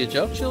 Alexa, tell me a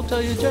joke. She'll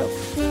tell you a joke.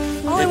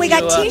 Oh, and we If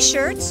got you,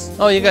 T-shirts.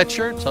 Oh, you got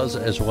shirts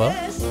as well.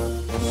 Yes.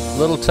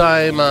 Little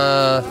Time,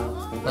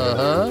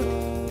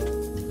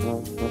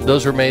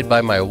 Those were made by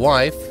my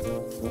wife.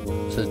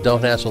 It says,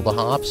 don't hassle the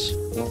hops.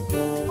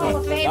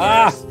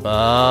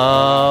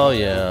 Oh,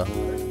 yeah.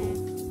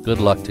 Good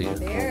luck to you.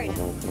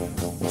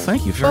 Well,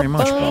 thank you very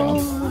much,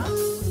 Bob.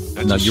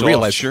 Now, you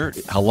realize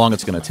how long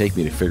it's going to take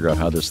me to figure out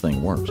how this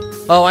thing works.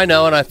 Oh, I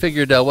know, and I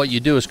figured what you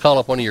do is call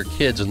up one of your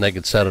kids and they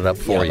can set it up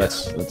for you.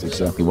 That's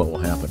exactly what will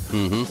happen.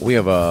 Mm-hmm. We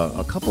have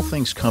a couple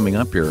things coming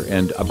up here.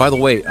 And by the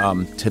way,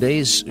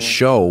 today's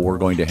show we're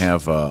going to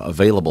have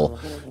available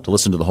to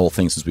listen to the whole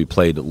thing since we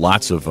played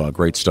lots of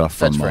great stuff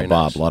from Bob,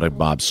 nice. A lot of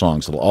Bob's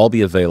songs. It'll all be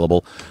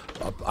available.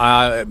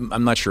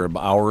 I'm not sure, an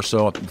hour or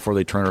so before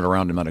they turn it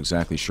around. I'm not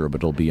exactly sure, but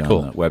it'll be on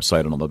the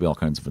website and there'll be all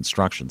kinds of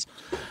instructions.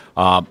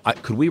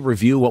 Could we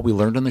review what we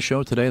learned in the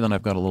show today? Then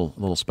I've got a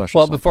little special.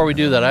 Well, before we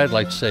do that, I'd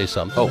like to say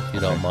something. If you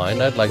don't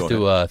mind. I'd like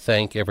to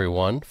thank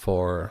everyone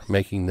for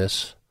making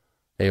this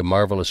a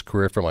marvelous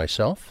career for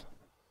myself.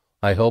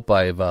 I hope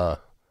I've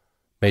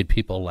made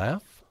people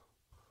laugh,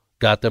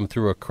 got them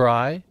through a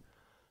cry,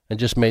 and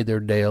just made their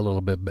day a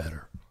little bit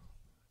better.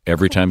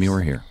 Every time you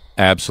were here.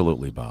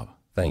 Absolutely, Bob.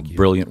 Thank you.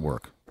 Brilliant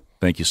work.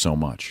 Thank you so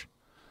much.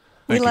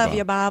 We love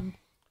you, Bob.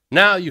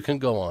 Now you can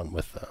go on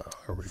with a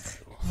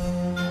review.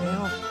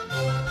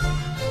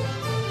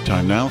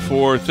 Time now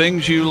for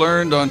things you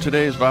learned on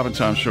today's Bob and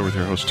Tom Show with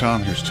your host,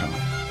 Tom. Here's Tom.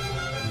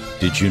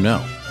 Did you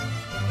know?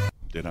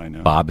 Did I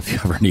know? Bob, if you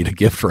ever need a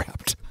gift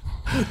wrapped.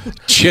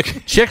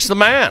 Chick's the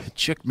man.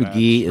 Chick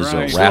McGee is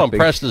right. a Still wrapping.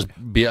 impressed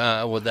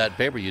with that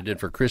paper you did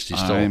for Christy.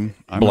 Still I'm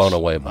blown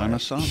away by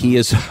it. He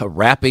is a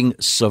wrapping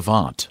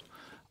savant.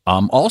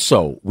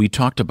 Also, we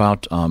talked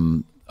about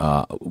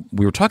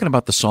we were talking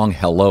about the song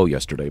 "Hello"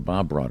 yesterday.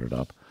 Bob brought it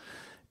up,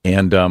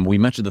 and we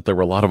mentioned that there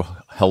were a lot of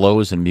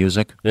hellos in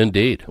music.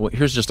 Indeed. Well,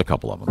 here's just a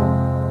couple of them.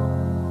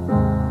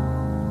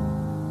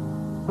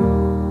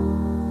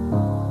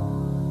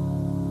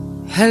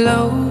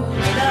 Hello,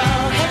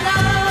 hello,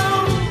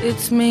 hello,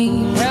 it's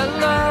me.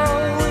 Hello,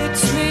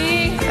 it's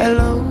me.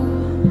 Hello,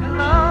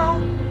 hello,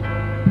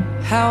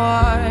 how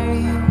are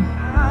you?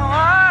 How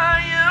are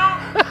you?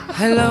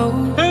 Hello,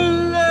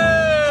 hello,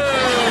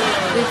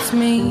 it's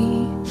me.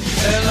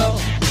 Hello,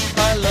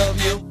 I love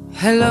you.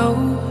 Hello,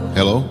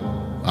 Hello,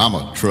 I'm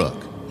a truck.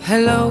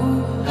 hello,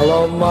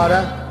 Hello,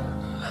 mother.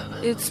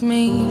 it's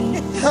me.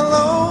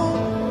 Hello.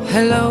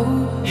 Hello,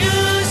 You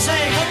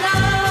say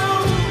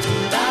hello,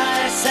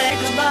 I say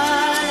goodbye.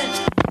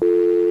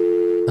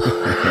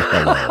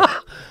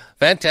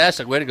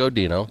 Fantastic. Way to go,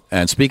 Dino.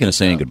 And speaking of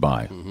saying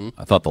goodbye,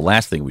 I thought the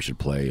last thing we should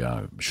play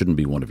shouldn't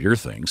be one of your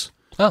things.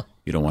 Oh.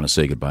 You don't want to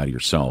say goodbye to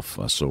yourself,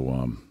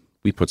 so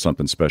we put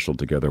something special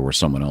together where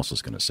someone else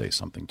is going to say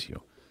something to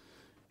you.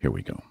 Here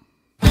we go.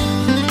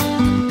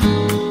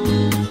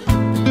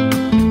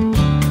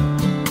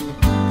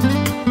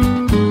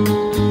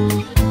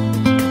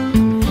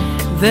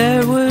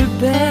 there were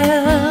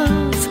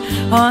bells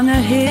on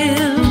a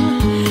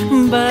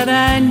hill, but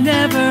I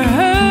never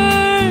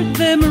heard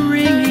them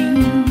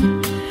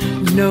ringing.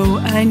 No,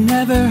 I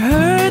never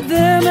heard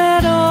them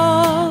at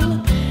all,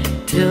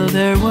 till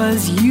there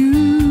was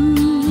you.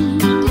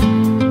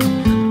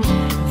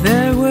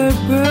 There were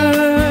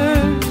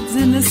birds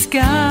in the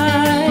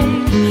sky,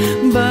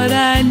 but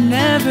I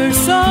never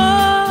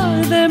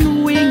saw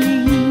them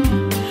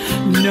winging.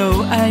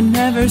 No, I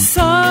never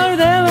saw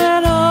them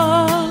at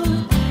all,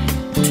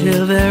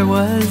 till there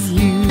was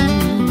you.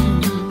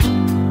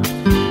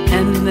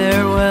 And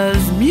there was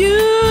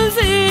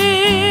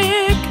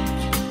music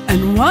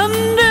and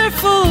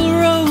wonderful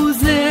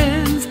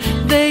roses,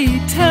 they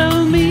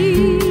tell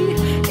me,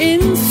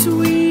 in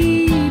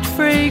sweet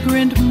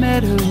fragrant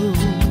meadows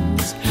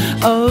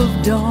of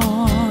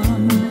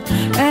dawn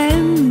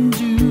and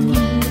dew.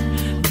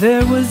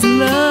 There was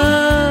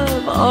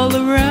love all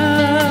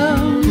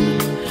around,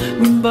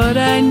 but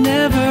I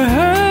never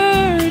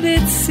heard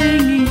it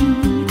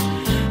singing.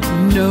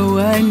 No,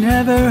 I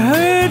never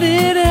heard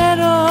it at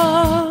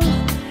all,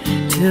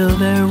 till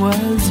there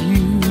was you.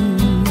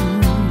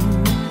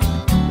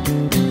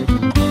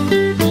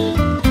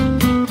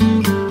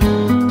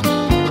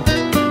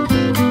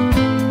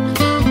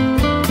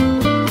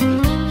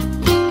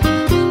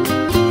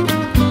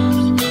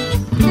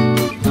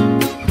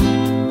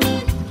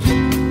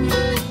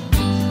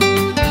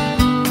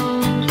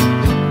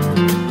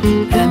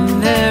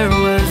 And there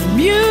was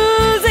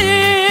music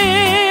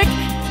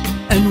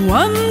and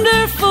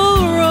wonderful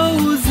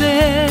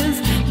roses,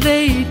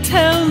 they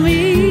tell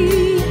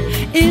me,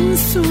 in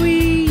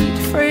sweet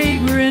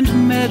fragrant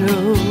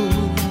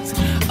meadows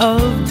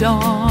of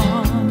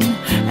dawn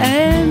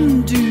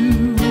and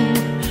dew.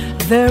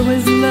 There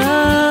was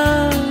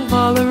love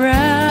all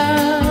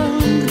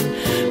around,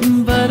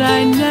 but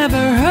I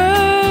never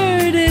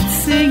heard it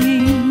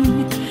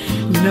singing.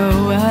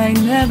 No, I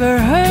never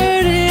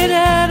heard it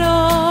at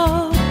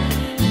all,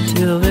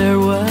 till there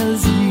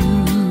was you.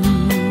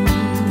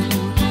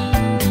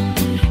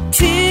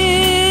 Till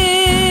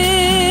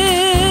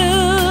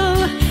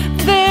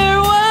there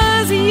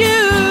was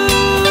you.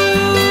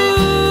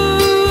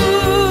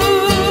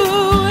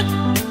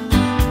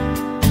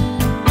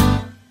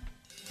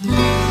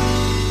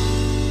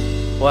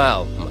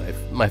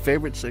 my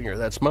favorite singer.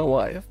 That's my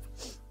wife.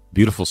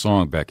 Beautiful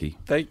song, Becky.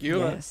 Thank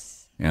you.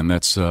 Yes. And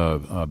that's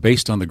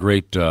based on the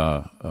great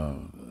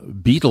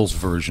Beatles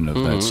version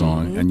of that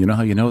song. And you know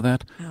how you know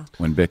that?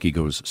 When Becky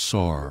goes,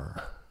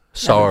 soar.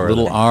 Soar.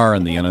 Little R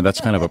in the end. And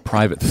that's kind of a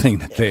private thing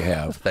that they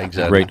have. Thanks,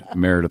 Ed. Great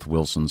Meredith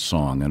Wilson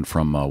song. And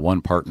from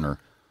one partner,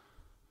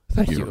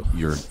 Thank you.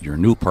 Your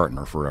new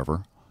partner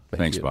forever.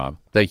 Thanks, you. Bob.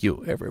 Thank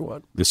you,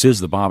 everyone. This is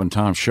the Bob and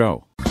Tom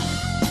Show.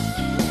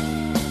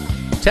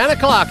 10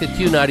 o'clock at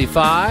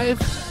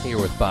Q95, here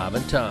with Bob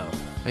and Tom.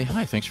 Hey,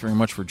 hi. Thanks very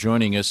much for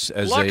joining us.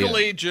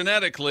 Luckily,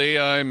 genetically,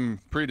 I'm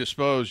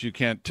predisposed. You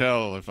can't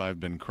tell if I've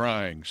been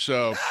crying.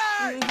 So,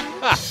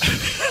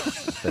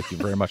 Thank you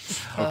very much.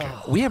 Okay.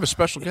 We have a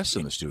special guest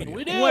in the studio.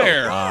 We do.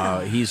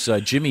 Where? He's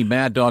Jimmy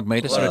Mad Dog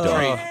Matus.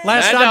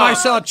 Last time I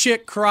saw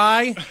Chick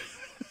cry,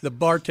 the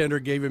bartender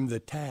gave him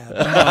the tab. It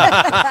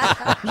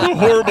was a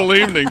horrible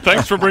evening.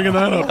 Thanks for bringing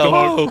that up,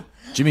 dog.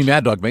 Jimmy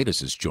Mad Dog Matus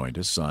has joined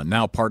us,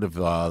 now part of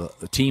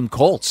the Team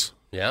Colts.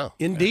 Yeah.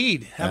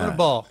 Indeed. Having a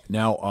ball.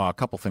 Now, a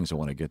couple things I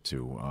want to get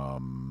to.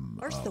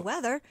 First, the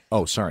weather.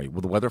 Oh, sorry.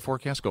 With the weather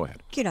forecast, go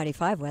ahead.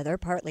 Q95 weather,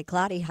 partly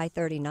cloudy, high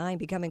 39,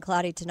 becoming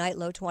cloudy tonight,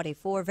 low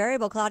 24.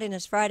 Variable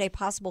cloudiness Friday,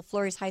 possible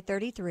flurries, high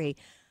 33.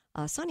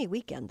 Sunny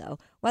weekend, though.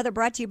 Weather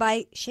brought to you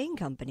by Shane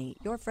Company,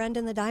 your friend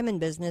in the diamond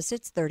business.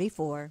 It's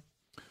 34.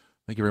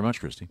 Thank you very much,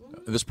 Christy.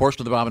 This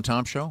portion of the Bob and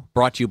Tom Show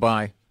brought to you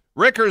by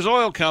Ricker's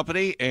Oil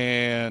Company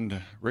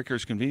and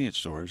Ricker's Convenience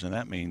Stores, and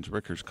that means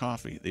Ricker's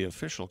Coffee, the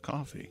official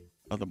coffee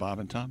of the Bob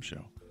and Tom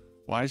Show.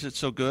 Why is it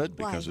so good?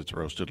 Because it's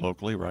roasted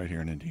locally right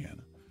here in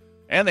Indiana.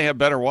 And they have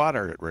better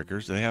water at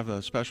Ricker's. They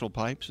have special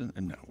pipes,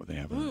 and no, they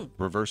have a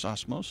reverse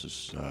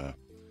osmosis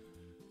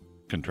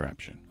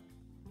contraption.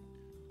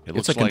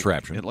 It's a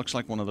contraption. It looks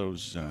like one of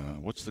those,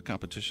 what's the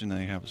competition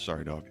they have?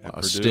 Sorry, dog.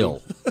 A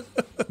still.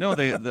 No,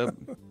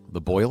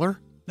 the boiler?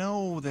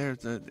 No, they're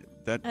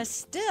that. A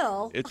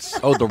still? It's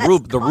the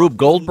Rube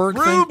Goldberg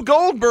thing? Rube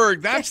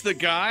Goldberg, that's the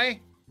guy.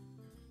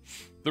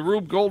 The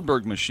Rube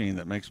Goldberg machine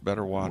that makes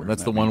better water.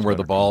 That's the one where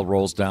the ball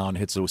rolls down,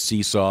 hits a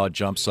seesaw,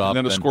 jumps up. And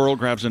then a squirrel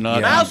grabs a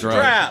nut.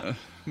 Yeah.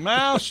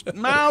 Mouse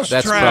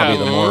That's probably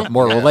the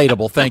more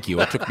relatable. Thank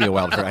you. It took me a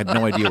while. I had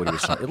no idea what he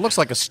was saying. It looks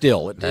like a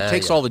still. It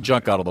takes all the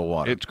junk out of the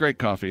water. It's great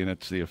coffee, and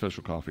it's the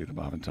official coffee of the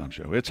Bob and Tom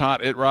Show. It's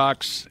hot, it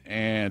rocks,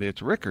 and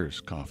it's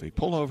Ricker's coffee.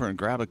 Pull over and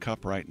grab a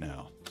cup right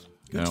now.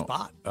 Good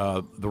spot.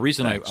 The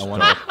reason I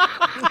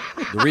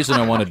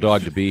want a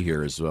dog to be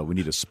here is we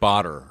need a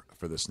spotter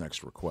for this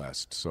next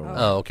request. So,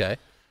 okay.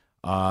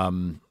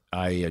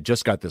 I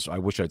just got this. I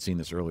wish I'd seen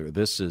this earlier.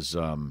 This is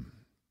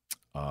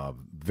a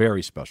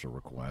very special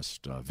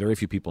request. Very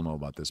few people know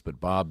about this, but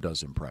Bob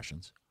does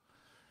impressions.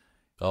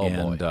 Oh,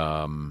 and, boy.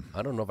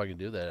 I don't know if I can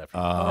do that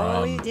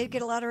after. You did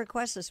get a lot of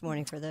requests this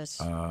morning for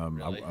this.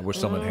 Really? I wish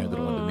someone handed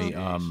one to me.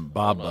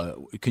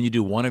 Bob, can you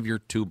do one of your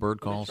two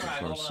bird calls? Of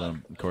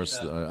course.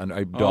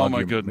 Oh,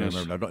 my goodness.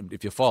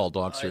 If you fall,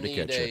 dog's here to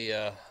catch you.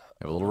 Have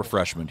a little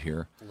refreshment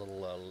here. A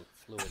little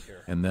fluid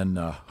here. And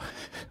then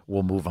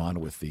we'll move on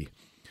with the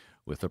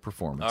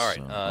performance. All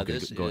right. Okay,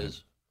 this go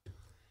is.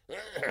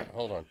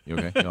 Hold on. You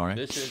okay? You all right?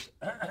 This is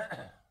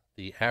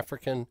the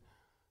African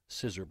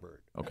scissorbird.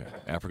 Okay.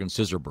 African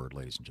scissorbird,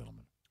 ladies and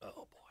gentlemen.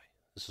 Oh, boy.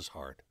 This is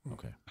hard.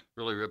 Okay.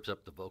 Really rips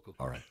up the vocal.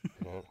 All right.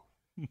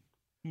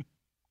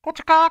 Put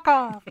your cock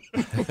off.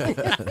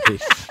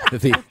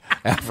 the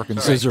African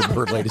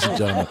scissorbird, ladies and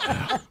gentlemen.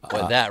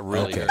 Well, that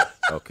really okay. hurt.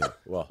 Okay.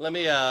 Well, let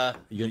me.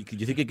 You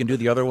think you can do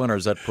the other one, or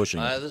is that pushing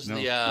it? This is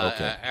the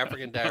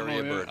African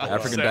diarrhea bird.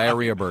 African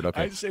diarrhea bird.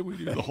 Okay. I'd say we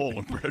do the whole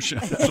impression.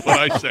 That's what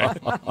I say.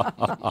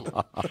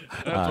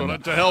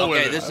 To hell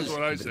with it. That's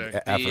what I say.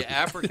 The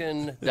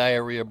African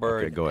diarrhea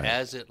bird. Okay, go ahead.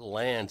 As it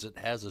lands, it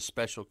has a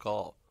special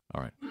call.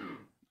 All right.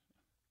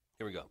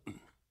 Here we go.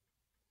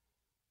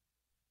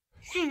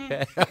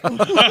 Sorry, hold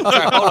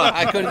on.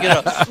 I couldn't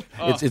get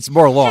up. It's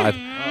more long.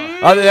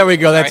 Oh, there we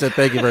go. That's it.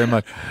 Thank you very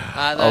much.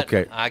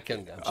 Okay. I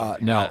can.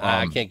 Now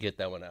I can't get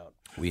that one out.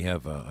 We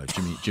have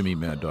Jimmy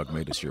Mad Dog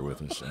Matus here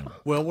with us. And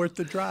well worth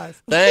the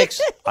drive.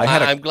 Thanks.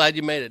 I'm glad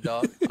you made it,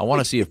 dog. I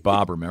want to see if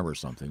Bob remembers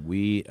something.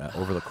 We,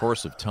 over the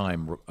course of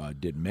time,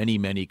 did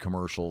many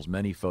commercials,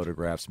 many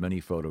photographs,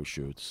 many photo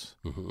shoots.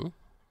 Mm-hmm.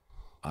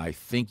 I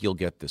think you'll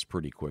get this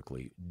pretty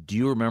quickly. Do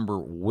you remember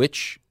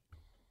which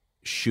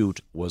shoot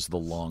was the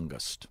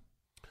longest?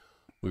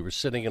 We were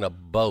sitting in a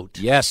boat.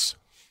 Yes.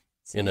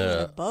 In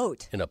a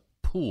boat. In a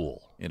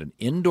pool. In an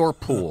indoor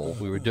pool.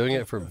 We were doing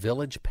it for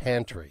Village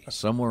Pantry.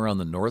 Somewhere on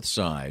the north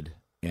side.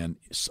 And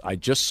I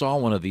just saw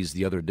one of these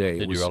the other day.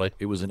 Did you really?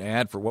 It was an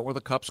ad for, what were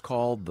the cups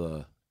called?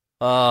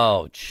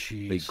 Oh,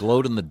 jeez. They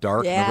glowed in the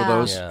dark. Yeah. Remember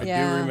those? Yeah. I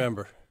do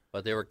remember.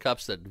 But they were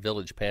cups that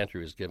Village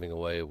Pantry was giving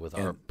away with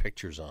our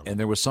pictures on them. And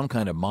there was some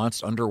kind of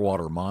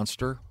underwater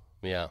monster.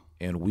 Yeah.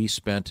 And we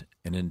spent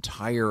an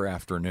entire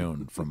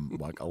afternoon from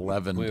like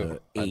 11 to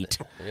 8.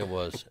 It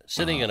was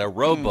sitting in a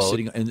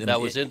rowboat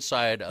that was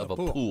inside of a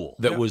pool.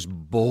 That was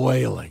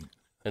boiling.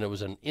 And it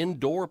was an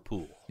indoor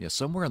pool. Yeah,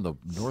 somewhere on the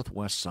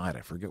northwest side.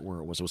 I forget where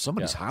it was. It was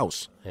somebody's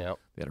house. Yeah.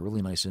 They had a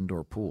really nice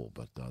indoor pool,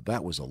 but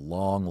that was a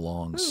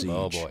long siege.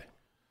 Oh, boy.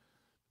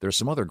 There's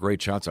some other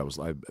great shots.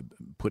 I'm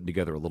putting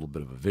together a little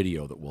bit of a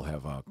video that we'll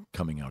have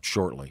coming out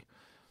shortly.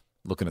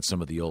 Looking at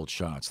some of the old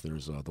shots,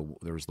 there's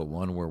the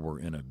one where we're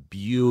in a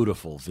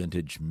beautiful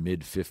vintage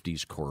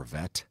mid-50s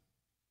Corvette.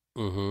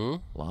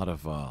 Mm-hmm. A lot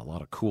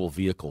of cool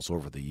vehicles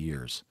over the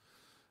years,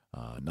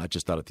 not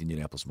just out at the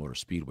Indianapolis Motor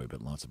Speedway,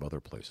 but lots of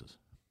other places.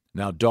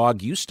 Now,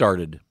 Dog, you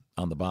started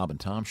on the Bob and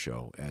Tom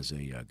Show as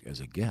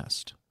a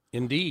guest.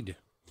 Indeed,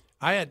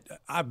 I'm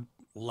the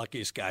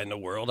luckiest guy in the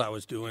world. I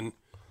was doing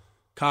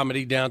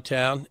comedy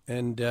downtown,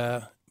 and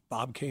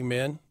Bob came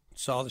in,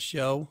 saw the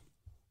show,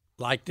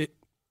 liked it.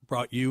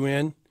 Brought you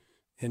in,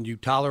 and you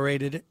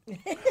tolerated it.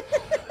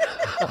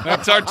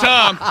 That's our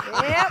Tom.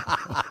 Yep.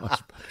 I'm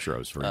sure I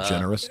was very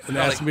generous. And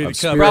asked me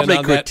to come Probably in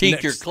on critique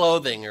that your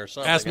clothing or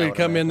something. Asked me I to would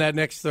come in imagine. that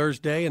next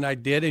Thursday, and I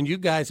did. And you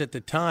guys at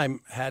the time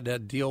had a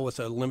deal with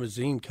a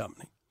limousine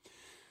company.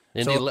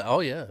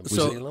 Oh, yeah.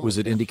 Was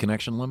it Indy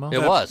Connection limo?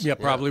 It was. Yeah,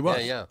 probably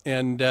was. Yeah.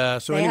 And so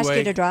They anyway. asked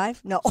you to drive?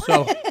 No.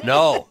 So,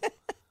 No.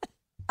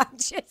 I'm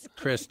just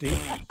Christy.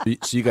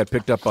 So you got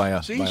picked up by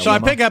a So limo? I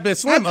pick up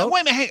this limo.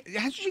 Wait a minute. Hey,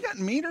 has she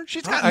gotten metered?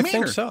 She's gotten I metered.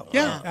 think so.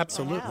 Yeah.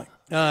 Absolutely.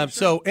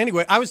 So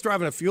anyway, I was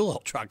driving a fuel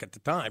oil truck at the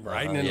time,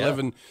 right? And yeah.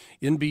 living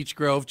in Beech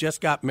Grove,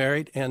 just got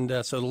married. And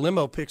so the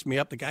limo picks me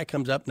up. The guy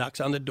comes up, knocks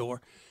on the door.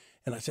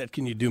 And I said,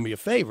 can you do me a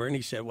favor? And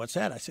he said, what's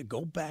that? I said,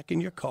 go back in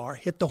your car,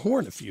 hit the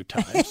horn a few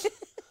times.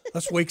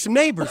 Let's wake some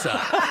neighbors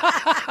up.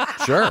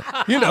 Sure.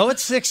 You know,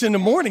 it's 6 in the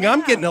morning.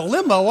 I'm getting a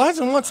limo. I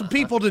just want some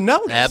people to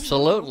notice.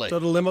 Absolutely. So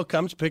the limo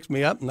comes, picks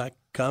me up, and I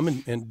come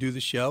and do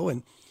the show.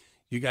 And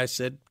you guys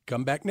said,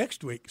 come back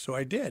next week. So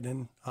I did.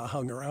 And I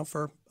hung around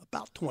for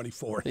about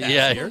 24 and a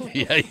half years.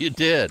 Yeah, you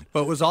did.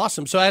 But it was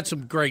awesome. So I had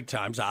some great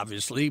times,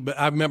 obviously. But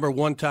I remember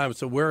one time,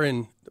 so we're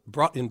in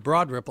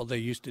Broad Ripple, they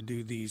used to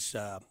do these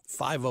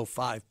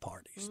 505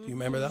 parties. Do you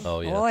remember that? Oh,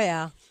 yeah. Oh,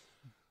 yeah.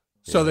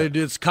 So they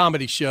did this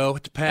comedy show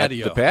at the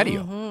patio. At the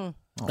patio.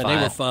 Mm-hmm. And they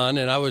were fun,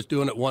 and I was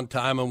doing it one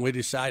time, and we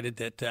decided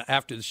that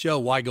after the show,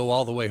 why go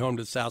all the way home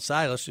to the South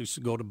Side? Let's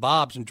just go to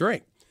Bob's and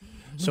drink.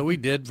 So we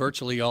did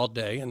virtually all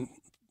day, and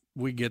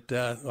we get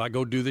I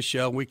go do the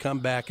show, and we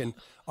come back, and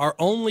our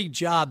only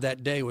job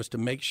that day was to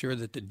make sure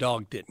that the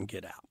dog didn't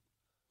get out.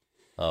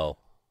 Oh.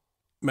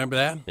 Remember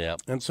that? Yeah.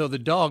 And so the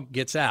dog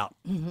gets out,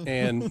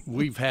 and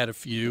we've had a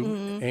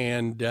few,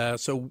 and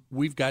so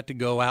we've got to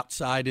go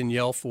outside and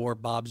yell for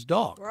Bob's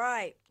dog.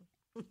 Right.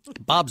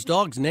 Bob's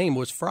dog's name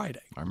was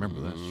Friday. I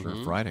remember that.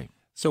 Sure, Friday.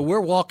 So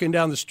we're walking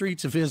down the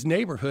streets of his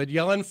neighborhood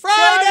yelling,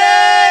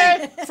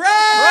 Friday!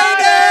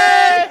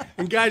 Friday!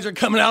 And guys are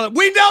coming out,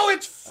 we know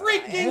it's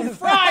freaking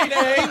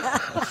Friday!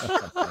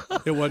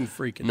 It wasn't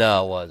freaking.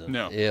 No, it wasn't.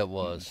 No. It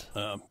was.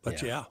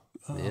 But yeah,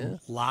 Yeah.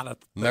 a lot of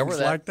Remember things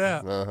that? like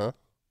that. Uh-huh.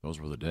 Those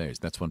were the days.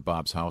 That's when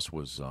Bob's house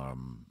was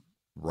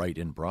right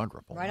in Broad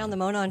Ripple. Right on the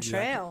Monon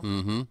Trail.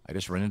 Mm-hmm. I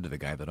just ran into the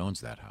guy that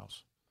owns that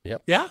house.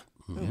 Yep. Yeah?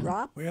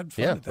 Rob? We had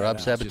fun Yeah, at that Rob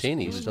house.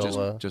 Sabatini. He was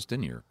Still, just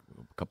in here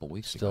a couple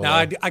weeks ago. still, Now,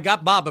 I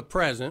got Bob a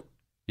present.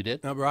 you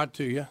did? I brought it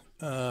to you.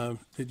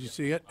 Did you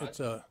see it?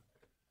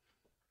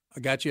 I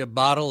got you a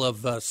bottle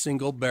of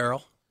Single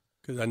Barrel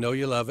because I know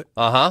you love it.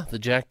 Uh-huh. The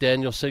Jack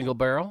Daniel single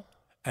barrel.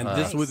 And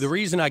this was the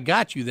reason I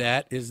got you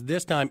that is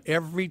this time,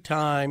 every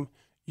time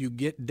you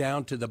get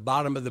down to the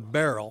bottom of the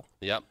barrel,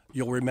 Yep.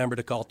 you'll remember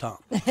to call Tom.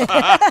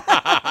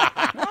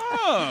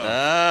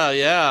 Oh,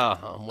 yeah.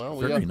 Well,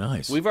 Very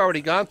nice. We've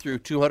already gone through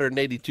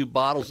 282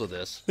 bottles of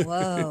this.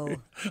 Whoa.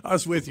 I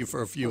was with you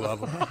for a few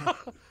of them.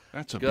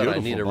 That's a Good. I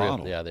beautiful need a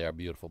bottle. real. Yeah, they are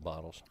beautiful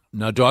bottles.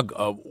 Now, Doug,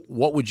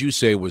 what would you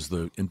say was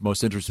the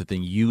most interesting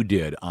thing you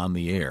did on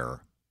the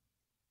air,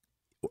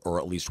 or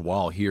at least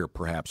while here,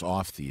 perhaps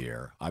off the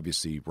air?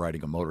 Obviously,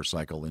 riding a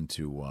motorcycle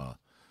into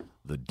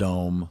the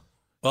Dome.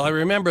 Well, I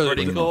remember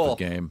Pretty the cool.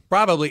 game.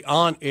 probably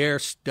on-air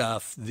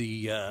stuff,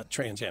 the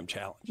Trans Am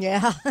Challenge.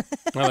 Yeah.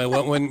 I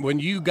mean, when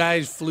you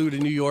guys flew to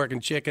New York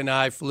and Chick and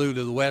I flew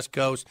to the West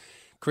Coast,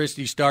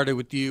 Christy started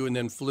with you and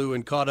then flew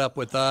and caught up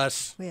with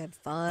us. We had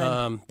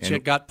fun.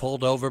 Chick got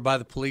pulled over by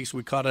the police.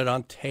 We caught it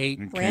on tape.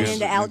 Ran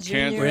into Al Jr.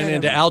 Ran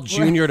into Al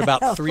Jr. at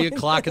about 3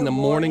 o'clock in the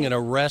morning in a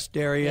rest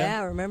area.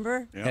 Yeah,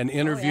 remember? And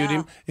interviewed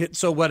him.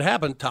 So what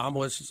happened, Tom,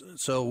 was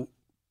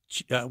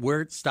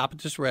we're stopped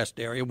at this rest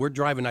area. We're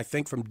driving, I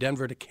think, from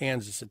Denver to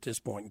Kansas at this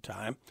point in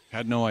time.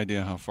 Had no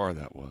idea how far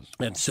that was.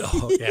 And so,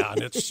 yeah,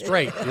 and it's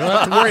straight. You don't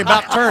have to worry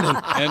about turning.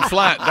 And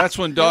flat. That's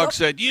when Dog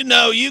said,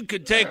 you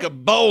could take a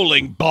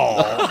bowling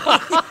ball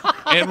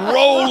and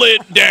roll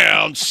it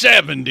down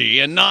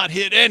 70 and not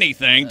hit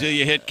anything till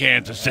you hit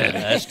Kansas City.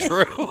 That's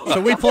true.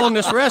 So we pull in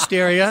this rest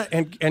area,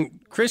 and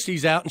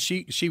Christy's out, and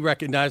she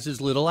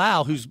recognizes little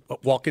Al, who's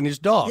walking his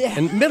dog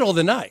in the middle of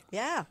the night.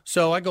 Yeah.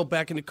 So I go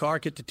back in the car,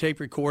 get the tape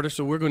recorder,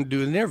 so we're going to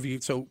do an interview.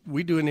 So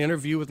we do an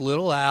interview with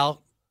little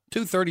Al,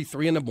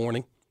 2:33 in the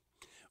morning.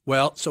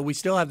 Well, so we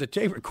still have the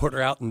tape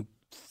recorder out, and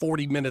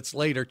 40 minutes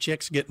later,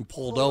 Chick's getting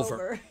pulled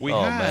over. We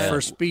had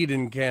for speed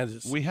in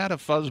Kansas. We had a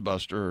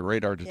fuzzbuster or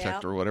radar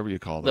detector or whatever you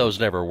call those. Those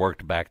never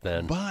worked back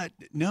then. But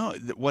no,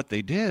 what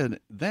they did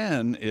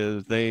then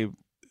is they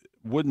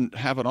wouldn't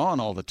have it on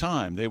all the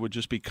time. They would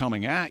just be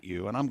coming at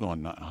you, and I'm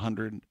going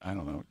 100. I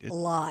don't know. A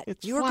lot.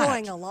 You were flat.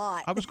 going a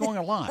lot. I was going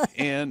a lot,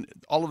 and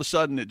all of a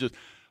sudden it just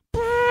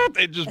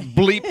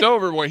bleeped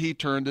over where he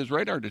turned his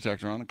radar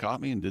detector on and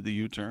caught me and did the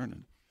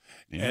U-turn.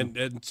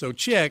 And so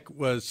Chick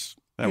was.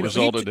 That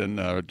resulted in.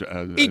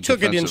 He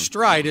took it in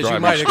stride, as you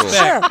might school.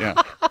 expect. Yeah.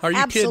 Are you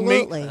Absolutely.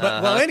 kidding me?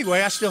 But, well,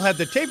 anyway, I still had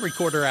the tape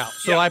recorder out,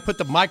 so I put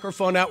the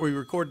microphone out. We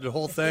recorded the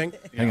whole thing,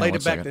 Hang on played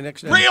one it back second. the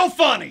next day. Real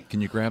funny.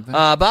 Can you grab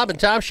that? Bob and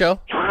Tom Show.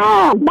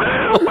 Hang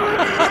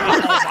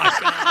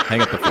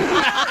up the phone.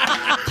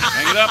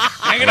 Hang it up.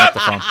 Hang it Hang up up. the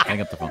phone.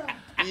 Hang up the phone.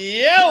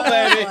 Yeah,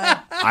 baby.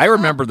 I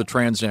remember the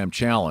Trans Am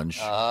Challenge,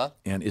 Uh-huh.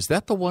 and is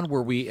that the one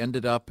where we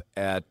ended up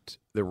at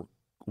the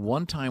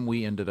one time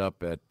we ended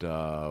up at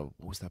what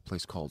was that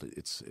place called?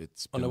 It's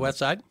On the west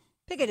side?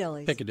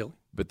 Piccadilly.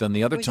 But then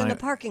the other It was time, in the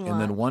parking and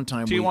then lot. one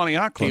time Tijuana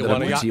Yacht Club. ended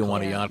up at Tijuana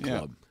Tijuana Yacht Yacht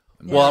Club.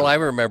 Yeah. Well, I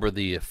remember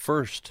the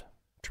first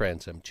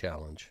Trans Am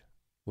Challenge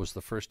was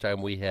the first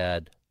time we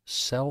had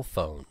cell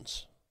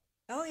phones.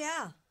 Oh,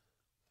 yeah.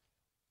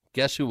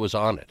 Guess who was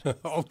on it?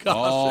 Oh,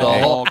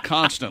 gosh. Oh,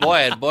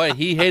 constantly. Boy,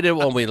 he hated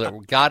when we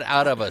got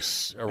out of a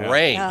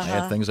range. I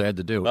had things I had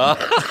to do.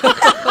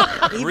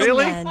 Even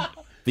Really? then.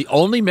 The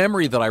only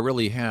memory that I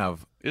really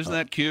have. Isn't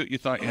that cute? You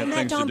thought you had We met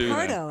things Don to do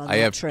Pardo there. on I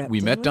that have. trip,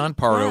 We met didn't Don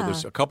Pardo. Yeah.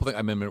 There's a couple things. I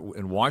remember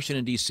in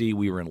Washington D.C.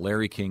 we were in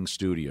Larry King's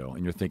studio,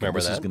 and you're thinking Remember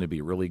this is that? going to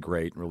be really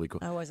great, really cool.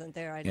 I wasn't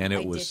there. And I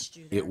it was ditched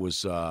you there. it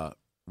was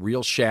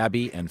real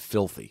shabby and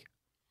filthy.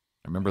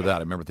 I remember that. I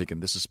remember thinking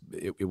this is.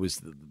 It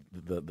was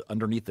the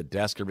underneath the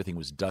desk. Everything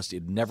was dusty.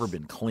 It had never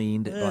been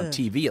cleaned. On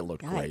TV, it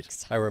looked great.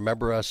 Yikes. I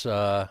remember us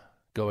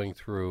going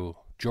through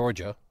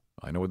Georgia.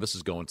 I know where this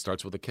is going. It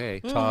starts with a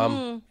K.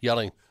 Tom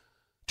yelling,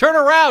 turn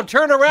around.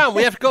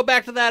 We have to go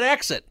back to that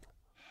exit.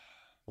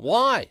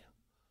 Why?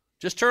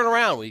 Just turn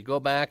around. We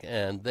go back,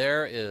 and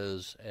there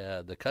is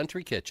the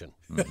country kitchen.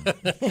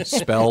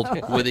 Spelled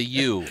with a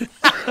U.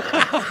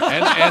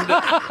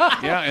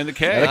 and the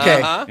K. And a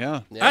K. Uh-huh.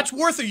 Yeah. That's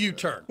worth a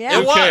U-turn. Yeah.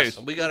 It was. K's.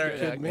 We got our.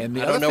 And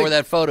the I other don't know thing- where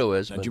that photo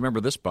is. Now, But do you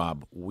remember this,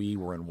 Bob? We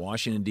were in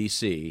Washington,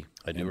 D.C.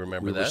 I do and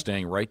remember we were that.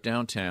 staying right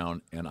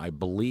downtown, and I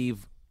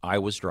believe I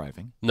was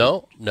driving.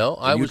 no,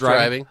 I Were you was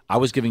driving. I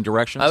was giving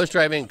directions. I was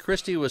driving.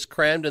 Christy was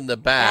crammed in the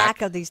back.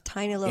 Back of these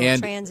tiny little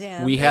and Trans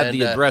Am. we had And,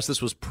 the address.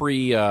 This was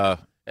pre.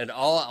 And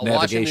all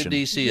Navigation. Washington,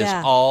 D.C. is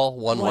Yeah. all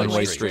one-way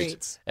One-way streets.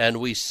 streets. And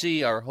we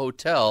see our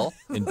hotel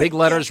in big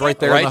letters right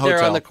there right in the there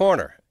hotel. on the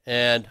corner.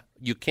 And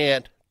you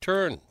can't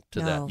turn to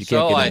No. that. You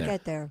so can't I,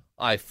 get there.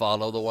 I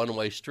follow the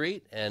one-way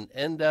street and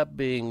end up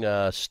being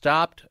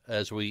stopped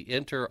as we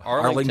enter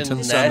Arlington,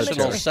 Arlington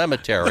National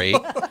Cemetery.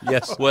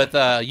 Yes. With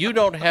you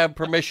don't have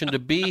permission to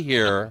be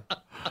here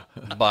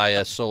by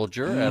a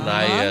soldier. And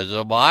I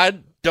said, well, I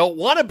don't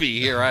want to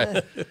be here.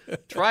 I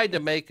tried to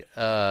make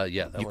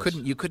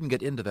You couldn't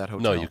get into that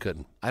hotel. No, you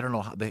couldn't. I don't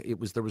know how it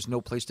was. There was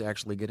no place to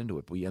actually get into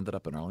it. We ended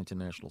up in Arlington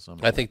National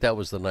Cemetery. I think that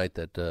was the night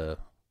that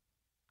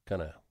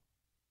kind of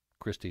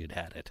Christy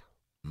had it.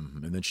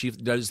 Mm-hmm. And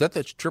then is that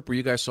the trip where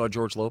you guys saw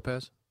George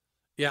Lopez?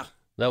 Yeah.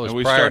 That was And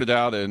we prior. started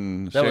out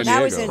in That San was- Diego.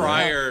 That was in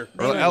prior.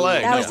 Or L.A.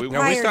 That was we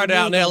No, we started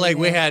out in prior to L.A.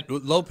 meeting We there. had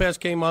Lopez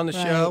came on the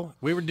Right. show.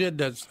 We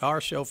did our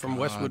show from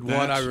Westwood One.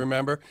 I that's-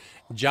 remember.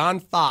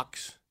 John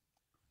Fox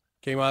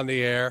came on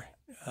the air.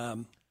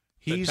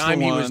 He's the time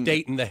the he was one-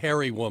 dating the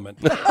hairy woman.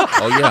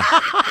 Oh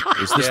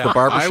yeah. Is this Yeah. the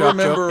barbershop I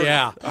remember. joke?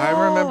 Yeah.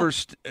 I remember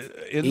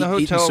in the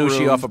Eating hotel sushi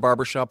room. off a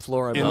barbershop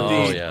floor. I remember. Indeed.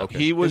 Oh, yeah. Okay.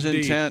 He was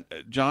Indeed. intent.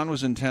 John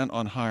was intent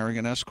on hiring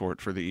an escort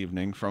for the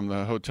evening from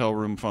the hotel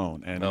room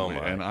phone, and Oh, my.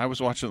 and I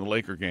was watching the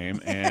Laker game,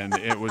 and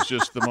it was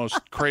just the most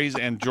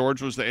crazy. And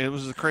George was It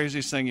was the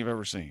craziest thing you've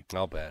ever seen.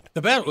 I'll bet.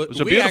 The best was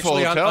a we beautiful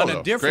actually hotel, on though.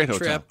 a different Great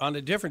hotel. trip. On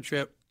a different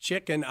trip,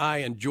 Chick and I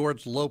and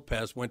George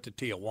Lopez went to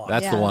Tijuana.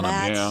 That's the Yeah, one.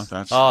 that's- Yeah,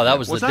 that's. Oh, that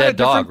was the that dead a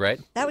different- dog, right?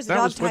 That was the That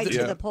dog was with tied the- to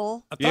yeah. the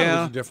pole. I thought it Yeah.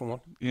 was a different one.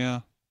 Yeah,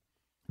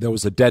 There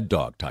was a dead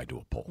dog tied to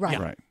a pole. Right.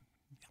 right.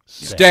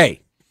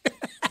 Stay.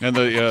 And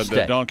the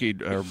Stay. donkey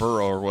or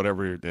burro or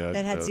whatever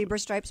That had zebra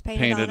stripes painted,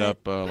 painted on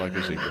up like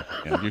a zebra.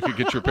 Yeah, you could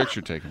get your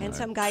picture taken. it. And by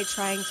some guy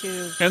trying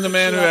to. And the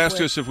man who fix you up asked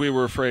with- us if we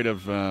were afraid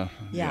of.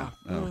 Yeah.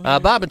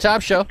 Bob and Tom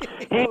Show.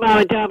 Hey, Mom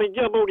and Tommy,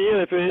 Jumbo the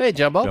elephant. Hey,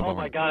 Jumbo. Oh,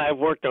 my God, I've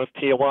worked those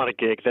Tijuana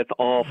gigs. That's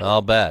awful.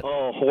 I'll bet.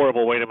 Oh,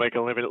 horrible way to make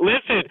a living.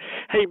 Listen,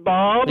 hey,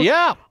 Bob.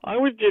 Yeah. I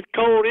was just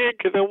calling in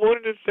because I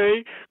wanted to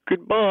say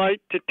goodbye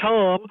to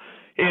Tom,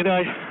 and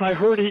I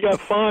heard he got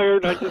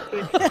fired. I just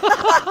think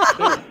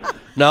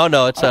No,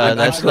 it's I'm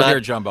that's still not. here,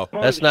 Jumbo.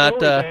 That's not.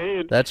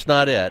 That's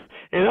not it.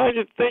 And I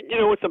just think,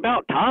 it's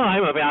about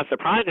time. I mean, I'm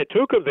surprised it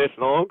took him this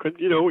long because,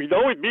 he's always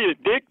been a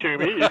dick to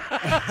me.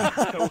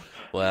 So,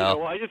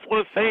 Well, I just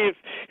want to say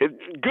it's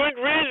good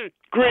riddance,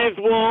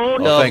 Griswold.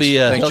 He'll Thanks, be,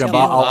 thanks, he'll Jumbo. be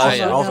I'll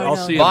buying.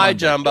 see you. Bye, Monday.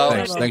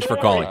 Jumbo. Thanks for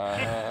calling.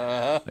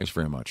 Uh-huh. Thanks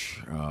very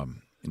much.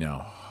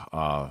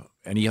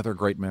 Any other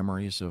great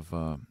memories of?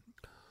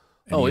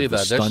 Oh, any of the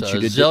there's stunts a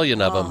you did?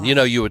 zillion of them.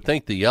 You would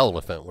think the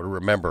elephant would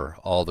remember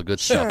all the good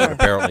stuff, but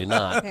apparently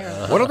not.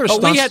 What other Oh,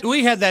 stunts?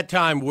 we had that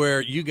time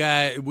where you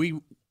guys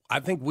I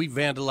think we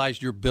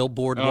vandalized your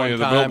billboard Oh, one yeah,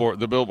 time.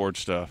 the billboard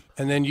stuff.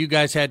 And then you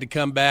guys had to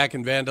come back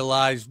and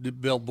vandalize the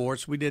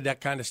billboards. We did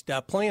that kind of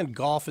stuff. Playing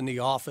golf in the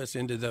office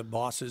into the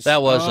bosses.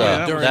 That was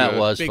during that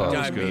was big fun.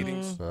 time Good.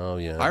 meetings. Oh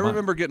yeah. I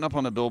remember getting up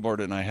on the billboard,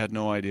 and I had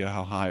no idea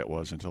how high it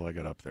was until I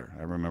got up there.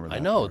 I remember that. I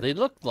know part. they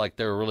looked like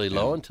they were really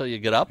low until you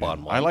get up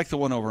on one. I like the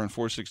one over in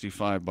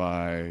 465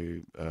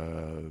 by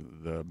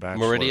the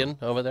Bachelor. Meridian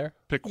over there.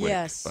 Pickwick.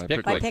 Yes. By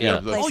Pickwick, Pickwick. yeah.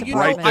 Place of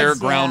Right there, apartments,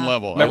 ground yeah.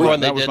 level. Remember when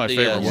that they was my did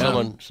favorite the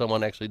one.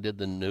 someone actually did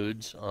the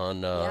nudes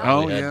on?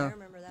 Oh, we had yeah.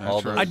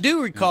 all That's right. I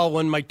do recall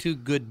when my two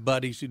good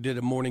buddies who did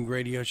a morning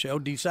radio show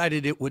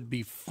decided it would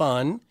be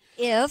fun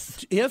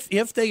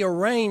if they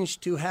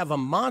arranged to have a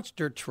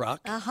monster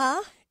truck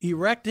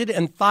erected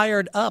and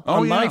fired up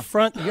on my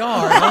front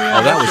yard.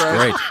 Oh, that was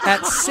great.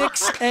 At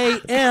 6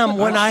 a.m.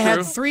 when I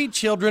had 3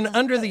 children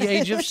under the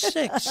age of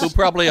 6. Who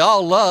probably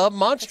all love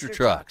monster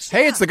trucks.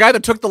 Hey, it's the guy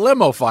that took the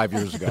limo 5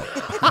 years ago.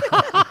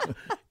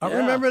 I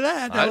remember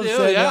that. I do,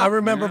 yeah. I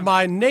remember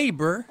my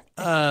neighbor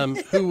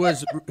who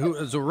was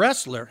a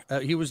wrestler.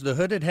 He was the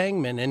hooded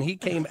hangman, and he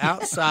came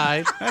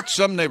outside. That's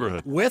some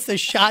neighborhood. With a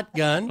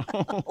shotgun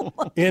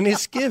in his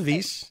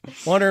skivvies,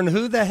 wondering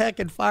who the heck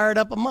had fired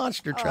up a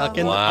monster truck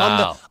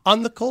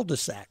on the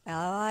cul-de-sac.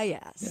 Ah,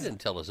 yes. You didn't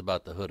tell us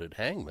about the hooded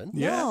hangman.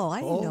 No,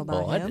 I didn't know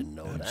about him. I didn't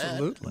know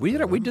Absolutely.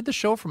 We did the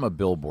show from a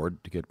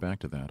billboard, to get back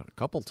to that, a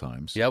couple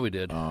times. Yeah, we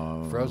did.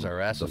 Froze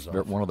our asses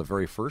off. One of the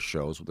very first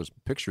shows. There's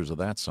pictures of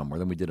that somewhere.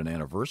 Then we did an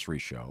anniversary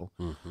show.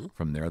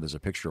 From there, there's a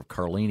picture of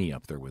Carlini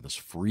up there with us,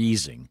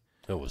 freezing.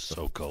 It was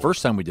so cold.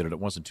 First time we did it, it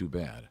wasn't too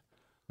bad,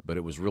 but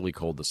it was really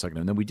cold the second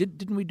time. And then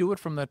didn't we do it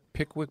from that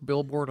Pickwick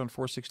billboard on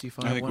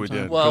 465? I think we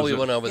did. Well, we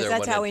went over there.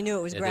 That's when how we knew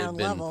it was had ground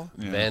been level.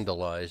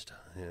 Vandalized.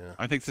 Yeah.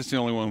 I think that's the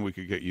only one we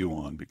could get you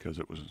on because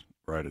it was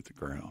right at the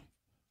ground.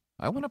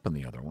 I went up on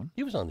the other one.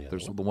 He was on the other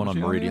There's one. the one Was on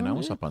he on the Meridian. other I one?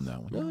 was up on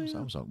that one.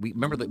 I was on. We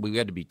remember that we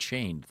had to be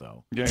chained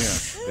though. Yeah. They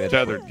had to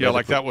Tethered. put- Yeah, they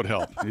like had to that would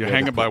help. You had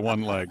hang to it by put-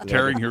 one leg, Yeah.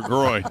 tearing your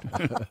groin.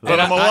 But And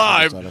I'm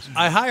alive.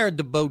 I hired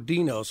the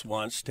Bodinos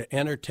once to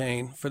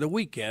entertain for the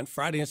weekend,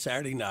 Friday and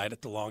Saturday night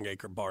at the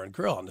Longacre Bar and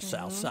Grill on the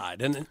South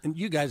Side. And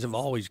you guys have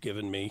always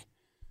given me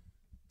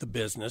the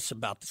business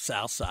about the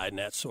South Side and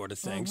that sort of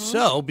thing.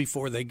 So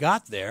before they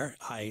got there,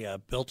 I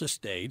built a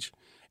stage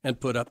and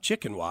put up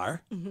chicken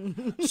wire.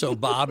 So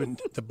Bob and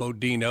the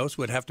Bodinos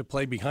would have to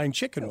play behind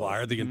chicken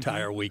wire the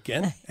entire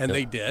weekend, and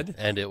they did.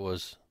 And it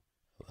was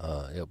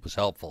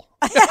helpful.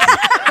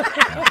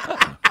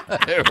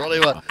 It really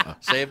was.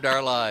 Saved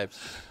our lives.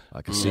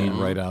 Like a scene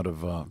right out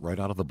of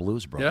the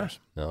Blues Brothers.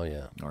 Oh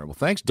yeah. All right. Well,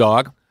 thanks,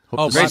 Dog.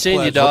 Hope Great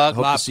seeing you, Dog.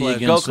 Hope to see you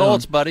again Go soon.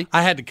 Colts, buddy.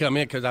 I had to come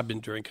in because I've been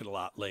drinking a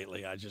lot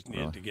lately. I just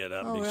needed to get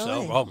up. Oh,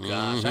 So, really? oh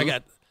gosh, I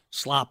got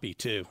sloppy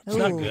too. It's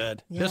not Ooh,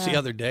 good. Just the yeah.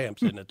 other day, I'm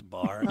sitting at the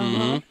bar.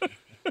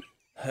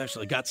 I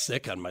actually got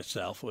sick on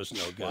myself. It was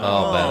no good.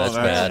 Oh, man, that's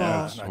bad.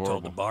 I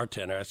told the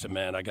bartender, I said,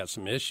 man, I got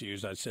some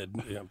issues. I said,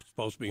 I'm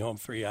supposed to be home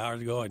 3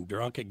 hours ago. I'm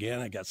drunk again.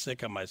 I got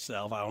sick on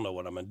myself. I don't know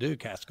what I'm going to do.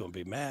 Cat's going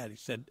to be mad. He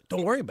said,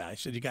 don't worry about it.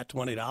 He said, you got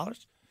 $20? I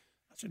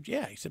said,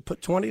 yeah. He said, put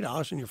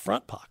 $20 in your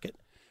front pocket.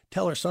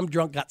 Tell her some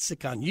drunk got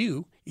sick on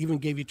you, even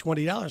gave you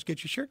 $20,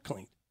 get your shirt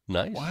cleaned.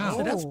 Nice. I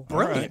said, that's Oh,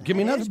 brilliant. right. Give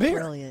me That another is beer.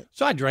 brilliant.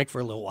 So I drank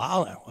for a little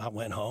while. I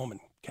went home, and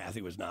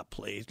Kathy was not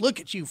pleased. Look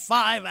at you,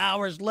 5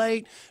 hours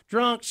late,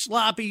 drunk,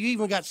 sloppy. You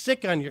even got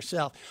sick on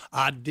yourself.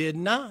 I did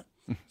not.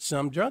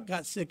 Some drunk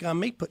got sick on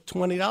me, put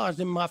 $20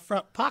 in my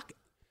front pocket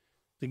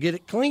to get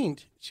it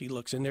cleaned. She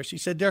looks in there. She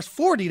said, there's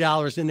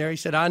 $40 in there. He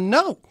said, I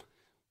know.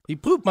 He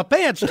pooped my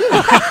pants, too.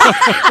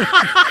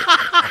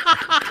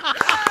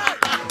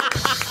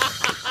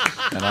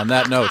 And on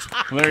that note,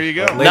 there you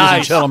go. ladies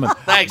and gentlemen,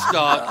 Thanks,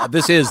 Dog.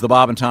 this is the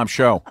Bob and Tom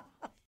Show.